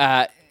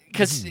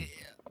 because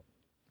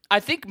I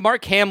think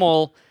Mark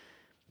Hamill.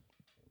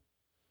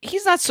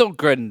 He's not so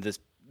good in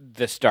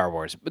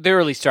the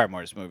early Star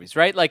Wars movies,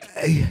 right? Like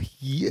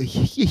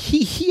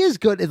he is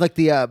good at like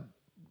the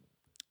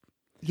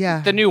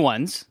the new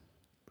ones.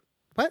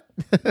 What?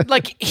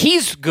 Like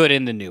he's good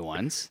in the new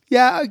ones.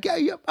 Yeah,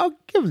 I'll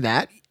give him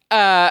that.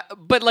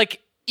 But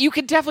like you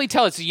can definitely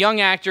tell it's a young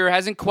actor,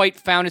 hasn't quite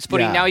found his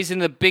footing. Yeah. Now he's in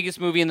the biggest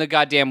movie in the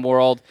goddamn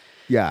world.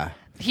 Yeah.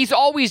 He's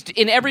always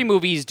in every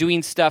movie. He's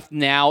doing stuff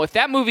now. If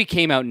that movie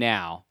came out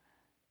now,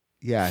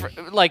 Yeah.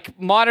 like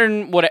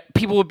modern,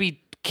 people would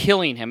be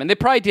killing him, and they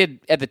probably did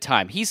at the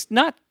time. He's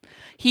not.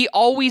 He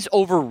always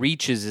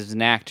overreaches as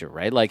an actor,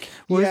 right? Like,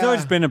 he's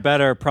always been a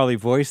better probably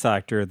voice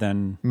actor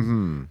than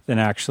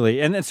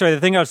actually. And sorry, the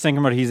thing I was thinking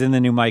about, he's in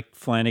the new Mike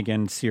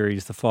Flanagan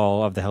series, The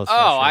Fall of the House.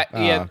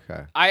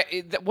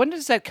 Okay. When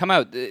does that come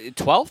out?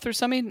 12th or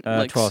something?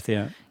 12th,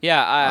 yeah.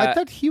 Yeah. I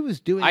thought he was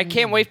doing. I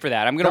can't wait for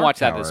that. I'm going to watch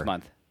that this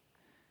month.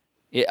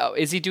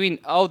 Is he doing?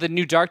 the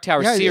new Dark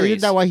Tower series.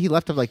 Isn't that why he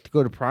left to like to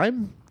go to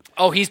Prime?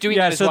 Oh, he's doing.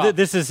 Yeah. That as So well.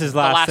 this is his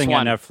last thing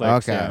one. on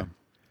Netflix. Okay.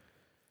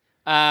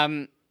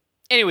 Yeah.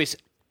 Anyways,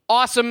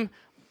 awesome.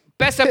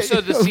 Best episode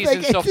of the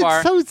season so far.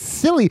 It's so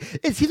silly.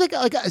 It seems like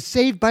a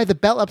Saved by the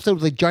Bell episode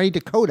with like Johnny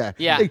Dakota.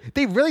 Yeah. Like,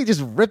 they really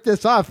just ripped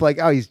this off. Like,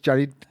 oh, he's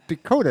Johnny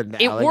Dakota now.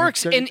 It Like,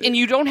 works, and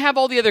you don't have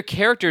all the other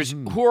characters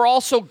who are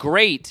also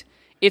great.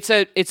 It's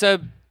a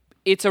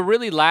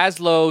really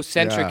Laszlo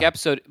centric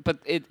episode, but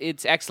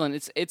it's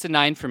excellent. It's a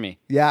 9 for me.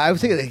 Yeah, I was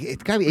thinking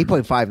it's got to be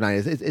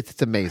 8.59.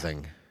 It's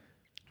amazing.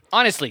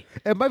 Honestly,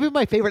 It might be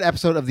my favorite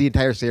episode of the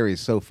entire series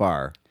so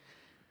far.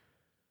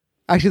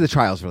 Actually, the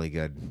trial's really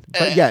good,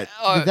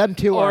 but them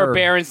two or are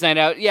Baron's Night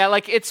Out. Yeah,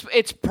 like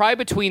it's probably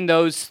between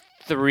those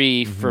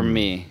three for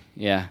me.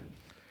 Yeah.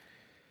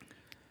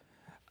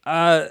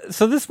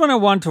 So this one I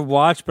wanted to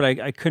watch, but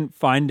I couldn't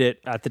find it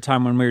at the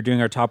time when we were doing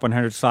our top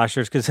 100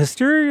 slashers because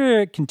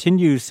Hysteria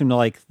continues to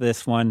like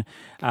this one.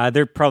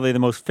 They're probably the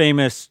most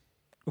famous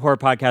horror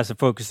podcasts that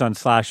focus on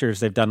slashers.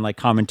 They've done like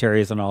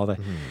commentaries on all the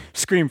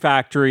Scream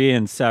Factory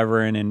and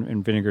Severin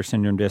and Vinegar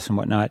Syndrome discs and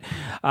whatnot.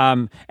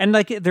 And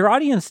like their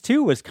audience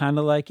too was kind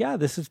of like, yeah,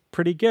 this is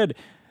pretty good.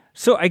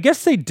 So I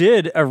guess they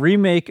did a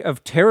remake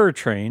of Terror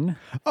Train.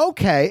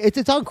 okay.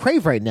 It's on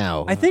Crave right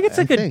now. I think it's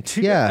like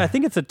I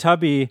think it's a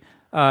Tubby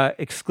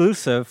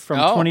exclusive from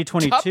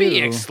 2022. Tubby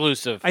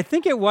exclusive. I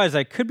think it was.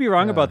 I could be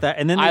wrong about that.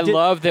 And then I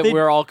love that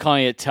we're all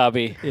calling it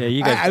Tubby. Yeah,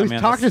 you guys. I was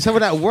talking to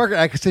someone at work, and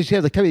I said, "She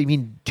had like Tubby. You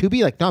mean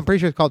Tubi? Like, no, I'm pretty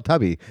sure it's called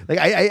Tubby." Like,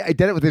 I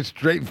did it with a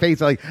straight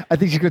face. Like, I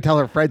think she's gonna tell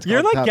her friends.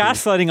 You're like Tubby.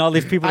 gaslighting all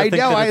these people. To I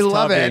think know. that I it's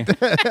love Tubby.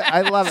 it.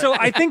 I love it. So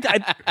I think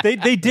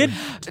they did.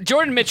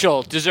 Jordan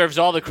Mitchell deserves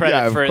all the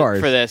credit for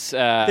this.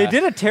 They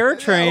did a Terror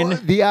Train.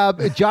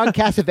 The John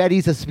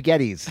Cassavetes of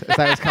Spaghettis, as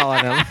I was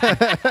calling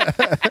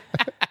him.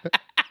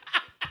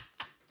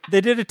 They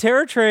did a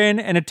Terror Train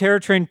and a Terror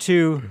Train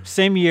 2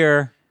 same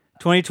year,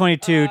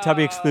 2022,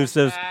 Tubby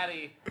exclusives. Sorry.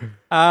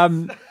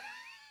 I'm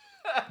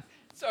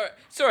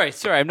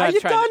not Are you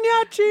trying. done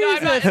yet?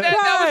 Jesus No, I'm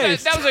not.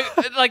 Christ.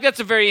 That's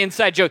a very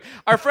inside joke.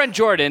 Our friend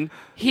Jordan,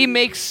 he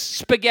makes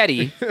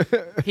spaghetti.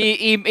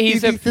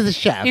 He's a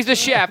chef. He's a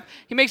chef.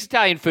 He makes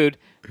Italian food.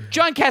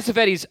 John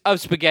Cassavetes of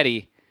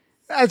spaghetti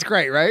That's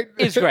great, right?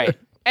 is great.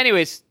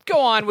 Anyways,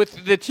 go on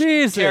with the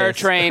Jesus Terror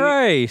Train.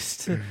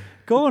 Christ.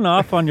 Going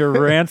off on your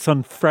rants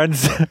on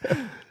friends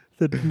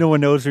that no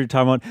one knows what you're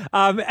talking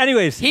about.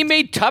 Anyways. He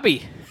made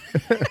Tubby.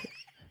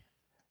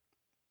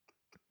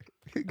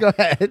 Go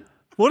ahead.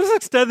 We'll just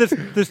extend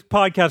this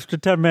podcast to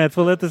 10 minutes.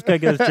 We'll let this guy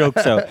get his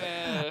jokes out.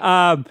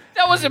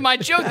 That wasn't my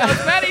joke. That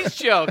was Maddie's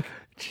joke.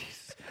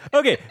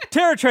 Okay,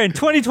 Terror Train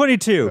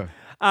 2022.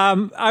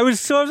 I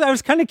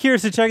was kind of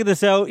curious to check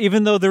this out,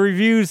 even though the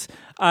reviews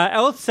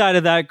outside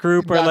of that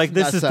group are like,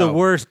 this is the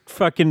worst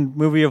fucking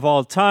movie of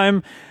all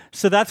time.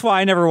 So that's why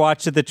I never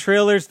watched it. The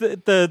trailers,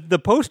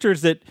 the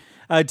posters that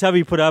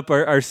Tubby put up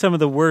are some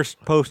of the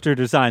worst poster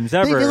designs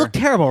ever. They look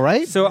terrible,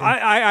 right? So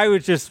I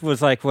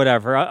was like,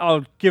 whatever.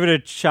 I'll give it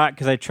a shot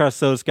because I trust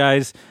those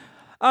guys.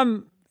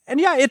 And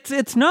yeah,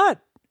 it's not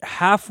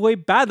halfway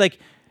bad. Like,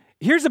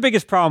 here's the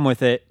biggest problem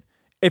with it.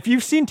 If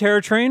you've seen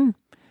Terror Train,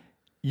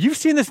 you've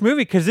seen this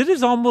movie because it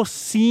is almost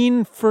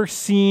scene for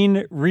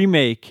scene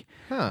remake.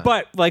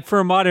 But like for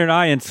a modern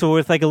audience, so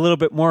with like a little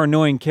bit more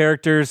annoying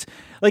characters.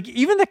 Like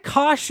even the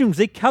costumes,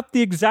 they kept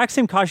the exact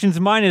same costumes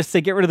minus they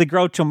get rid of the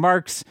Groucho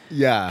Marx.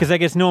 Yeah. Because I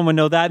guess no one would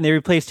know that, and they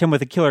replaced him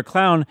with a killer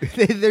clown.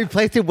 they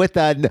replaced it with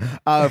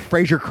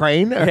Fraser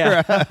Crane.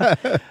 Yeah.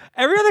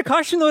 Every other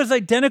costume though is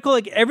identical.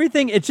 Like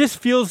everything, it just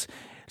feels.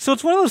 So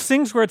it's one of those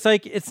things where it's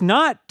like it's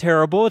not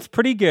terrible. It's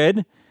pretty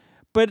good.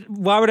 But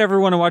why would I ever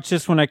want to watch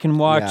this when I can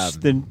watch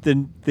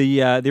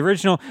the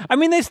original? I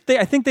mean, I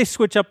think they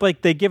switch up,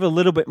 like they give a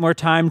little bit more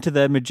time to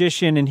the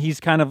magician, and he's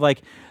kind of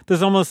like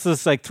there's almost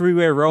this like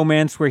three-way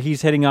romance where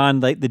he's hitting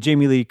on like the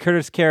Jamie Lee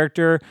Curtis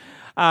character,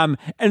 and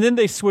then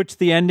they switch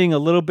the ending a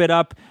little bit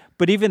up.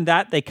 But even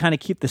that, they kind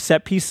of keep the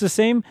set piece the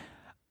same.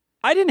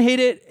 I didn't hate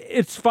it.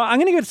 It's fun. I'm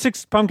gonna give it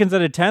 6 pumpkins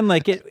out of 10.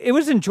 Like it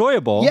was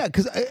enjoyable. Yeah,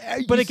 because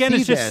but again,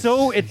 it's just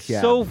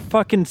so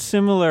fucking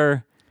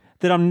similar.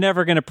 that I'm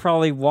never going to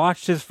probably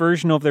watch this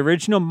version of the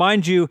original.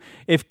 Mind you,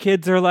 if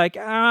kids are like,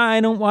 I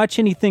don't watch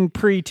anything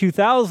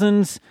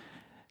pre-2000s,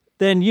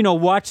 then,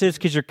 watch this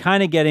because you're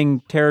kind of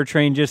getting Terror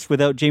Train just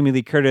without Jamie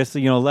Lee Curtis,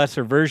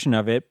 lesser version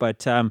of it.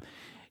 But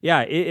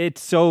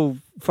it's so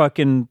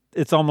fucking,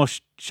 it's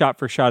almost shot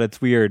for shot.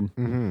 It's weird.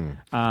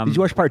 Mm-hmm. Did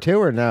you watch part 2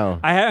 or no?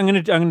 I'm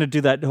gonna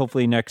do that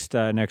hopefully next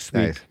week.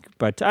 Nice.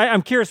 But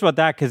I'm curious about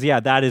that because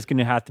that is going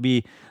to have to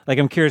be like,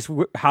 I'm curious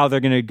how they're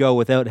going to go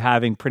without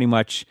having pretty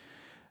much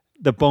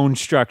the bone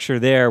structure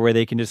there where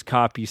they can just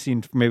copy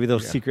scene. Maybe they'll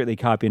secretly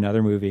copy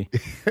another movie.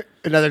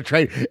 Another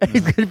train. It's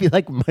going to be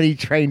like Money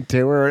Train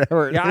 2 or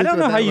whatever. Yeah, I don't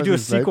know how you do a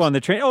sequel on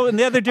the train. Oh, and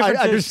the other difference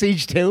Under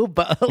Siege 2,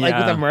 but like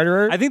with a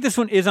murderer. I think this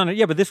one is on it.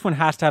 Yeah, but this one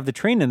has to have the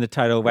train in the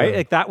title, right?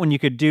 Like that one you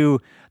could do,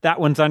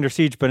 that one's Under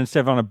Siege, but instead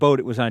of on a boat,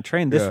 it was on a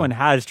train. This one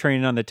has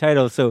training on the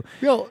title. So,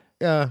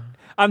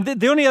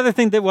 the only other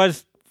thing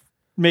that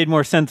made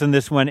more sense in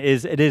this one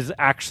is it is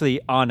actually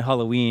on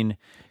Halloween.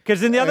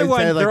 Because in the other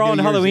one, they're all in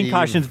Halloween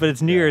costumes, but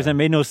it's New Year's, and it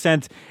made no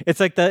sense. It's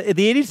like the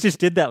 80s just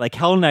did that, like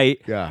Hell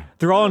Night. Yeah.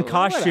 They're all in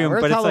costume,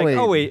 but it's Halloween.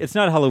 like, oh, wait, it's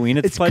not Halloween,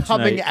 it's Pledge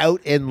coming Night.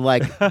 out in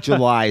like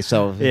July,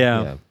 so.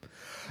 Yeah.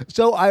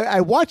 So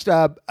I watched,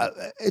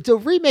 it's a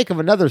remake of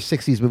another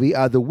 60s movie,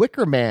 The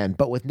Wicker Man,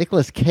 but with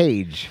Nicolas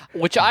Cage.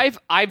 Which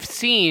I've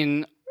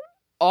seen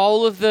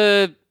all of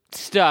the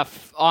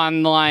stuff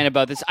online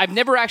about this. I've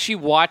never actually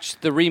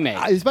watched the remake.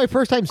 It's my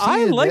first time seeing it.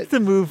 I like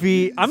the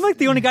movie. I'm like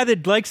the only guy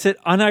that likes it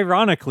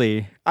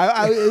unironically.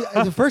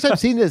 It's the first time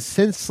seeing this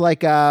since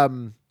like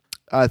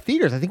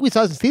theaters. I think we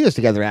saw this in theaters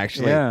together,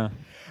 actually. Yeah.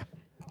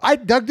 I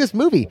dug this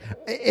movie.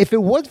 If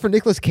it wasn't for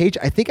Nicolas Cage,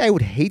 I think I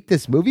would hate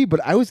this movie,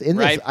 but I was in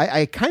this. Right.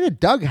 I kind of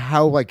dug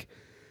how like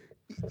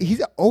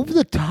he's over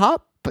the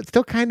top, but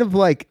still kind of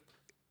like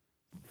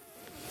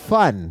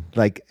fun.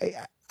 Like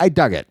I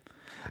dug it.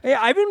 Yeah,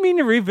 I've been meaning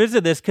to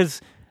revisit this because,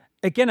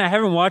 again, I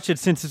haven't watched it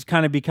since it's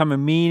kind of become a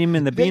meme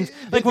in the beans.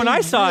 When I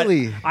saw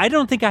it, I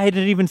don't think I had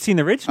even seen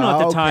the original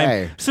at the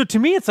time. So to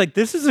me, it's like,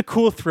 this is a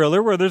cool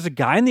thriller where there's a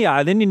guy in the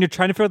island and you're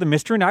trying to figure out the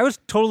mystery. And I was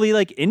totally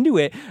like into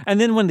it.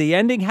 And then when the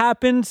ending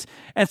happens,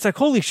 and it's like,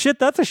 holy shit,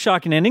 that's a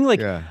shocking ending.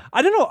 Like,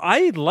 I don't know.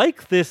 I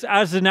like this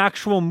as an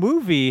actual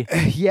movie.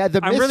 Yeah,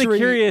 I'm really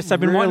curious. I've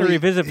been wanting to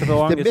revisit for the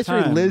longest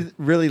time. The mystery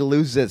really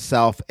loses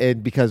itself,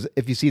 and because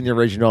if you've seen the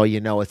original, you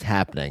know what's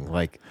happening.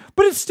 Like,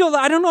 but it's still,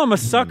 I don't know. I'm a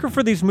sucker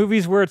for these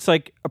movies where it's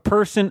like a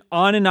person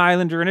on an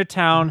island or in a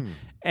town,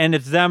 and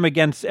it's them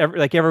against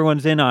like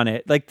everyone's in on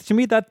it. Like to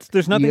me,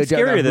 there's nothing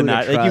scarier than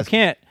that. Like you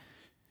can't,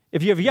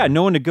 if you have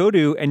no one to go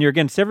to and you're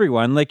against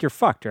everyone, like you're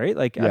fucked, right?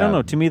 Like I don't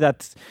know. To me,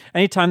 that's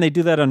anytime they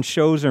do that on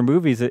shows or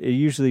movies, it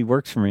usually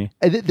works for me.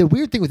 And the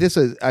weird thing with this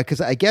is because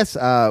I guess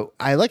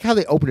I like how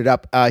they open it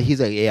up. He's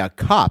a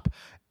cop,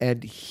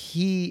 and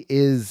he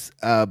is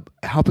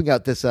helping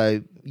out this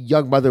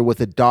young mother with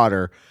a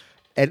daughter.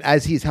 And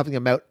as he's helping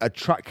him out, a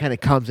truck kind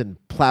of comes and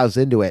plows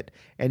into it,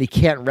 and he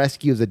can't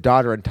rescue the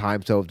daughter in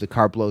time, so the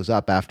car blows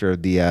up after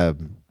the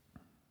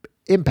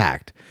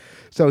impact.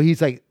 So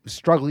he's like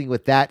struggling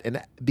with that, and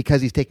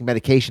because he's taking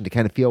medication to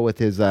kind of feel with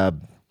his,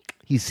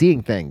 he's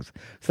seeing things.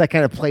 So that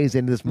kind of plays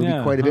into this movie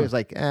quite a bit. It's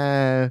like,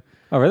 oh,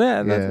 really?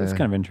 That's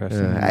kind of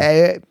interesting.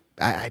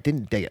 I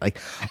didn't dig it. Like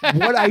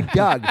what I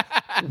dug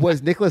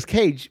was Nicolas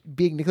Cage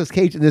being Nicolas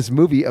Cage in this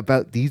movie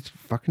about these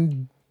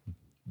fucking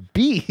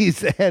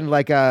bees and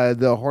like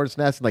the hornet's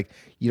nest, and like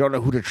you don't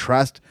know who to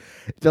trust.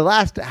 The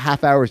last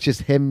half hour is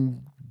just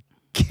him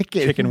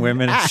kicking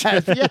women. Yeah,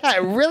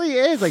 it really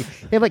is like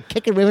him like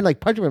kicking women,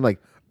 like punching women. Like,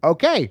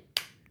 okay,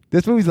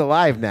 this movie's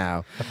alive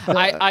now.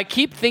 I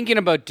keep thinking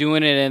about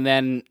doing it, and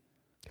then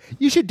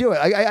you should do it.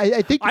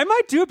 I think I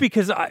might do it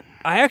because I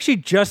actually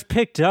just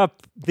picked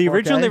up the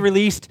original they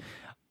released.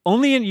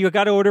 Only you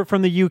got to order it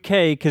from the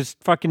UK because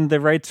fucking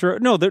the rights are...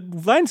 No, the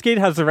Lionsgate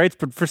has the rights,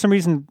 but for some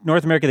reason,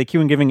 North America, they keep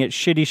on giving it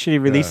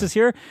shitty releases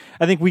here.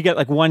 I think we get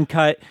like one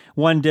cut,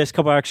 one disc,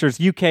 couple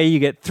extras. UK, you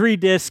get 3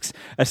 discs,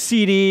 a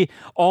CD,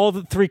 all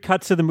the 3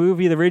 cuts of the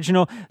movie, the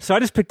original. So I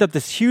just picked up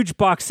this huge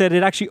box set.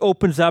 It actually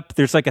opens up.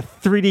 There's like a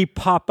 3D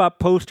pop-up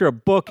poster, a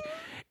book.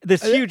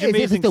 This huge,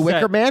 amazing is it the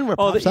Wicker Man where it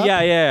pops up?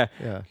 Yeah.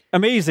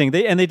 Amazing.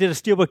 They did a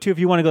steelbook too if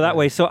you want to go that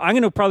way. So I'm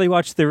going to probably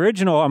watch the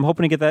original. I'm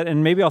hoping to get that,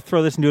 and maybe I'll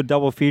throw this into a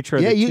double feature.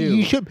 Yeah,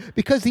 you should,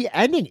 because the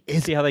ending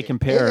is... See how they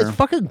compare. It's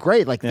fucking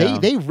great. Like,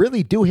 they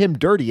really do him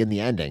dirty in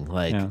the ending.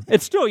 Like,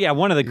 it's still,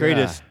 one of the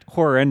greatest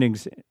horror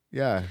endings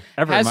ever,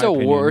 has in my a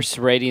opinion. worse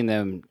rating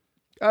than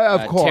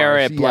of course. Terror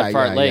at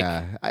Bloodfart Lake.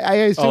 I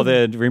assume,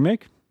 the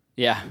remake?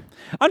 Yeah.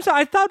 I'm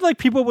sorry, I thought like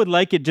people would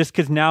like it just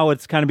because now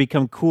it's kind of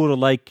become cool to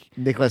like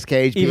Nicolas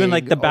Cage, even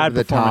like the bad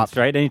performance,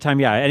 right?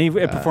 Anytime, any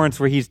performance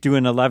where he's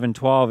doing 11,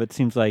 12, it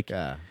seems like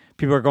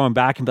people are going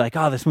back and be like,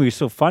 oh, this movie's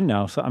so fun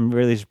now. So I'm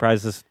really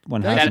surprised this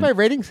one That's happened. my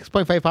rating,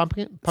 6.5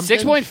 pumpkin.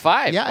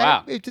 6.5? Yeah.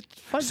 Wow. It's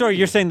fun. Sorry,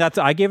 you're saying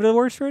I gave it the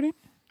worst rating?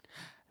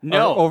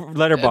 No. Or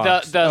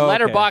Letterboxd. The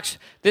Letterboxd,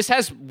 this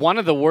has one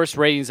of the worst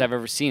ratings I've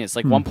ever seen. It's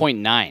like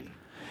 1.9.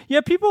 Yeah,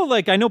 people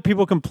I know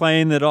people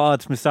complain that,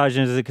 it's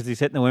misogynistic because he's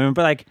hitting the women,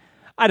 but like,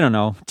 I don't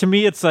know. To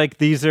me, it's like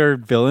these are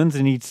villains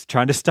and he's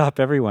trying to stop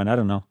everyone. I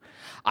don't know.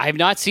 I have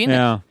not seen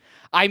Yeah.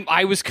 it.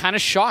 I was kind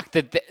of shocked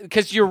that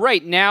because you're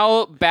right.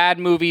 Now bad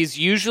movies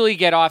usually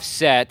get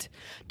offset.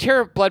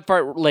 Terror at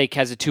Bloodfart Lake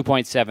has a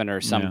 2.7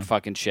 or some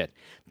fucking shit.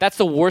 That's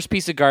the worst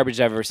piece of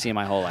garbage I've ever seen in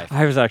my whole life.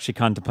 I was actually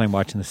contemplating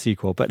watching the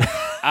sequel, but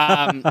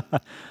I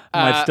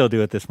might still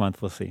do it this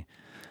month. We'll see.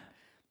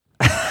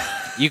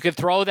 You could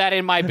throw that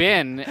in my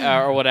bin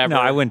or whatever.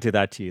 No, I wouldn't do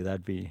that to you.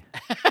 That'd be.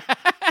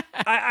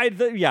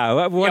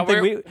 One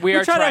thing we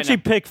are try to actually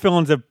to pick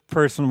films a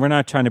person. We're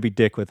not trying to be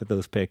dick with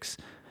those picks.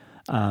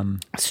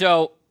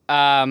 So,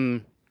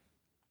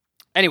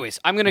 anyways,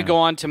 I'm going to go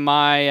on to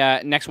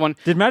my next one.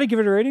 Did Maddie give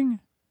it a rating?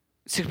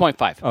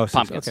 6.5. Oh,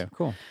 Pumpkins. Okay,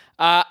 cool.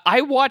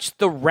 I watched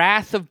The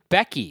Wrath of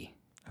Becky.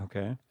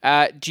 Okay.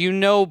 Do you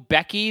know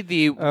Becky?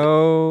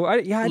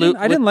 I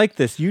didn't like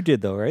this. You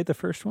did though, right? The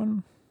first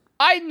one.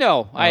 I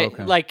know.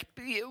 Okay.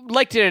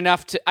 Liked it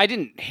enough to. I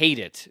didn't hate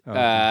it. Okay.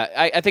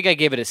 I think I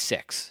gave it a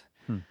 6.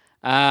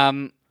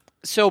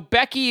 So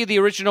Becky, the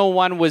original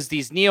one, was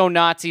these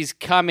neo-Nazis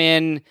come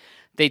in.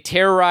 They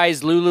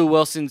terrorize Lulu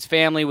Wilson's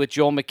family with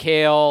Joel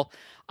McHale.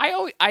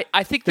 I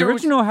think the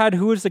original had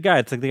who was the guy?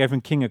 It's like the guy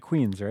from King of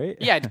Queens, right?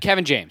 Yeah,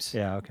 Kevin James.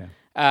 Yeah. Okay.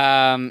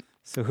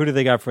 So who do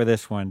they got for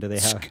this one? Do they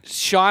have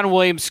Sean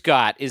William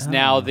Scott is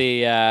now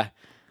the.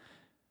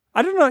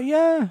 I don't know.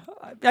 Yeah,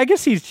 I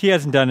guess he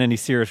hasn't done any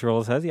serious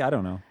roles, has he? I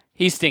don't know.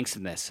 He stinks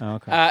in this. Oh,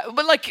 okay.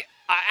 But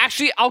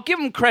actually, I'll give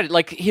him credit.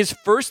 Like his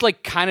first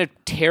kind of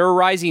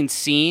terrorizing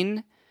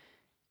scene,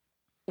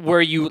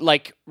 where you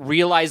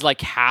realize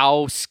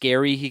how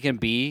scary he can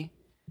be,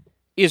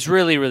 is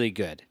really really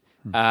good.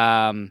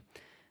 But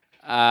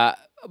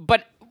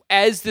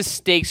as the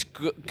stakes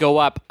go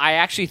up, I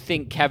actually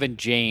think Kevin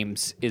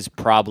James is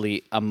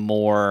probably a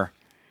more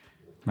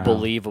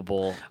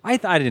believable. I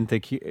didn't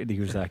think he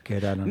was that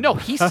good. I don't know. No,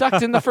 he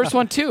sucked in the first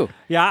one too.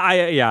 Yeah,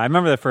 I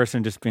remember the first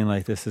one just being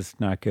like, this is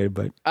not good,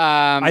 but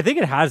I think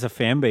it has a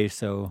fan base,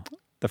 so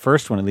the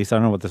first one at least. I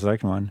don't know about the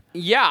second one.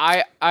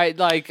 Yeah,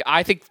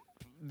 I think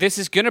this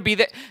is going to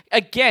be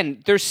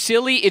again, they're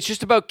silly. It's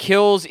just about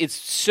kills. It's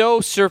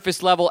so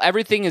surface level.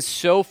 Everything is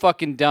so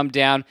fucking dumbed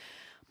down,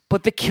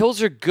 but the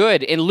kills are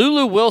good. And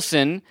Lulu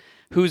Wilson,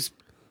 who's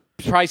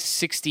probably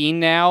 16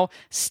 now,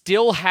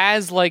 still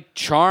has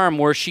charm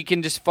where she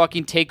can just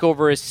fucking take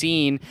over a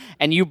scene,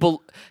 and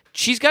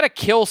she's got a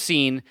kill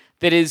scene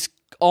that is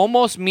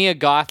almost Mia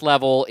Goth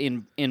level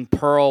in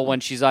Pearl when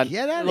she's on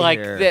here.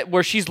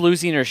 Where she's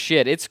losing her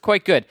shit. It's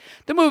quite good.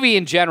 The movie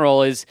in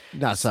general is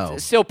Not so.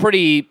 still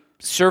pretty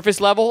surface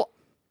level.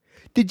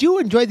 Did you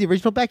enjoy the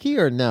original Becky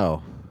or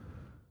no?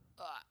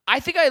 I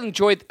think I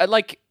enjoyed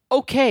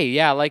okay,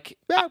 yeah,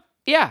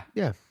 Yeah.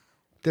 Yeah.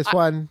 This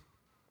one.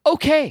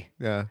 Okay.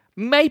 Yeah.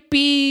 Might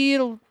be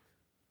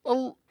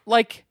I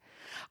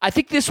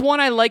think this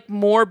one I like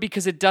more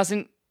because it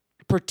doesn't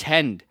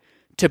pretend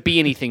to be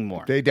anything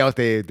more. They know what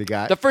they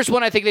got. The first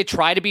one, I think they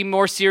try to be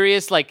more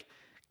serious.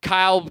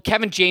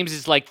 Kevin James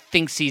is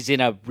thinks he's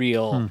in a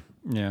real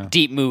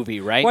deep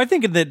movie, right? Well, I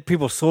think that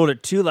people sold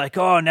it too,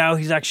 now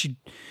he's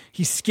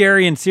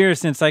scary and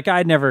serious, and it's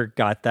I never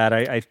got that.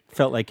 I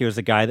felt like it was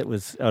a guy that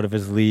was out of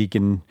his league,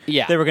 and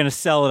they were going to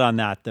sell it on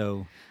that,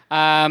 though.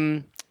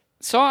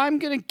 So I'm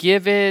going to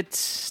give it...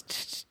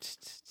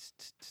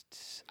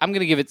 I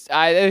think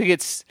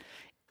it's...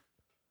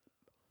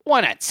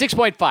 Why not?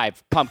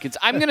 6.5 Pumpkins.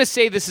 I'm going to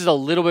say this is a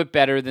little bit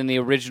better than the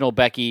original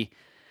Becky.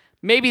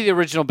 Maybe the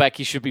original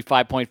Becky should be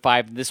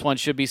 5.5, and this one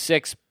should be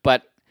 6,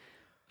 but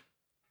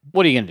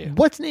what are you going to do?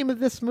 What's the name of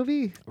this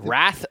movie?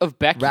 Wrath of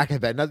Becky. Wrath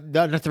of Becky. Not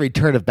the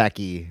Return of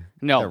Becky.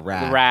 No, The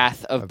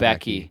Wrath of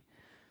Becky.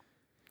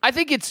 I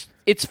think it's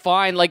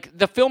fine.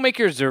 The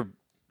filmmakers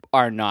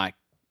are not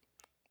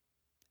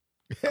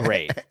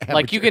great.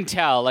 You can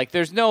tell.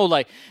 There's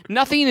no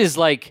nothing is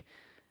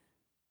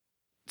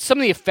some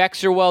of the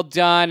effects are well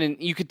done, and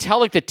you could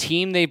tell the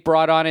team they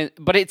brought on it.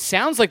 But it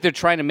sounds like they're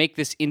trying to make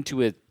this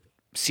into a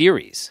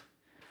series.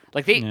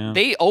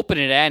 They open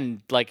it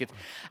and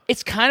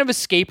it's kind of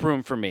Escape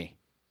Room for me.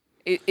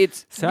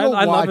 It's I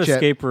love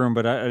Escape Room,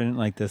 but I didn't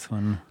like this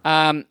one.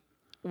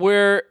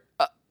 Where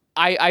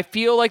I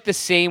feel the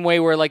same way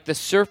where the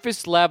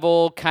surface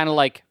level kind of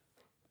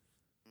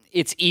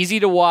it's easy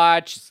to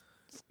watch.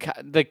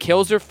 The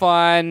kills are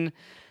fun,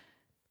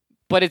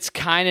 but it's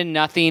kind of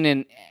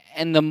nothing.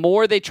 And the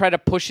more they try to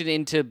push it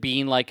into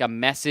being a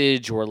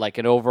message or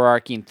an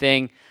overarching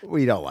thing,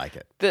 we don't like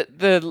it.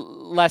 The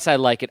less I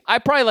like it. I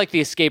probably like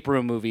the Escape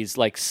Room movies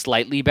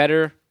slightly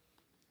better.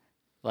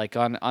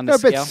 On the They're a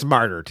scale. bit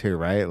smarter too,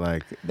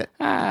 right?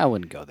 I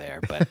wouldn't go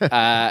there, but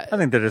I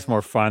think they're just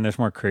more fun. There's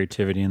more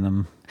creativity in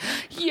them.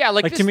 Yeah,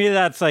 to me,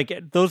 that's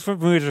those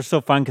movies are so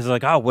fun because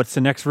what's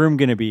the next room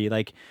going to be?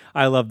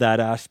 I love that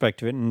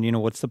aspect of it, and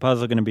what's the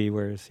puzzle going to be?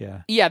 Whereas,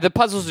 yeah, the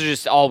puzzles are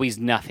just always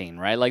nothing,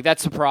 right?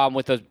 That's the problem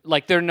with those.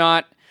 They're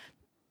not.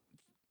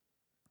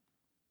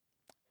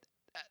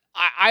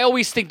 I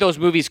always think those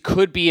movies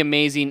could be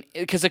amazing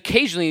because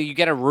occasionally you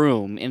get a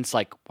room and it's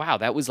wow,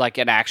 that was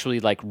an actually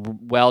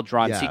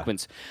well-drawn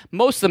sequence.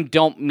 Most of them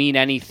don't mean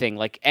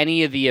anything.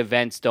 Any of the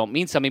events don't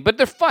mean something, but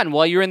they're fun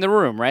while you're in the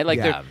room, right?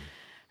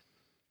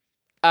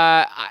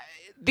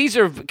 these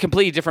are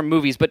completely different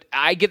movies, but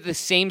I get the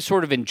same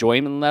sort of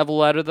enjoyment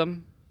level out of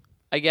them,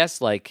 I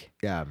guess. Like,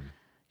 Yeah.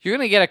 you're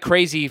going to get a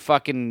crazy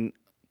fucking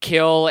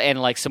kill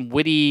and, like, some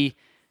witty,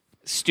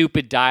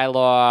 stupid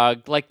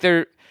dialogue. Like,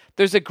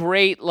 there's a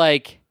great,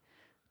 like,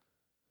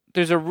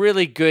 there's a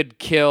really good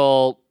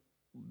kill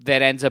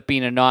that ends up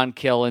being a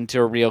non-kill into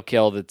a real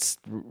kill that's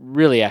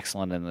really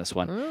excellent in this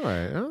one.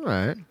 All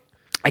right.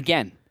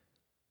 Again,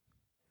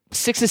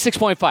 6 to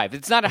 6.5.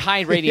 It's not a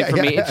high rating for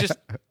me. It's just,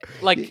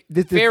 like,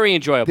 very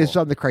enjoyable. This is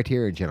on the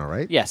Criterion channel,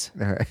 right? Yes.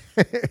 All right.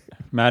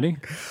 Maddie?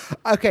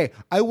 Okay,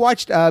 I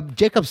watched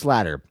Jacob's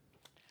Ladder,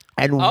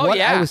 and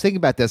what I was thinking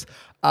about this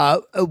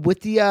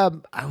with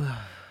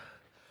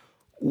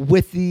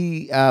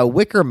the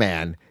Wicker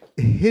Man,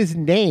 his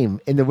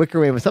name in the Wicker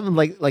Man was something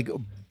like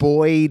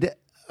Boyd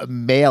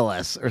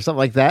Malus or something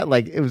like that.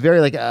 Like it was very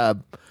like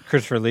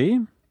Christopher Lee?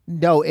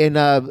 no in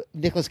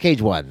Nicolas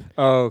Cage one.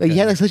 Oh, okay. Like, he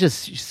had like such a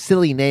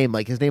silly name.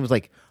 Like his name was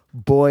like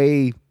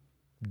Boyd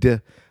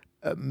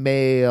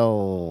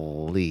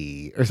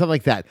Maley or something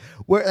like that.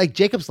 Where like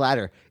Jacob's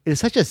Ladder, it is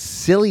such a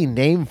silly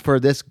name for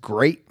this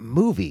great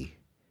movie.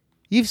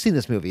 You've seen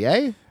this movie,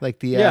 eh? Like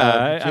the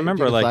I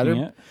remember Jacob's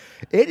liking Ladder?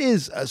 it. It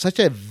is such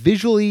a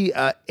visually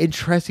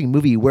interesting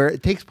movie where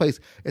it takes place.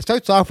 It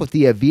starts off with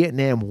the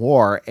Vietnam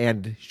War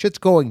and shit's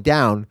going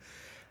down.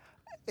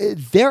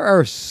 There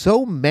are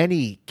so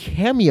many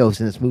cameos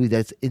in this movie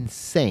that's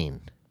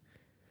insane.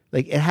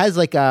 Like it has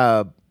like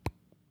Macaulay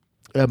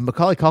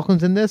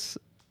Culkin's in this.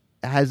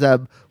 It has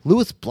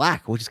Louis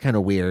Black, which is kind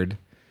of weird.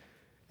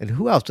 And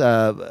who else?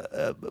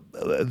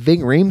 Ving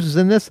Rhames was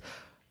in this.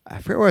 I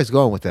forget where I was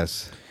going with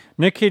this.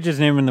 Nick Cage's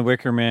name in The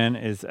Wicker Man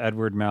is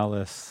Edward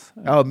Malice.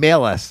 Oh,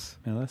 Malus.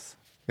 Malice?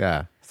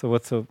 Yeah. So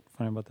what's so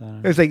funny about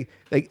that? It was like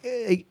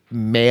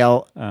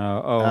male.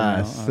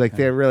 No, Like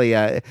they're really.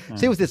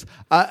 Same with this.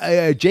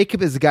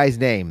 Jacob is the guy's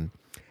name,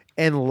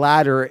 and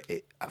Ladder.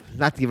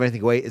 Not to give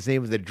anything away, his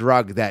name is the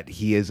drug that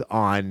he is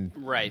on.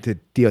 Right. To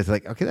deal with.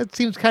 Like, okay, that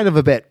seems kind of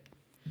a bit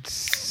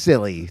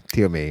silly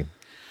to me.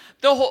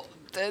 The whole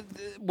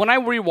when I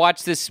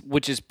rewatched this,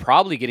 which is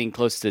probably getting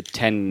close to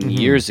 10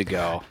 years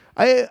ago.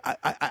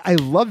 I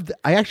loved.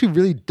 I actually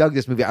really dug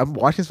this movie. I'm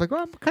watching this like,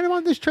 I'm kind of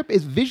on this trip.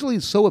 It's visually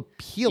so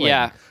appealing.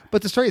 Yeah.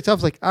 But the story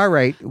itself is like, all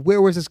right,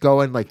 where's this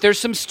going? Like, There's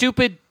some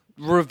stupid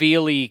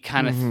reveal-y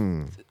kind of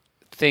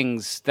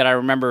things that I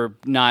remember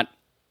not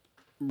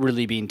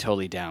really being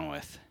totally down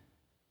with.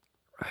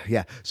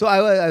 yeah. So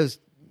I was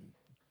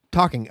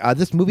talking.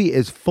 This movie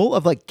is full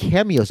of like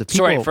cameos of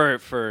people. Sorry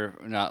for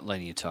not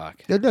letting you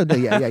talk. No.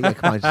 Yeah.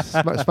 Come on, just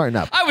smarten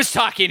up. I was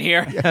talking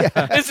here.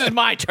 This is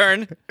my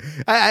turn.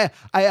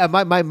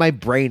 My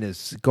brain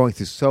is going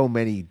through so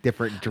many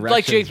different directions.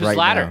 Like Jacob's right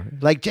Ladder. now.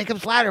 Like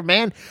Jacob's Ladder,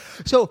 man.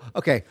 So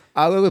okay,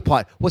 with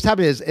plot. What's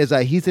happening is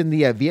he's in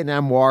the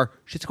Vietnam War.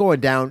 Shit's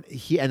going down.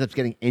 He ends up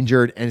getting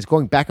injured, and it's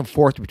going back and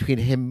forth between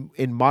him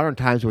in modern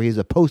times where he's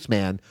a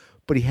postman,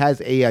 but he has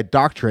a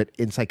doctorate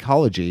in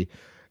psychology.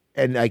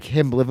 And like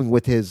him living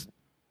with his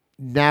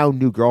now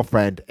new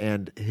girlfriend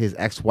and his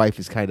ex-wife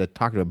is kind of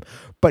talking to him,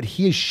 but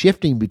he is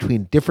shifting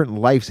between different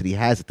lives that he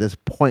has at this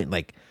point.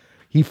 Like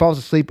he falls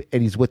asleep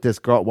and he's with this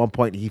girl at one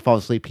point. And he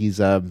falls asleep. He's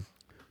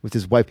with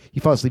his wife. He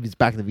falls asleep. He's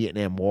back in the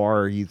Vietnam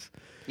War. He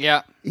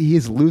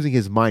is losing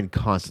his mind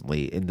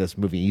constantly in this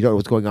movie. You don't know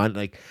what's going on.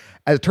 Like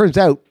as it turns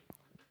out,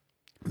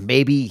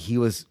 maybe he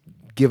was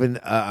given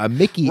a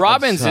Mickey.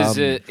 Robbins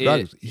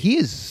he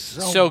is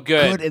so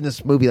good in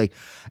this movie. Like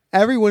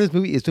everyone in this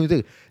movie is doing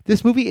things.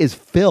 This movie is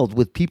filled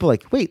with people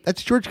like, wait,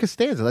 that's George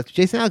Costanza. That's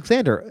Jason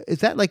Alexander. Is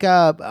that like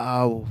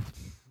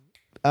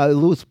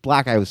Louis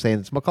Black? I was saying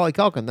it's Macaulay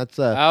Culkin. That's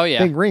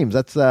Ving Rhames.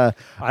 That's I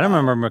don't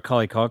remember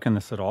Macaulay Culkin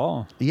this at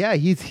all. Yeah,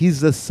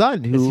 he's the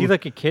son who is he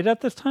like a kid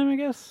at this time? I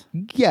guess.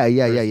 Yeah.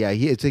 I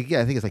think it's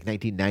like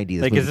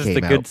 1990. Like, is this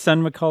the good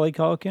son Macaulay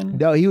Culkin?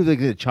 No, he was like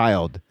a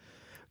child.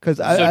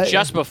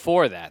 Just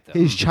before that, though.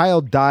 His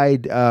child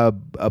died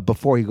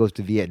before he goes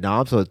to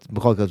Vietnam, so it's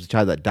Macaulay Culkin's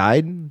child that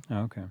died. Oh,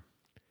 okay.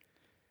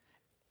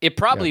 It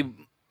probably,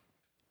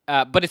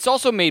 but it's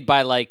also made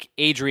by like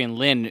Adrian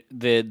Lin,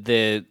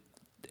 the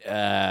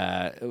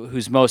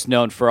who's most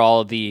known for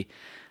all of the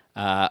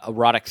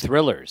erotic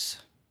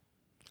thrillers.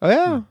 Oh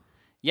yeah,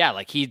 yeah,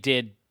 like he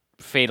did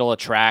Fatal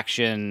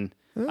Attraction,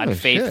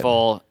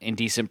 Unfaithful,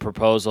 Indecent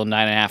Proposal,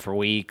 9.5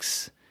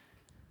 Weeks.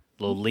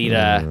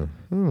 Lolita.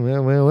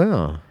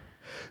 Well.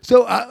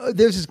 So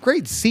there's this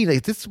great scene.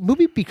 Like this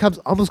movie becomes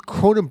almost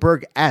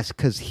Cronenberg-esque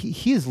because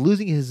he is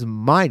losing his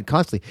mind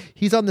constantly.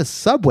 He's on the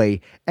subway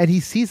and he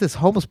sees this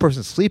homeless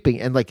person sleeping,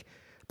 and like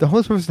the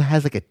homeless person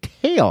has like a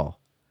tail.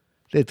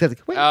 It's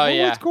like, wait,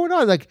 what's going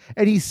on? Like,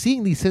 and he's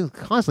seeing these things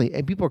constantly,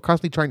 and people are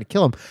constantly trying to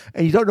kill him,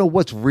 and you don't know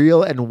what's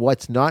real and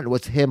what's not, and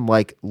what's him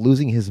like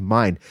losing his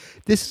mind.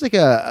 This is like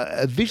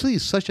a visually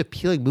such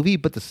appealing movie,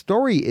 but the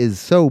story is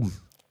so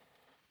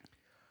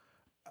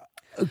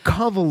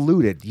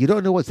convoluted. You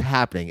don't know what's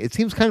happening. It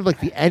seems kind of like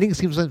the ending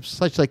seems like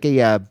such like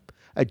a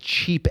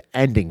cheap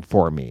ending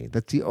for me.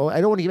 That's I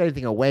don't want to give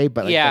anything away,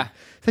 but like,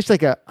 such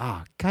like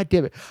god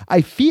damn it.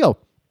 I feel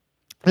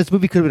This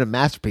movie could have been a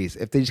masterpiece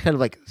if they just kind of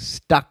like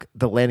stuck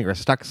the landing or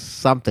stuck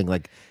something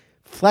like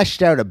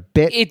fleshed out a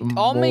bit. It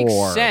all makes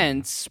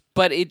sense,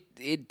 but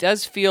it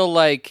does feel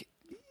like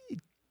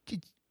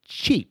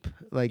cheap.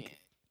 Like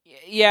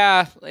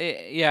yeah,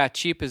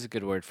 cheap is a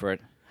good word for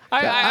it.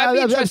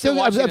 I'm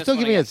still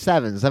giving it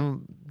sevens.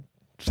 I'm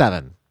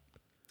 7.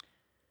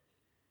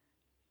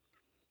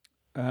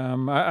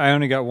 I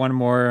only got one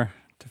more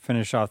to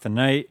finish off the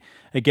night.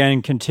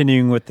 Again,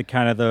 continuing with the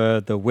kind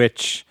of the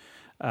witch,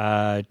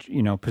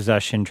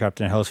 possession,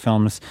 trapped in a house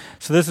films.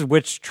 So this is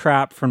Witch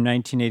Trap from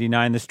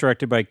 1989. This is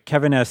directed by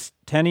Kevin S.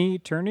 Turney,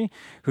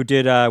 who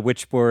did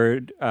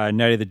Witchboard,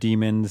 Night of the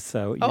Demons.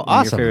 One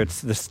awesome! of your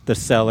favorites, the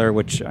Cellar,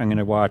 which I'm going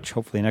to watch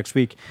hopefully next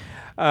week.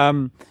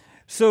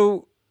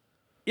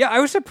 Yeah, I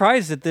was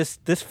surprised that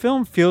this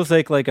film feels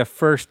like a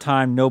first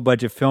time no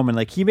budget film, and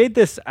like he made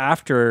this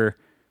after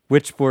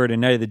Witchboard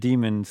and Night of the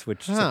Demons,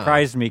 which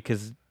surprised me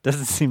because it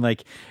doesn't seem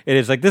like it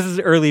is. Like this is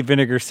early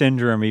Vinegar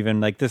Syndrome,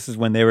 even like this is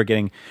when they were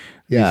getting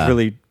these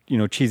really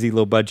cheesy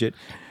low budget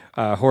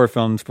horror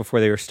films before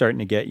they were starting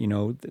to get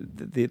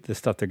the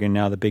stuff they're getting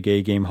now, the big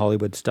A game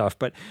Hollywood stuff.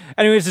 But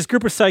anyways, this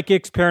group of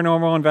psychics,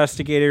 paranormal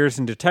investigators,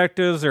 and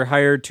detectives are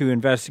hired to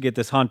investigate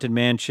this haunted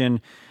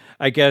mansion.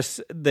 I guess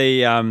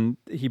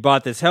he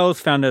bought this house,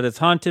 found out it's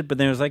haunted, but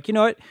then it was like, you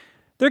know what?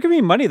 There could be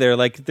money there.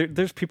 Like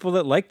there's people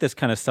that like this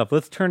kind of stuff.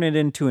 Let's turn it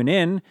into an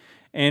inn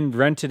and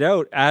rent it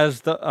out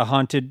as a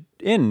haunted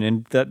inn,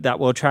 and that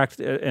will attract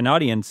an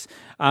audience.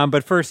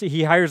 But first,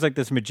 he hires like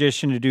this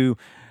magician to do,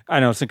 I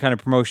don't know, some kind of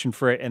promotion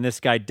for it, and this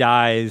guy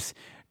dies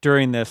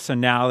during this. So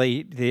now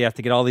they have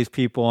to get all these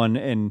people,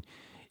 and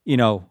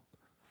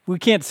we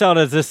can't sell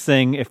it as this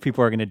thing if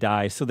people are going to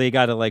die. So they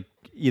got to like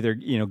either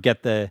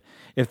get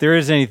if there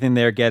is anything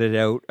there, get it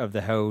out of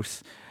the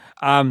house.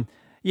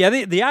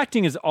 The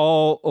acting is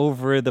all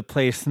over the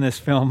place in this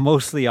film,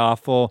 mostly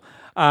awful.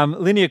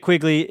 Linnea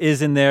Quigley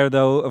is in there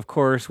though, of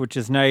course, which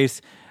is nice.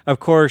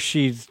 Of course,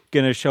 she's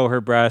gonna show her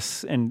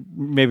breasts and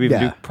maybe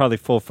do probably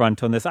full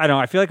frontal on this.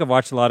 I feel like I've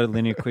watched a lot of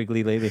Linnea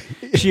Quigley lately.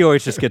 She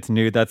always just gets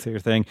nude. That's her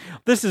thing.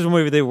 This is a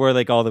movie where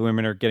like all the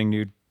women are getting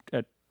nude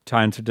at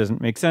times. It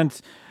doesn't make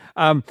sense.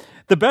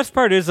 The best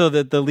part is though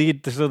that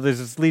there's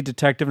this lead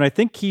detective, and I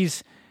think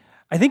he's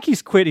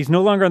quit. He's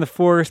no longer on the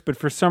force, but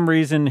for some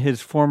reason,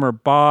 his former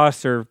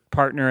boss or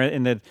partner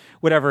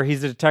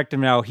he's a detective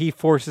now. He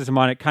forces him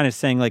on it, kind of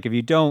saying like, if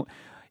you don't,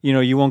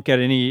 you won't get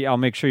any. I'll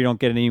make sure you don't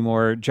get any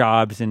more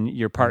jobs, and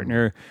your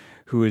partner,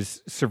 who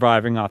is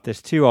surviving off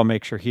this too, I'll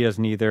make sure he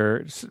doesn't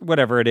either.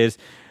 Whatever it is.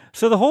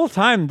 So the whole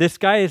time, this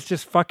guy is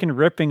just fucking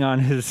ripping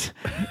on this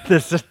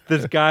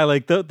guy.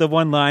 Like the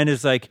one line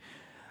is like,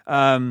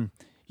 "You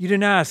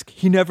didn't ask.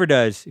 He never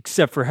does,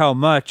 except for how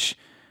much."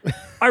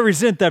 I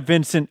resent that,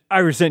 Vincent. I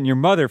resent your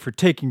mother for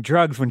taking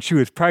drugs when she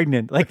was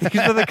pregnant. Like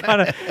these are the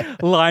kind of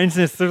lines.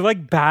 They're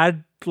like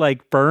bad,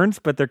 like burns,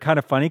 but they're kind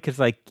of funny because,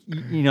 like,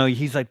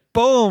 he's like,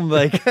 boom,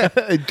 like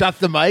drop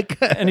the mic,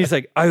 and he's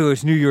like, I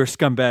always knew you were a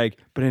scumbag,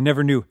 but I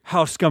never knew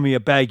how scummy a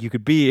bag you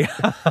could be.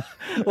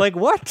 Like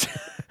what?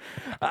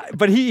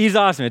 But he's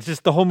awesome. It's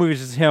just the whole movie is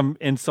just him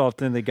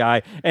insulting the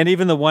guy, and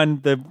even the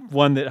one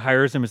that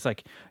hires him is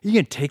like, "You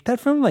can take that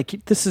from him?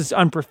 Like this is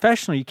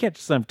unprofessional. You can't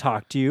just let him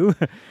talk to you."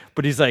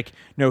 But he's like,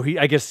 "No,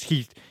 I guess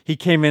he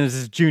came in as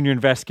his junior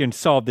investigator and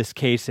solved this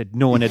case that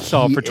no one had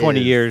solved for 20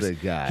 years.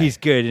 He's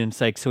good," and it's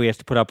like so he has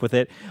to put up with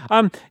it.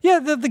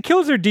 The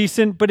kills are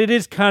decent, but it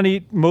is kind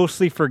of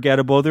mostly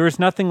forgettable. There is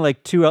nothing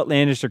like too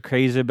outlandish or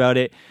crazy about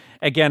it.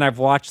 Again, I've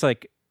watched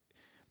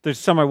there's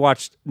some I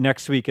watched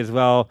next week as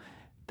well.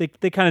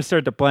 They kind of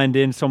start to blend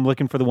in, so I'm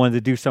looking for the one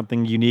to do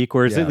something unique,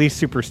 whereas at least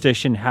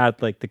Superstition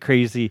had like the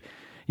crazy,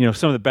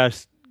 some of the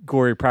best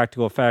gory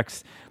practical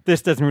effects.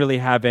 This doesn't really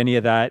have any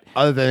of that.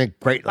 Other than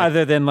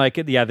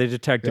the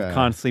detective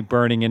constantly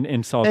burning and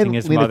insulting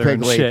his mother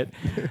and shit.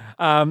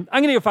 I'm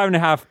going to go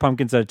 5.5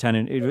 pumpkins out of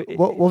 10.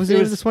 What was the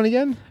name of this one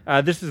again?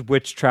 This is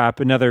Witch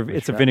Trap.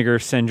 It's a Vinegar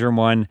Syndrome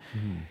one.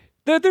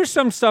 There's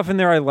some stuff in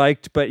there I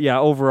liked, but yeah,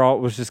 overall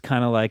it was just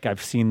kind of like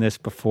I've seen this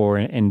before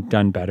and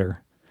done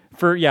better.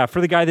 For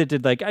the guy that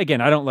did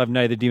again, I don't love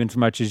Night of the Demons as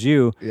much as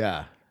you.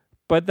 Yeah.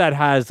 But that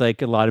has a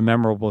lot of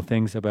memorable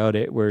things about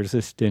it, whereas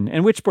this didn't.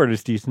 And Witchboard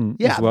is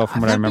decent as well,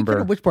 from what I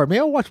remember. Witchboard. Maybe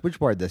I'll watch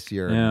Witchboard this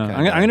year. Yeah,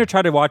 I'm going to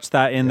try to watch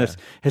that in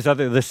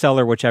The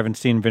Cellar, which I haven't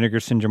seen.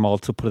 Vinegar Syndrome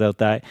also put out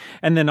that,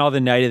 and then all the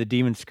Night of the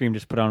Demons Scream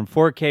just put on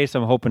 4K.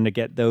 So I'm hoping to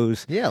get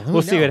those. Yeah,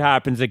 we'll see what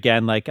happens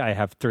again. Like I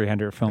have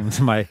 300 films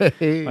in my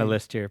my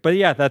list here, but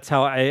yeah, that's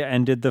how I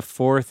ended the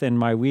 4th in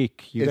my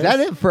week. Is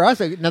that it for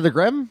us? Another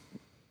Grimm?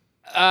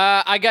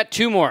 I got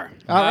 2 more.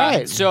 All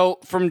right. So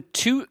from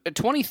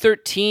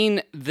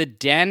 2013, The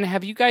Den.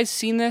 Have you guys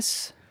seen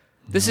this?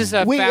 This is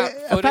a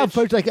found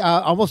footage,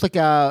 almost like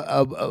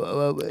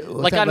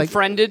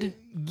Unfriended.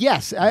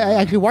 Yes, I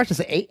actually watched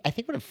this. I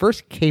think when it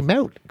first came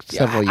out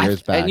several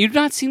years back. And you've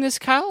not seen this,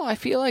 Kyle? I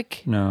feel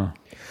like no.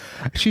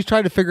 She's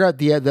trying to figure out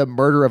the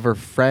murder of her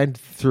friend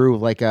through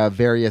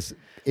various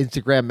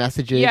Instagram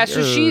messaging. Yeah,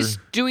 so she's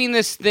doing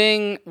this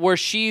thing where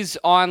she's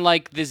on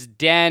this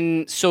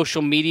Den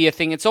social media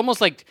thing. It's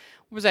almost like,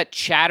 what was that,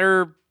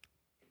 Chatter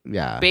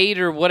bait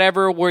or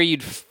whatever, where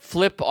you'd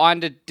flip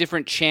onto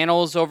different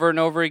channels over and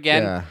over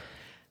again. Yeah.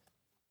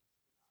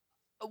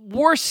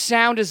 Worst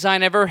sound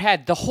design I've ever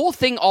had. The whole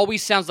thing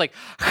always sounds like.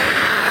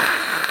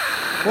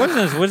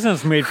 Wasn't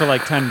this made for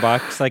like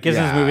 $10? Like,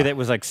 isn't this movie that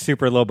was like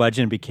super low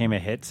budget and became a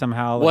hit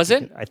somehow? Like, was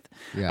it?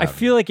 I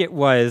feel like it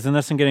was,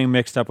 unless I'm getting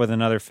mixed up with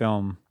another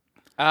film.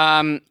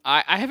 I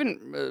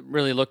haven't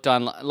really looked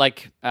on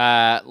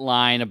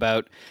line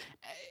about.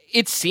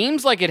 It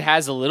seems like it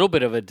has a little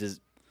bit of a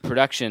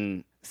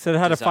production. So it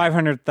had a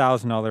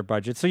 $500,000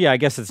 budget. So yeah, I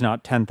guess it's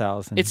not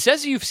 $10,000. It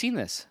says you've seen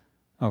this.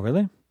 Oh,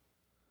 really?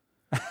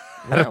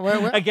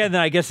 Where? Again,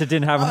 then I guess it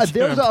didn't have much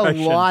There's a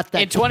lot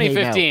that in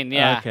 2015. came out.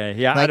 Yeah. Okay,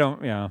 yeah, Like, I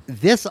don't. Yeah,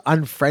 This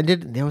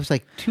Unfriended, there was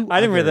like two.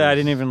 I didn't others. I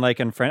didn't even like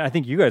Unfriended. I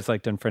think you guys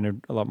liked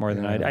Unfriended a lot more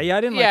than I did. Yeah,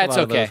 I didn't like a it's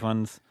lot of okay. those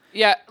ones.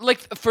 Yeah,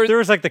 like for There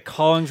was like the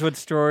Collingswood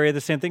story,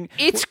 the same thing.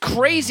 it's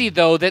crazy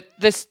though that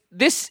this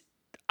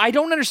I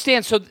don't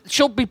understand. So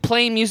she'll be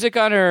playing music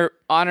on her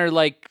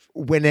like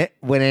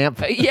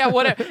Winamp. yeah,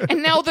 whatever.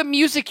 And now the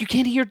music, you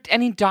can't hear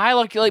any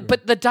dialogue. Like,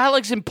 but the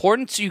dialogue's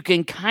important, so you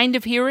can kind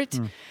of hear it.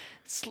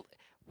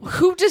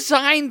 Who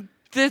designed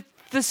the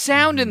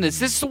sound in this?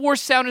 This is the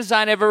worst sound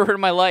design I've ever heard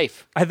in my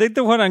life. I think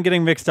the one I'm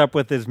getting mixed up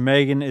with is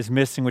Megan is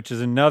Missing, which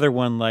is another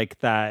one like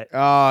that.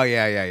 Oh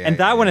yeah. And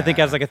that one I think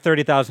has like a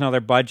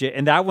 $30,000 budget,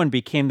 and that one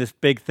became this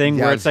big thing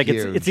Yeah, where it's it's like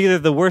huge. it's either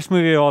the worst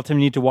movie of all time,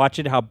 you need to watch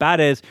it, how bad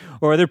it is,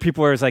 or other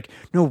people are like,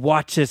 no,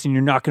 watch this, and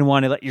you're not going to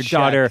want to let your Check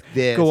daughter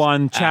this go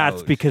on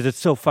chats out. because it's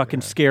so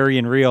fucking scary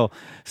and real.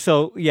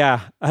 So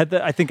yeah,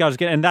 I think I was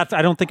getting, and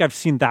I don't think I've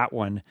seen that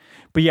one,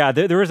 but yeah,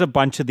 there was a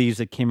bunch of these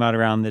that came out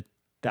around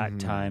that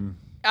time.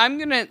 I'm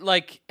gonna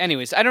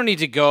anyways, I don't need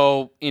to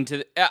go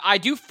into I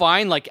do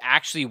find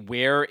actually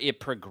where it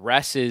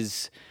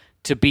progresses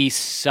to be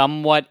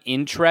somewhat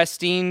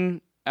interesting.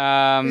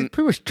 It's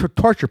pretty much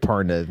torture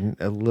porn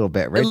a little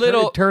bit, right?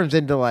 It turns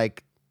into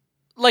like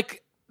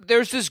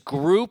there's this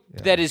group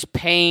that is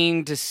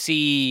paying to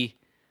see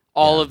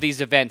all of these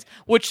events,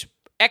 which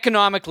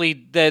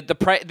economically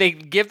they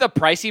give the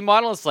pricing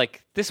model. It's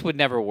like, this would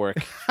never work.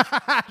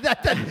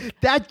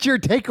 that's your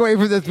takeaway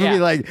from this movie.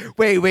 Yeah. Like,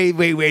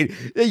 wait.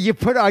 You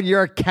put on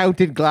your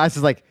accountant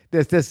glasses. Like,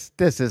 this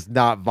is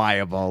not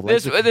viable.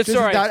 Like, this is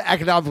sorry. not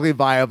economically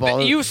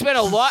viable. You spent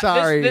a lot.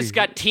 Sorry. This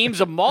got teams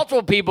of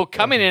multiple people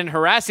coming in and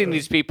harassing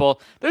these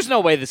people. There's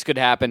no way this could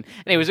happen.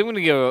 Anyways, I'm gonna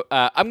give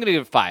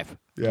it 5.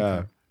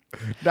 Yeah.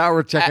 Now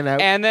we're checking out.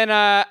 And then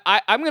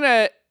I'm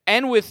gonna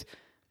end with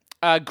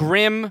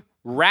Grimm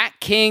Rat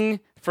King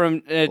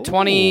from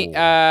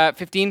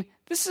 2015.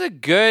 This is a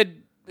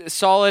good,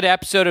 solid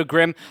episode of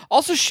Grimm.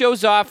 Also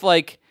shows off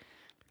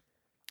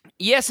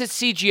yes, it's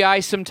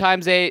CGI.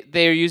 Sometimes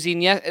they're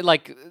using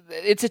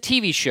it's a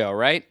TV show,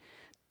 right?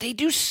 They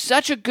do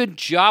such a good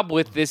job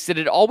with this that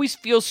it always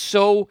feels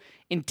so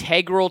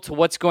integral to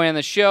what's going on in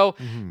the show.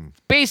 Mm-hmm.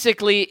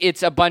 Basically,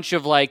 it's a bunch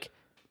of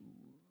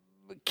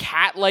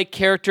cat-like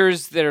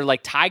characters that are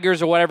like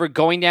tigers or whatever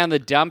going down the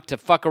dump to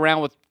fuck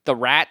around with the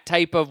rat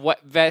type of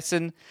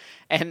vessel,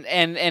 and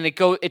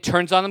it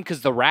turns on them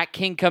because the Rat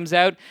King comes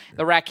out.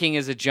 The Rat King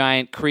is a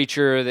giant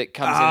creature that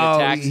comes and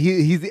attacks.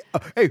 He's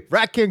hey,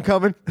 Rat King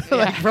coming from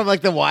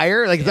The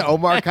Wire, like the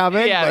Omar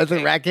coming. Yeah, is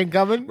the Rat King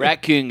coming?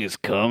 Rat King is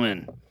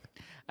coming.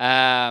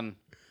 Yeah,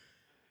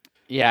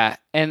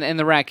 and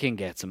the Rat King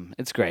gets him.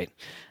 It's great.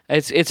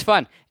 It's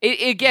fun.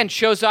 It again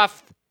shows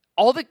off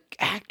all the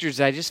actors.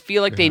 I just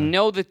feel like they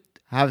know that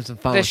having some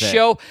fun the with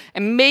show,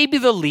 and maybe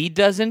the lead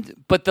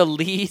doesn't, but the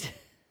lead,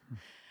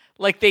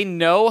 they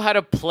know how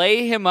to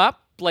play him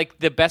up,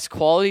 the best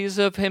qualities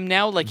of him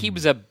now. He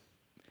was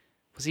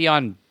he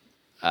on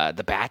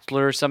The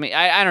Bachelor or something?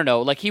 I don't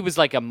know. He was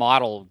a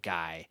model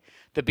guy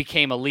that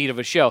became a lead of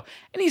a show,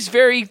 and he's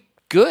very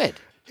good.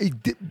 He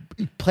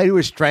play to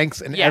his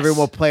strengths, and everyone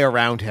will play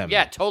around him.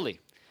 Yeah,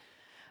 totally.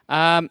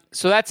 So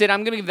that's it.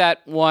 I'm going to give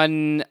that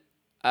one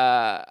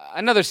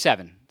another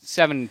 7.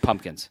 7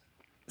 pumpkins.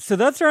 So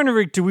that's our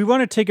anniversary. Do we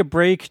want to take a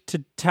break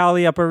to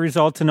tally up our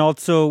results? And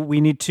also, we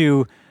need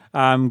to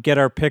get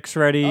our picks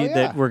ready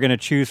that we're going to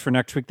choose for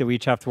next week that we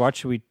each have to watch.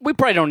 Should we? We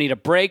probably don't need a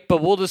break,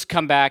 but we'll just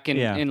come back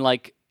and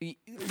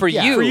for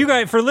you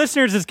guys, for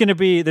listeners, there's going to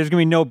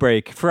be no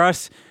break. For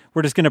us,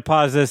 we're just going to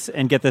pause this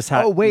and get this.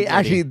 Oh wait,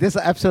 actually, this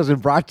episode is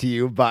brought to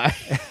you by.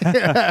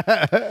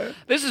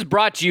 This is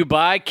brought to you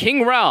by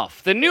King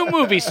Ralph, the new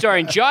movie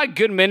starring John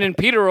Goodman and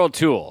Peter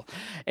O'Toole.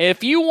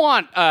 If you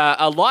want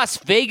a Las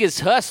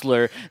Vegas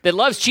hustler that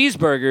loves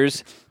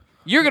cheeseburgers,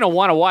 you're going to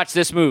want to watch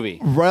this movie.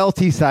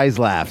 Royalty size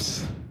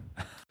laughs.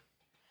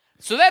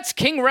 So that's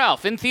King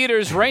Ralph in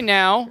theaters right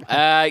now.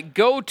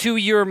 Go to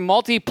your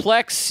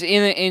multiplex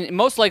in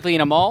most likely in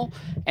a mall,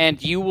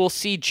 and you will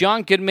see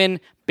John Goodman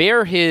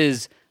bare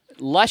his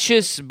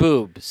luscious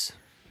boobs.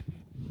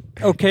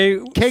 Okay,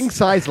 king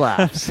size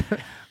laughs.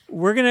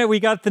 We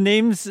got the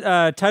names,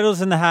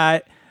 titles in the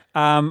hat.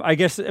 I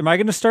guess, am I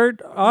going to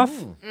start off?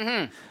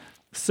 Mm-hmm.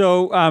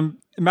 So,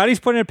 Maddie's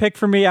putting a pick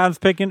for me. Adam's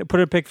put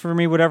a pick for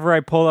me. Whatever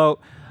I pull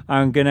out,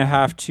 I'm going to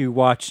have to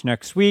watch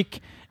next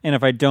week. And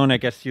if I don't, I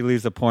guess you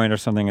lose a point or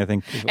something, I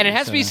think. And it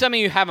has to be something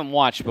you haven't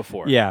watched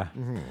before. Yeah.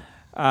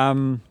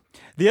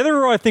 The other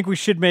rule I think we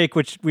should make,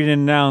 which we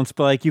didn't announce,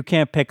 but like you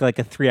can't pick like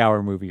a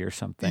 3-hour movie or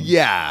something.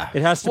 Yeah.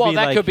 It has to Well, be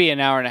that like, could be an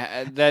hour and a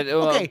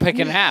half. Pick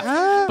in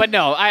half. But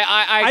no, I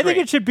I think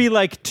agree. it should be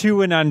like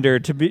 2 and under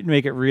to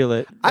make it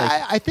real.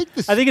 I think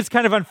this. I think it's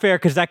kind of unfair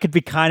because that could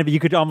be kind of, you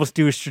could almost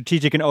do a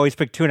strategic and always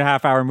pick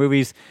 2.5 hour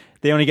movies.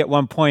 They only get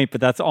 1 point, but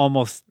that's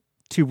almost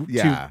two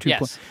Yes.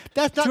 points.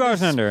 That's not 2 hours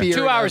the under. spirit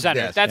 2 hours of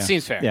under. this. That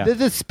seems fair. Yeah.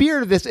 The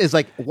spirit of this is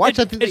like watch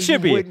something. It that should you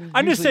be. wouldn't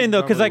I'm just usually saying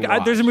though, because like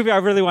normally there's a watch. movie I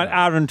really want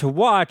Aaron to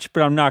watch,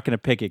 but I'm not going to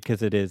pick it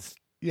because it is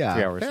Yeah,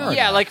 3 hours fair long.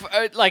 Yeah,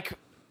 enough. like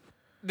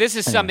this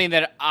is something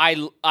that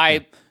I'm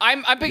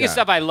picking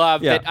stuff I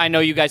love Yeah. that I know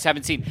you guys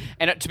haven't seen.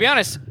 And to be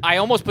honest, I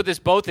almost put this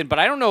both in, but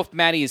I don't know if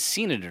Maddie has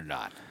seen it or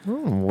not.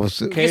 We'll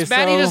see. Okay, Because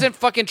Maddie so- doesn't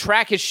fucking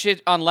track his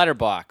shit on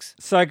Letterboxd.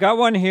 So I got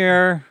one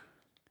here.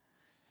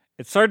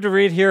 It's hard to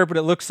read here, but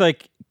it looks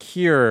like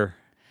Cure.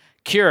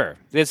 Cure.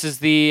 This is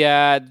the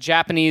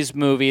Japanese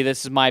movie.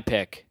 This is my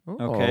pick.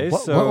 Okay,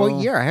 what, so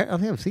what year? I don't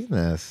think I've seen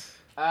this.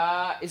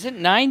 Is it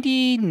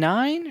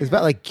 99? Is it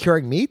about like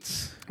curing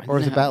meats, or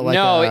is it about like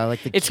No,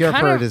 like the it's cure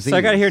kind for a of- disease? So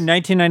I got here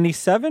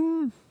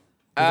 1997. Does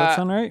that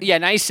sound right? Yeah,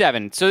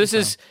 97. So this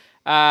is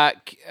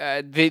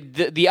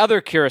the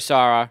other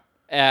Kurosawa,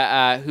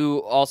 who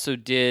also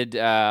did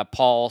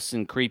Pulse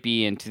and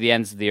Creepy and To the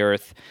Ends of the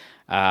Earth.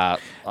 Now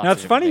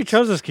it's funny you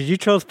chose this because you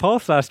chose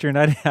Pulse last year, and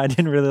I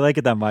didn't really like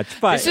it that much.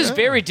 But This is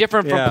very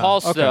different from Yeah,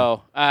 Pulse, okay.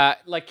 though.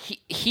 Like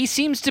he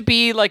seems to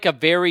be like a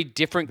very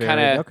different kind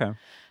of. okay.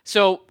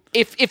 So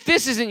if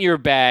this isn't your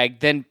bag,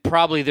 then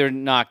probably they're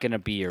not going to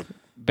be your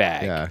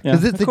bag. Yeah, Yeah,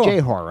 because it's the cool. J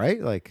horror, right?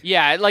 Like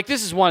Yeah, like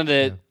this is one of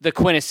the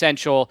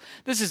quintessential.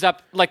 This is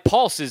up like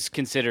Pulse is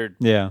considered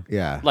Yeah.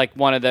 yeah, like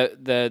one of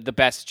the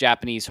best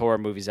Japanese horror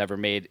movies ever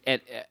made,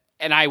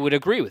 and I would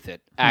agree with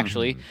it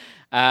actually.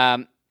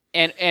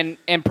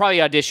 And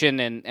probably Audition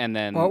and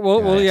then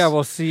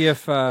We'll see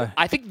if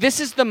I think this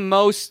is the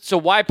most. So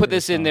why put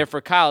this in there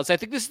for Kyle? Is I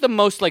think this is the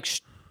most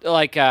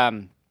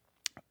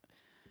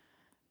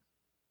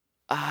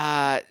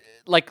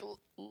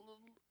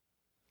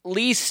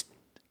least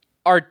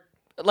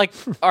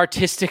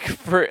artistic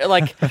for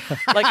like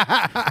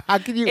how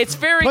can you? It's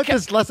very put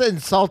this less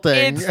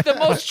insulting. it's the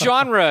most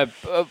genre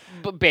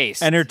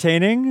based.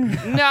 entertaining.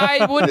 No,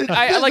 I wouldn't.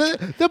 I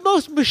like. the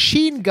most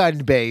machine gun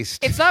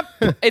based. It's not.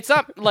 It's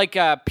not like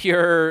a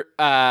pure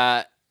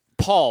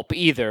pulp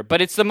either.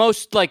 But it's the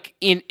most like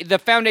in the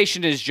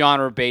foundation is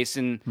genre based,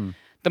 and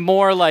the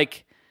more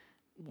like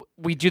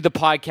we do the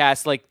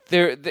podcast, like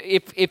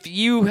if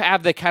you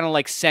have the kind of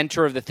like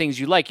center of the things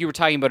you like, you were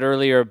talking about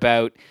earlier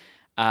about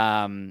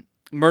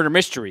murder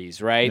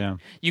mysteries, right? Yeah.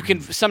 You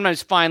can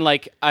sometimes find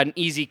like an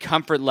easy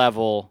comfort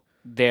level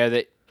there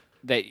that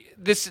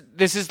this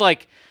is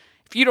like.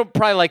 If you don't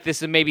probably like this,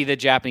 then maybe the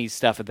Japanese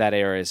stuff at that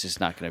era is just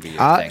not going to be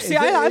your thing. See,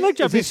 I like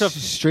Japanese stuff,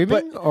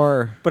 streaming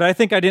or But I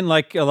think I didn't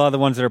like a lot of the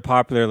ones that are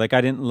popular. Like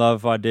I didn't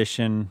love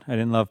Audition. I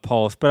didn't love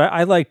Pulse. But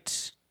I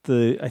liked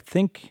I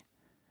think,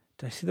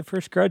 did I see the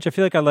first Grudge? I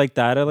feel like I liked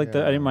that. I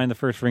didn't mind the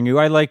first Ringu.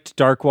 I liked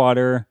Dark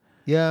Water.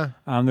 yeah.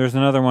 There's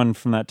another one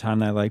from that time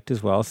that I liked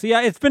as well. So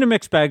yeah, it's been a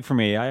mixed bag for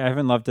me. I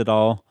haven't loved it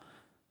all.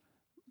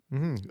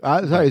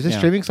 Sorry, is this Yeah.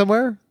 streaming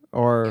somewhere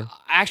or?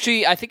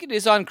 Actually, I think it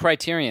is on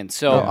Criterion,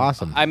 so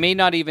awesome. I may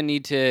not even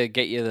need to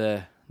get you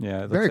the. Yeah,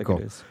 it looks Very like cool.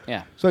 it is.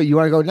 Yeah. So you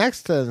want to go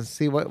next and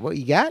see what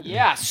you got?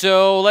 Yeah,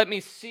 so let me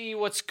see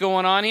what's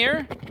going on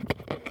here.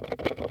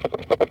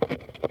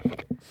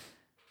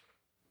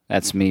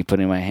 That's me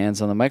putting my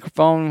hands on the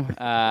microphone.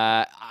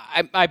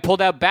 I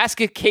pulled out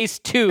Basket Case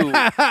 2.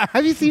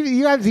 Have you seen?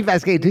 You haven't seen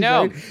Basket 2?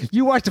 No. Right?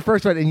 You watched the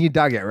first one and you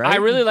dug it, right? I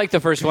really liked the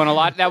first one a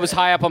lot. That was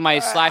high up on my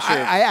slasher.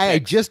 I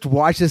just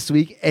watched this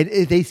week, and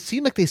they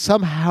seem like they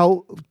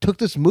somehow took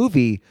this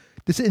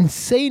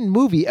insane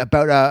movie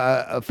about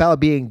a fella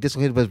being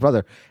dislocated with his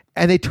brother,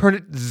 and they turned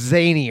it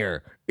zanier.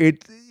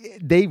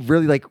 They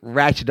really like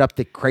ratchet up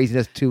the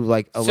craziness to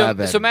like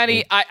 11. So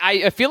Maddie,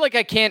 I feel like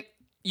I can't.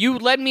 You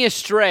led me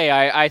astray,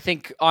 I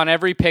think, on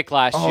every pick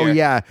last Oh year.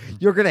 yeah,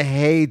 you're gonna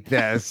hate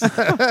this.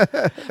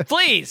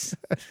 Please.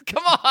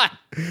 Come on.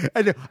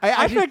 I know. I I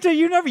actually, picked it.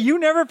 You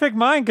never picked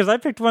mine because I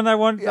picked one I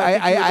wanted. I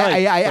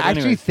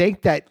actually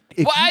think that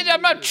if Well,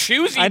 I'm not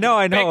choosing. I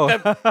know. to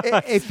pick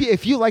the-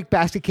 if you like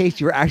Basket Case,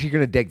 you're actually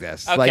gonna dig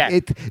this. Okay.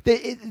 Like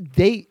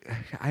they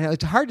I know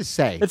it's hard to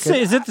say.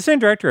 Is it the same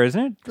director?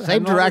 Isn't it?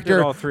 Same I know they did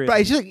director, all three. but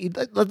I just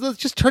let's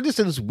just turn this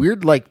into this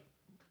weird like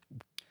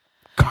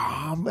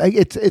calm.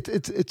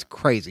 It's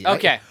crazy.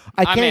 Okay.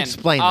 I I'm can't in.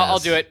 explain. I'll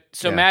this. do it.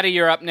 So, Yeah. Maddie,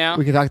 you're up now.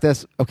 We can talk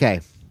this.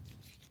 Okay.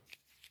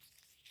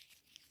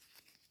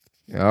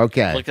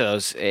 Okay. Look at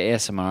those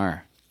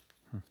ASMR.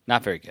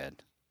 Not very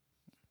good.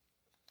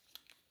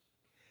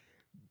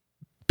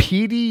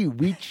 Petey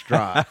wheat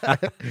straw.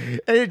 And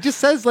it just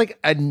says like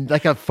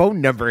a phone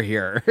number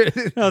here.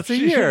 No, it's a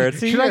year. It's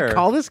a Should year. I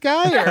call this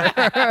guy?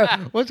 Or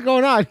what's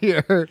going on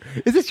here?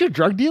 Is this your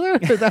drug dealer?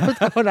 Is that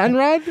what's going on,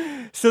 Rod?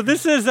 So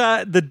this is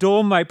the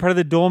Dolomite, part of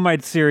the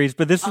Dolomite series,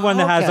 but this is one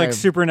that has Okay. like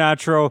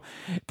supernatural.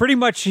 Pretty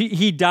much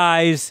he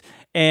dies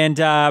and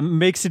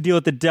makes a deal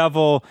with the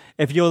devil.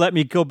 If you'll let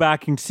me go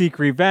back and seek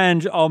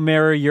revenge, I'll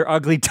marry your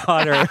ugly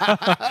daughter.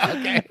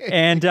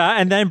 And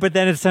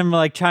then it's him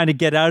like trying to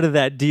get out of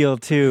that deal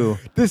too.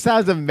 This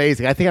sounds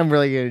amazing. I think I'm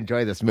really going to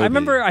enjoy this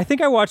movie. I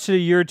think I watched it a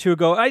year or two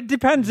ago. It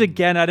depends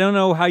again. I don't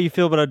know how you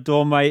feel about a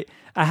Dolomite.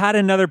 I had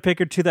another pick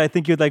or two that I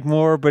think you'd like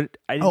more, but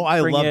I didn't I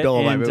bring love it.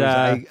 Dolomite And,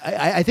 movies.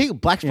 I think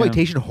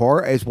blaxploitation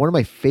horror is one of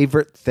my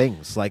favorite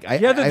things. Like,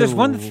 there's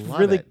one that's love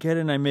really it. good,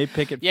 and I may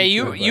pick it. Yeah,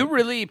 future, you but-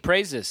 really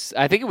praised this.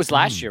 I think it was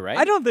last year, right?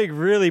 I don't think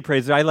really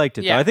praised it. I liked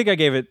it Yeah. though. I think I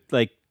gave it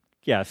like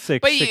 6.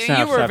 But 6 you and a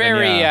half, were 7,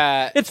 very,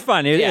 yeah. It's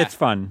fun. yeah. It's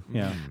fun.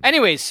 Yeah.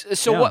 Anyways,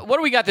 so Yeah. what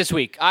do we got this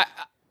week? I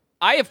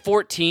have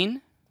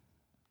 14.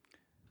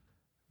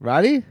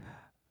 Roddy?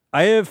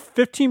 I have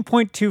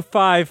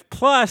 15.25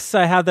 plus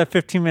I have that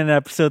 15-minute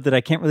episode that I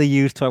can't really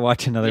use till I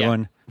watch another Yeah.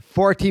 one.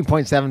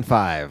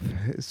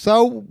 14.75.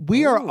 So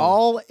we are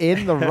all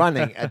in the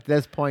running at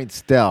this point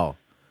still.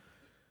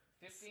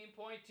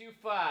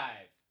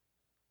 15.25.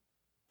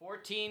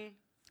 14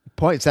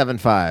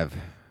 0.75.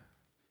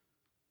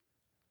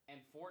 and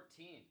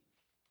 14.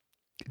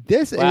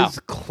 This Wow. is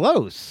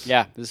close.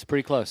 Yeah, this is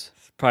pretty close.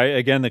 Probably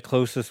again the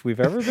closest we've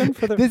ever been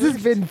for the. This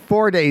has been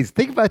 4 days.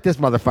 Think about this,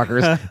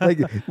 motherfuckers. Like,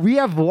 we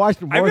have watched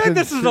more I feel like than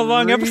this is a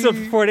long episode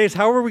for 4 days.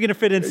 How are we going to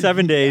fit in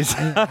 7 days? It's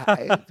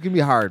going to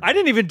be hard. I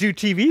didn't even do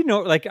TV,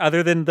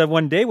 other than the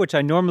one day, which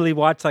I normally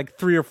watch like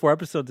 3 or 4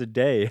 episodes a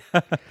day.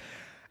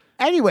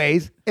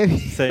 Anyways,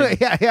 Same.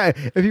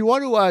 if you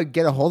want to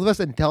get a hold of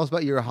us and tell us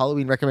about your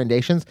Halloween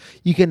recommendations,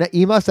 you can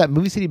email us at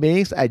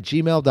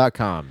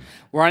moviecitymaniacs@gmail.com.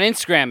 We're on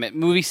Instagram at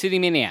Movie City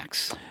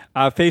Maniacs.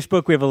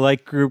 Facebook, we have a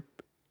group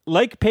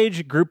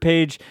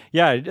page.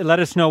 Yeah, let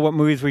us know what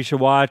movies we should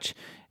watch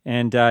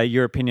and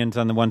your opinions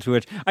on the ones we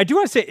watch. I do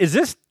want to say, is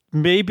this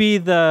maybe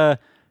the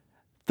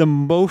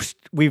most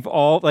we've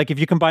all, like, if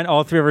you combine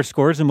all 3 of our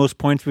scores, the most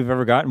points we've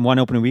ever got in one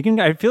opening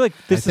weekend? I feel like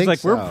this is think like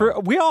so.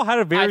 we all had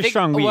a very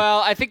strong week. Well,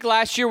 I think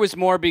last year was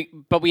more,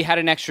 but we had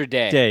an extra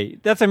day.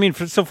 That's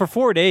for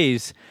 4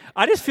 days,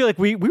 I just feel like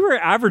we were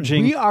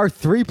averaging. We are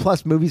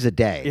 3+ movies a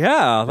day.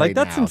 Yeah, like right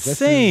that's now. This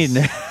insane.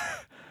 is-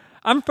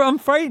 I'm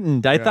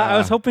frightened. I thought I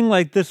was hoping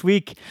like this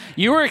week.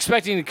 You were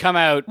expecting to come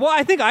out. Well,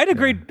 I think I had a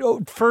great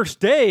first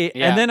day,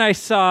 Yeah. and then I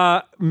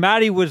saw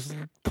Maddie was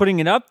putting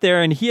it up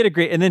there, and he had a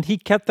great, and then he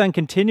kept on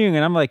continuing,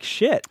 and I'm like,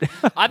 shit.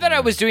 I thought I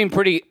was doing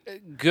pretty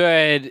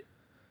good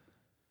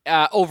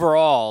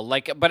overall.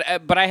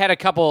 But I had a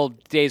couple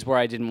days where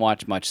I didn't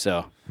watch much.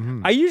 So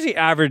I usually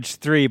average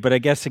 3, but I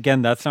guess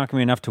again that's not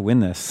going to be enough to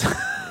win this.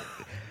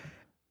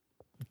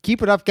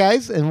 Keep it up,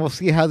 guys, and we'll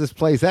see how this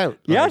plays out.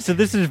 Yeah, so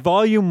this is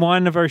volume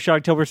 1 of our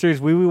Shocktober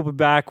series. We will be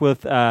back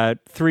with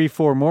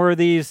 3-4 more of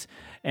these,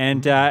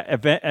 and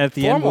at the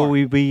 4 end more.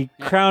 we'll be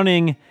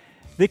crowning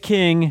the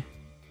king,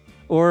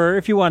 or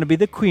if you want to be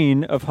the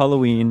queen of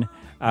Halloween.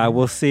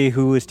 We'll see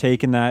who is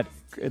taking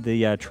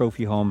the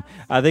trophy home.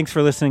 Thanks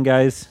for listening,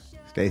 guys.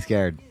 Stay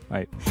scared.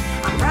 Bye.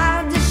 I'm riding